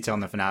 attention to detail in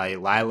the finale.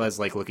 Lila's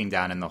like looking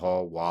down in the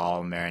whole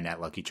wall, Marinette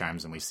Lucky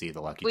Charms, and we see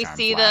the Lucky Charm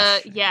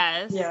flash.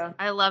 Yeah.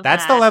 I love that.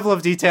 That's the level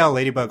of detail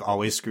Ladybug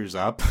always screws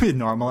up in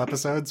normal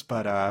episodes,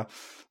 but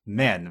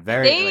man,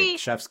 very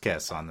chef's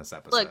kiss on this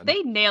episode. Look,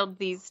 they nailed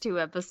these 2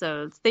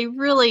 episodes. They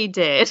really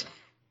did.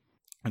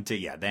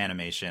 The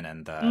animation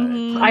and the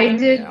I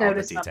did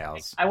notice the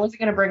details. Something. I wasn't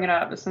going to bring it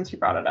up, but since you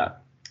brought it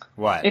up.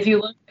 What? If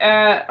you look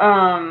at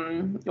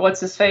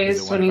what's his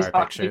face when he's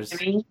talking to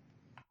me?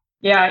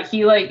 Yeah, he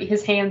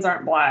his hands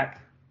aren't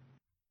black.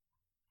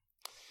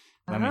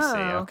 Let me see.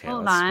 Okay,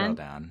 let's scroll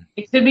down.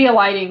 It could be a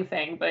lighting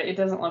thing, but it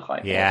doesn't look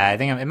like it. Yeah, I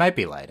think it might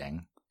be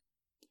lighting.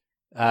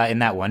 In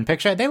that one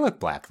picture, they look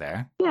black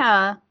there.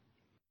 Yeah.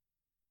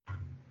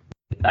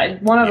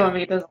 One of them,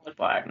 he doesn't look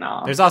black,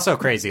 no. There's also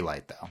crazy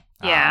light, though.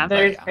 Yeah.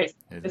 There's crazy.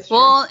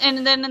 Well,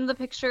 and then in the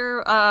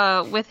picture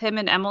with him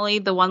and Emily,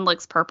 the one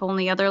looks purple and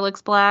the other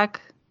looks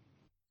black.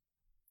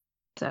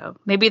 So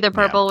maybe the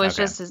purple was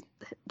just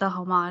the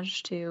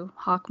homage to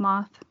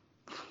Hawkmoth.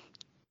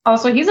 Oh,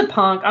 so he's a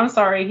punk. I'm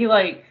sorry.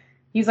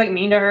 He's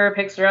mean to her,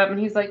 picks her up, and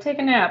he's like, take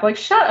a nap. Like,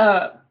 shut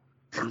up.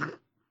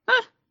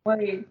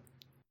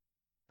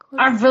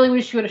 I really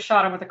wish you would have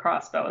shot him with a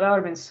crossbow. That would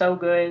have been so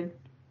good.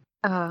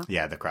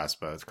 Yeah, the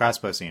crossbow. The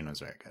crossbow scene was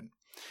very good.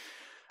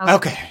 I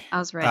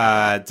was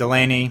ready.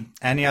 Delaney,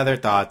 any other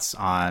thoughts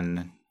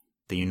on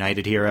the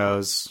United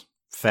Heroes,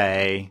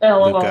 Faye,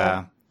 LOL.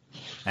 Luca,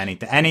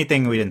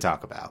 anything we didn't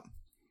talk about?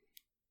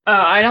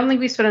 I don't think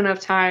we spent enough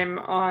time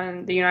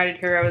on the United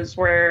Heroes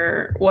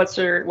where what's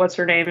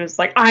her name is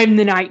like, I'm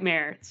the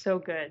nightmare. It's so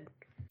good.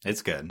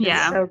 It's good.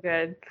 Yeah. It's so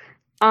good.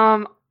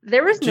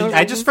 There was no.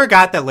 I just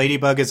forgot that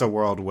Ladybug is a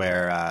world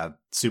where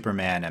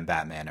Superman and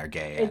Batman are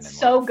gay. It's and in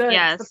so love. good.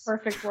 Yes. It's the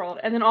perfect world.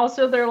 And then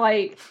also they're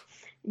like,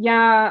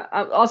 yeah.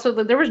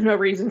 Also, there was no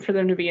reason for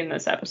them to be in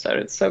this episode.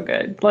 It's so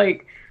good.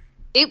 Like,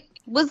 It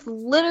was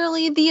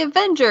literally the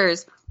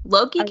Avengers.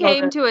 Loki I love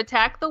came it. to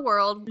attack the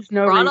world, There's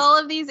no brought reason. all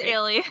of these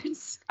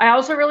aliens. I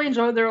also really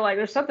enjoyed. They were like,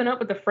 there's something up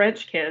with the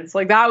French kids.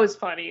 Like that was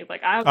funny.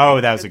 Like I. Oh,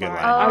 that was a good one.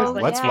 I was Oh,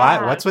 like,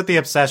 yeah. What's with the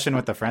obsession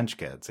with the French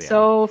kids? Yeah.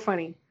 so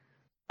funny.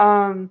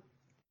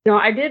 No,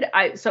 I did.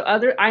 I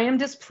am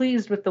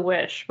displeased with The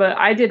Wish, but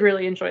I did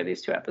really enjoy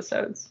these 2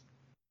 episodes.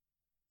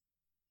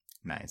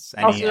 Nice.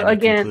 Also,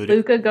 again,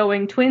 Luca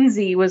going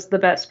twinsy was the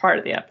best part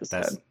of the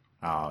episode.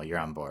 Oh, you're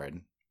on board.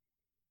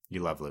 You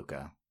love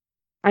Luca.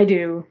 I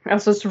do.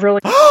 Also, it's really.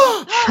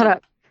 Shut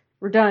up.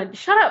 We're done.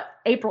 Shut up,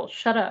 April.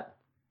 Shut up.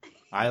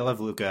 I love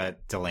Luca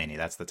Delaney.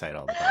 That's the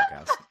title of the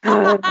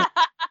podcast.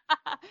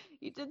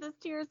 You did this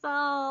to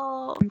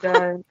yourself. I'm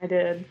done. I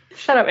did.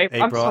 Shut up,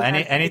 April. April, I'm so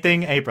mad.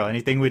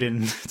 anything we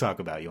didn't talk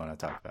about? You want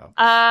to talk about?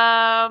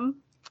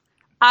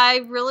 I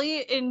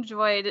really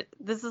enjoyed.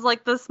 This is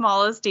like the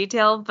smallest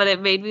detail, but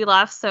it made me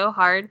laugh so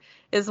hard.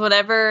 Is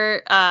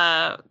whenever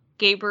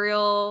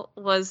Gabriel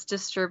was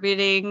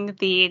distributing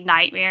the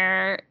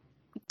nightmare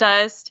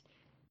dust,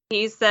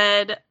 he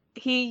said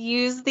he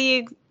used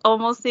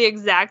almost the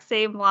exact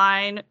same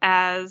line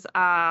as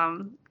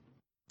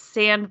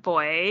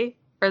Sandboy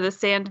or the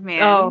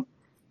Sandman. Oh.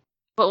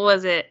 What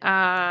was it?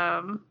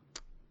 I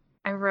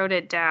wrote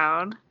it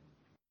down.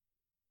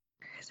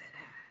 Where is it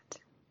at?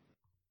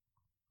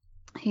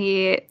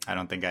 I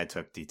don't think I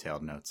took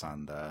detailed notes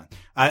on the.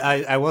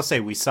 I will say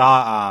we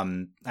saw.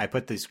 I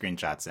put these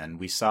screenshots in.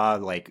 We saw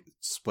like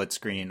split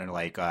screen or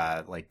like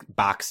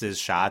boxes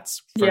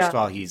shots. First of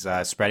all, he's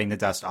spreading the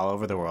dust all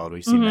over the world.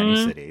 We see many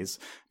cities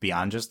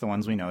beyond just the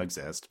ones we know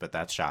exist, but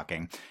that's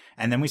shocking.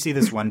 And then we see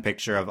this one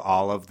picture of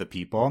all of the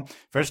people.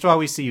 First of all,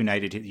 we see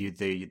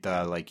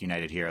the like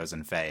United Heroes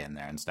and Faye in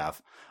there and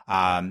stuff.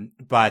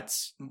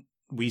 But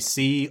we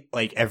see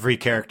like every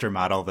character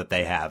model that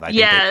they have. I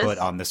think they put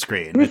on the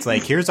screen. It's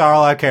like, here's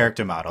all our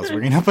character models.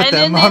 We're gonna put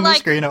them on the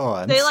screen at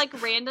once. They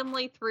like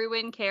randomly threw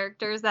in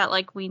characters that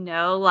like we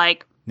know,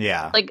 like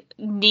like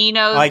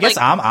Nino's. Well, I guess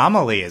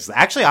Amelie is in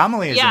the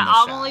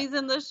shot. Amelie's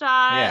in the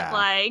shot. Yeah.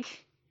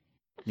 Like.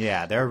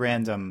 Yeah, there are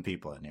random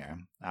people in here.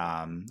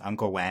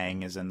 Uncle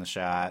Wang is in the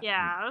shot.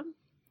 Yeah.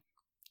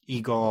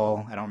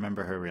 Eagle, I don't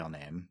remember her real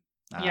name.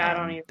 Yeah, I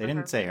don't either. They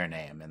didn't say her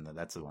name, and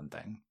that's the one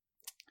thing.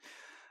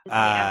 Did they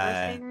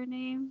ever say her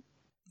name?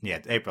 Yeah,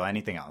 April.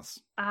 Anything else?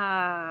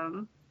 I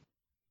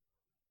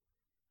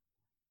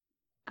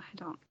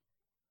don't.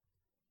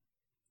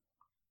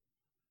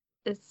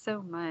 It's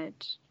so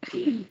much.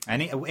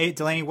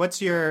 Delaney,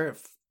 what's your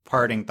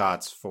parting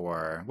thoughts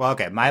for? Well,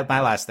 okay. My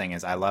last thing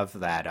is I love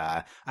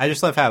that. I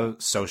just love how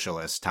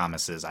socialist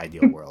Thomas's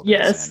ideal world.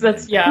 Yes,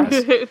 is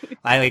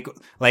I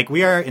like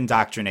we are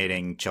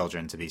indoctrinating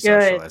children to be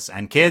socialists.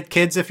 And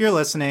kids, if you're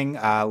listening,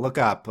 look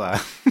up.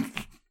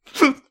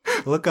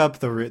 Look up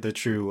the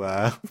true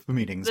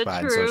meanings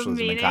behind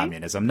socialism and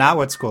communism. Not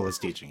what school is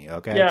teaching you,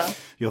 okay? Yeah.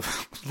 You'll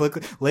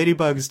look.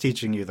 Ladybug's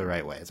teaching you the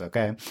right ways,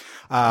 okay?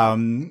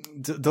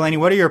 Delaney,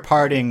 what are your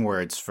parting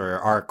words for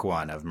Arc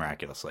 1 of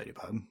Miraculous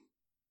Ladybug?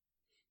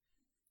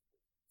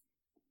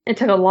 It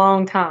took a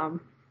long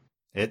time.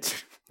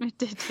 It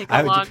did take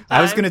a long time.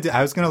 I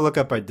was gonna look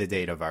up the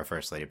date of our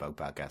first Ladybug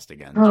podcast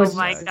again. Oh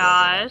my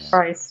gosh!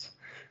 Christ,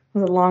 it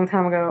was a long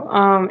time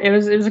ago. It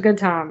was a good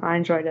time. I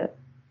enjoyed it.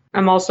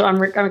 I'm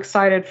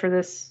excited for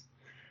this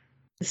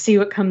to see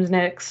what comes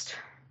next.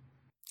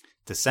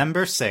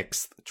 December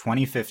 6th,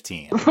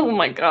 2015. Oh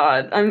my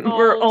god.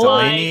 We're old.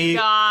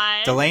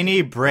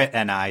 Delaney, Britt,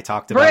 and I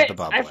talked about the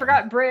bubble. I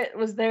forgot Britt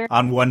was there.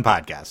 On one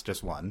podcast,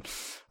 just one.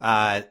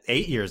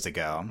 8 years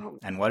ago.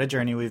 And what a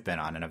journey we've been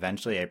on. And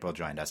eventually April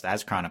joined us,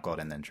 as chronicled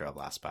in the intro of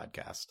last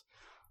podcast.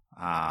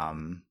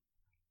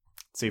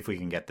 See if we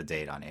can get the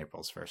date on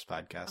April's first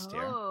podcast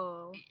here.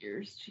 8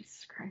 years,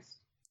 Jesus Christ.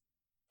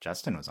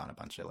 Justin was on a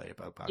bunch of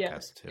Ladybug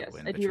podcasts too,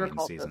 in between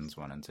seasons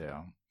 1 and 2.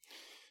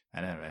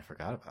 I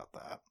forgot about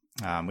that.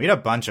 We had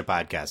a bunch of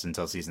podcasts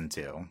until season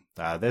 2.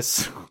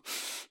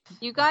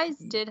 You guys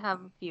did have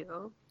a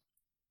few.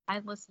 I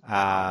listened.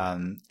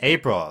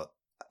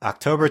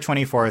 October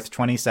 24th,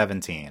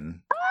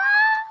 2017.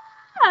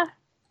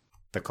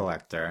 The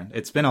Collector.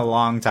 It's been a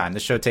long time. The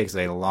show takes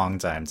a long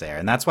time to air,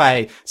 and that's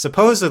why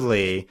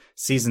supposedly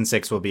season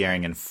 6 will be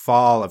airing in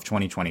fall of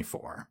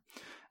 2024.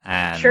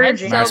 And sure,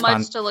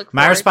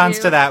 my response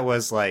to that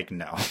was like,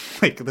 no,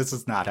 like this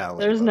is not how.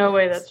 There's no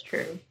way that's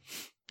true.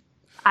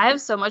 I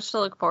have so much to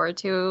look forward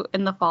to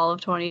in the fall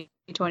of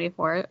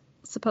 2024,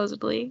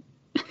 supposedly.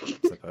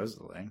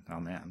 Supposedly, oh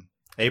man.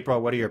 April,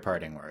 what are your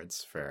parting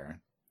words for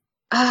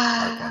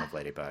Arc 1 of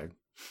Ladybug?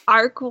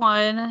 Arc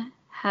 1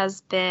 has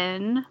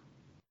been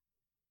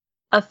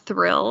a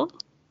thrill.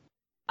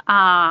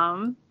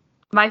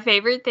 My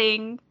favorite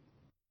thing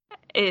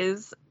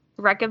is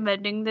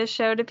recommending this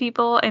show to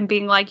people and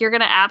being like, you're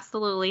gonna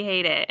absolutely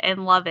hate it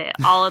and love it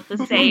all at the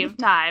same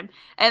time.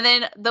 And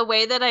then the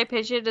way that I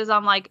pitch it is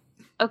I'm like,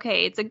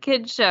 okay, it's a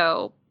kid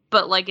show,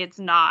 but like it's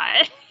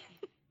not.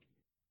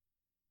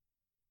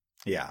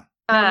 Yeah.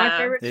 My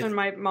favorites when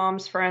my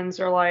mom's friends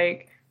are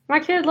like, my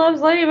kid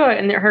loves Ladybug,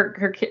 and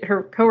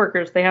her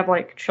coworkers, they have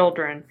like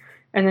children,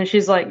 and then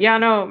she's like, yeah,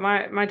 no,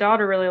 my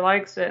daughter really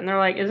likes it, and they're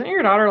like, isn't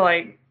your daughter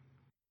like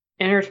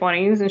in her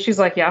 20s? And she's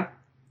like, yeah.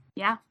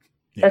 Yeah.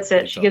 That's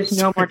it. She gives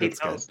no more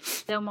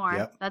details. No more.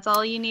 Yep. That's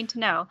all you need to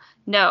know.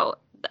 No.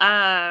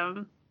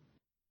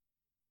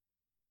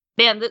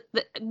 Man,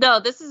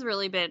 this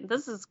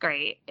is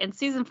great. And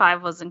season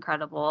 5 was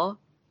incredible.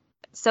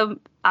 So,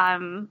 I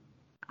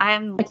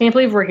can't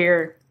believe we're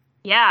here.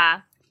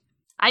 Yeah.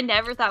 I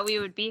never thought we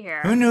would be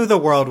here. Who knew the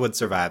world would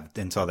survive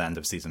until the end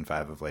of season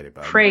 5 of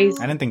Ladybug? Crazy.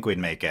 I didn't think we'd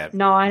make it.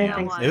 No, I didn't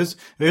think so.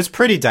 It was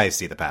pretty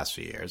dicey the past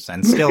few years,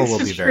 and still will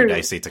be very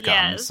dicey to come.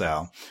 Yes.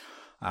 So,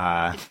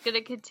 it's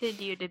gonna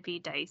continue to be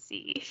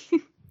dicey.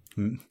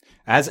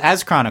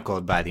 as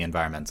chronicled by the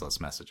environmentalist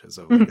messages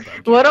of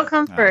Ladybug. What'll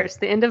come first,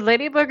 the end of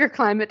Ladybug or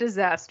climate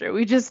disaster?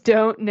 We just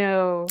don't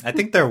know. I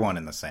think they're one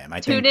and the same.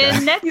 Tune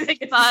in next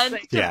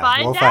month to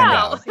find we'll out. Find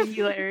out.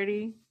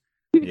 Singularity.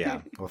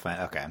 Yeah, we'll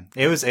find. Okay,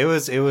 this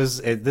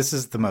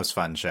is the most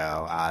fun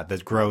show. The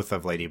growth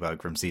of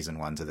Ladybug from season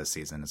 1 to this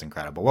season is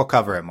incredible. We'll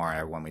cover it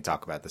more when we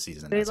talk about the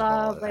season as a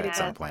whole at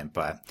some point.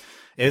 But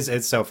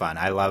it's so fun.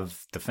 I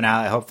love the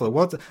finale.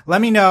 Hopefully,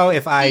 let me know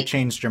if I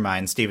changed your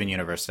mind, Steven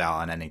Universe style,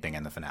 on anything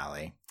in the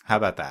finale. How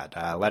about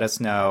that? Let us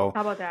know.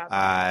 How about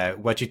that?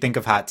 What you think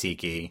of Hot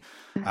Tiki?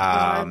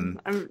 How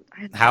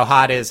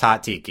hot is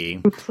Hot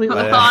Tiki?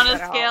 Completely on a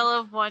scale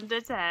of 1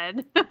 to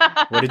 10.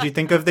 What did you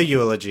think of the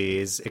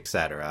eulogies,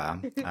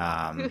 etc.?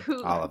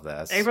 All of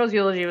this. April's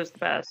eulogy was the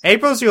best.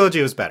 April's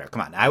eulogy was better.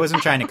 Come on, I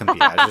wasn't trying to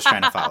compete. I was just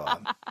trying to follow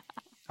up.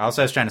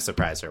 Also, I was trying to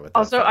surprise her with.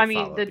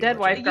 The dead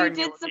wife garden.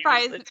 You did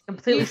surprise.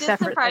 Completely you did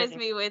separate surprise thing.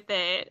 me with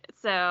it.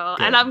 So,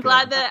 Good, and I'm good.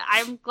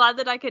 glad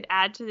that I could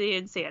add to the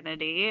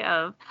insanity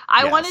of.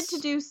 I wanted to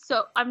do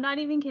so. I'm not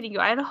even kidding you.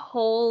 I had a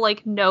whole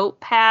like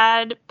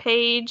notepad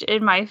page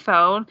in my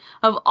phone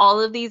of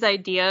all of these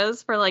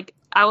ideas for like.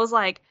 I was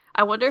like,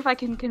 I wonder if I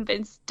can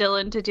convince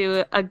Dylan to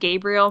do a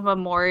Gabriel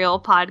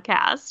Memorial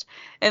podcast,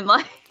 and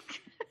like.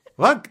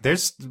 Look,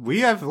 there's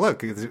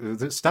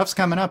stuff's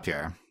coming up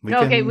here. We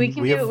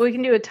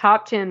can do a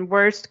top 10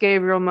 worst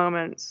Gabriel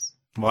moments.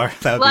 More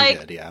that would be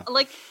good, yeah.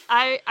 Like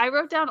I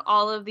wrote down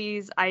all of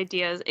these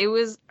ideas. It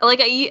was like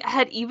I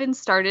had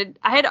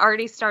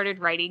already started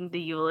writing the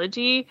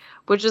eulogy,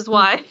 which is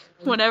why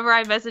whenever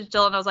I messaged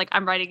Dylan, I was like,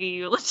 I'm writing a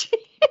eulogy.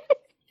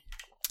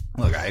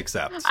 Look, I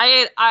accept.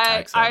 I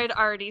had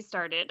already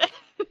started.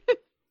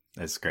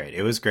 It's great.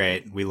 It was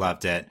great. We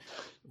loved it.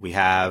 We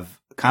have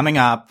coming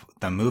up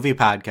the movie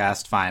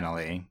podcast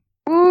finally,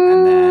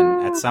 and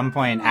then at some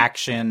point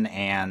action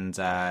and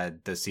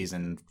the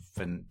season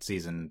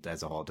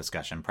as a whole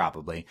discussion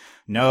probably.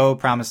 No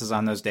promises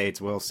on those dates.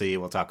 We'll see.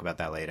 We'll talk about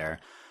that later.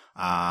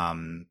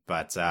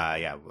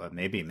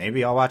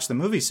 Maybe I'll watch the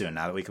movie soon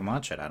now that we can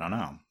watch it. I don't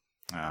know.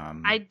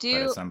 I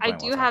do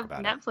have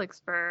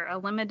Netflix for a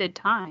limited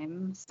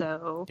time,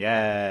 so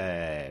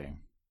yay.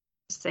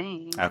 Just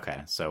saying.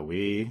 Okay, so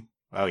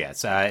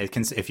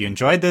if you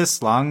enjoyed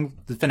this long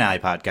finale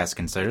podcast,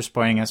 consider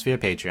supporting us via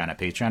Patreon at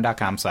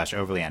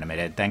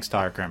patreon.com/overlyanimated. Thanks to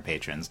our current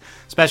patrons,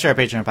 especially our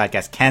Patreon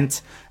podcast,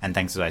 Kent, and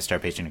thanks to our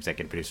Patreon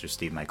executive producer,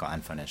 Steve, Michael,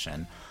 and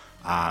Phoenician.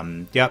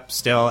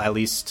 Still at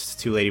least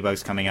 2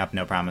 Ladybugs coming up.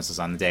 No promises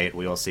on the date.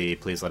 We will see.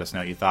 Please let us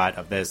know what you thought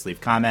of this. Leave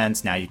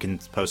comments. Now you can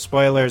post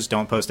spoilers.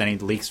 Don't post any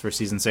leaks for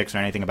season 6 or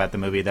anything about the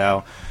movie,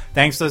 though.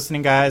 Thanks for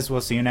listening, guys. We'll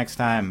see you next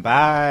time.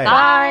 Bye.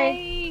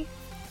 Bye.